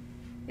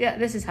 yeah,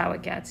 this is how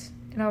it gets.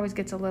 It always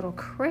gets a little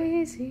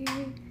crazy.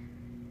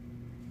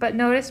 But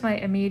notice my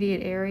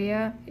immediate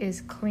area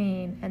is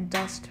clean and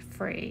dust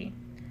free.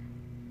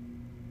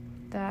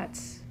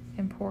 That's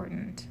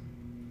important.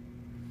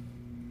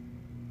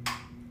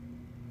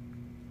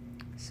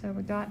 So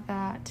we got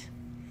that.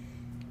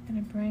 I'm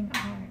gonna bring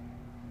our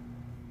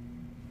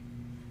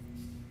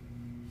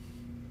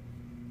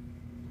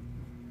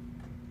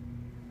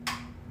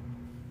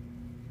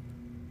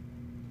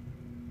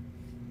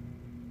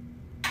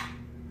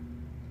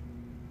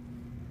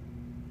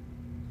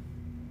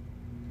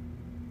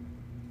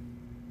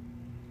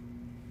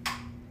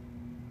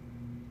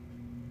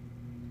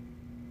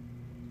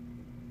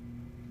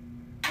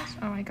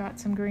Oh, I got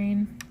some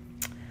green.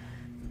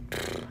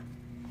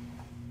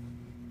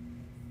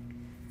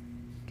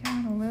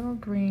 Got a little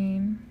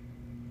green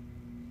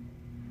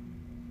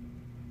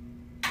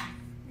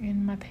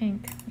in my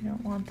pink. I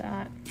don't want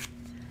that.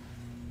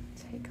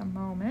 Take a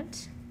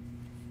moment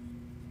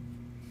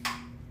to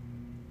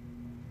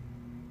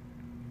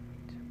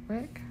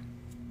wick.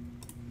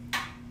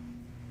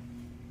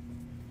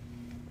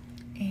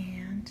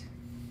 And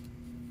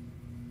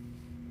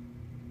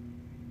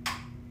I'm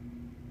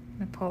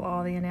gonna pull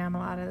all the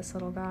enamel out of this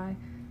little guy.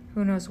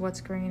 Who knows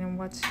what's green and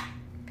what's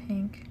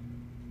pink.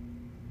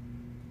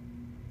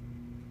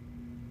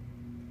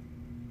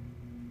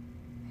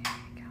 There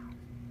we go.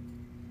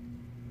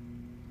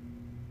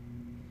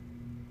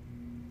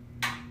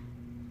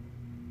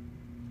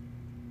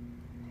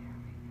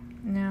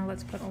 Now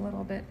let's put a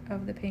little bit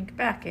of the pink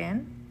back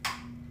in.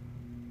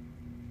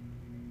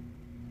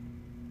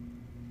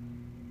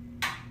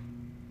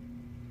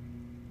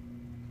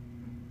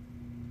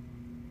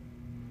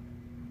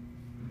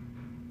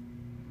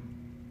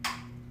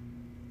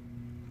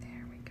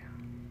 There we go.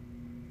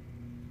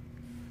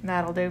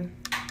 That'll do.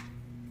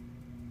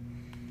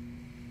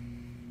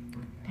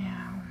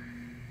 Now,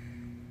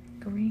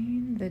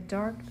 green, the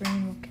dark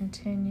green will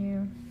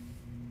continue.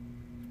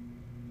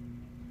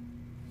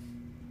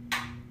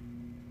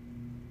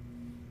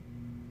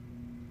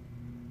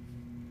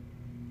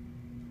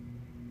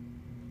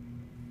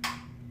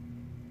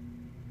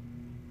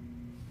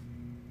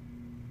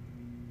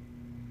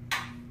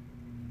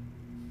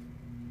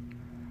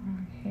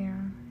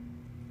 Here.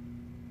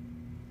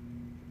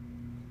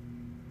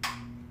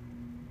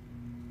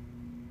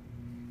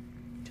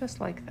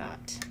 Just like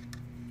that.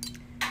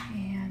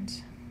 And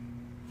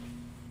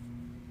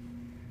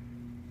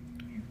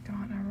we've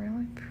got a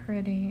really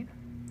pretty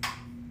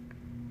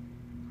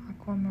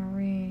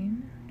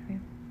aquamarine.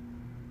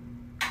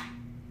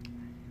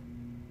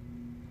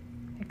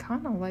 I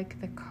kind of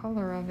like the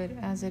color of it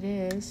as it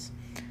is.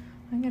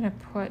 I'm gonna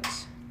put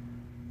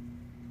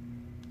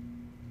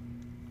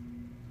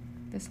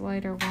this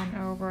lighter one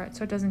over it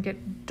so it doesn't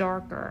get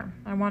darker.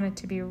 I want it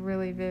to be a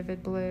really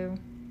vivid blue.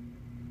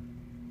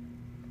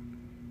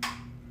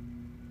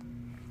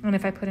 And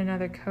if I put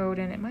another coat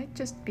in, it might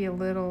just be a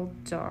little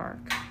dark.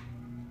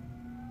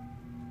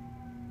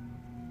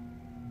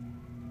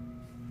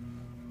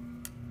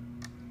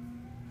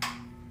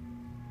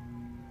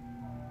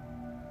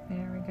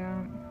 There we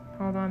go.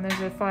 Hold on, there's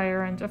a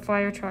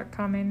fire truck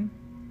coming.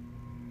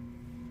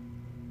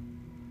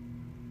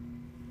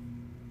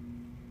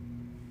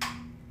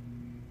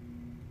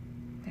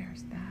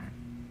 There's that.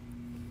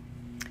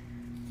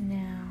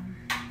 Now,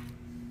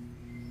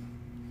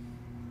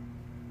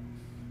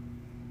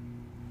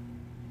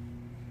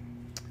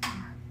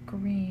 our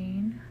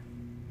green.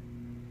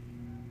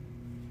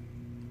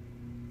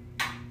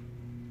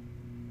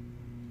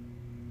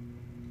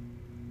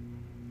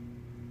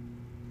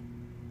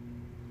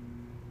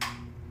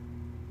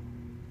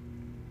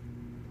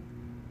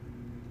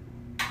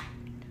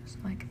 Just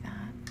like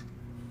that.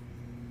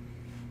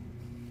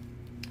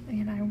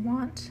 And I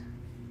want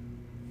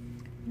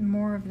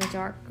more of the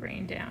dark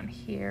green down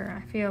here.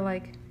 I feel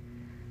like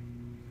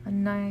a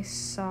nice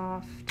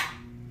soft,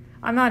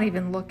 I'm not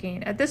even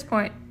looking at this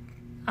point.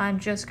 I'm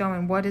just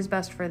going, what is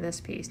best for this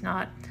piece,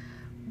 not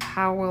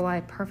how will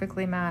I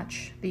perfectly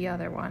match the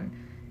other one,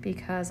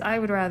 because I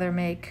would rather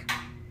make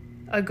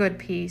a good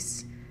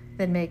piece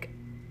than make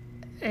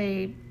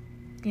a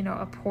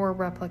a poor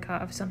replica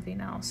of something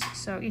else.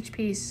 So each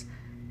piece,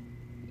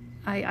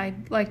 I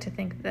like to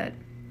think that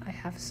I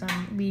have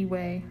some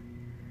leeway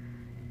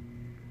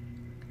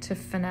to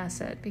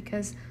finesse it,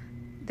 because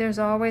there's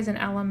always an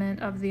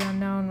element of the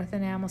unknown with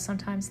enamel.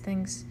 Sometimes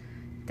things,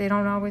 they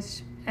don't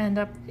always end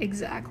up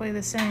exactly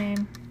the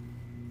same.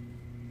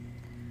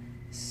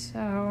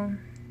 So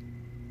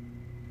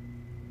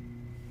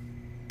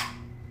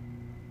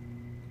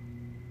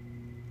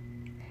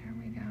there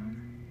we go.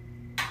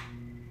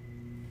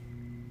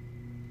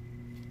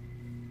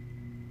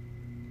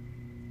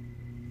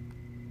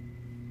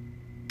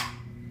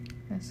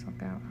 This will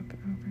go up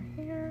over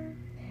here.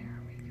 There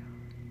we go.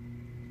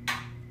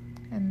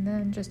 And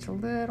then just a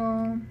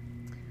little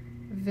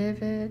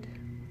vivid.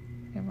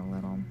 Give a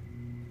little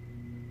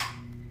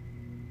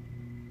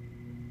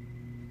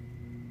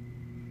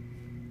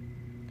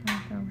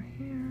over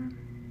here.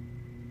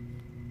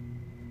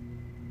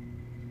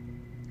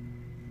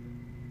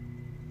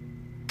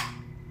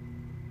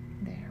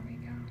 There we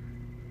go.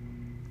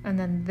 And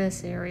then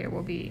this area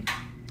will be,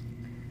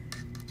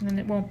 and then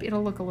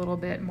it'll look a little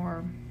bit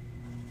more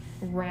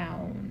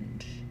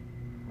round.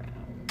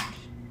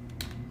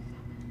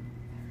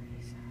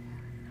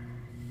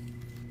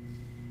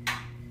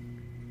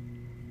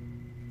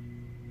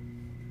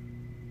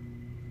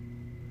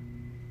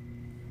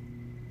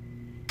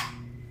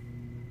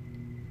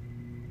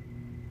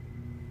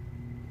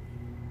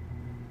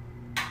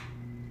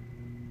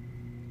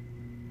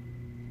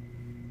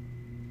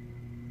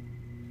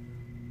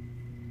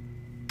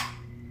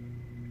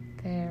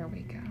 There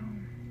we go.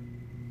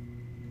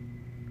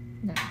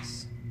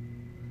 Nice.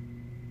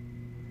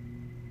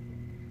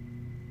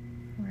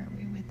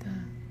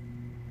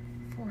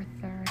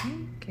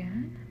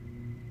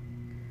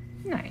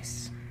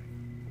 Nice.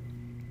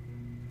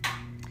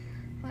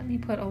 Let me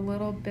put a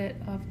little bit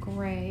of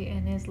gray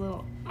in his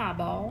little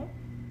eyeball.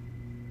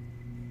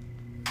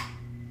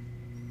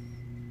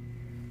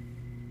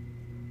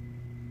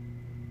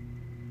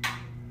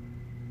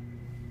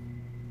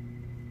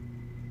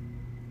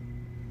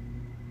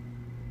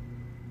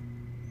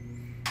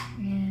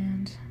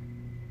 And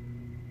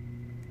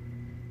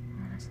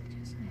honestly,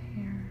 just a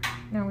hair.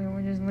 No, we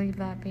will just leave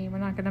that be. We're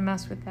not going to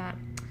mess with that.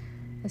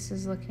 This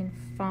is looking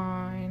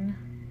fine.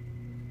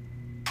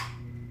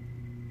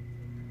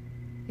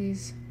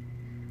 These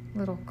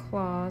little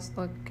claws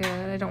look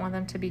good. I don't want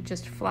them to be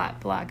just flat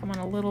black. I want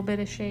a little bit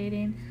of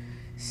shading.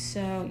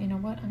 So, you know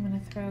what? I'm going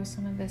to throw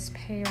some of this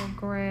pale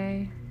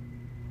gray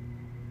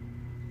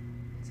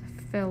as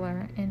a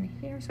filler in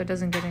here so it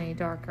doesn't get any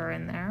darker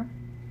in there.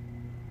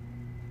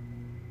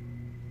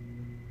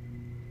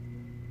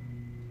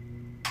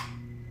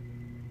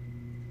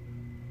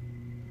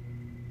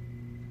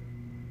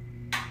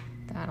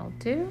 That'll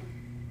do.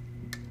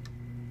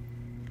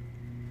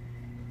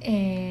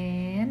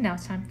 And now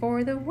it's time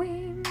for the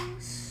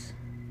wings.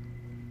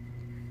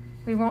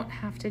 We won't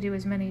have to do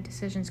as many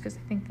decisions because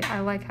I think I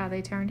like how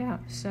they turned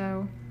out.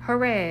 So,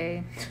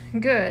 hooray.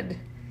 Good.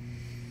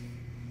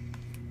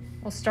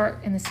 We'll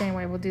start in the same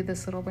way. We'll do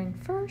this little wing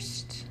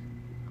first.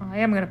 I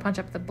am going to punch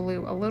up the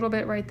blue a little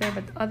bit right there,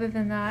 but other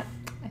than that,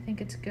 I think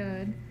it's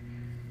good.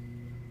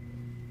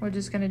 We're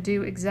just going to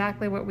do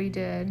exactly what we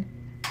did.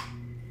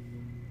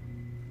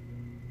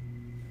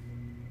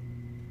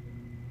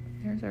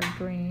 There's our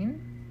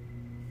green.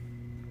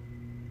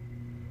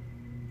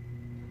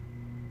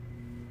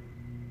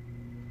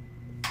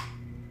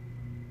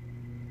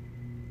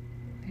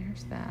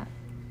 There's that.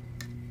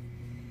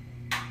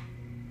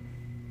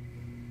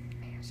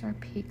 Here's our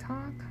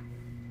peacock.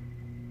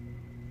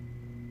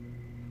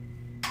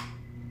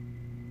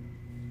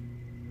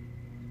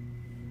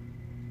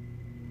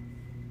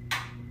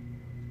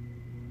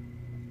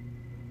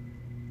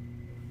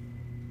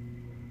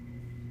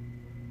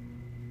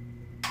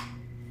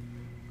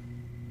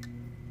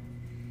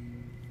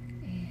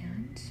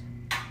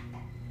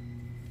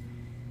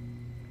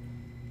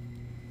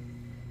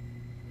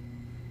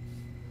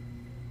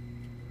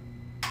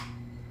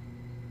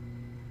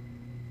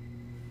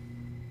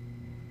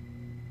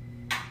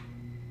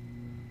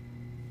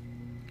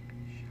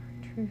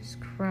 Chartreuse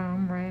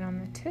chrome right on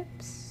the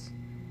tips.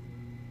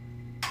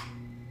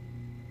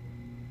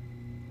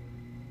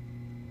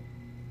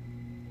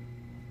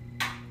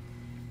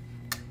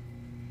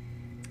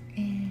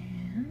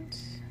 And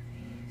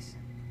these.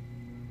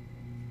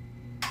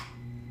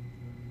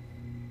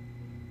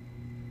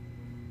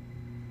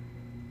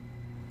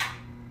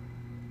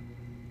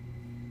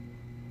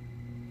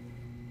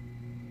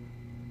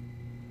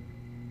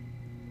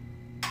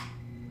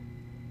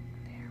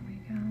 There we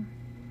go.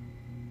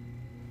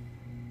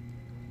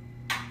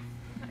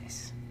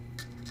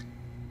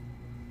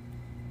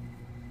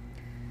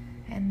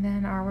 And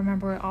then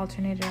remember we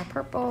alternated our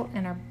purple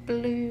and our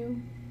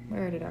blue.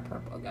 Where did our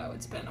purple go?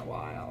 It's been a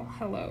while.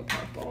 Hello,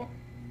 purple.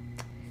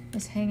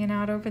 Just hanging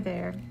out over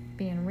there,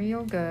 being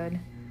real good.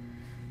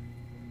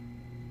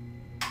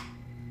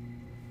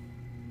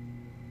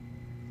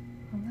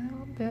 A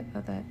little bit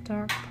of that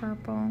dark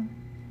purple.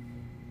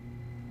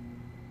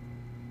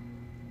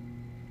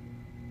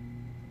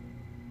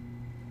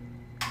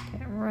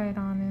 Get right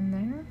on in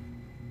there.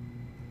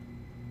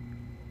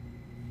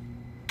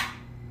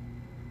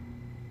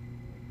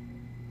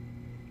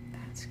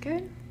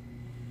 Good.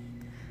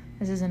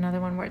 This is another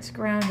one where it's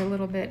ground a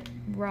little bit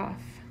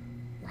rough.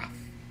 A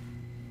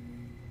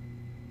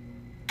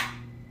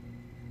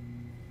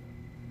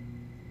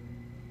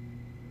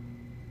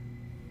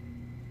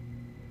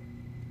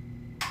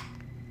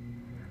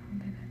little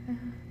bit of that.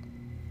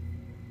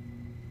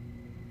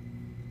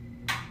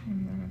 A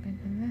little bit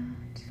of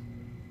that.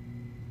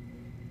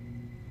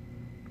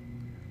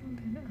 A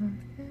little bit of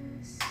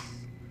this.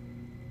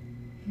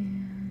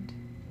 And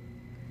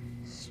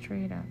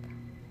straight up.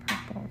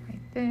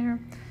 Right there,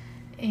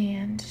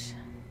 and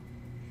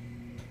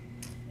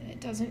it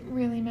doesn't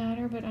really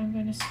matter, but I'm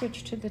going to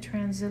switch to the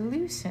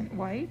translucent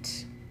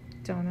white.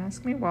 Don't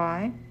ask me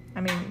why.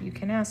 I mean, you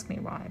can ask me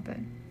why, but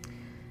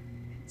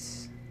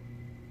it's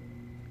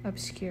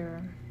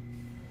obscure.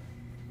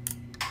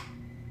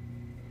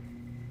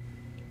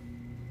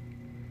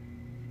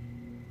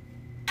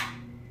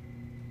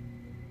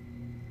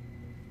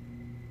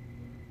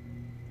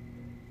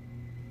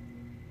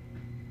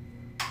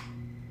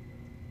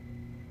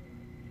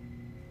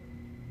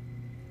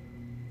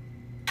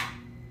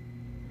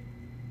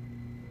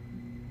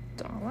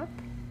 Dollop.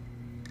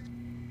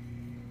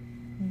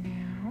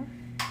 Now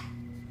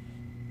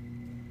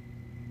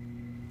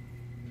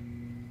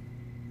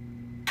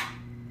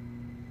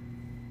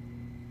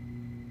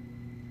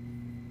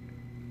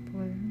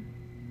blue.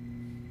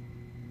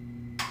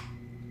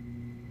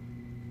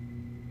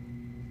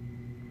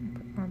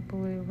 Put our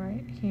blue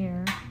right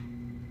here.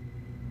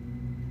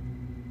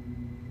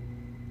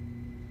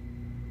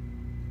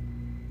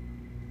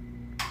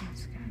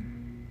 That's good.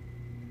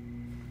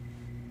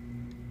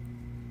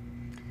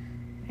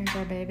 There's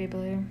There's our baby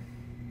blue.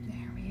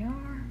 There we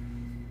are.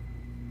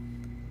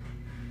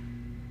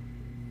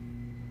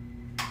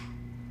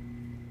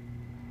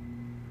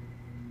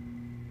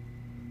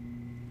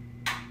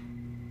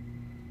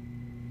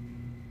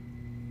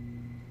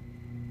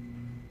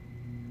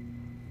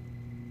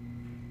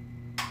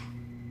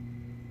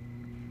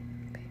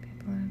 Baby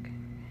blue can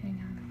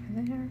hang out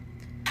over there.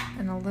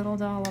 And a little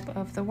dollop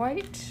of the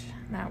white.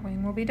 That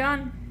wing will be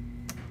done.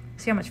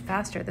 See how much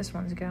faster this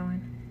one's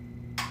going.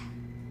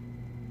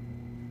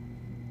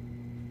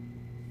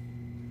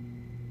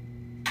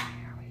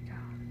 There we go.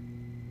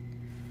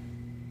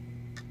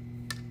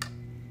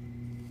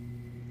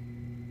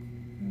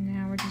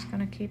 Now we're just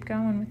gonna keep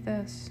going with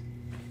this.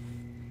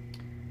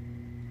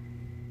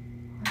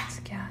 Let's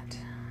get,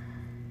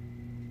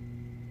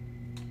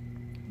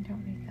 we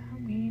don't need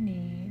that. We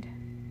need,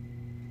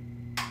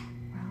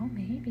 well,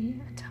 maybe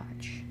a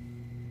touch.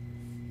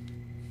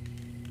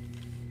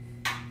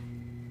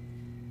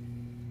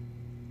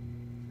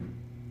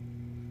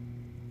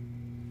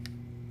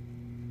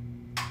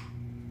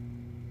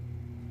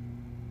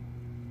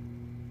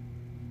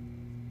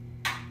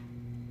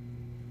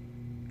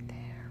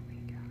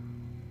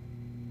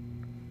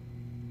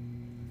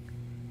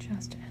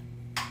 Just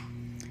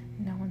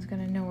no one's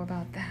gonna know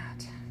about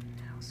that.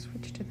 Now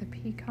switch to the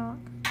peacock.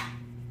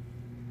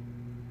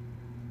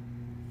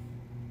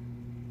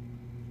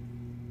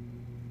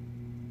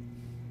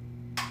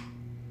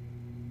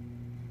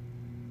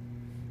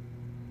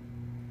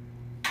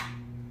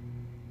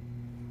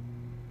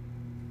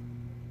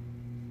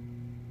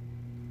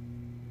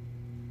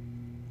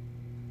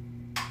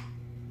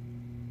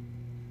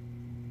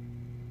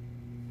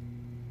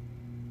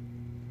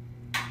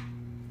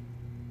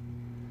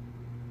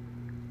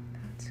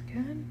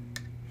 Good.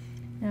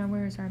 Now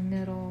where's our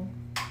middle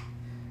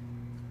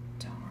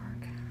dark?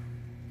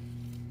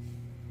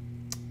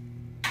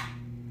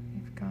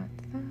 We've got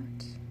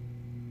that.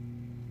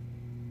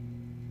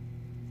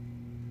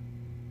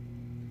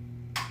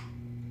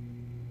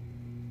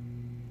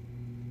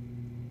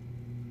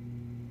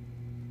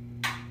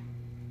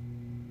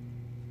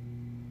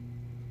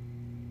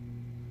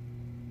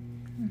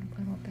 And a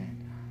little bit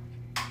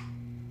of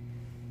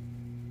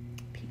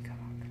peacock.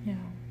 Now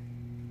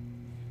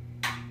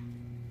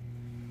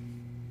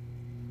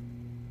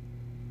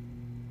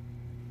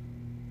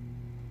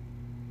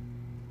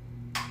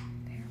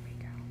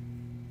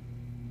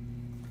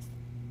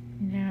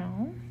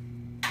Now,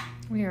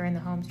 we are in the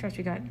home stretch.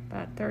 We got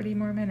about 30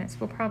 more minutes.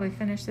 We'll probably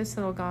finish this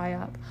little guy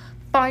up,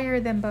 fire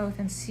them both,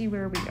 and see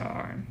where we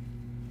are.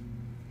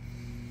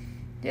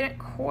 Didn't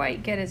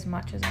quite get as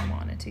much as I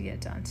wanted to get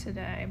done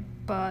today,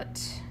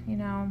 but, you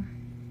know,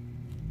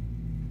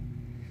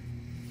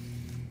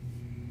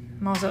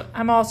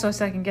 I'm also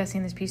second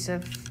guessing this piece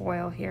of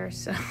foil here,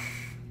 so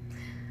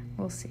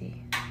we'll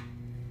see.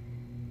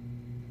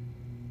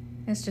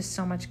 There's just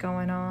so much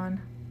going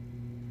on.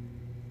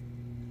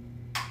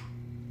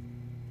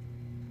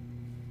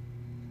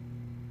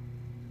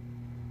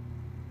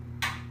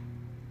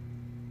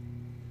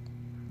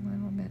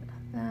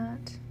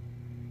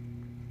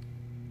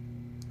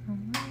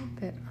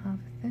 Bit of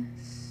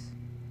this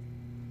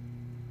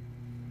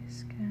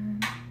is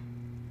good.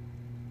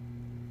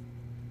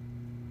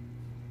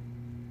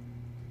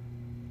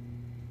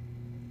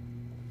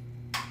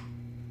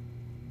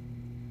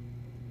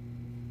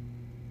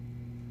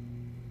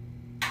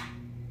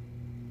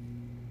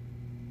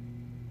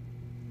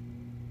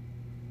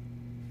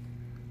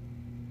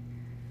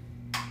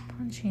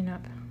 Punching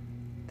up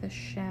the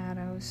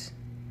shadows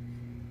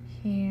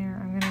here.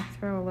 I'm going to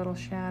throw a little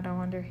shadow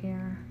under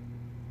here.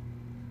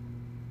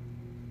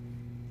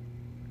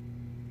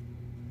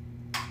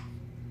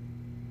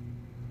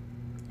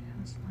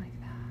 Just like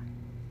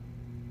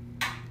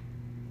that.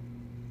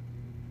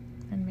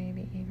 And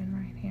maybe even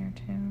right here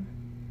too.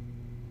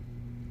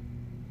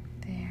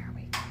 There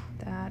we go.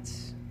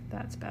 That's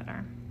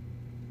better.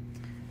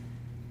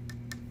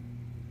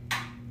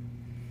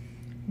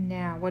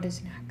 Now, what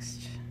is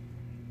next?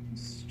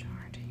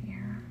 Start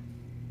here.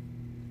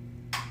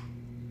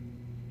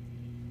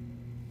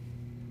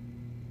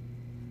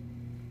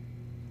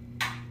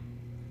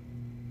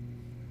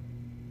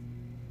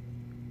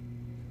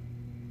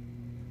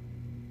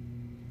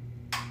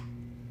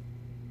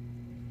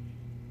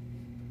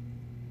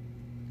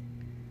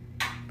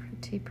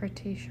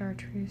 Pretty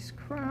chartreuse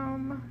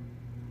chrome.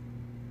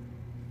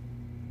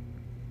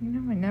 You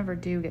know, I never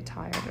do get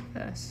tired of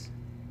this.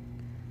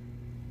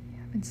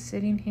 I've been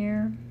sitting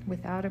here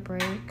without a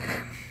break.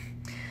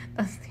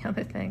 That's the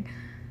other thing.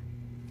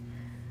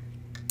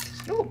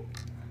 Oh,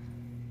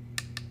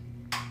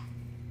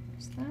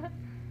 is that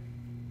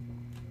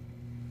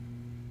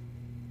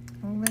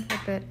a little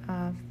bit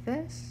of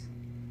this?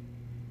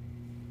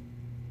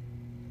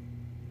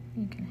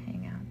 You can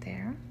hang out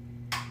there.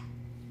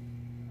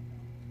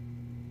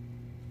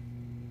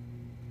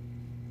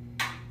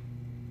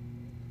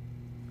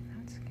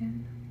 That's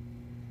good.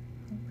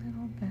 A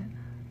little bit of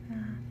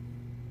that.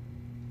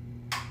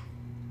 A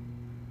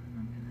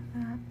little bit of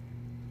that.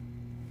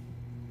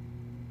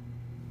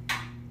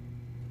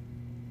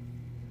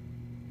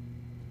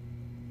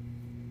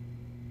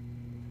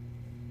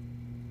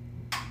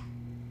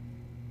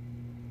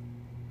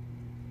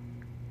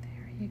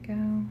 you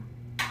go.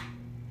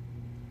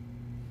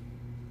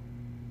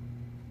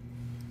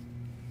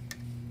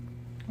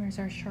 Where's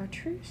our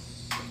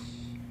chartreuse?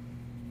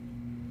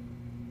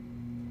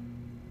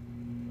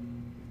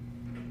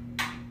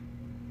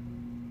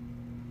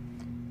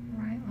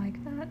 Right,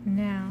 like that.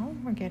 Now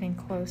we're getting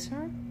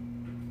closer.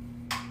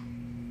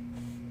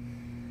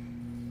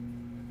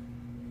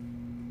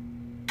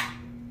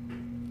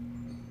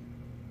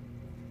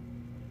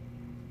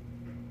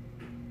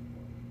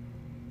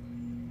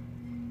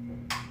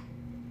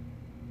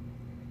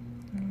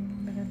 A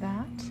little bit of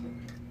that.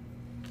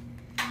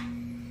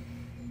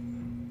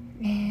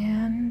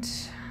 And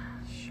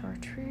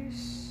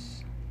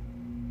chartreuse.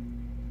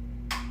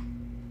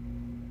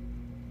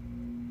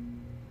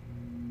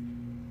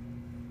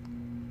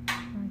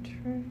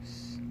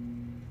 Chartreuse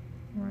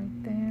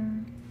right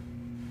there.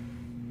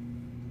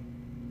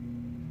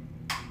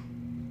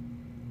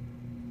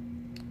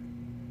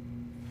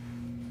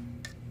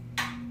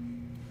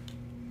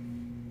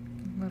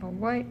 A little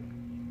white.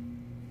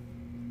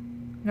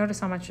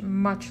 Notice how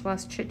much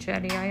less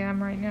chit-chatty I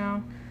am right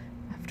now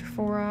after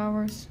 4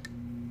 hours.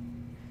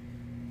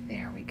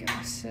 There we go.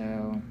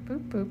 So,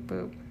 boop, boop,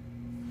 boop.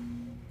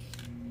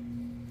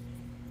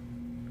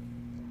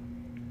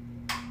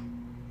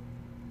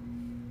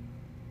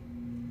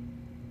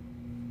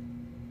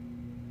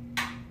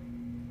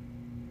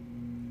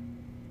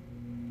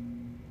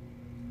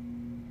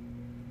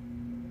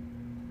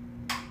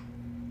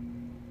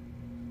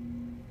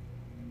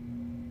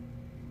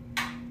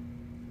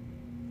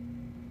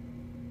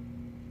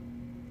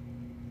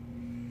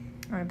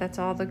 All right, that's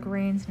all the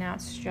greens. Now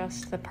it's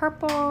just the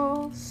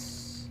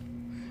purples.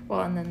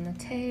 Well, and then the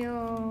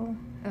tail.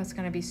 That's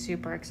gonna be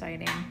super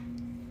exciting.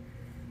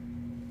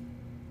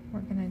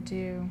 We're gonna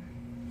do,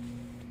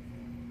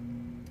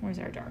 where's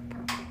our dark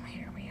purple?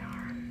 Here we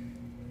are.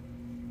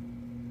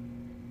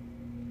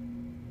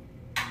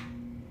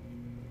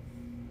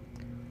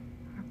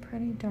 Our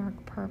pretty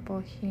dark purple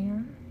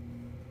here.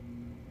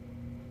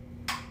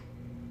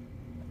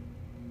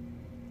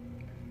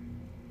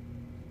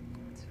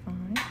 That's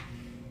fine.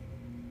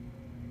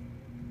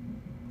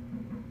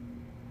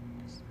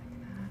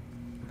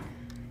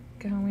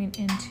 Going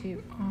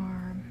into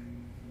our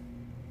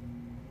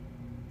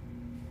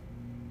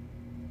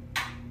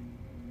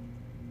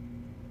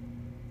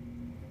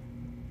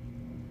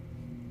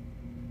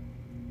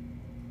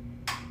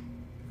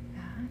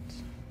that.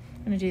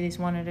 I'm going to do these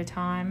one at a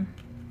time.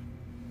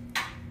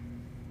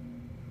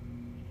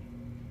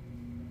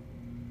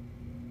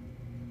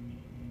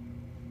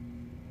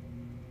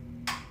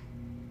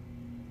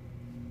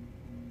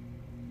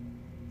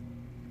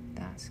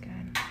 That's good.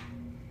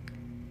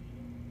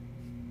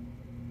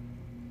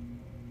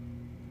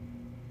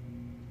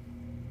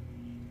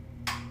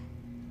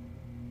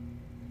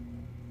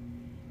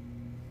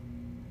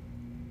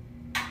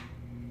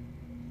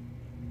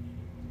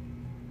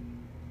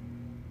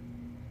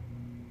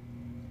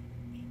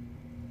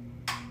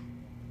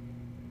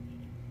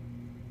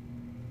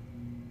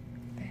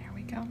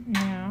 Go.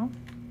 Now,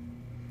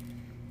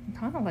 I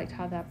kind of liked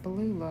how that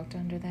blue looked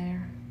under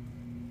there.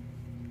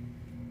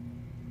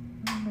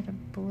 A little bit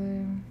of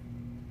blue.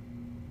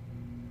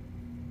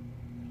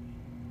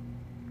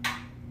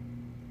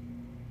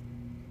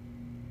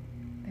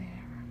 There.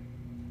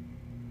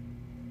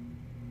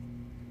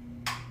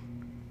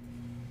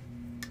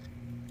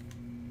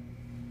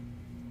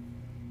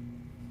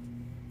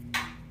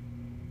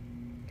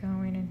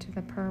 Going into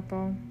the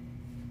purple.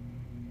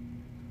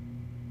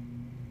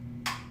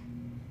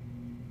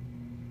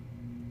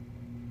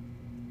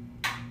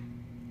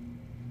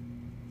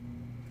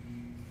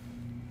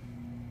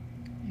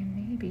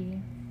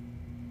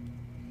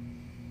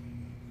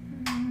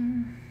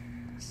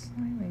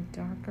 Slightly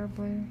darker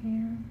blue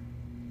here.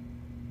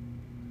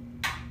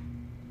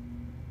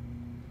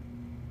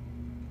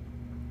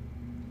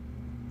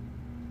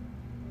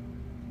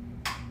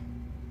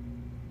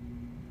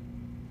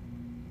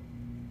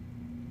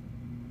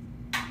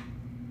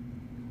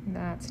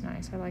 That's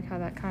nice. I like how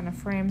that kind of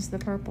frames the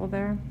purple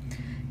there.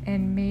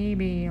 And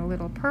maybe a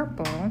little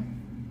purple.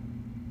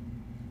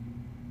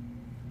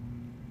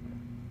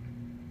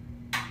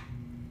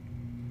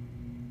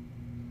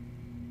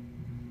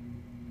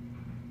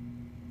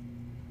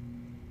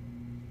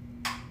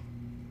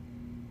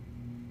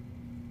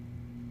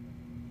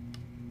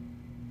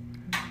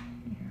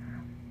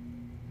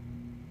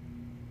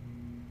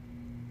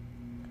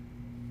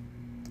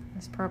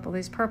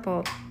 These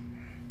purple,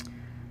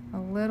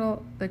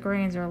 the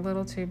grains are a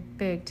little too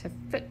big to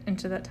fit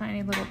into that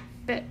tiny little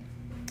bit.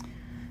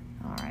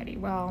 Alrighty,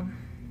 well,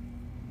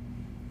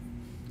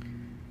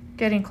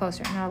 getting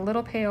closer. Now a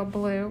little pale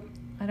blue.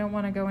 I don't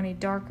want to go any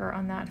darker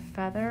on that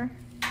feather.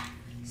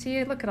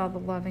 See, look at all the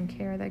love and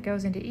care that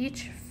goes into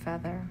each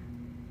feather.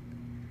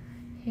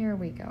 Here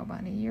we go,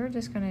 bunny. You're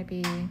just going to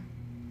be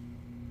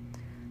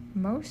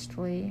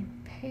mostly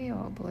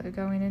pale blue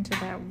going into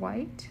that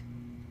white.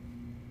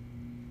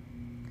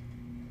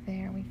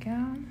 There we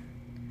go.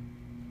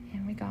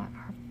 And we got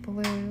our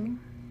blue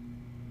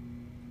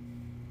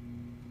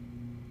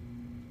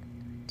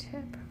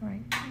tip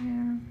right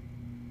there.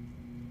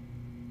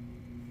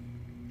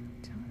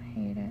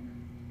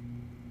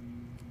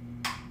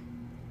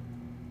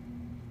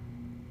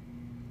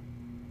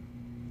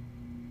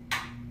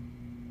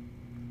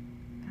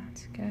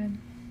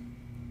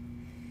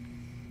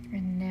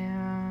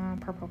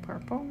 purple,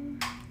 purple.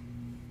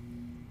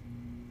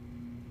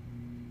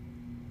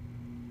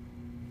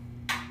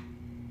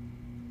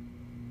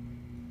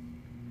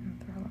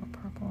 Throw a little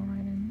purple right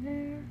in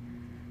there.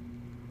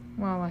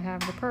 While I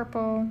have the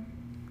purple,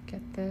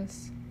 get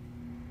this,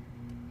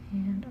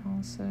 and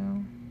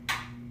also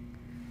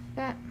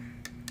that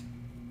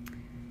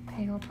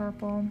pale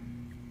purple.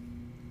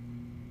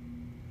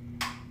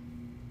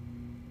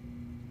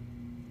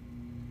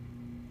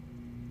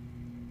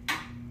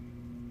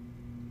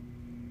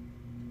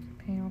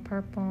 Pale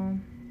purple,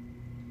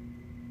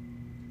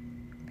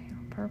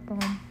 pale purple,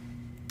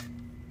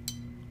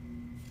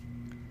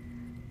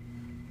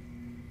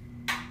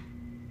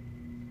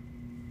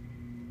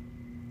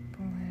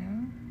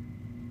 blue,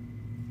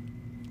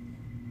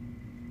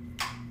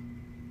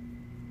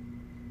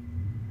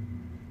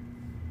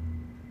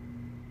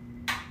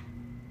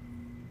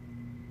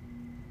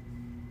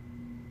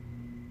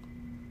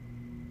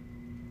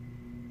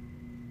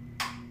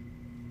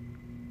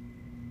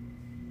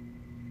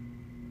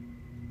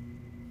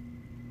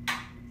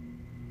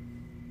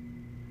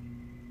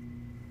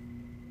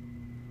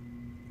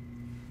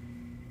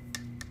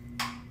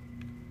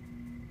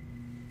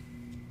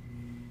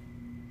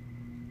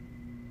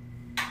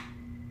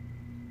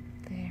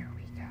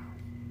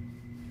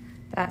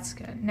 that's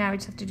good. Now we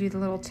just have to do the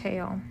little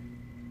tail.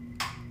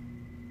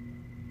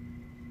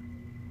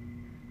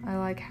 I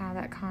like how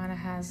that kind of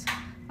has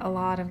a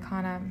lot of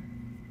kind of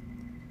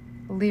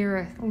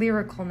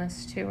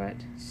lyricalness to it.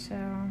 So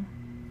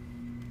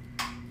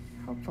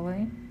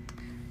hopefully,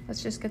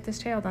 let's just get this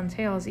tail done.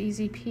 Tail is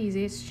easy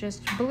peasy. It's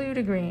just blue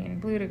to green,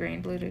 blue to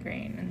green, blue to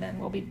green. And then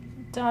we'll be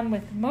done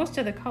with most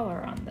of the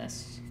color on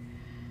this.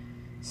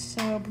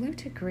 So blue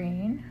to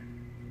green,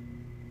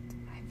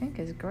 I think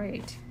is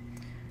great.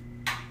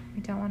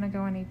 We don't want to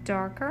go any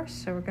darker,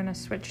 so we're going to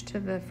switch to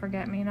the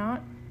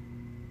Forget-Me-Not.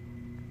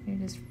 You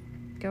just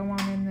go on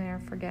in there,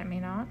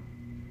 Forget-Me-Not.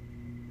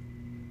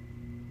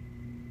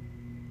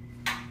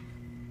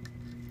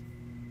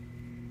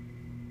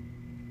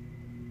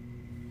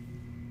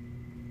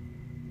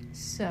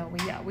 So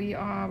we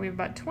have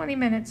about 20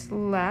 minutes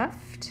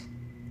left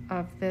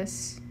of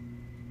this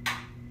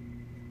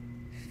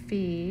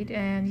feed.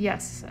 And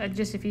yes,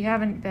 just if you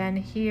haven't been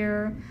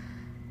here,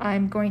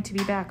 I'm going to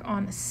be back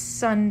on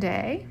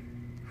Sunday.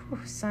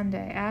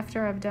 Sunday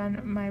after I've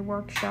done my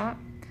workshop,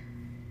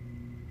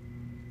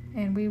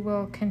 and we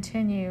will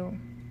continue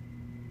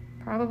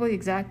probably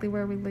exactly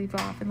where we leave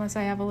off, unless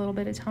I have a little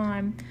bit of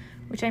time,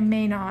 which I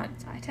may not.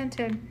 I tend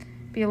to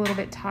be a little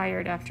bit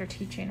tired after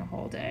teaching a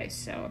whole day,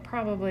 so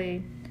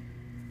probably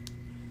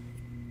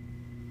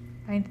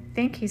I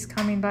think he's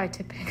coming by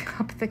to pick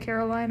up the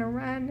Carolina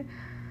Wren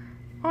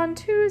on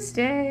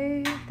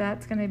Tuesday.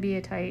 That's gonna be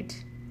a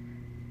tight.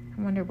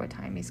 I wonder what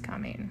time he's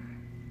coming.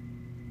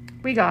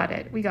 We got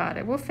it. We got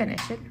it. We'll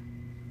finish it.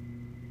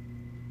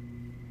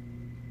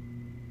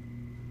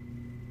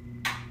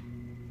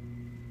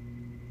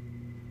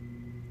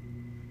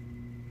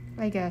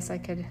 I guess I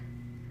could.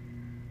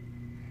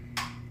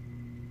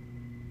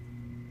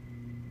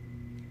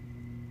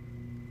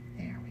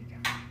 There we go.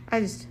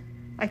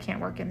 I can't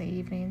work in the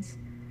evenings.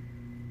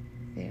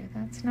 There,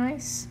 that's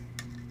nice.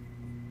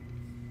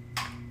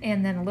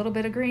 And then a little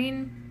bit of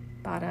green.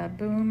 Bada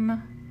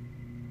boom.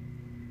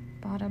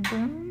 Bada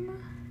boom.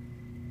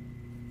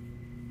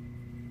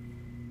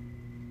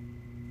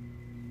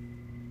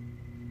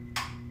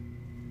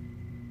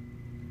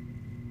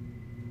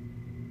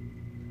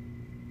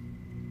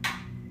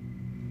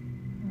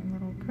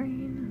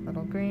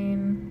 Little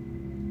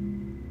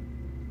green.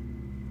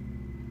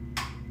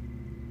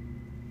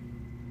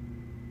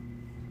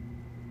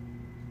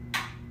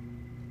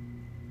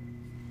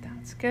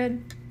 That's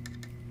good.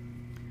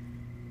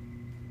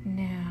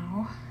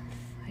 Now,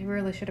 I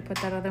really should have put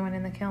that other one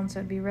in the kiln so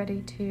it'd be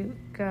ready to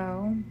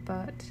go,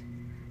 but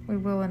we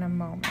will in a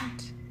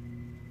moment.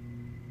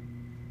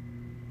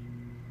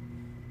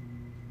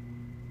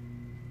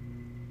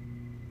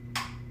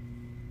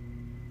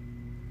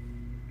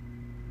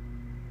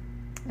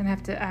 And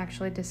have to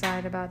actually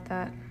decide about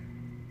that.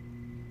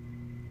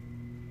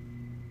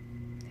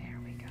 There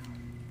we go.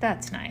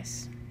 That's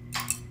nice.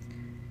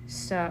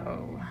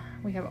 So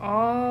we have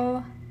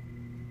all.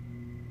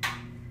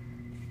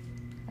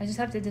 I just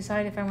have to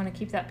decide if I want to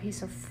keep that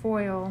piece of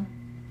foil.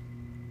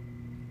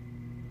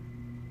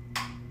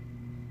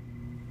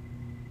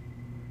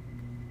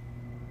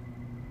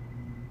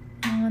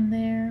 On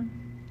there.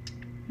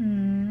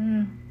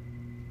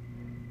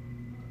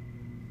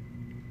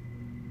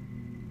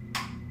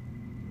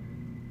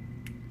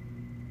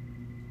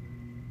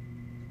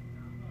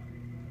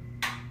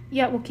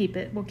 Yeah, we'll keep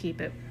it. We'll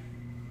keep it.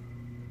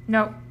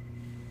 Nope.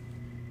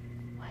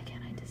 Why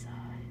can't I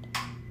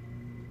decide?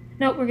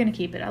 Nope, we're gonna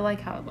keep it. I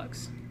like how it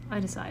looks. I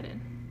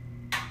decided.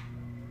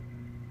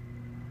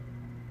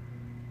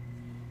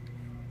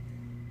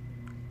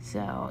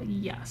 So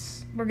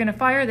yes, we're gonna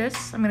fire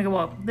this. I'm gonna go,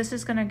 well, this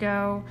is gonna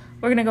go,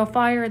 we're gonna go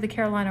fire the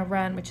Carolina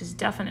Wren, which is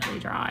definitely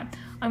dry.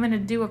 I'm gonna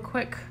do a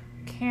quick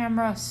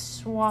camera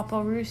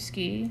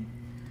swap-a-rooski.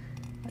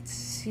 Let's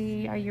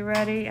see, are you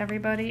ready,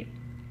 everybody?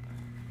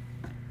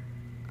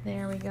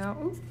 There we go.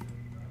 Ooh.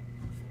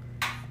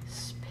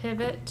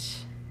 Pivot.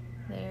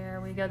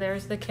 There we go.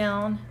 There's the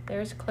kiln.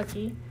 There's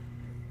clicky.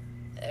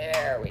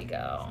 There we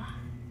go.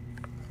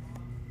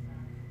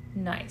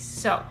 Nice.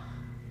 So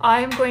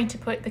I'm going to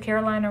put the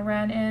Carolina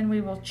Wren in. We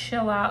will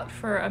chill out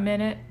for a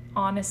minute,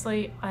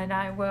 honestly, and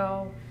I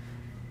will.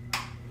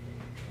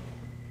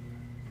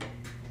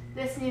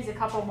 This needs a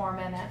couple more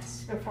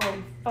minutes before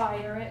we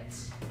fire it,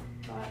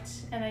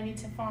 and I need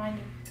to find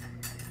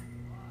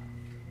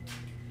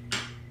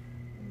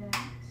that.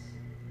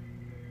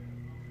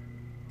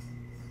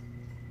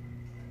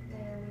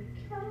 There we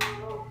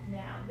go.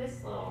 Now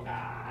this little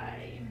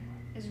guy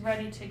is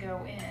ready to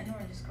go in.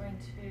 We're just going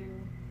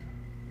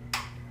to,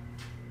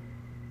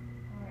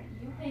 all right,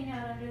 you hang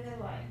out under the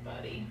light,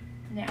 buddy.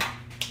 Now,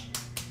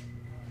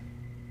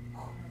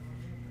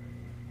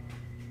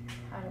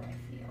 how do I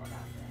feel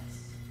about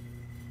this?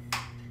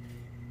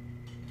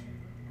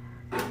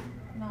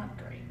 Not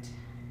great.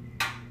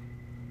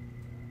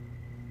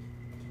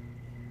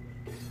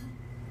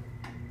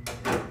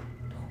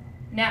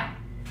 Now,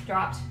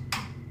 dropped.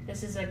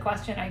 This is a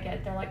question I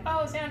get. They're like,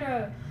 oh,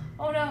 Sandra,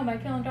 oh no, my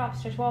kiln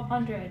drops to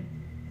 1200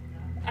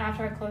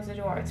 after I close the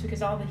door. It's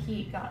because all the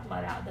heat got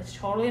let out. That's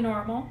totally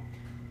normal.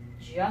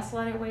 Just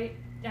let it wait.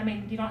 I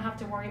mean, you don't have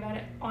to worry about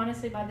it.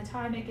 Honestly, by the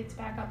time it gets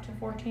back up to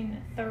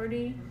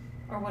 1430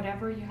 or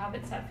whatever you have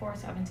it set for,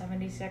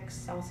 776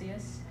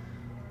 Celsius,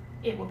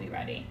 it will be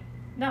ready.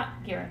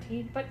 Not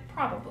guaranteed, but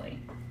probably.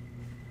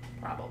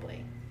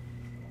 Probably.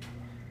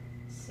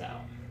 So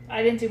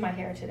I didn't do my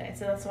hair today,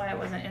 so that's why I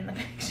wasn't in the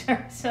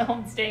picture. So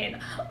I'm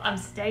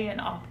staying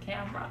off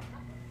camera.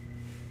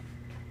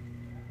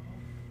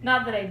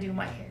 Not that I do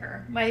my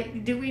hair.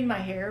 Doing my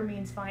hair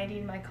means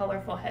finding my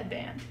colorful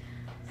headband.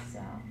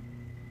 So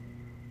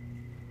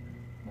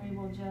we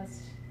will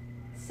just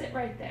sit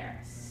right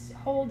there.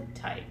 Hold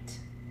tight.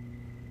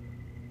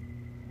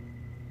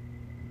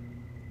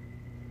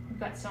 We've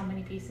got so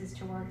many pieces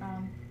to work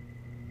on.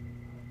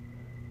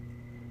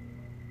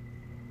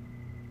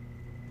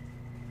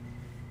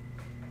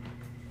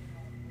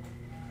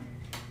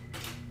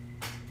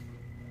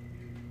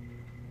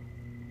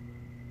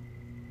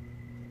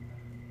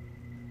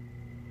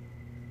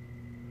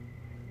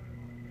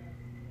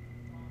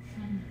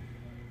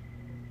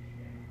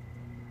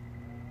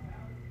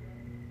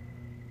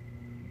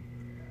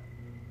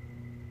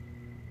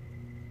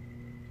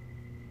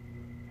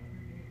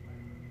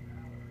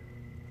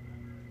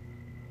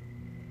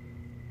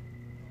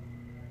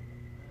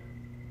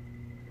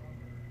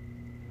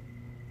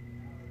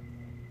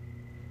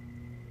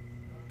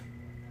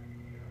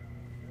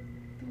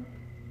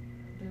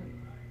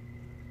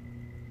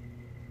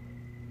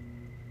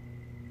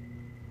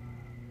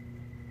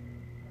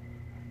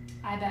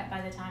 I bet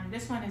by the time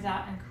this one is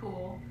out and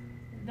cool,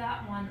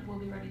 that one will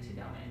be ready to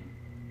go in.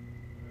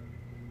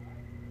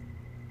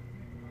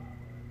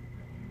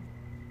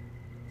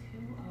 2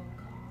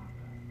 o'clock.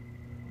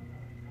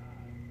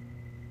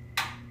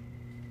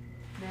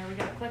 There we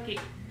go, clicky.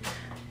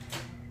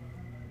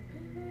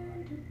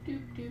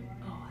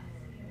 Oh, I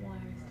see a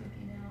wire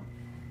sticking out.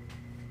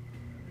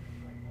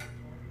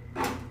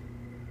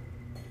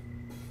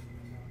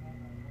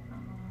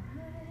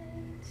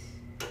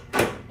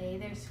 Alright. Hey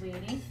there,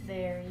 sweetie.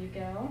 There you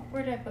go.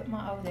 Where did I put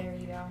my, oh, there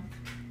you go.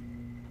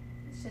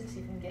 Let's just see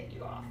if we can get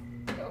you off.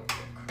 Go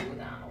cool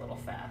down a little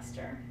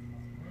faster.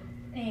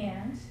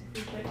 And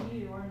if we put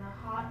you on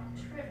the hot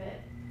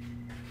trivet,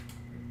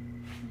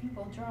 you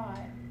will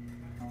dry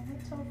a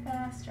little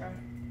faster.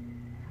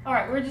 All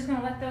right, we're just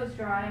gonna let those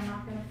dry. I'm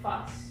not gonna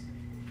fuss.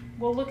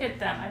 We'll look at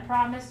them. I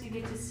promise you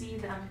get to see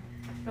them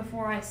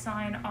before I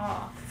sign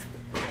off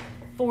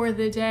for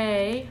the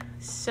day.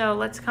 So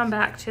let's come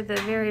back to the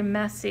very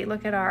messy,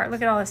 look at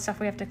all this stuff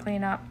we have to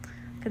clean up.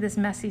 Look at this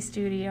messy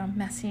studio,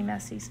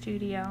 messy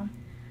studio.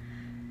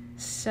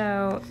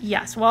 So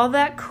yes, while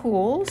that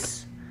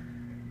cools,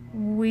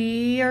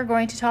 we are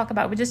going to talk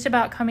about, we're just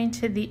about coming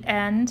to the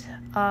end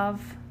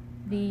of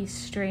the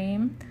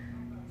stream.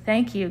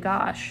 Thank you,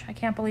 gosh, I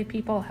can't believe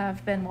people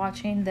have been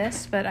watching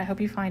this, but I hope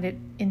you find it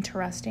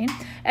interesting.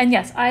 And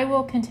yes, I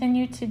will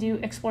continue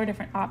to explore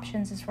different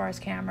options as far as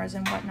cameras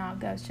and whatnot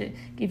goes to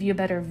give you a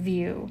better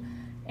view.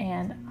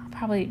 And I'll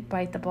probably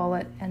bite the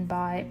bullet and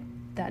buy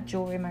that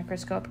jewelry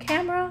microscope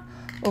camera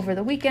over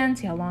the weekend,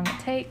 see how long it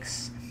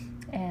takes,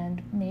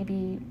 and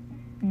maybe,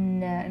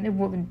 it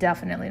will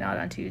definitely not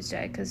on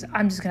Tuesday because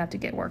I'm just gonna have to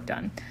get work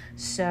done.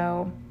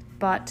 So,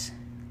 but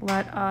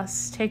let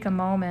us take a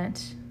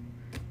moment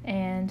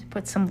and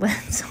put some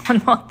lids on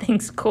while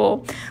things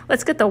cool.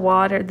 Let's get the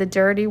water, the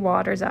dirty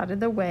waters out of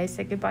the way.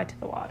 Say goodbye to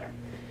the water.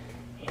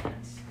 And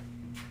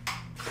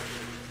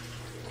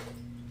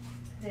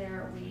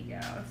there we go.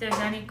 If there's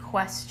any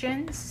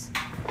questions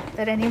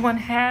that anyone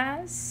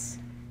has.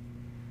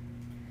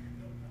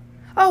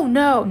 Oh,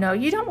 no,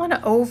 you don't want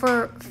to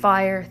over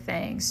fire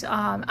things.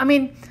 I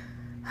mean,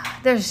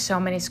 there's so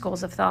many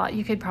schools of thought.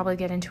 You could probably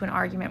get into an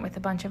argument with a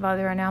bunch of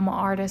other enamel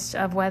artists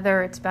of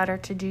whether it's better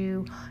to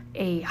do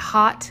a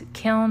hot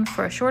kiln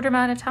for a shorter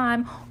amount of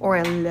time or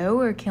a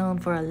lower kiln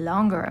for a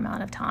longer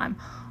amount of time.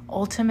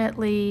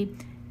 Ultimately,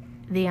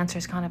 the answer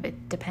is kind of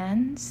it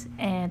depends.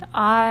 And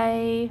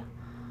it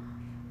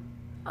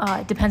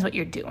depends what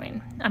you're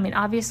doing. I mean,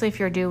 obviously, if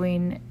you're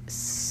doing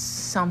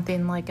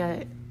something like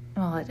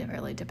well, it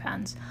really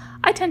depends.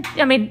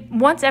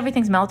 Once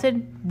everything's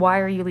melted, why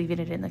are you leaving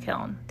it in the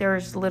kiln?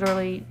 There's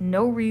literally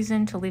no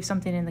reason to leave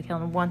something in the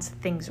kiln once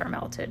things are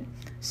melted.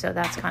 So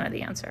that's kind of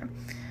the answer.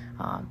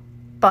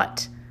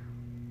 But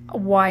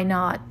why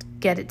not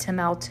get it to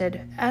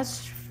melted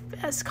as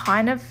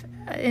kind of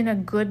in a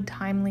good,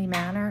 timely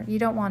manner? You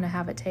don't want to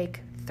have it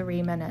take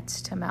 3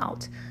 minutes to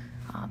melt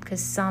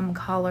because some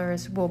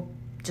colors will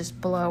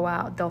just blow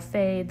out. They'll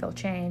fade, they'll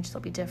change,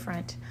 they'll be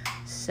different.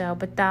 So,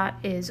 but that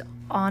is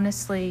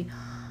honestly,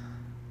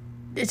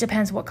 it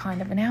depends what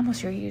kind of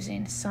enamels you're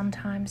using.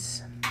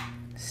 Sometimes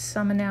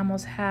some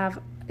enamels have,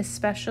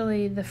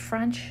 especially the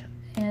French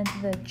and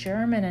the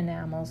German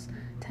enamels,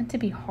 tend to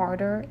be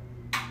harder.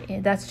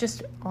 That's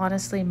just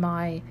honestly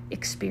my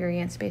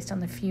experience based on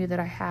the few that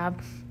I have.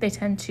 They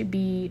tend to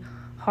be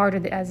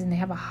harder, as in they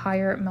have a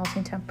higher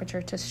melting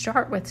temperature to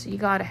start with. So you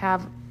got to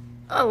have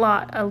you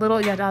got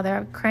to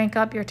either crank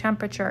up your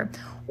temperature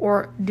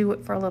or do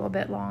it for a little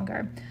bit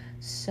longer.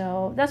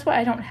 So that's why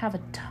I don't have a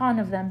ton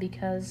of them,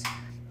 because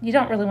you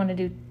don't really want to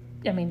do,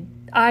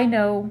 I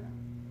know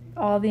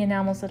all the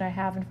enamels that I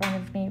have in front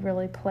of me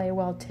really play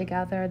well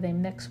together. They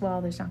mix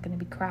well. There's not going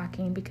to be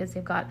cracking because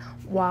they've got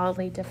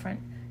wildly different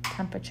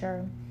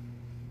temperature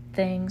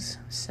things.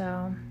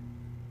 So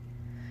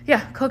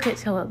yeah, cook it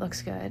till it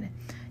looks good.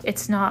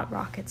 It's not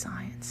rocket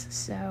science.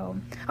 So,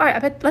 all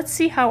right, let's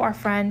see how our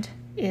friend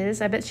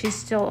is. I bet she's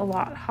still a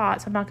lot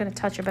hot, so I'm not going to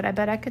touch her, but I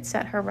bet I could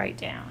set her right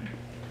down.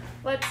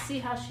 Let's see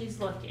how she's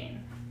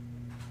looking.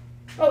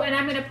 Oh, and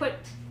let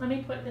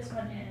me put this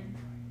one in.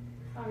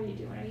 How are you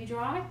doing? Are you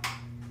dry?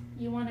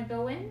 You want to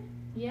go in?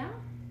 Yeah?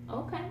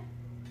 Okay.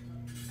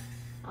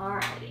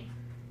 Alrighty.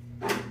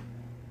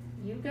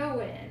 You go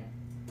in.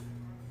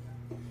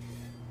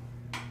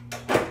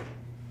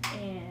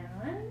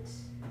 And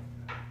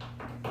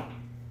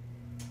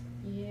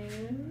you're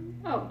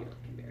looking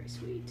very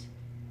sweet.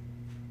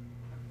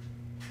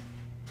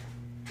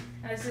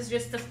 Now, this is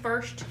just the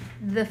first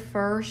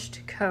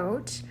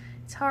coat.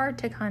 It's hard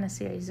to kind of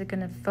see. Is it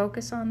going to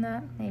focus on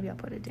that? Maybe I'll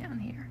put it down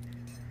here.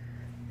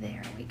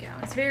 There we go.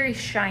 It's very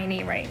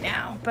shiny right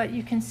now, but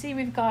you can see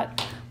we've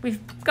got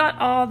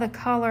all the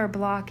color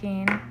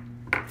blocking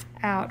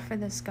out for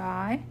this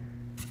guy.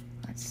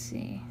 Let's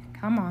see.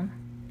 Come on.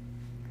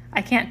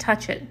 I can't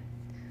touch it.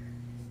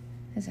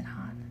 Is it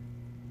hot?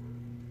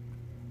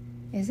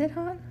 Is it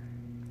hot?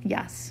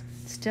 Yes,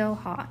 still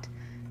hot.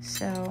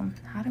 So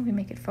how do we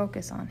make it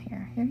focus on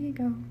here? Here you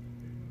go.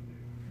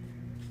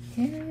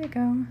 Here you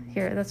go.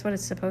 Here, that's what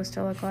it's supposed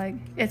to look like.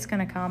 It's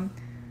gonna come.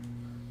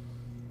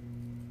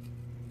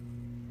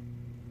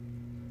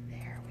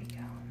 There we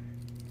go.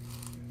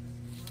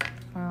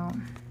 Well,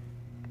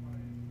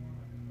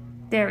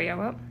 there we go.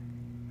 Oh,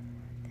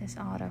 this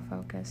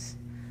autofocus.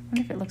 I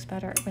wonder if it looks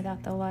better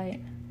without the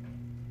light.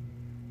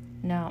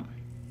 No.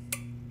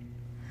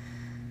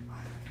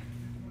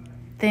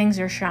 Things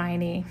are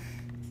shiny.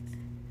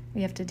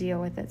 We have to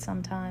deal with it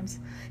sometimes.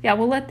 Yeah,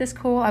 we'll let this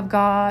cool. We're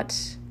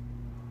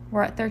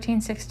at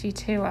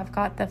 1362. I've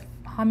got the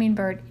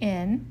hummingbird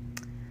in.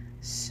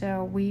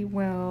 So we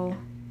will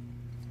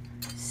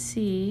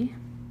see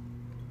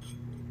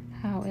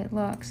how it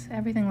looks.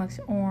 Everything looks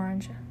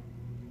orange.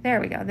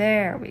 There we go.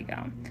 There we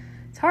go.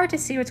 It's hard to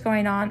see what's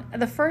going on.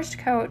 The first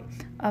coat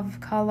of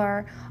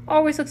color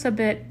always looks a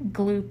bit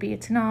gloopy.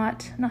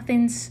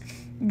 Nothing's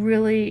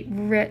really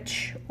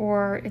rich,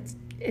 or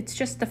it's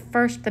just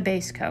the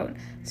base coat.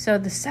 So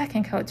the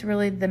second coat's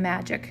really the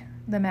magic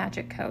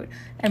coat.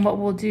 And what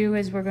we'll do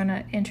is we're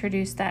gonna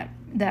introduce that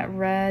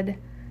red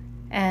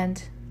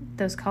and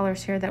those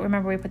colors here. That,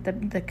 remember, we put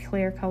the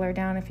clear color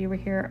down if you were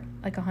here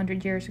like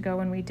 100 years ago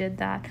when we did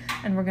that.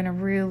 And we're gonna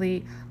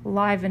really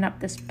liven up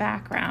this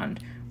background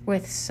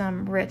with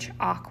some rich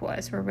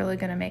aquas. We're really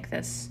gonna make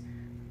this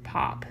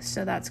pop.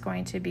 So that's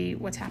going to be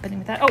what's happening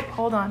with that. Oh,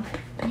 hold on.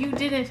 You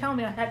didn't tell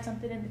me I had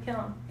something in the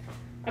kiln.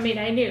 I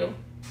knew.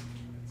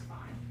 It's fine.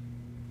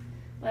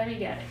 Let me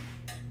get it.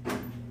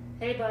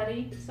 Hey,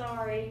 buddy.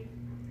 Sorry.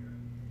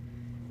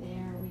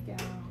 There we go.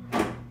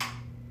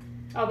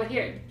 Oh, but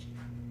here,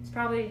 it's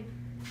probably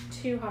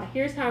too hot.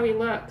 Here's how he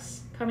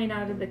looks coming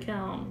out of the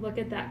kiln. Look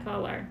at that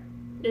color.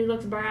 It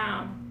looks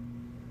brown.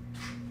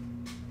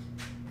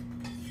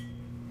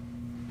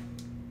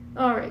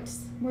 All right,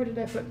 where did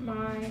I put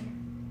my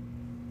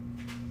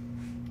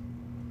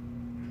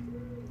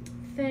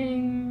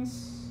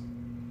things?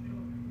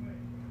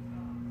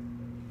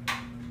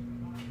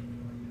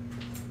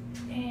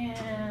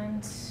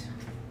 And,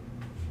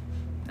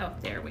 oh,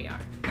 there we are.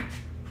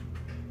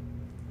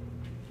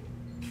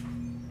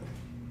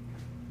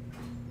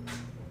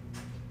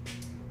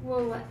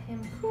 We'll let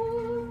him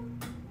cool.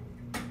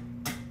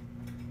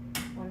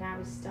 Well, now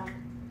he's stuck.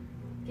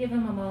 Give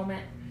him a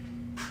moment.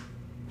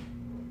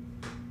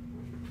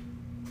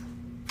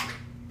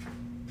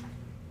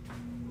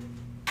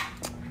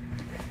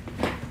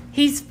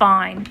 He's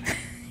fine.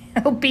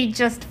 He'll be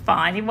just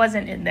fine. He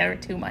wasn't in there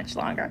too much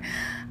longer.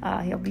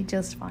 He'll be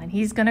just fine.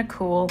 He's gonna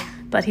cool,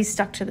 but he's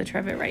stuck to the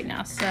trivet right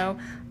now. So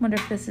I wonder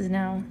if this is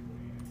now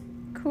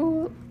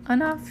cool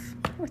enough.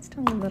 Oh, it's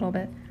still a little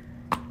bit.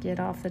 Get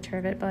off the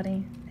trivet,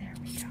 buddy. There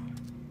we go.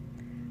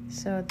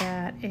 So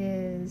that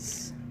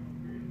is,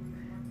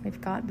 we've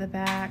got the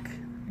back.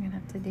 I'm gonna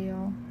have to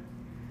deal.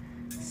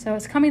 So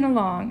it's coming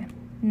along.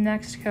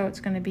 Next coat's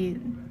gonna be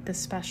the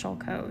special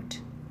coat,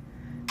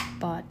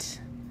 but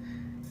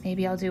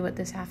maybe I'll do it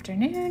this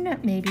afternoon.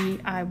 Maybe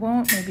I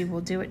won't. Maybe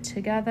we'll do it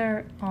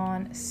together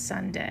on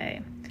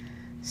Sunday.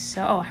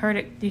 So, oh, I heard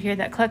it. Do you hear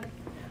that click?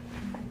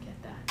 I'm gonna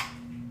get that.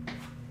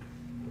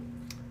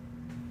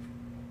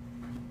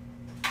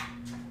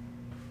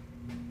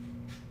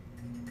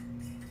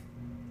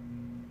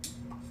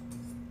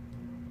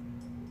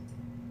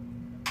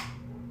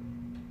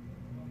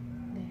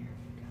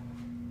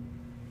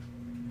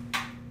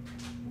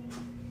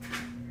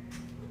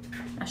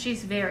 Now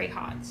she's very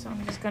hot, so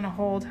I'm just gonna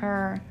hold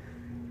her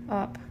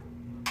up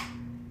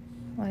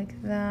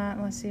like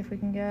that. Let's see if we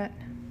can get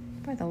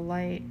by the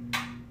light.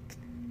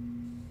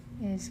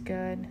 Is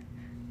good.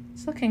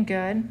 It's looking good.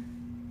 I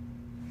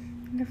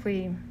wonder if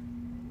we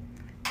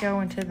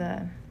go into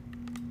the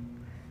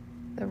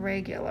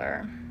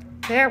regular.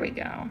 There we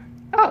go.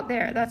 Oh,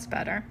 there, that's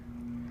better.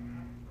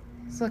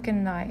 It's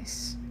looking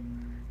nice.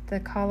 The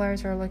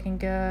colors are looking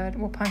good.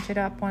 We'll punch it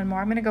up one more.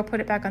 I'm gonna go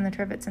put it back on the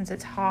trivet since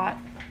it's hot.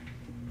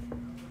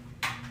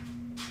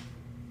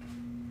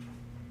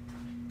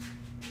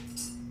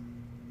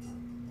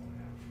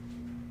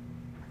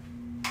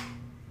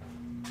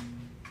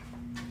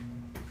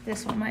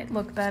 This one might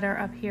look better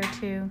up here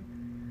too.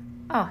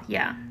 Oh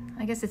yeah,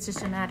 I guess it's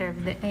just a matter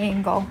of the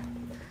angle.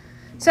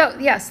 So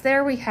yes,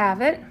 there we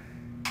have it.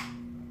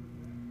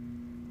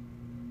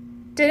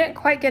 Didn't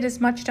quite get as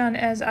much done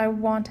as I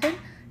wanted,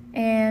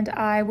 and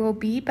I will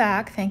be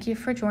back. Thank you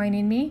for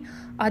joining me.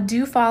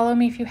 Do follow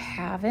me if you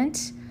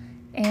haven't.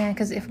 And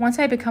because once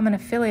I become an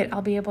affiliate,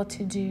 I'll be able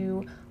to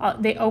do,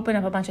 they open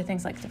up a bunch of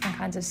things like different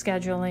kinds of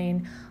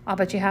scheduling,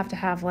 but you have to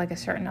have like a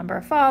certain number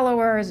of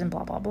followers and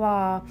blah, blah,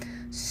 blah.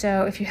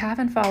 So if you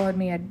haven't followed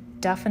me,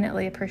 I'd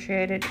definitely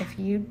appreciate it if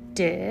you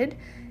did.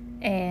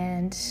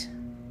 And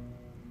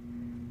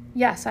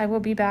yes, I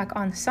will be back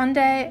on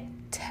Sunday,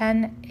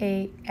 10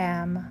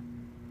 a.m.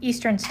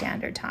 Eastern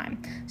Standard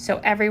Time. So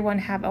everyone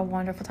have a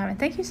wonderful time. And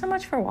thank you so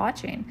much for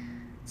watching.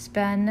 It's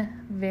been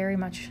very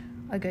much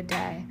a good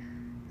day.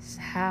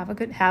 Have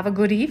a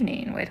good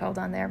evening. Wait, hold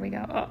on. There we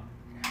go. Oh,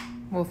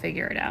 we'll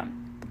figure it out.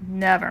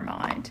 Never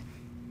mind.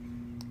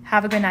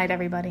 Have a good night,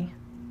 everybody.